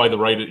grow up by the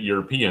right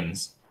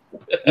Europeans.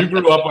 You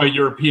grew up by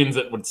Europeans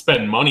that would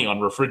spend money on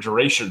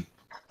refrigeration.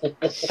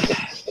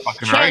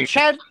 Fucking right.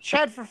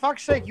 Chad, for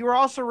fuck's sake, you were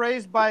also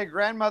raised by a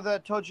grandmother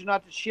that told you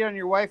not to cheat on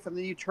your wife, and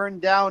then you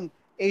turned down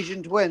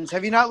Asian twins.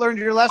 Have you not learned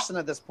your lesson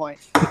at this point?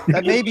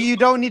 That maybe you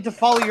don't need to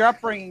follow your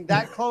upbringing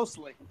that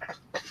closely.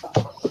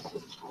 Fuck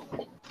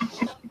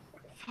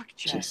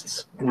Chad.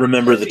 Jesus.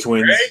 Remember the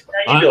twins.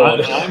 How you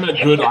doing? I'm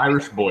a good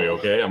Irish boy,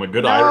 okay? I'm a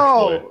good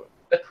Irish boy.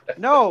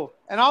 No,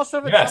 and also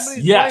if it's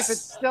somebody's wife,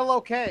 it's still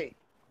okay.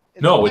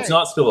 No, it's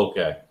not still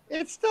okay.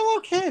 It's still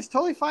okay. It's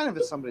totally fine if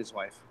it's somebody's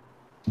wife.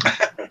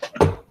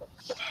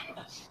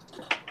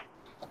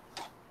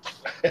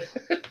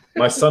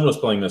 My son was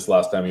playing this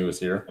last time he was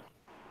here.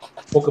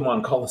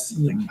 Pokemon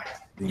Coliseum.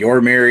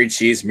 You're married,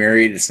 she's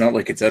married. It's not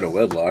like it's out of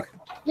wedlock.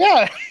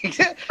 Yeah.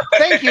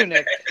 Thank you,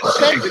 Nick.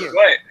 Thank you.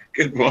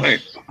 Good point.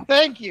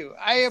 Thank you.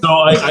 So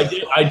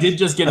I did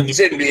just get a new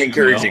Shouldn't be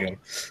encouraging him.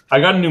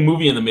 I got a new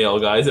movie in the mail,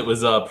 guys. It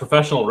was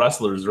Professional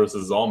Wrestlers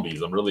versus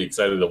Zombies. I'm really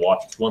excited to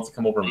watch it. Who wants to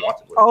come over and watch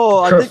it with me?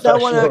 Oh, I think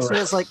that one actually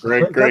is like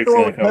Great the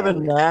one with film.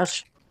 Kevin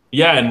Nash.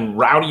 Yeah, and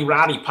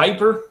Roddy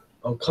Piper.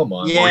 Oh, come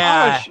on.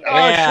 Yeah,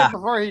 shit,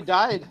 before he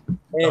died.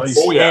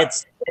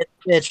 It's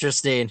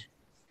interesting.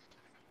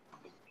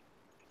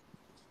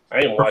 I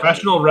am watching.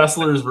 Professional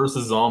Wrestlers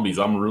versus Zombies.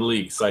 I'm really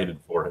excited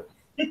for it.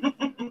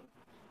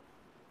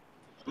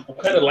 I'm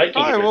kind of liking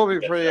Probably it. will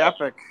be pretty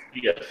epic.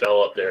 You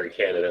fell up there in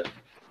Canada.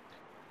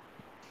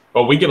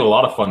 Oh, we get a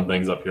lot of fun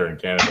things up here in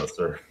Canada,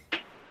 sir.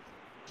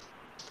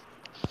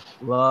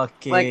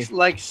 Lucky.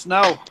 Like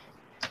snow.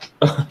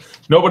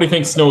 Nobody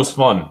thinks snow is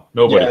fun.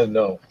 Nobody. Yeah,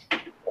 no.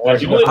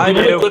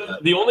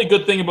 The only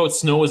good thing about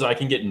snow is I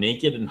can get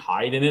naked and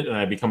hide in it, and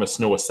I become a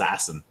snow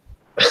assassin.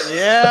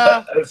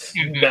 Yeah.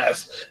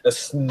 That's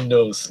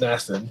snow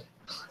snassin.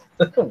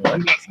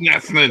 What?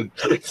 Snassin.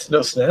 Snow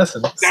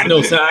snassin. Snow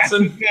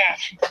assassin?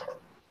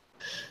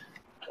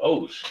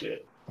 Oh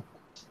shit.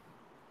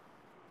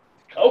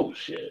 Oh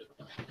shit.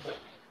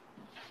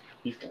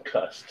 He's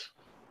concussed.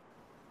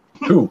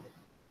 Who?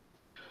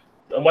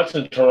 I'm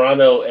watching the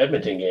Toronto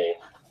Edmonton game.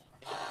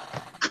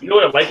 You know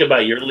what I like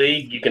about your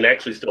league? You can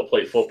actually still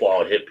play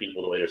football and hit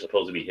people the way they're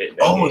supposed to be hitting.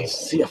 Oh,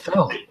 it's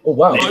CFL. Oh,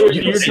 wow. Oh,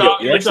 you're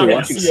talking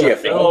watching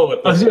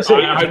CFL.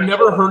 I've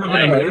never heard of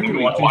an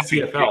American watching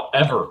CFL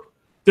ever.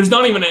 There's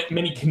not even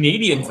many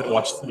Canadians that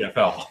watch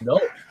CFL. No.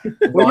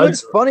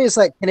 What's funny is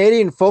that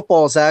Canadian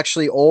football is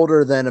actually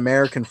older than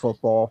American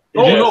football.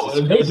 Oh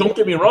no! Don't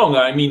get me wrong.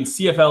 I mean,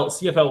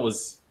 CFL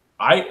was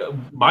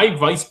my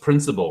vice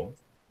principal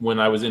when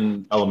I was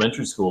in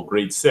elementary school,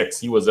 grade 6.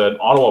 He was an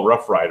Ottawa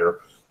Rough Rider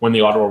when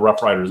the Ottawa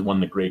Rough Riders won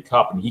the Grey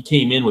Cup, and he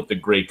came in with the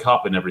Grey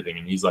Cup and everything.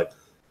 And he's like,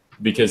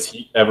 because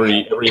he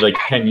every like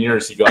 10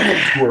 years he got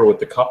to tour with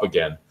the cup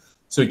again.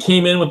 So he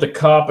came in with the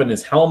cup and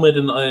his helmet,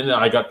 and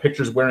I got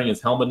pictures wearing his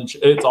helmet. And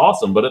it's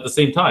awesome, but at the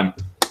same time,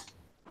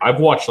 I've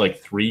watched like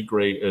three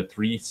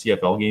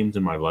CFL games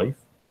in my life.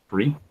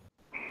 3?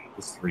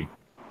 It's 3.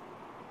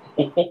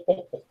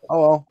 Oh,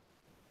 well.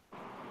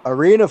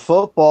 Arena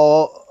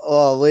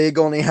Football League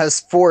only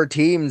has 4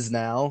 teams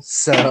now,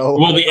 so...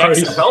 Well, the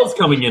XFL's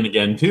coming in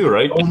again too,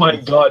 right? Oh my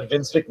God,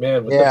 Vince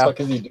McMahon! What the fuck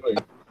is he doing?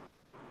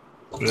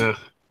 Yeah.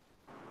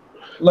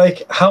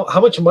 Like,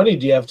 how much money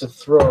do you have to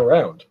throw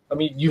around? I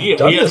mean, he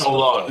has a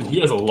lot.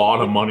 He has a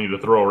lot of money to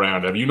throw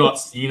around. Have you not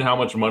seen how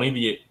much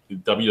money the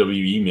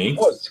WWE makes?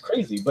 Oh, it's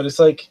crazy, but it's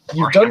like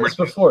you've done this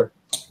before.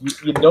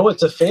 You know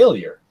it's a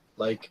failure.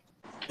 Like,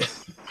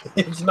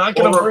 it's not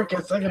going to work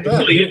a second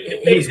time.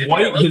 His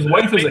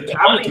wife is a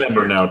cabinet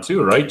member now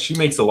too, right? She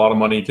makes a lot of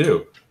money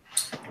too.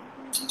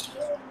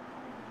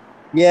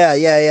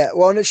 Yeah.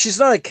 Well, no, she's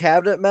not a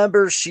cabinet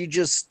member. She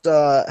just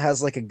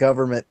has like a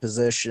government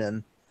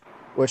position,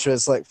 which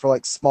is like for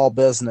like small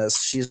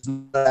business. She's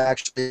not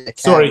actually a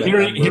cabinet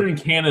member. Here in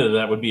Canada,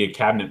 that would be a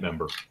cabinet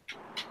member.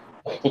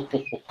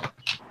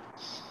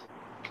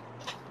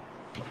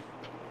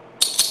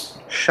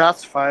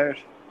 Shots fired.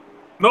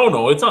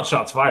 No, it's not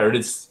shots fired.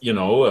 It's,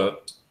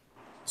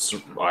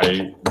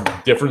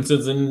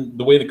 differences in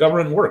the way the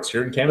government works.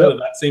 Here in Canada,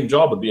 that same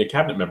job would be a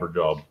cabinet member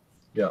job.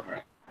 Yeah.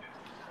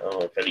 I don't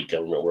know if any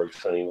government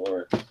works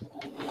anymore.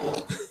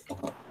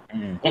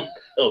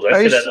 Oh, did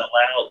I say that out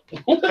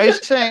loud? Are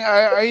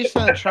you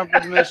saying the Trump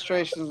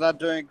administration is not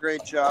doing a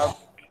great job?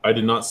 I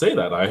did not say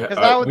that.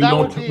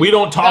 We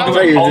don't talk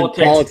about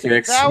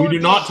politics. We do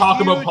not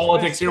talk about huge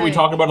politics here. We mistake.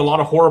 talk about a lot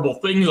of horrible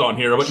things on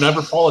here, but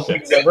never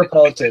politics. Never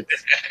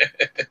politics.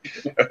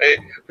 Right?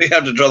 We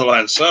have to draw the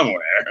line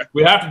somewhere.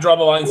 We have to draw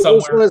the line I just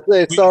somewhere. want to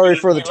say sorry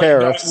for the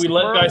tariffs. We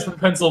let guys from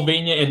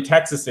Pennsylvania and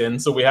Texas in,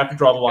 so we have to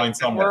draw the line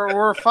somewhere.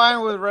 We're fine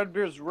with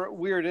Redbeard's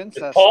weird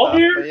incest Paul stuff,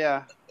 here? but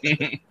yeah.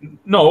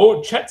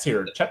 No, Chet's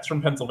here. Chet's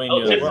from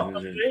Pennsylvania as well.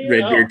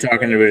 Redbeard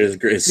talking about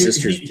his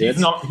sister's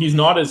kids. He's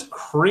not as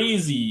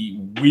crazy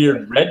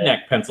weird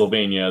redneck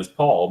Pennsylvania as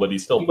Paul, but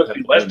he's still He must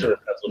be Western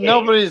Pennsylvania.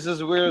 Nobody's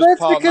as weird as That's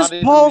Paul. because not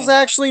even Paul's me.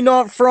 actually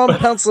not from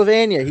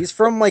Pennsylvania. He's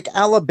from like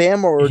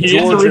Alabama or He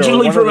Georgia. is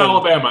originally or one from of them.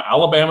 Alabama.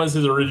 Alabama's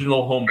his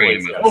original home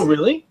place. Yes. Oh,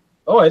 really?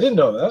 Oh, I didn't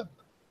know that.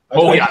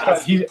 Oh, I yeah,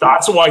 just thought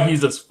that's why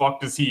he's as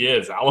fucked as he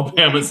is.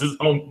 Alabama's his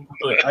home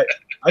place.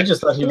 I just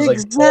thought he was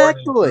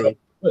Exactly. like born in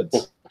the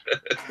woods.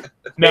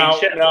 Now,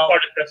 Chet, what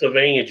part of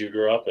Pennsylvania did you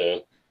grow up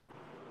in?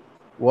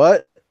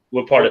 What?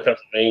 What part of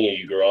Pennsylvania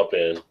you grew up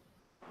in?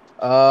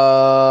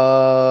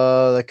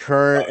 The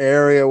current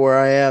area where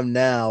I am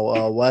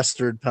now,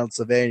 western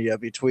Pennsylvania,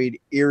 between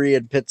Erie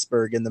and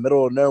Pittsburgh, in the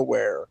middle of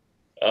nowhere.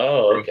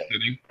 Oh, okay.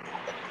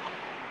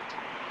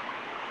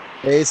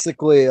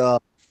 Basically,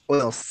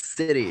 Oil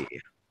City.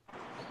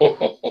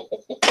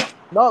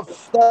 Not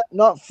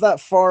that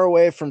far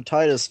away from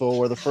Titusville,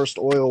 where the first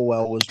oil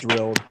well was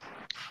drilled.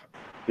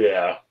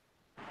 Yeah.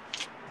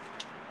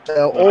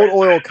 Old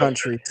oil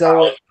country.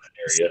 So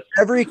Area.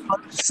 every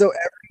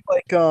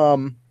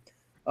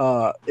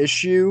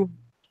issue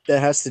that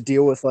has to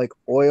deal with like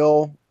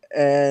oil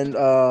and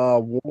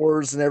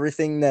wars and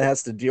everything that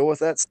has to deal with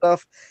that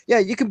stuff, yeah,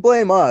 you can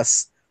blame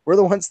us. We're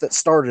the ones that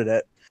started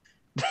it.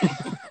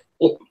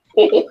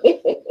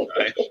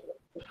 Right?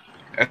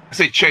 I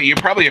say, Che, you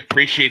probably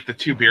appreciate the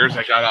 2 beers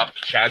I got off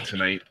Chad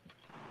tonight.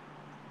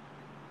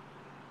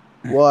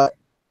 What?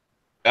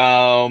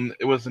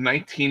 It was a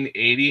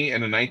 1980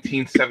 and a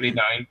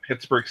 1979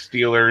 Pittsburgh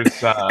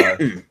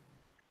Steelers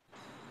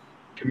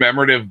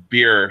commemorative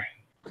beer.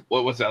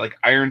 What was that, like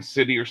Iron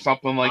City or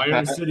something like that?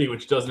 Iron City,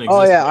 which doesn't exist.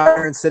 Oh yeah,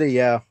 Iron City,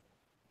 yeah.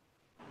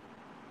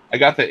 I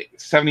got the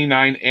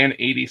 79 and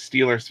 80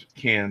 Steelers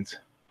cans.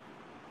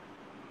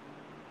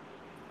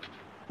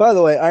 By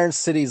the way, Iron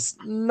City's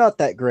not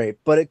that great,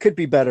 but it could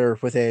be better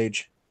with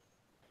age.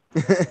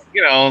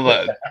 You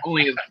know,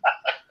 only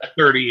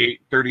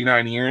 38,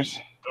 39 years.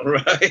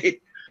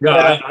 Right?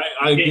 Yeah,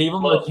 I gave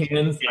him the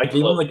cans. I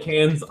gave him the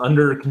cans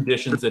under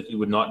conditions that he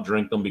would not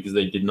drink them because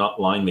they did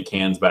not line the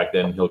cans back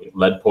then. He'll get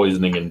lead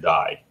poisoning and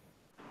die.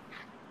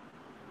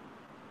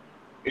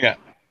 Yeah.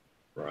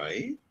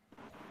 Right?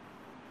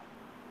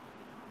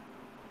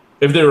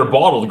 If they were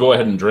bottled, go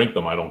ahead and drink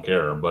them. I don't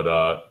care.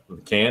 But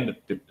canned,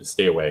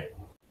 stay away.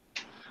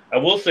 I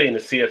will say in the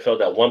CFL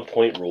that 1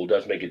 point rule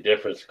does make a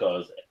difference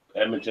because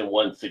Edmonton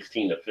won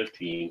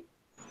 16-15.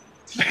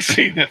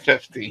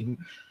 16-15.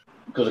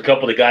 Because a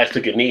couple of the guys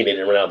took a knee and they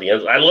didn't run out the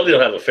end zone. I love they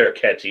don't have a fair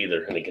catch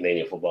either in the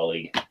Canadian Football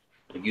League.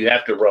 You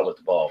have to run with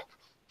the ball.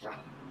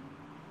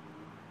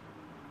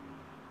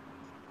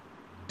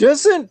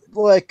 Doesn't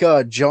like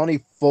Johnny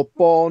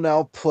Football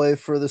now play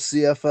for the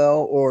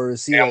CFL, or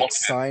is he Hamilton. like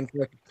signed?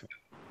 For,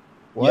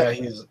 what? Yeah,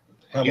 he's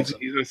Hamilton.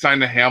 He's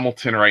assigned to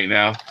Hamilton right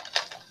now.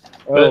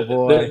 Oh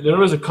boy. There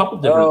was a couple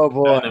different Oh,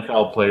 boy.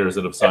 NFL players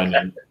that have signed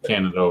in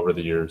Canada over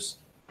the years.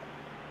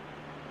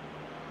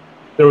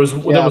 There was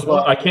one.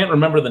 I can't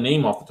remember the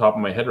name off the top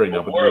of my head right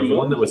now, but there was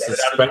one that was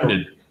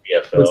suspended. He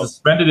was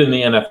suspended in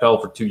the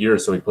NFL for 2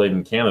 years, so he played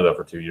in Canada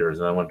for 2 years,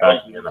 and then went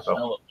back to the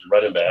NFL.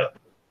 Running back.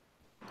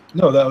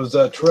 No, that was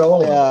Terrell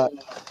Owens. Yeah.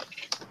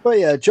 But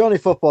yeah, Johnny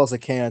Football's a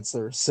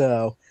cancer,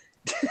 so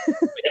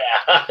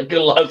Yeah,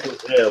 good luck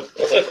with him.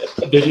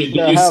 Did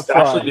you have fun.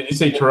 actually? Did you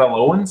say Terrell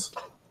Owens?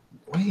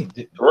 Wait,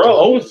 Terrell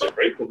Owens is a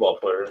great football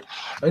player.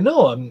 I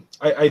know.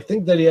 I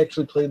think that he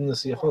actually played in the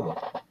CFL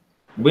though.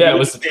 Yeah, it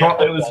was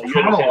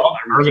Toronto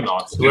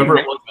Argonauts. Whoever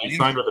it was, he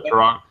signed with the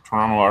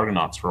Toronto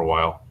Argonauts for a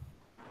while.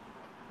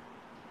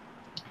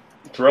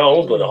 Terrell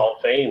Owens going to Hall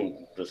of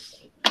Fame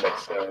this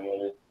next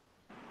ceremony.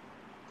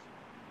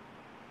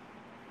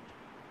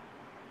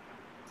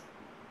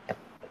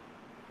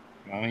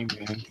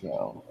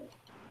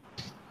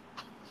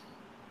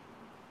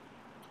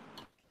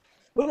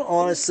 But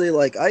honestly,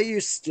 like I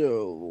used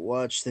to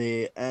watch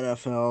the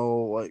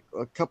NFL like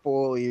a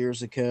couple of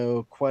years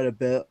ago, quite a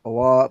bit, a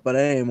lot, but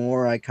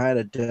anymore I kind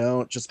of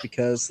don't, just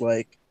because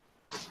like,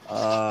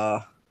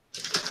 Yeah,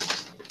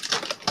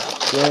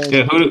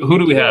 who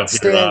do we have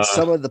here? understand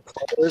some of the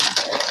players,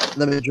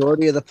 the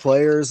majority of the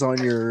players on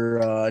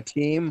your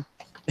team.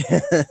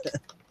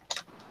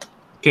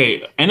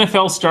 Okay,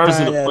 NFL stars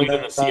that have played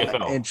in the Kinda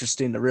CFL.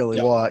 interesting to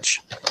really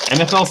watch.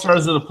 NFL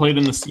stars that have played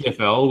in the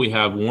CFL. We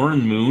have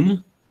Warren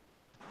Moon.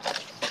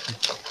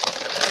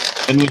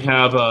 And we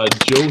have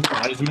Joe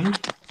Theismann.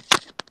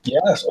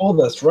 Yes. Oh,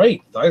 that's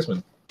right.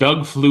 Theismann.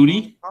 Doug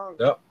Flutie.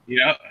 Yep.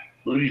 Yeah.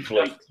 Flutie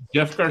Flake.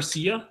 Jeff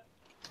Garcia.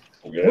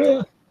 Yeah. Oh,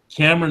 yeah.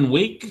 Cameron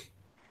Wake.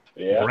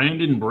 Yeah.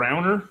 Brandon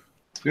Browner.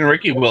 Didn't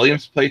Ricky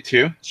Williams play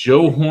too?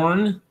 Joe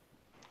Horn.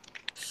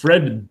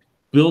 Fred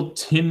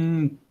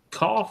Biltinkoff.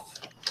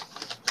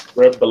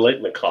 Reb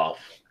Belitnikoff.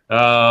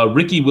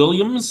 Ricky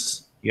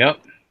Williams.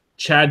 Yep.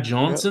 Chad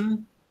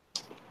Johnson.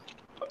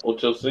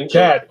 Ocho Cinco.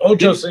 Chad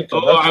Ocho Cinco.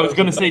 Oh, I was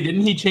gonna say,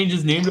 didn't he change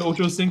his name to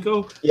Ocho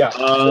Cinco? Yeah.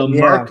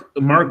 Mark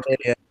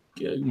Yeah.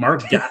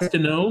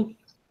 Gastineau.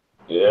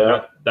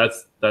 Yeah.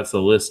 That's a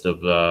list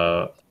of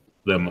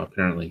them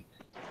apparently.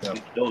 He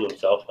killed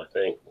himself, I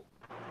think.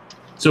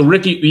 So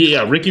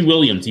Ricky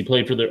Williams. He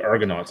played for the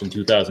Argonauts in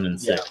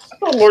 2006. Yeah. I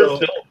thought Lawrence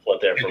Phillips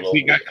went there for a little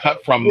He bit. got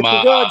cut from. We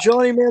forgot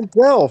Johnny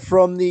Manziel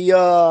from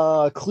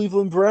the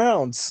Cleveland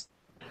Browns.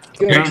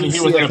 Apparently, he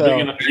wasn't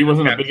a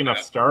CFL. big enough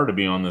star to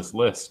be on this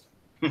list.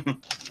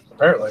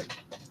 Apparently.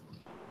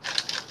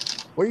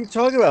 What are you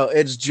talking about?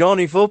 It's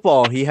Johnny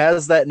Football. He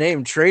has that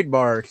name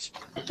trademarked.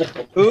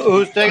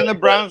 Who's taking the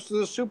Browns to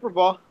the Super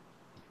Bowl?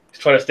 He's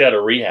trying to stay out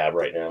of rehab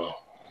right now.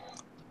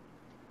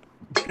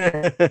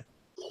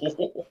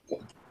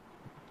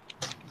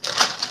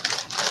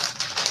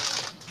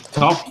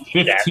 Top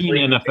 15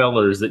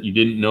 NFLers that you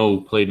didn't know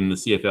played in the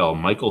CFL: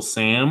 Michael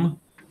Sam,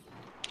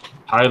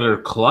 Tyler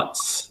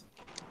Klutz,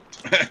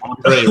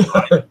 Andre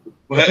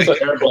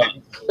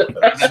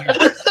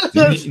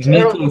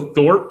Nico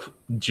Thorpe,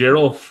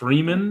 Gerald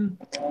Freeman,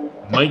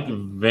 Mike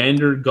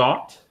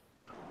Vandergott,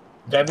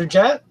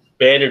 Vanderchat?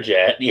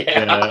 Bannerjet,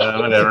 yeah.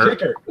 Whatever.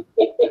 Kicker.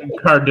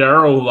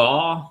 Cardero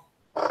Law.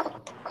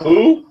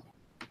 Who?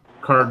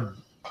 Cardero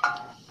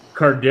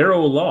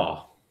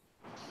Law.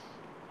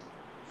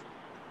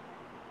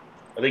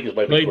 I think it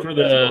might be Played for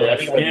the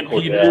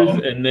Stampeders,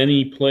 and then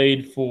he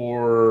played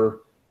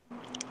for,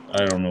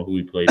 I don't know who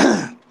he played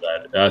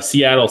for.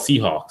 Seattle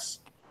Seahawks.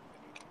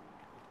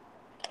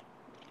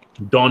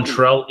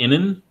 Dontrell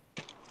Innan.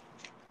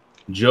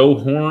 Joe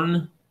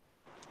Horn.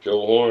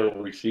 Joe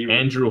Horn, receiver.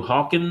 Andrew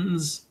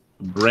Hawkins.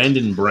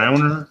 Brandon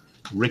Browner.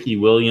 Ricky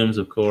Williams,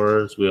 of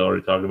course. We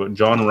already talked about.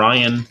 John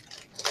Ryan.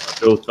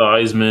 Joe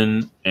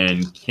Theismann.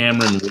 And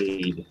Cameron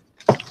Wade.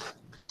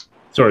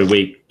 Sorry,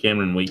 Wake.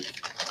 Cameron Wake.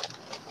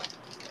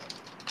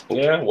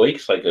 Yeah,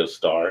 Wake's like a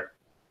star.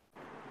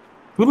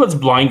 Who lets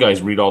blind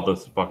guys read all the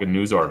fucking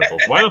news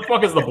articles? Why the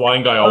fuck is the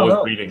blind guy always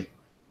reading?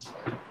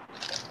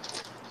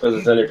 Because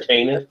it's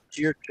entertaining.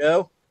 Your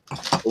show.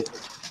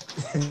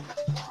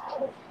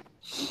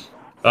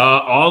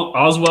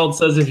 Oswald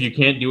says if you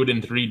can't do it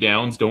in 3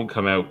 downs, don't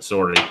come out.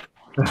 Sorry.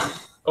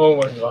 Oh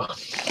my god.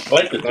 I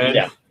like the thing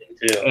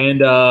too.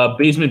 And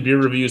Basement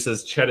Beer Review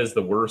says Chet is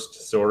the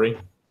worst. Sorry.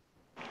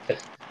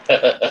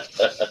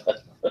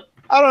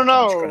 I don't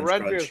know. Crunch,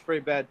 Red crunch. beer's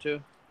pretty bad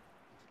too.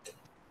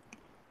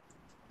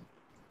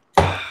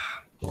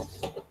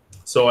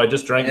 So I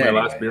just drank my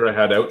Anyway. last beer I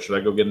had out. Should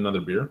I go get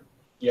another beer?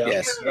 Yeah.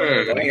 Yes.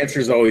 My answer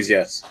is always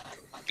yes.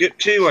 Get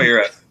 2 while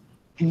you're at.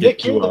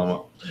 Nick,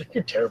 You,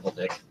 you're terrible,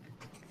 Nick.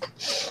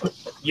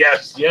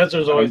 Yes, the answer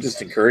is I'm always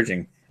just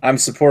encouraging. I'm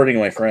supporting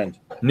my friend.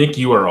 Nick,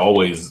 you are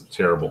always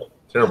terrible.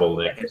 Terrible,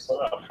 Nick.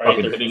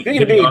 Fucking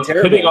Speaking of being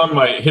terrible- hitting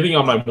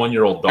on my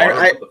 1-year-old daughter.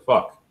 I- What the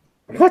fuck?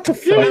 What the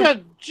fuck? Yeah,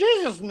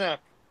 Jesus, Nick.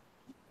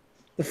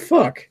 The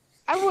fuck?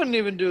 I wouldn't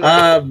even do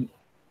that.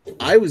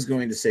 I was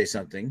going to say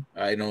something.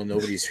 I know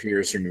nobody's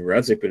here from New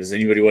Brunswick, but does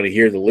anybody want to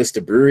hear the list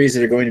of breweries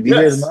that are going to be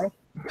there Yes. tomorrow?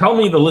 Tell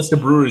me the list of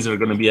breweries that are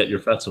going to be at your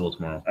festival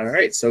tomorrow. All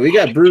right, so we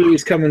got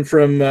breweries coming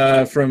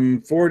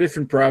from 4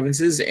 different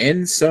provinces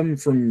and some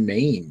from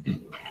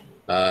Maine.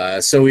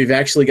 So we've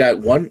actually got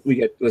one. We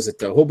got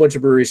a whole bunch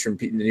of breweries from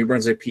the New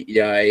Brunswick,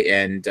 PEI,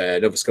 and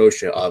Nova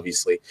Scotia,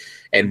 obviously,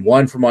 and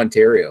one from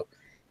Ontario.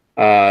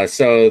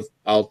 So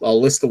I'll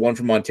list the one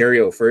from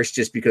Ontario first,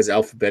 just because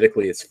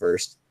alphabetically it's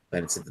first.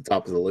 Then it's at the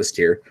top of the list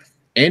here.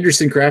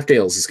 Anderson Craft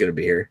Ales is going to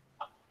be here,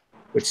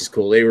 which is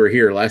cool. They were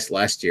here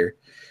last year.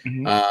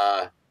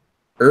 Mhm.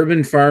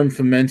 Urban Farm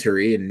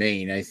Fermentory in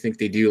Maine. I think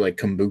they do like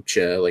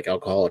kombucha, like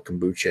alcoholic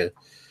kombucha.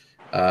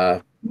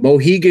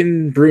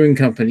 Mohegan Brewing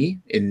Company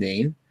in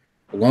Maine.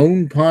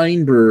 Lone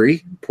Pine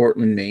Brewery,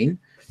 Portland, Maine.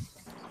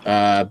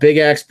 Big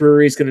Axe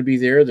Brewery is going to be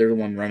there. They're the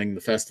one running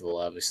the festival,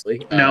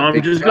 obviously. Now I'm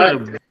Big just Cut-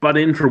 going to butt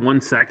in for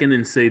 1 second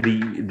and say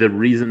the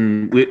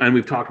reason, and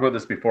we've talked about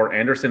this before.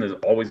 Anderson is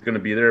always going to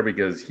be there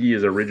because he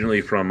is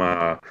originally from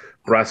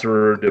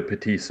Brasserie de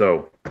Petit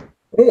Saut.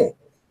 Oh,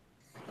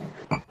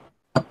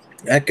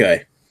 that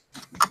guy.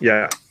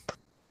 Yeah.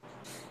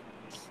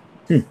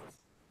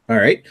 All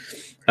right.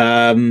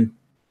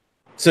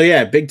 So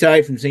yeah, Big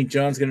Tie from St.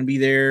 John's going to be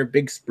there.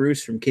 Big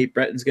Spruce from Cape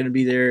Breton's going to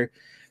be there.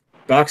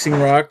 Boxing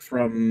Rock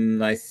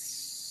from I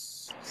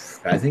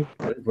think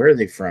where are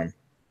they from?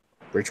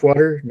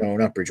 Bridgewater? No,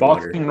 not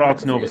Bridgewater. Boxing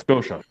Rocks, Nova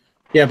Scotia.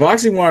 Yeah,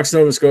 Boxing Rock's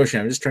Nova Scotia.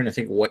 I'm just trying to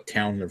think of what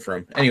town they're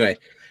from. Anyway,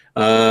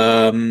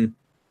 Bog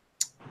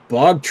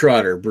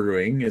Trotter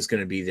Brewing is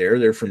going to be there.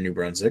 They're from New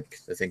Brunswick.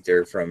 I think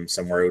they're from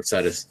somewhere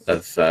outside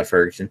of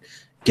Ferguson.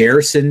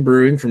 Garrison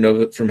Brewing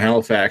from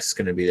Halifax is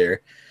going to be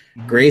there.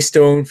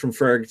 Greystone from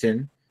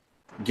Ferguson.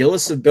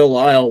 Gillis of Belle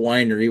Isle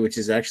Winery, which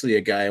is actually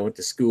a guy I went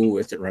to school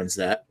with that runs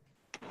that.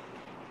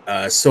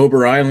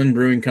 Sober Island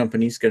Brewing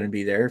Company is going to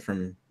be there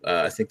from,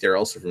 I think they're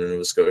also from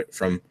Nova Scotia,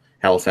 from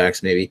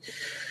Halifax, maybe.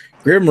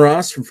 Grim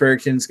Ross from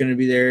Fredericton is going to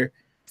be there.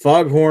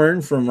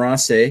 Foghorn from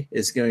Rosse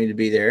is going to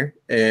be there.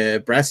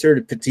 Brasseur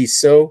de Petit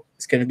Saut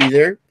is going to be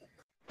there.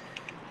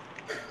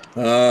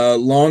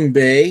 Long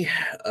Bay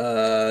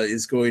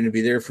is going to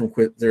be there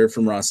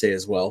from Rosse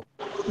as well.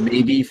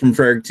 Maybe from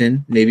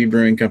Fredericton, maybe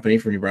Brewing Company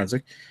from New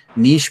Brunswick.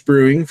 Niche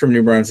Brewing from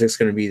New Brunswick is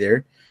going to be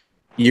there.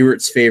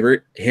 Ewert's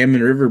favorite,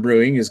 Hammond River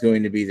Brewing, is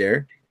going to be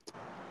there.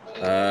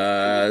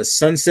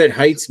 Sunset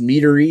Heights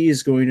Meadery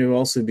is going to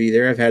also be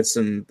there. I've had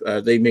some,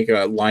 they make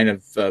a line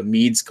of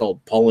meads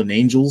called Pollen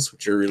Angels,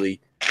 which are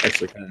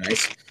actually kind of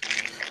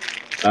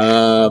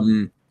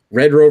nice.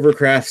 Red Rover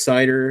Craft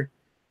Cider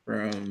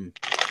from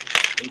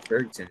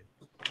Fredericton.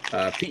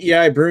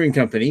 PEI Brewing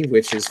Company,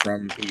 which is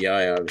from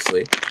PEI,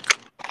 obviously.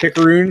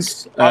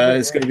 Pickeroons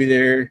is going to be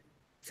there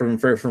from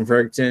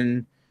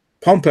Fredericton.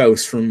 Pump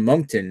House from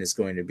Moncton is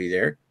going to be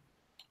there.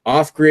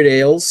 Off Grid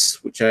Ales,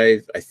 which I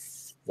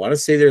want to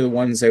say they're the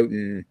ones they're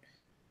in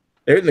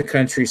the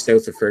country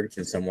south of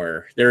Fredericton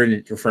somewhere.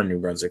 They're from New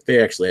Brunswick.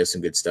 They actually have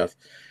some good stuff.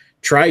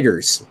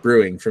 Triders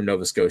Brewing from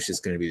Nova Scotia is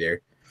going to be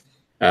there.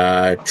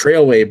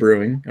 Trailway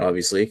Brewing,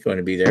 obviously, going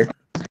to be there.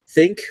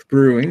 Think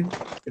Brewing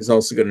is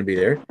also going to be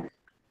there.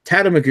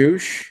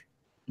 Tatamagouche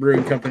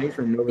Brewing Company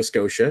from Nova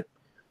Scotia.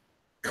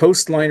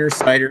 Coastliner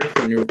Cider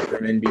from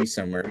NB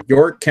somewhere.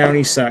 York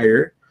County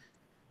Cider.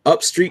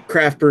 Upstreet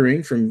Craft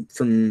Brewing from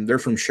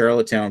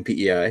Charlottetown,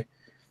 PEI.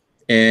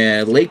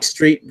 And Lake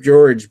St.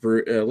 George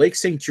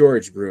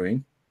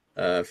Brewing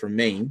from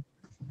Maine.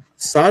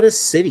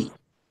 Sawdust City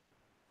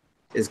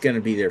is going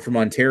to be there from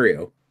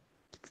Ontario.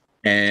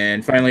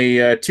 And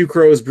finally, Two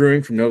Crows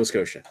Brewing from Nova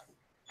Scotia,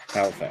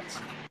 Halifax.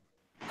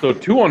 So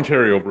 2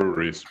 Ontario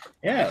breweries.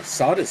 Yeah,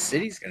 Sawdust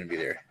City's going to be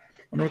there.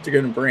 I wonder what they're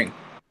going to bring.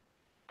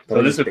 So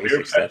this is a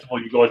beer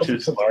festival you're going to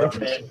tomorrow?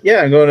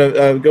 Yeah, I'm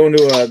going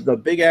to the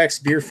Big Axe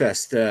Beer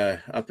Fest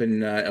up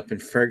in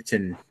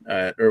Fredericton,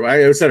 or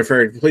outside of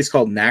Fredericton, a place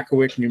called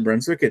Nakawik, New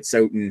Brunswick. It's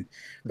out in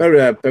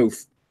about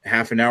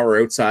half an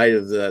hour outside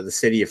of the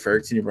city of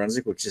Fredericton, New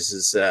Brunswick, which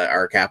is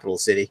our capital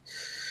city.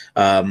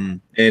 And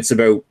it's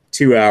about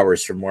 2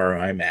 hours from where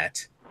I'm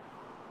at.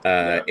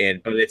 But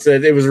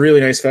it was a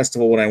really nice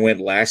festival when I went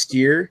last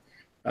year.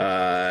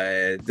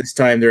 This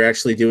time they're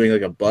actually doing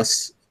like a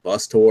bus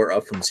tour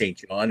up from St.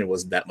 John. It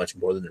wasn't that much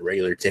more than the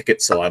regular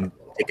ticket, so I'm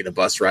taking a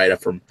bus ride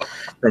up from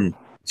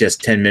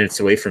just 10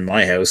 minutes away from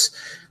my house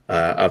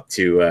up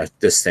to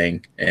this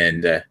thing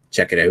and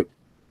check it out.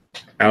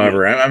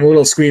 However, I'm a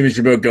little squeamish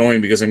about going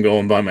because I'm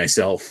going by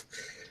myself.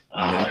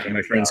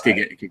 My friends could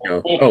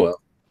go. Oh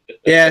well,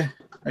 yeah.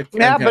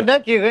 But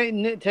Nick,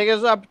 you take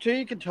as an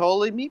opportunity. You can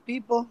totally meet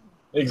people.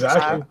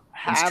 Exactly.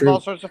 Have all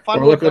sorts of fun.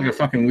 Or look like a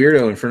fucking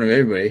weirdo in front of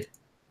everybody.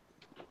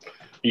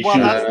 Well,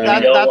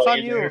 that's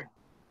on you.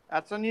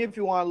 That's on you if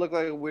you want to look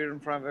like a weird in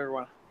front of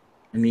everyone.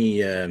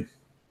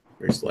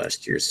 Where's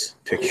last year's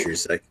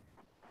pictures?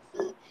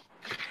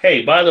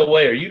 Hey, by the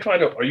way, are you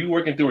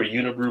working through a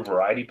Unibrew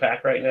variety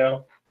pack right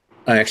now?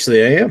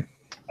 Actually, I am.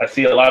 I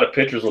see a lot of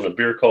pictures on the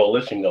Beer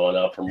Coalition going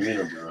out from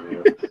Unibrew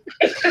here.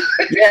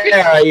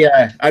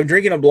 Yeah. I'm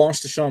drinking a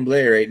Blanche de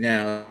Chamblay right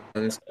now,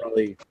 and that's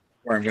probably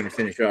where I'm going to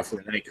finish off for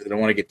the night because I don't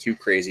want to get too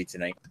crazy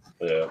tonight.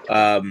 Yeah.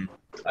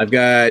 I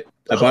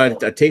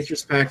bought a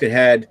taster's pack that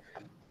had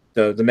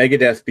the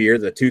Megadeth beer,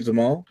 the Tooth them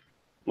all.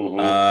 Mm-hmm.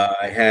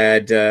 I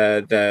had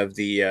the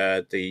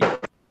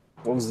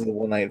what was the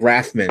one I had?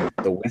 Rathman,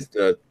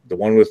 the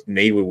one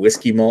made with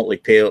whiskey malt,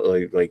 like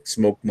pale, like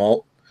smoked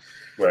malt.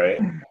 Right.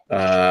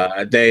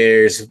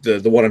 There's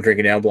the one I'm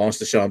drinking now, Blanche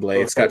de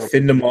Chamblay. It's got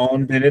Fin de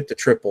Monde in it, the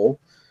triple.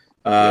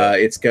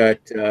 It's got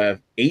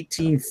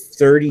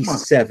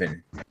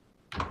 1837,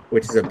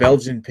 which is a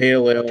Belgian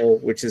pale ale,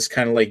 which is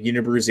kind of like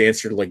Unibrew's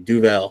answer to like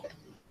Duvel.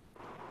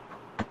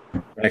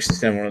 I actually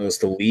sent one of those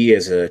to Lee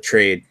as a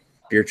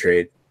beer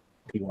trade.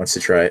 He wants to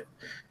try it.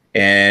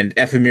 And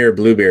Ephemera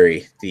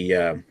Blueberry.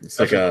 It's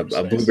like a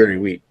blueberry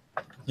wheat.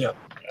 Yeah.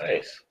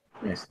 Nice.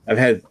 I've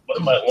had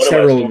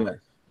several of them.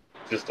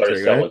 Just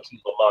started selling 2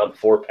 Le Mans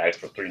 4-packs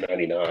for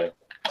 $3.99.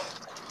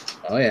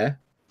 Oh yeah,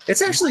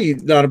 it's actually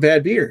not a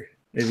bad beer.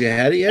 Have you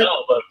had it yet?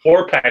 No, but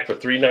 4-pack for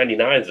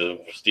 $3.99 is a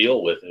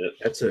steal with it.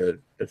 That's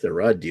a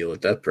raw deal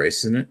at that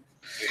price, isn't it?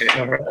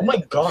 Oh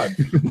my god,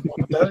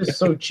 that is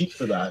so cheap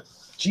for that.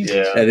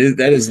 Jesus. Yeah.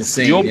 That is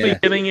insane. You'll be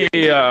getting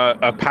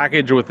a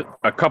package with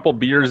a couple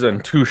beers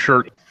and 2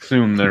 shirts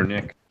soon, there,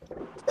 Nick.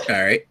 All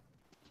right.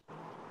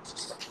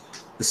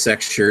 The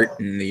sex shirt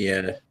and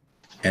the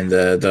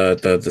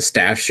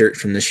staff shirt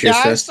from this year's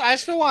fest. I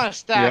still want a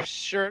staff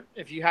shirt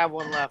if you have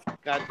one left.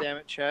 God damn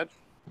it, Chad.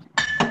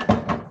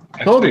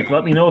 Totally.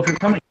 Let me know if you're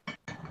coming.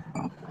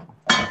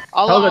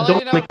 I'll let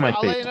you know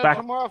Back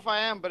tomorrow if I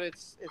am, but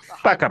it's a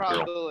high back up, girl.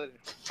 probability.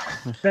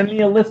 Send me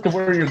a list of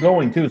where you're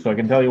going too, so I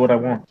can tell you what I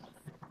want.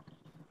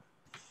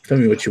 Tell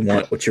me what you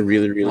want, what you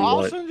really, really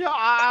want.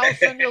 I'll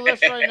send you a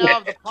list right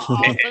now.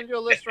 I'll send you a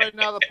list right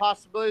now of the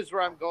possibilities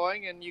where I'm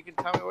going, and you can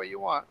tell me what you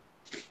want.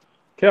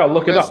 Okay, I'll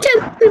look it up.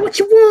 Tell me what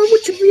you want,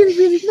 what you really,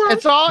 really want.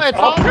 It's all the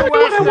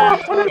Western.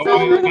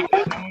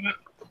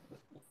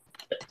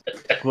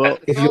 Well,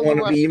 If you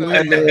want to be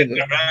my lover.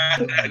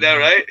 I know,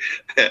 right?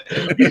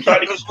 You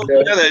trying to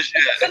that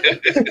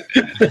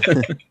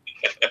shit.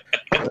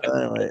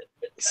 Anyway,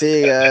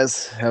 see you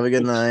guys. Have a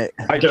good night.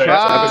 Bye. Okay,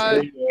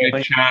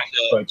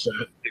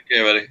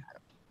 buddy.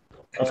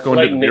 Let's go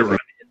into the beer room.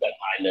 That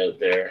high note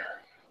there.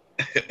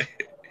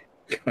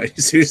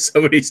 As soon as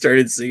somebody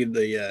started singing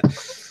the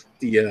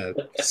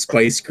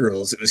Spice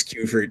Girls, it was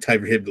cue for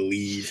time for him to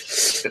leave.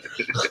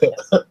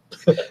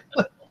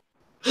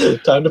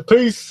 Time to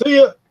peace. See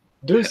ya.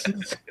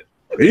 Deuces.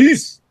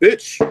 Peace,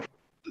 bitch.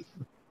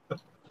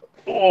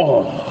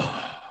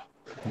 Oh.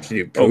 Did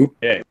you poop?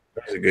 Okay.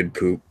 That was a good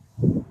poop.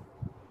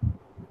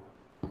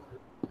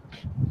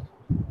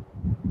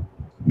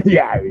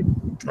 Yeah.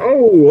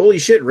 Oh, holy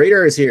shit!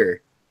 Radar is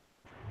here.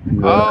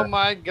 Oh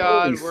my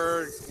God, Holy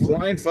we're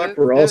flying fuck.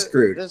 We're all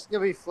screwed. This is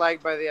gonna be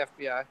flagged by the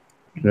FBI.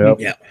 Yep. Yeah.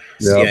 Yep.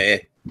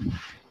 CIA.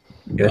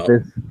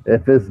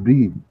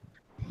 FSB.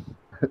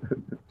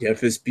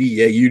 FSB.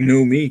 Yeah, you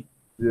know me.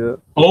 Yeah.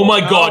 Oh my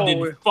God!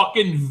 Oh. Did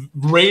fucking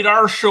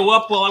Radar show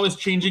up while I was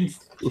changing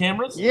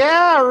cameras?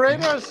 Yeah,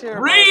 Radar's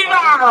here.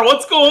 Radar,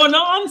 what's going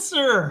on,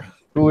 sir?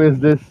 Who is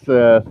this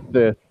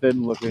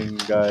thin-looking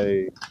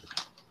guy?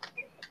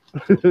 Are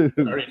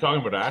you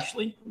talking about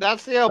Ashley?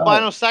 That's the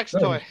albino sex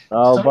toy.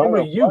 Oh, Talking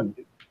about you.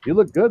 You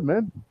look good,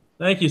 man.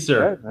 Thank you,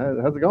 sir.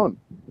 Yeah, how's it going?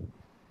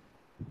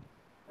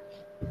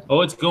 Oh,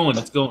 it's going.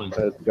 It's going.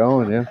 It's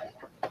going, yeah.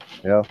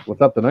 Yeah.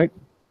 What's up tonight?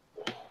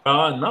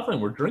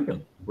 Nothing. We're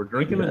drinking. We're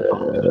drinking and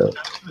talking.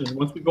 And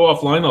once we go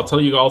offline, I'll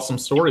tell you all some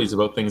stories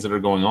about things that are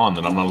going on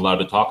that I'm not allowed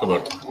to talk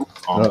about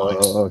online.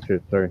 Oh,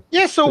 shit. Sorry.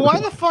 Yeah, so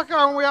why the fuck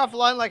aren't we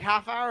offline like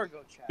half hour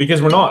ago, Chad?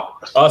 Because we're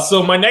not.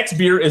 So my next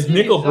beer is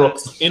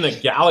Nickelbrooks in a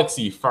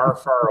galaxy far,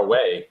 far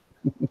away.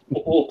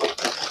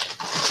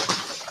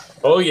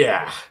 Oh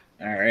yeah.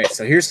 All right.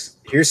 So here's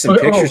some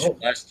pictures from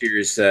last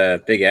year's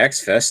Big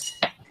Axe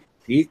Fest.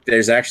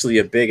 There's actually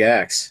a big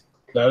axe.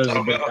 That is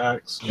a big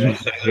axe. Yeah.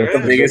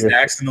 The biggest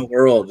axe in the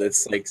world.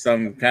 It's like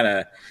some kind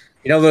of,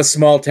 those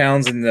small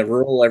towns in the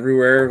rural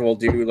everywhere will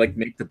do like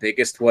make the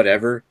biggest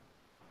whatever.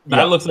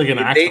 That looks like an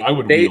axe I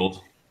would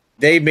wield.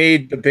 They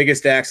made the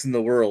biggest axe in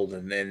the world,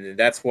 and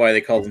that's why they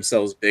call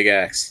themselves Big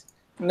Axe.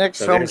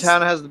 Nick's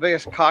hometown has the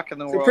biggest cock in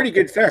the It's world. a pretty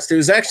good fest. It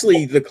was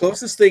actually the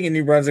closest thing in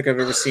New Brunswick I've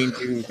ever seen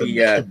to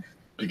the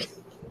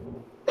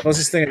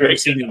closest thing I've ever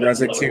seen in New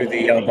Brunswick to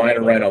the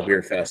Albino Rhino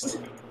Beer Fest.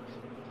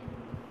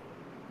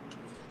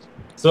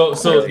 So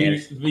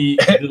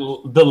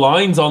the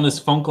lines on this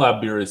Funk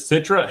Lab beer is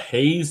Citra,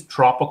 Haze,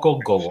 Tropical,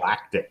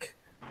 Galactic.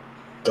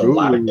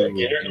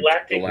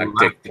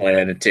 Galactic,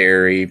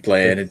 planetary. It's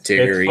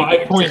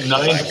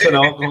 5.9%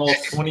 alcohol,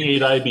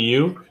 28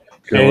 IBU.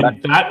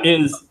 And that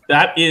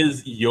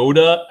is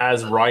Yoda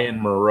as Ryan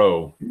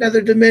Moreau.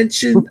 Another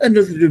dimension. What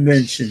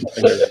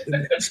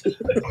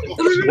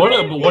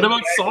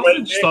about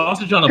sausage?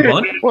 Sausage on a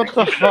bun? What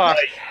the fuck?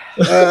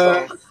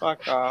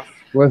 Fuck off.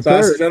 Was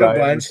Sausage there on a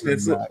bunch.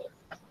 That's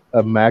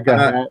a MAGA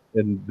hat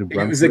in New It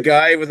Brunswick? was a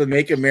guy with a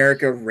Make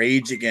America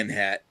Rage Again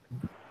hat.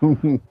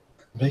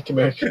 Make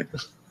America.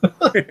 That's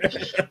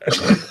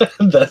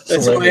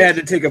why I had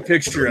to take a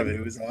picture of it.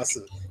 It was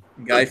awesome.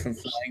 The guy from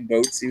Flying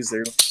Boats, he was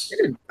there.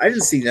 I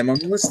didn't see them on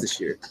the list this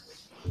year.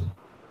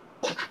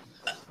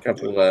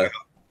 Couple.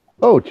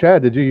 Oh,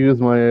 Chad, did you use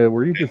my?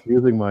 Were you just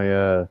using my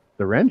the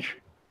wrench?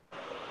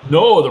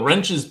 No, the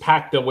wrench is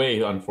packed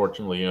away,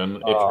 unfortunately. And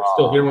if you're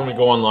still here when we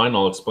go online,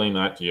 I'll explain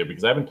that to you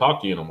because I haven't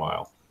talked to you in a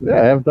while. Yeah,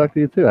 I haven't talked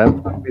to you too. I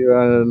haven't talked to you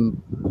in,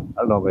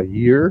 I don't know, a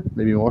year,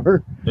 maybe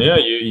more. Yeah,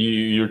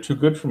 you're too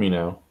good for me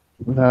now.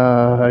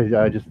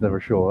 I just never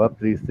show up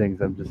to these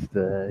things. I'm just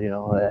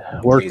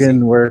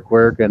working,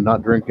 work, and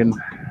not drinking.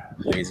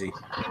 Lazy.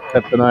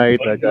 Except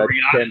tonight, I got.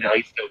 Now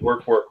he's still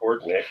work,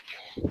 Nick.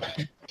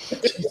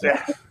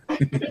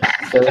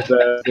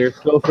 There's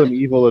still some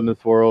evil in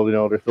this world,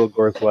 there's still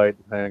Gorthlight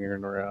hanging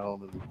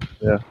around, and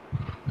yeah.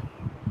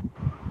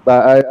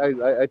 But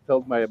I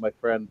told my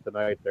friend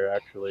tonight there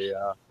actually,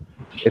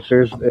 if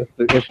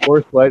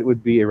Gorthlight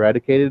would be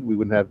eradicated, we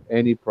wouldn't have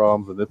any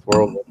problems in this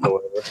world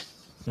whatsoever.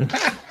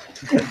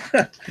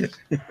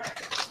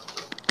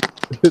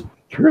 It's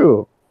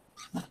true.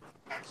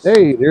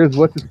 Hey, there's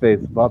what's his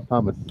face, Bob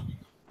Thomas.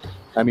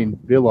 I mean,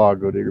 Villog,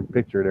 go to your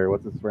picture there.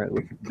 What's his friend?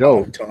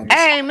 Joe.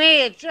 Hey,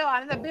 me, it's Joe.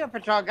 I'm the Beer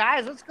Patrol,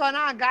 guys. What's going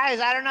on, guys?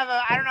 I don't have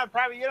a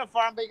private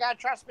uniform, but you gotta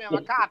trust me. I'm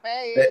a cop.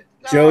 Hey,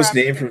 Joe's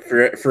name from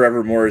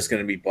Forevermore is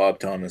going to be Bob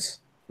Thomas.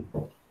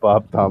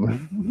 Bob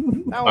Thomas.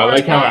 I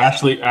like how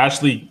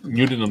Ashley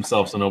muted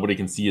himself so nobody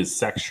can see his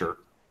sex shirt.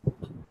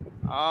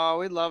 Oh,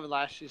 we love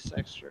Lashley's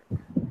sex shirt.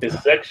 His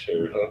sex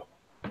shirt, huh?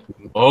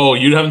 Oh,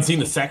 you haven't seen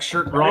the sex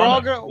shirt,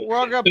 Rod? We're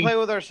all gonna play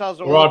with ourselves.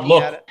 Rod,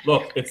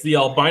 look, it's the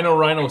Albino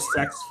Rhino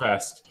Sex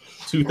Fest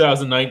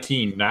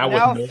 2019.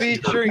 Now with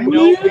featuring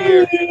no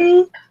beer.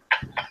 It's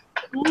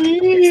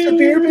the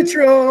Beer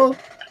Patrol.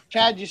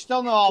 Chad, you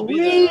still know I'll be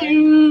there,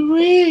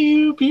 right?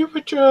 You, Beer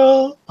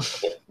Patrol.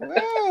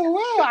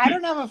 Whoa, I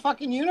don't have a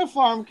fucking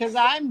uniform because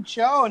I'm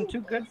Joe and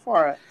too good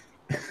for it.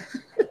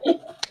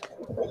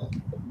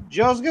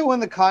 Joe's gonna win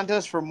the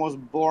contest for most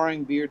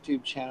boring beer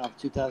tube channel of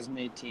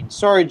 2018.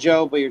 Sorry,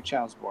 Joe, but your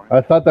channel's boring.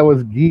 I thought that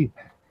was Guy.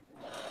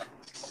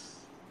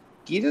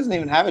 He doesn't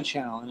even have a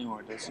channel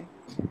anymore, does he?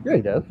 Yeah,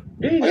 he does.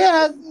 Oh,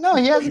 yeah, no,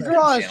 he has a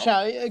girl on his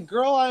channel. A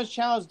girl on his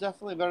channel is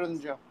definitely better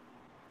than Joe.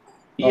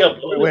 Wait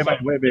a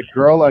minute.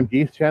 Girl on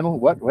Guy's channel?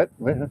 What?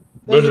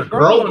 There's a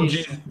girl on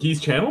Guy's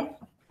channel?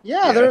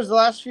 Yeah, there's the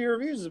last few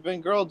reviews. There's been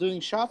a girl doing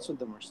shots with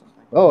them or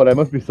something. Oh, that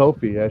must be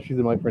Sophie. Yeah, she's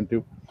my friend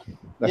too.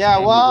 Yeah,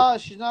 well,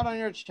 she's not on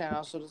your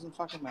channel, so it doesn't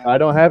fucking matter. I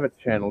don't have a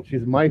channel.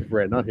 She's my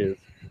friend, not his.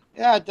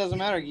 Yeah, it doesn't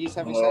matter. Guy's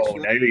having sex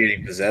with her. Now you're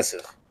getting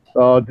possessive.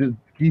 Oh, Guy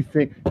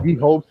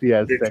hopes he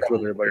has sex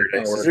with her, but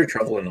is there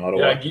trouble in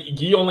Ottawa? Yeah,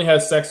 Guy only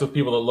has sex with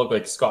people that look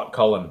like Scott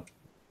Cullen.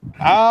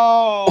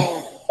 Oh.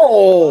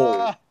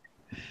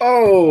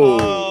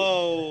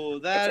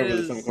 That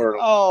is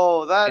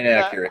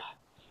inaccurate.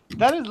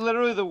 That is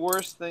literally the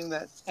worst thing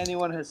that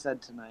anyone has said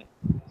tonight.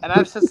 And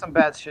I've said some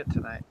bad shit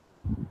tonight.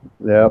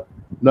 Yeah.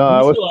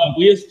 No,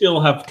 we still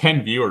have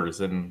 10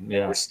 viewers, and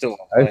yeah, we're still.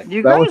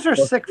 You guys are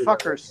sick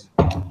fuckers.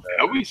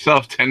 We still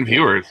have 10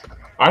 viewers.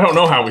 I don't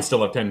know how we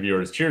still have 10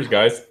 viewers. Cheers,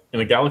 guys, in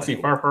a galaxy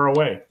far, far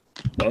away.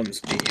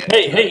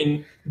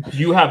 Hey, do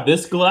you have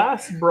this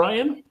glass,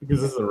 Brian?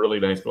 Because this is a really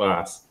nice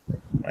glass.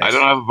 I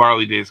don't have a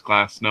Barley Days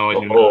glass. No, I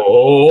do not.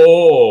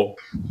 Oh.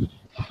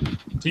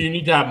 So you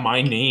need to have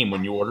my name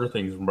when you order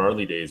things from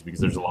Barley Days,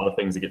 because there's a lot of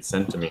things that get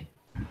sent to me.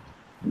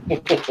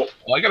 Well,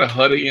 I got a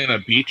hoodie and a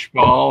beach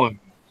ball. And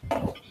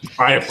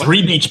I have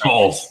 3 beach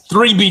balls.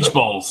 3 beach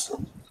balls.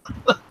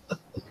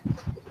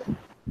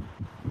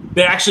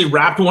 They actually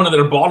wrapped one of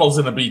their bottles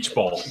in a beach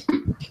ball.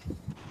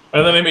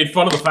 And then they made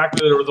fun of the fact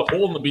that there was a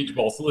hole in the beach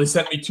ball, so they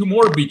sent me 2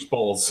 more beach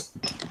balls.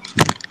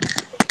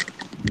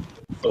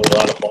 A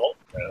lot of balls.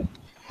 Yeah.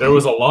 There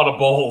was a lot of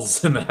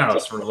balls in the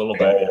house for a little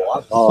bit.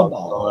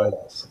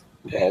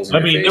 I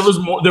mean,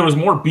 there was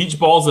more beach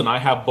balls than I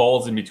have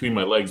balls in between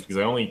my legs, because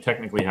I only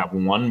technically have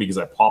one because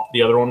I popped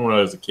the other one when I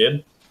was a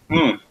kid.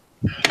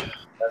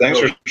 Thanks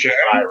for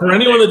sharing. For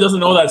anyone that doesn't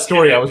know that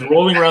story, I was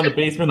rolling around the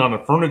basement on a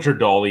furniture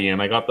dolly,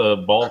 and I got the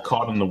ball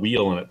caught in the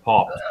wheel, and it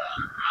popped.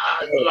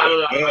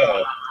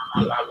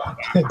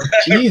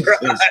 Jesus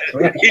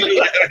that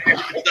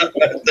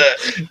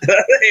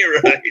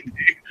ain't right.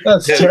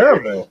 That's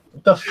terrible.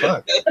 What the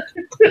fuck?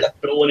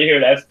 Don't want to hear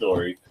that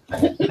story.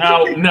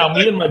 Now,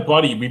 me and my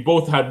buddy, we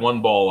both had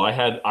one ball. I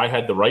had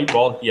the right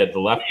ball. He had the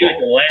left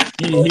ball.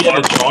 He had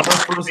a daughter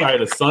first. I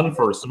had a son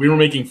first. So we were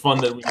making fun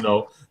that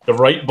the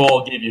right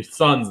ball gave you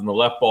sons and the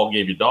left ball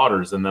gave you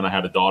daughters. And then I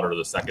had a daughter,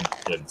 the second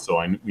kid.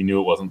 So we knew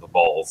it wasn't the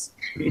balls.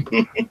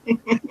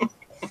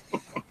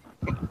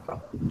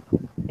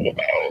 Wow.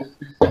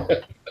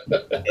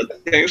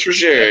 Thanks for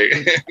sharing.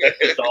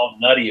 It's all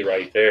nutty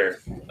right there.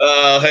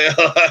 Oh,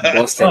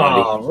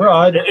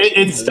 Rod.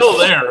 It's still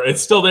there.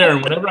 It's still there.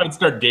 And whenever I'd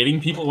start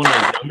dating people when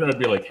I was younger, I'd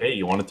be like, hey,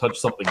 you want to touch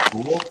something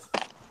cool?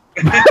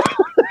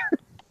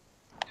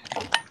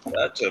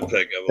 That's a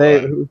pickup.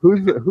 Hey,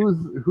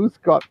 who's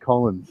Scott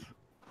Collins?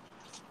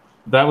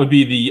 That would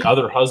be the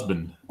other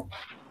husband.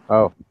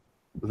 Oh.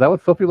 Is that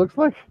what Sophie looks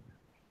like?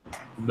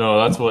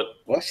 No, that's what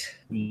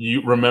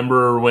you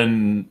remember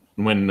when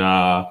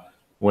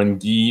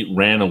Guy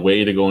ran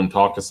away to go and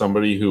talk to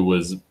somebody who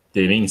was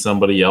dating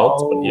somebody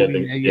else. Oh, but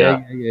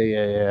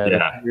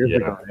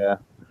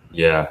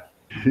yeah.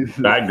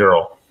 That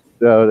girl.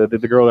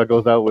 The girl that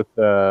goes out with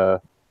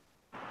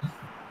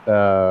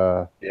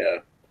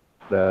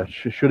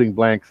shooting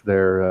blanks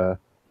there.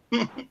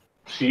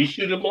 She's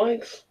shooting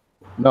blanks?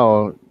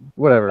 No,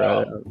 whatever.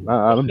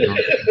 I'm drunk.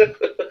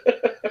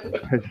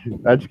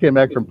 I just came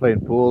back from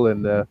playing pool,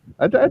 and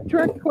I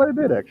drank quite a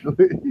bit,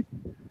 actually.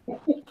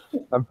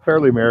 I'm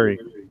fairly merry.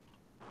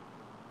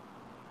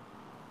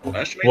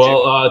 Nice to meet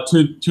Well,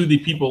 to the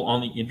people on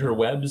the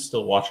interwebs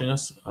still watching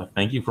us,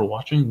 thank you for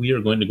watching. We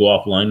are going to go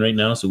offline right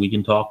now so we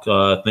can talk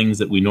things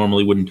that we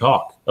normally wouldn't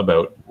talk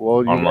about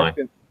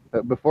online.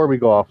 Before we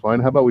go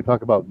offline, how about we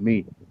talk about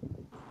me?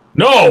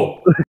 No!